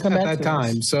us at that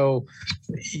time. So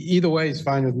either way is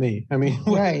fine with me. I mean,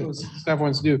 whatever staff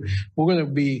wants to do, we're going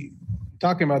to be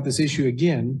talking about this issue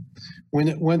again.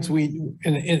 Once we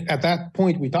at that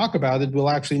point we talk about it, we'll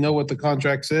actually know what the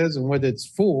contract says and whether it's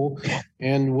full,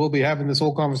 and we'll be having this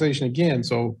whole conversation again.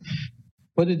 So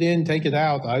put it in, take it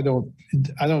out. I don't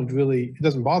really, it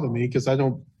doesn't bother me because we're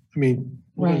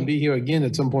going to be here again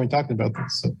at some point talking about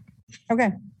this. So.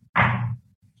 Okay.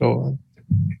 So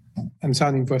I'm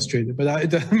sounding frustrated, but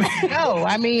no,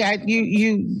 I mean, I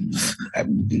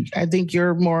think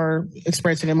you're more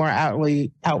expressing it more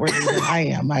outwardly than I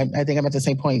am. I think I'm at the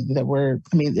same point that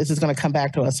this is going to come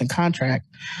back to us in contract.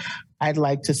 I'd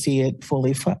like to see it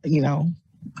fully,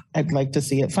 I'd like to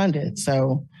see it funded.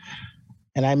 So,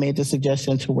 and I made the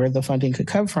suggestion to where the funding could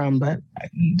come from, but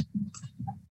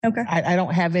I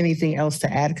don't have anything else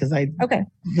to add because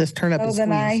just turn up the then squeeze.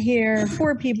 I hear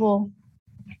 4 people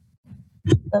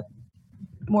that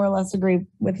more or less agree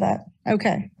with that.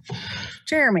 Okay.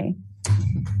 Jeremy,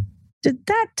 did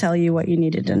that tell you what you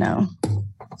needed to know? I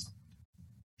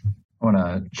want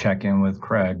to check in with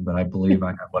Craig, but I believe I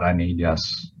have what I need.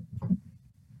 Yes.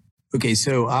 Okay,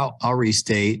 so I'll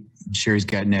restate. Sherry's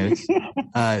got notes.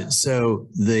 So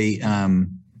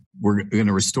we're going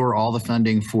to restore all the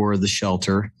funding for the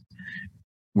shelter.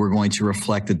 We're going to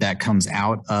reflect that comes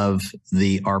out of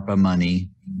the ARPA money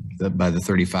by the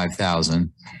 $35,000,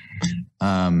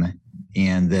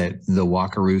 and that the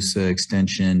Wakarusa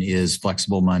extension is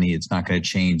flexible money. It's not going to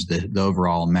change the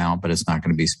overall amount, but it's not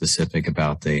going to be specific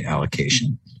about the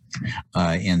allocation,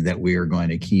 and that we are going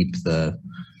to keep the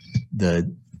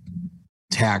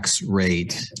tax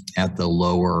rate at the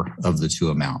lower of the 2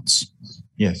 amounts.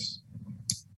 Yes.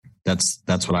 That's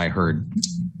what I heard.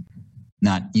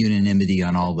 Not unanimity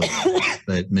on all the,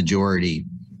 but majority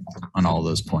on all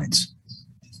those points.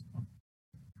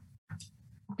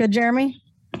 Good, Jeremy?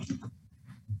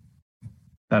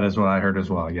 That is what I heard as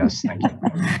well. Yes, thank you.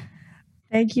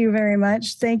 Thank you very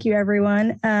much. Thank you,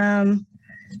 everyone.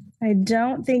 I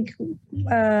don't think we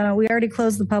already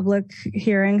closed the public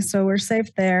hearing, so we're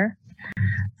safe there.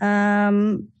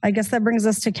 I guess that brings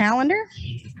us to calendar.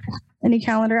 Any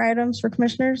calendar items for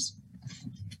commissioners?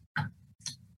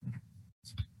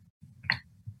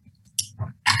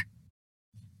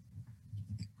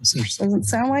 Doesn't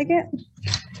sound like it.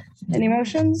 Any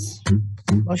motions?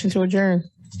 Motion to adjourn.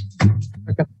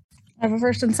 I have a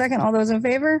first and second. All those in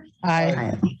favor?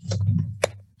 Aye.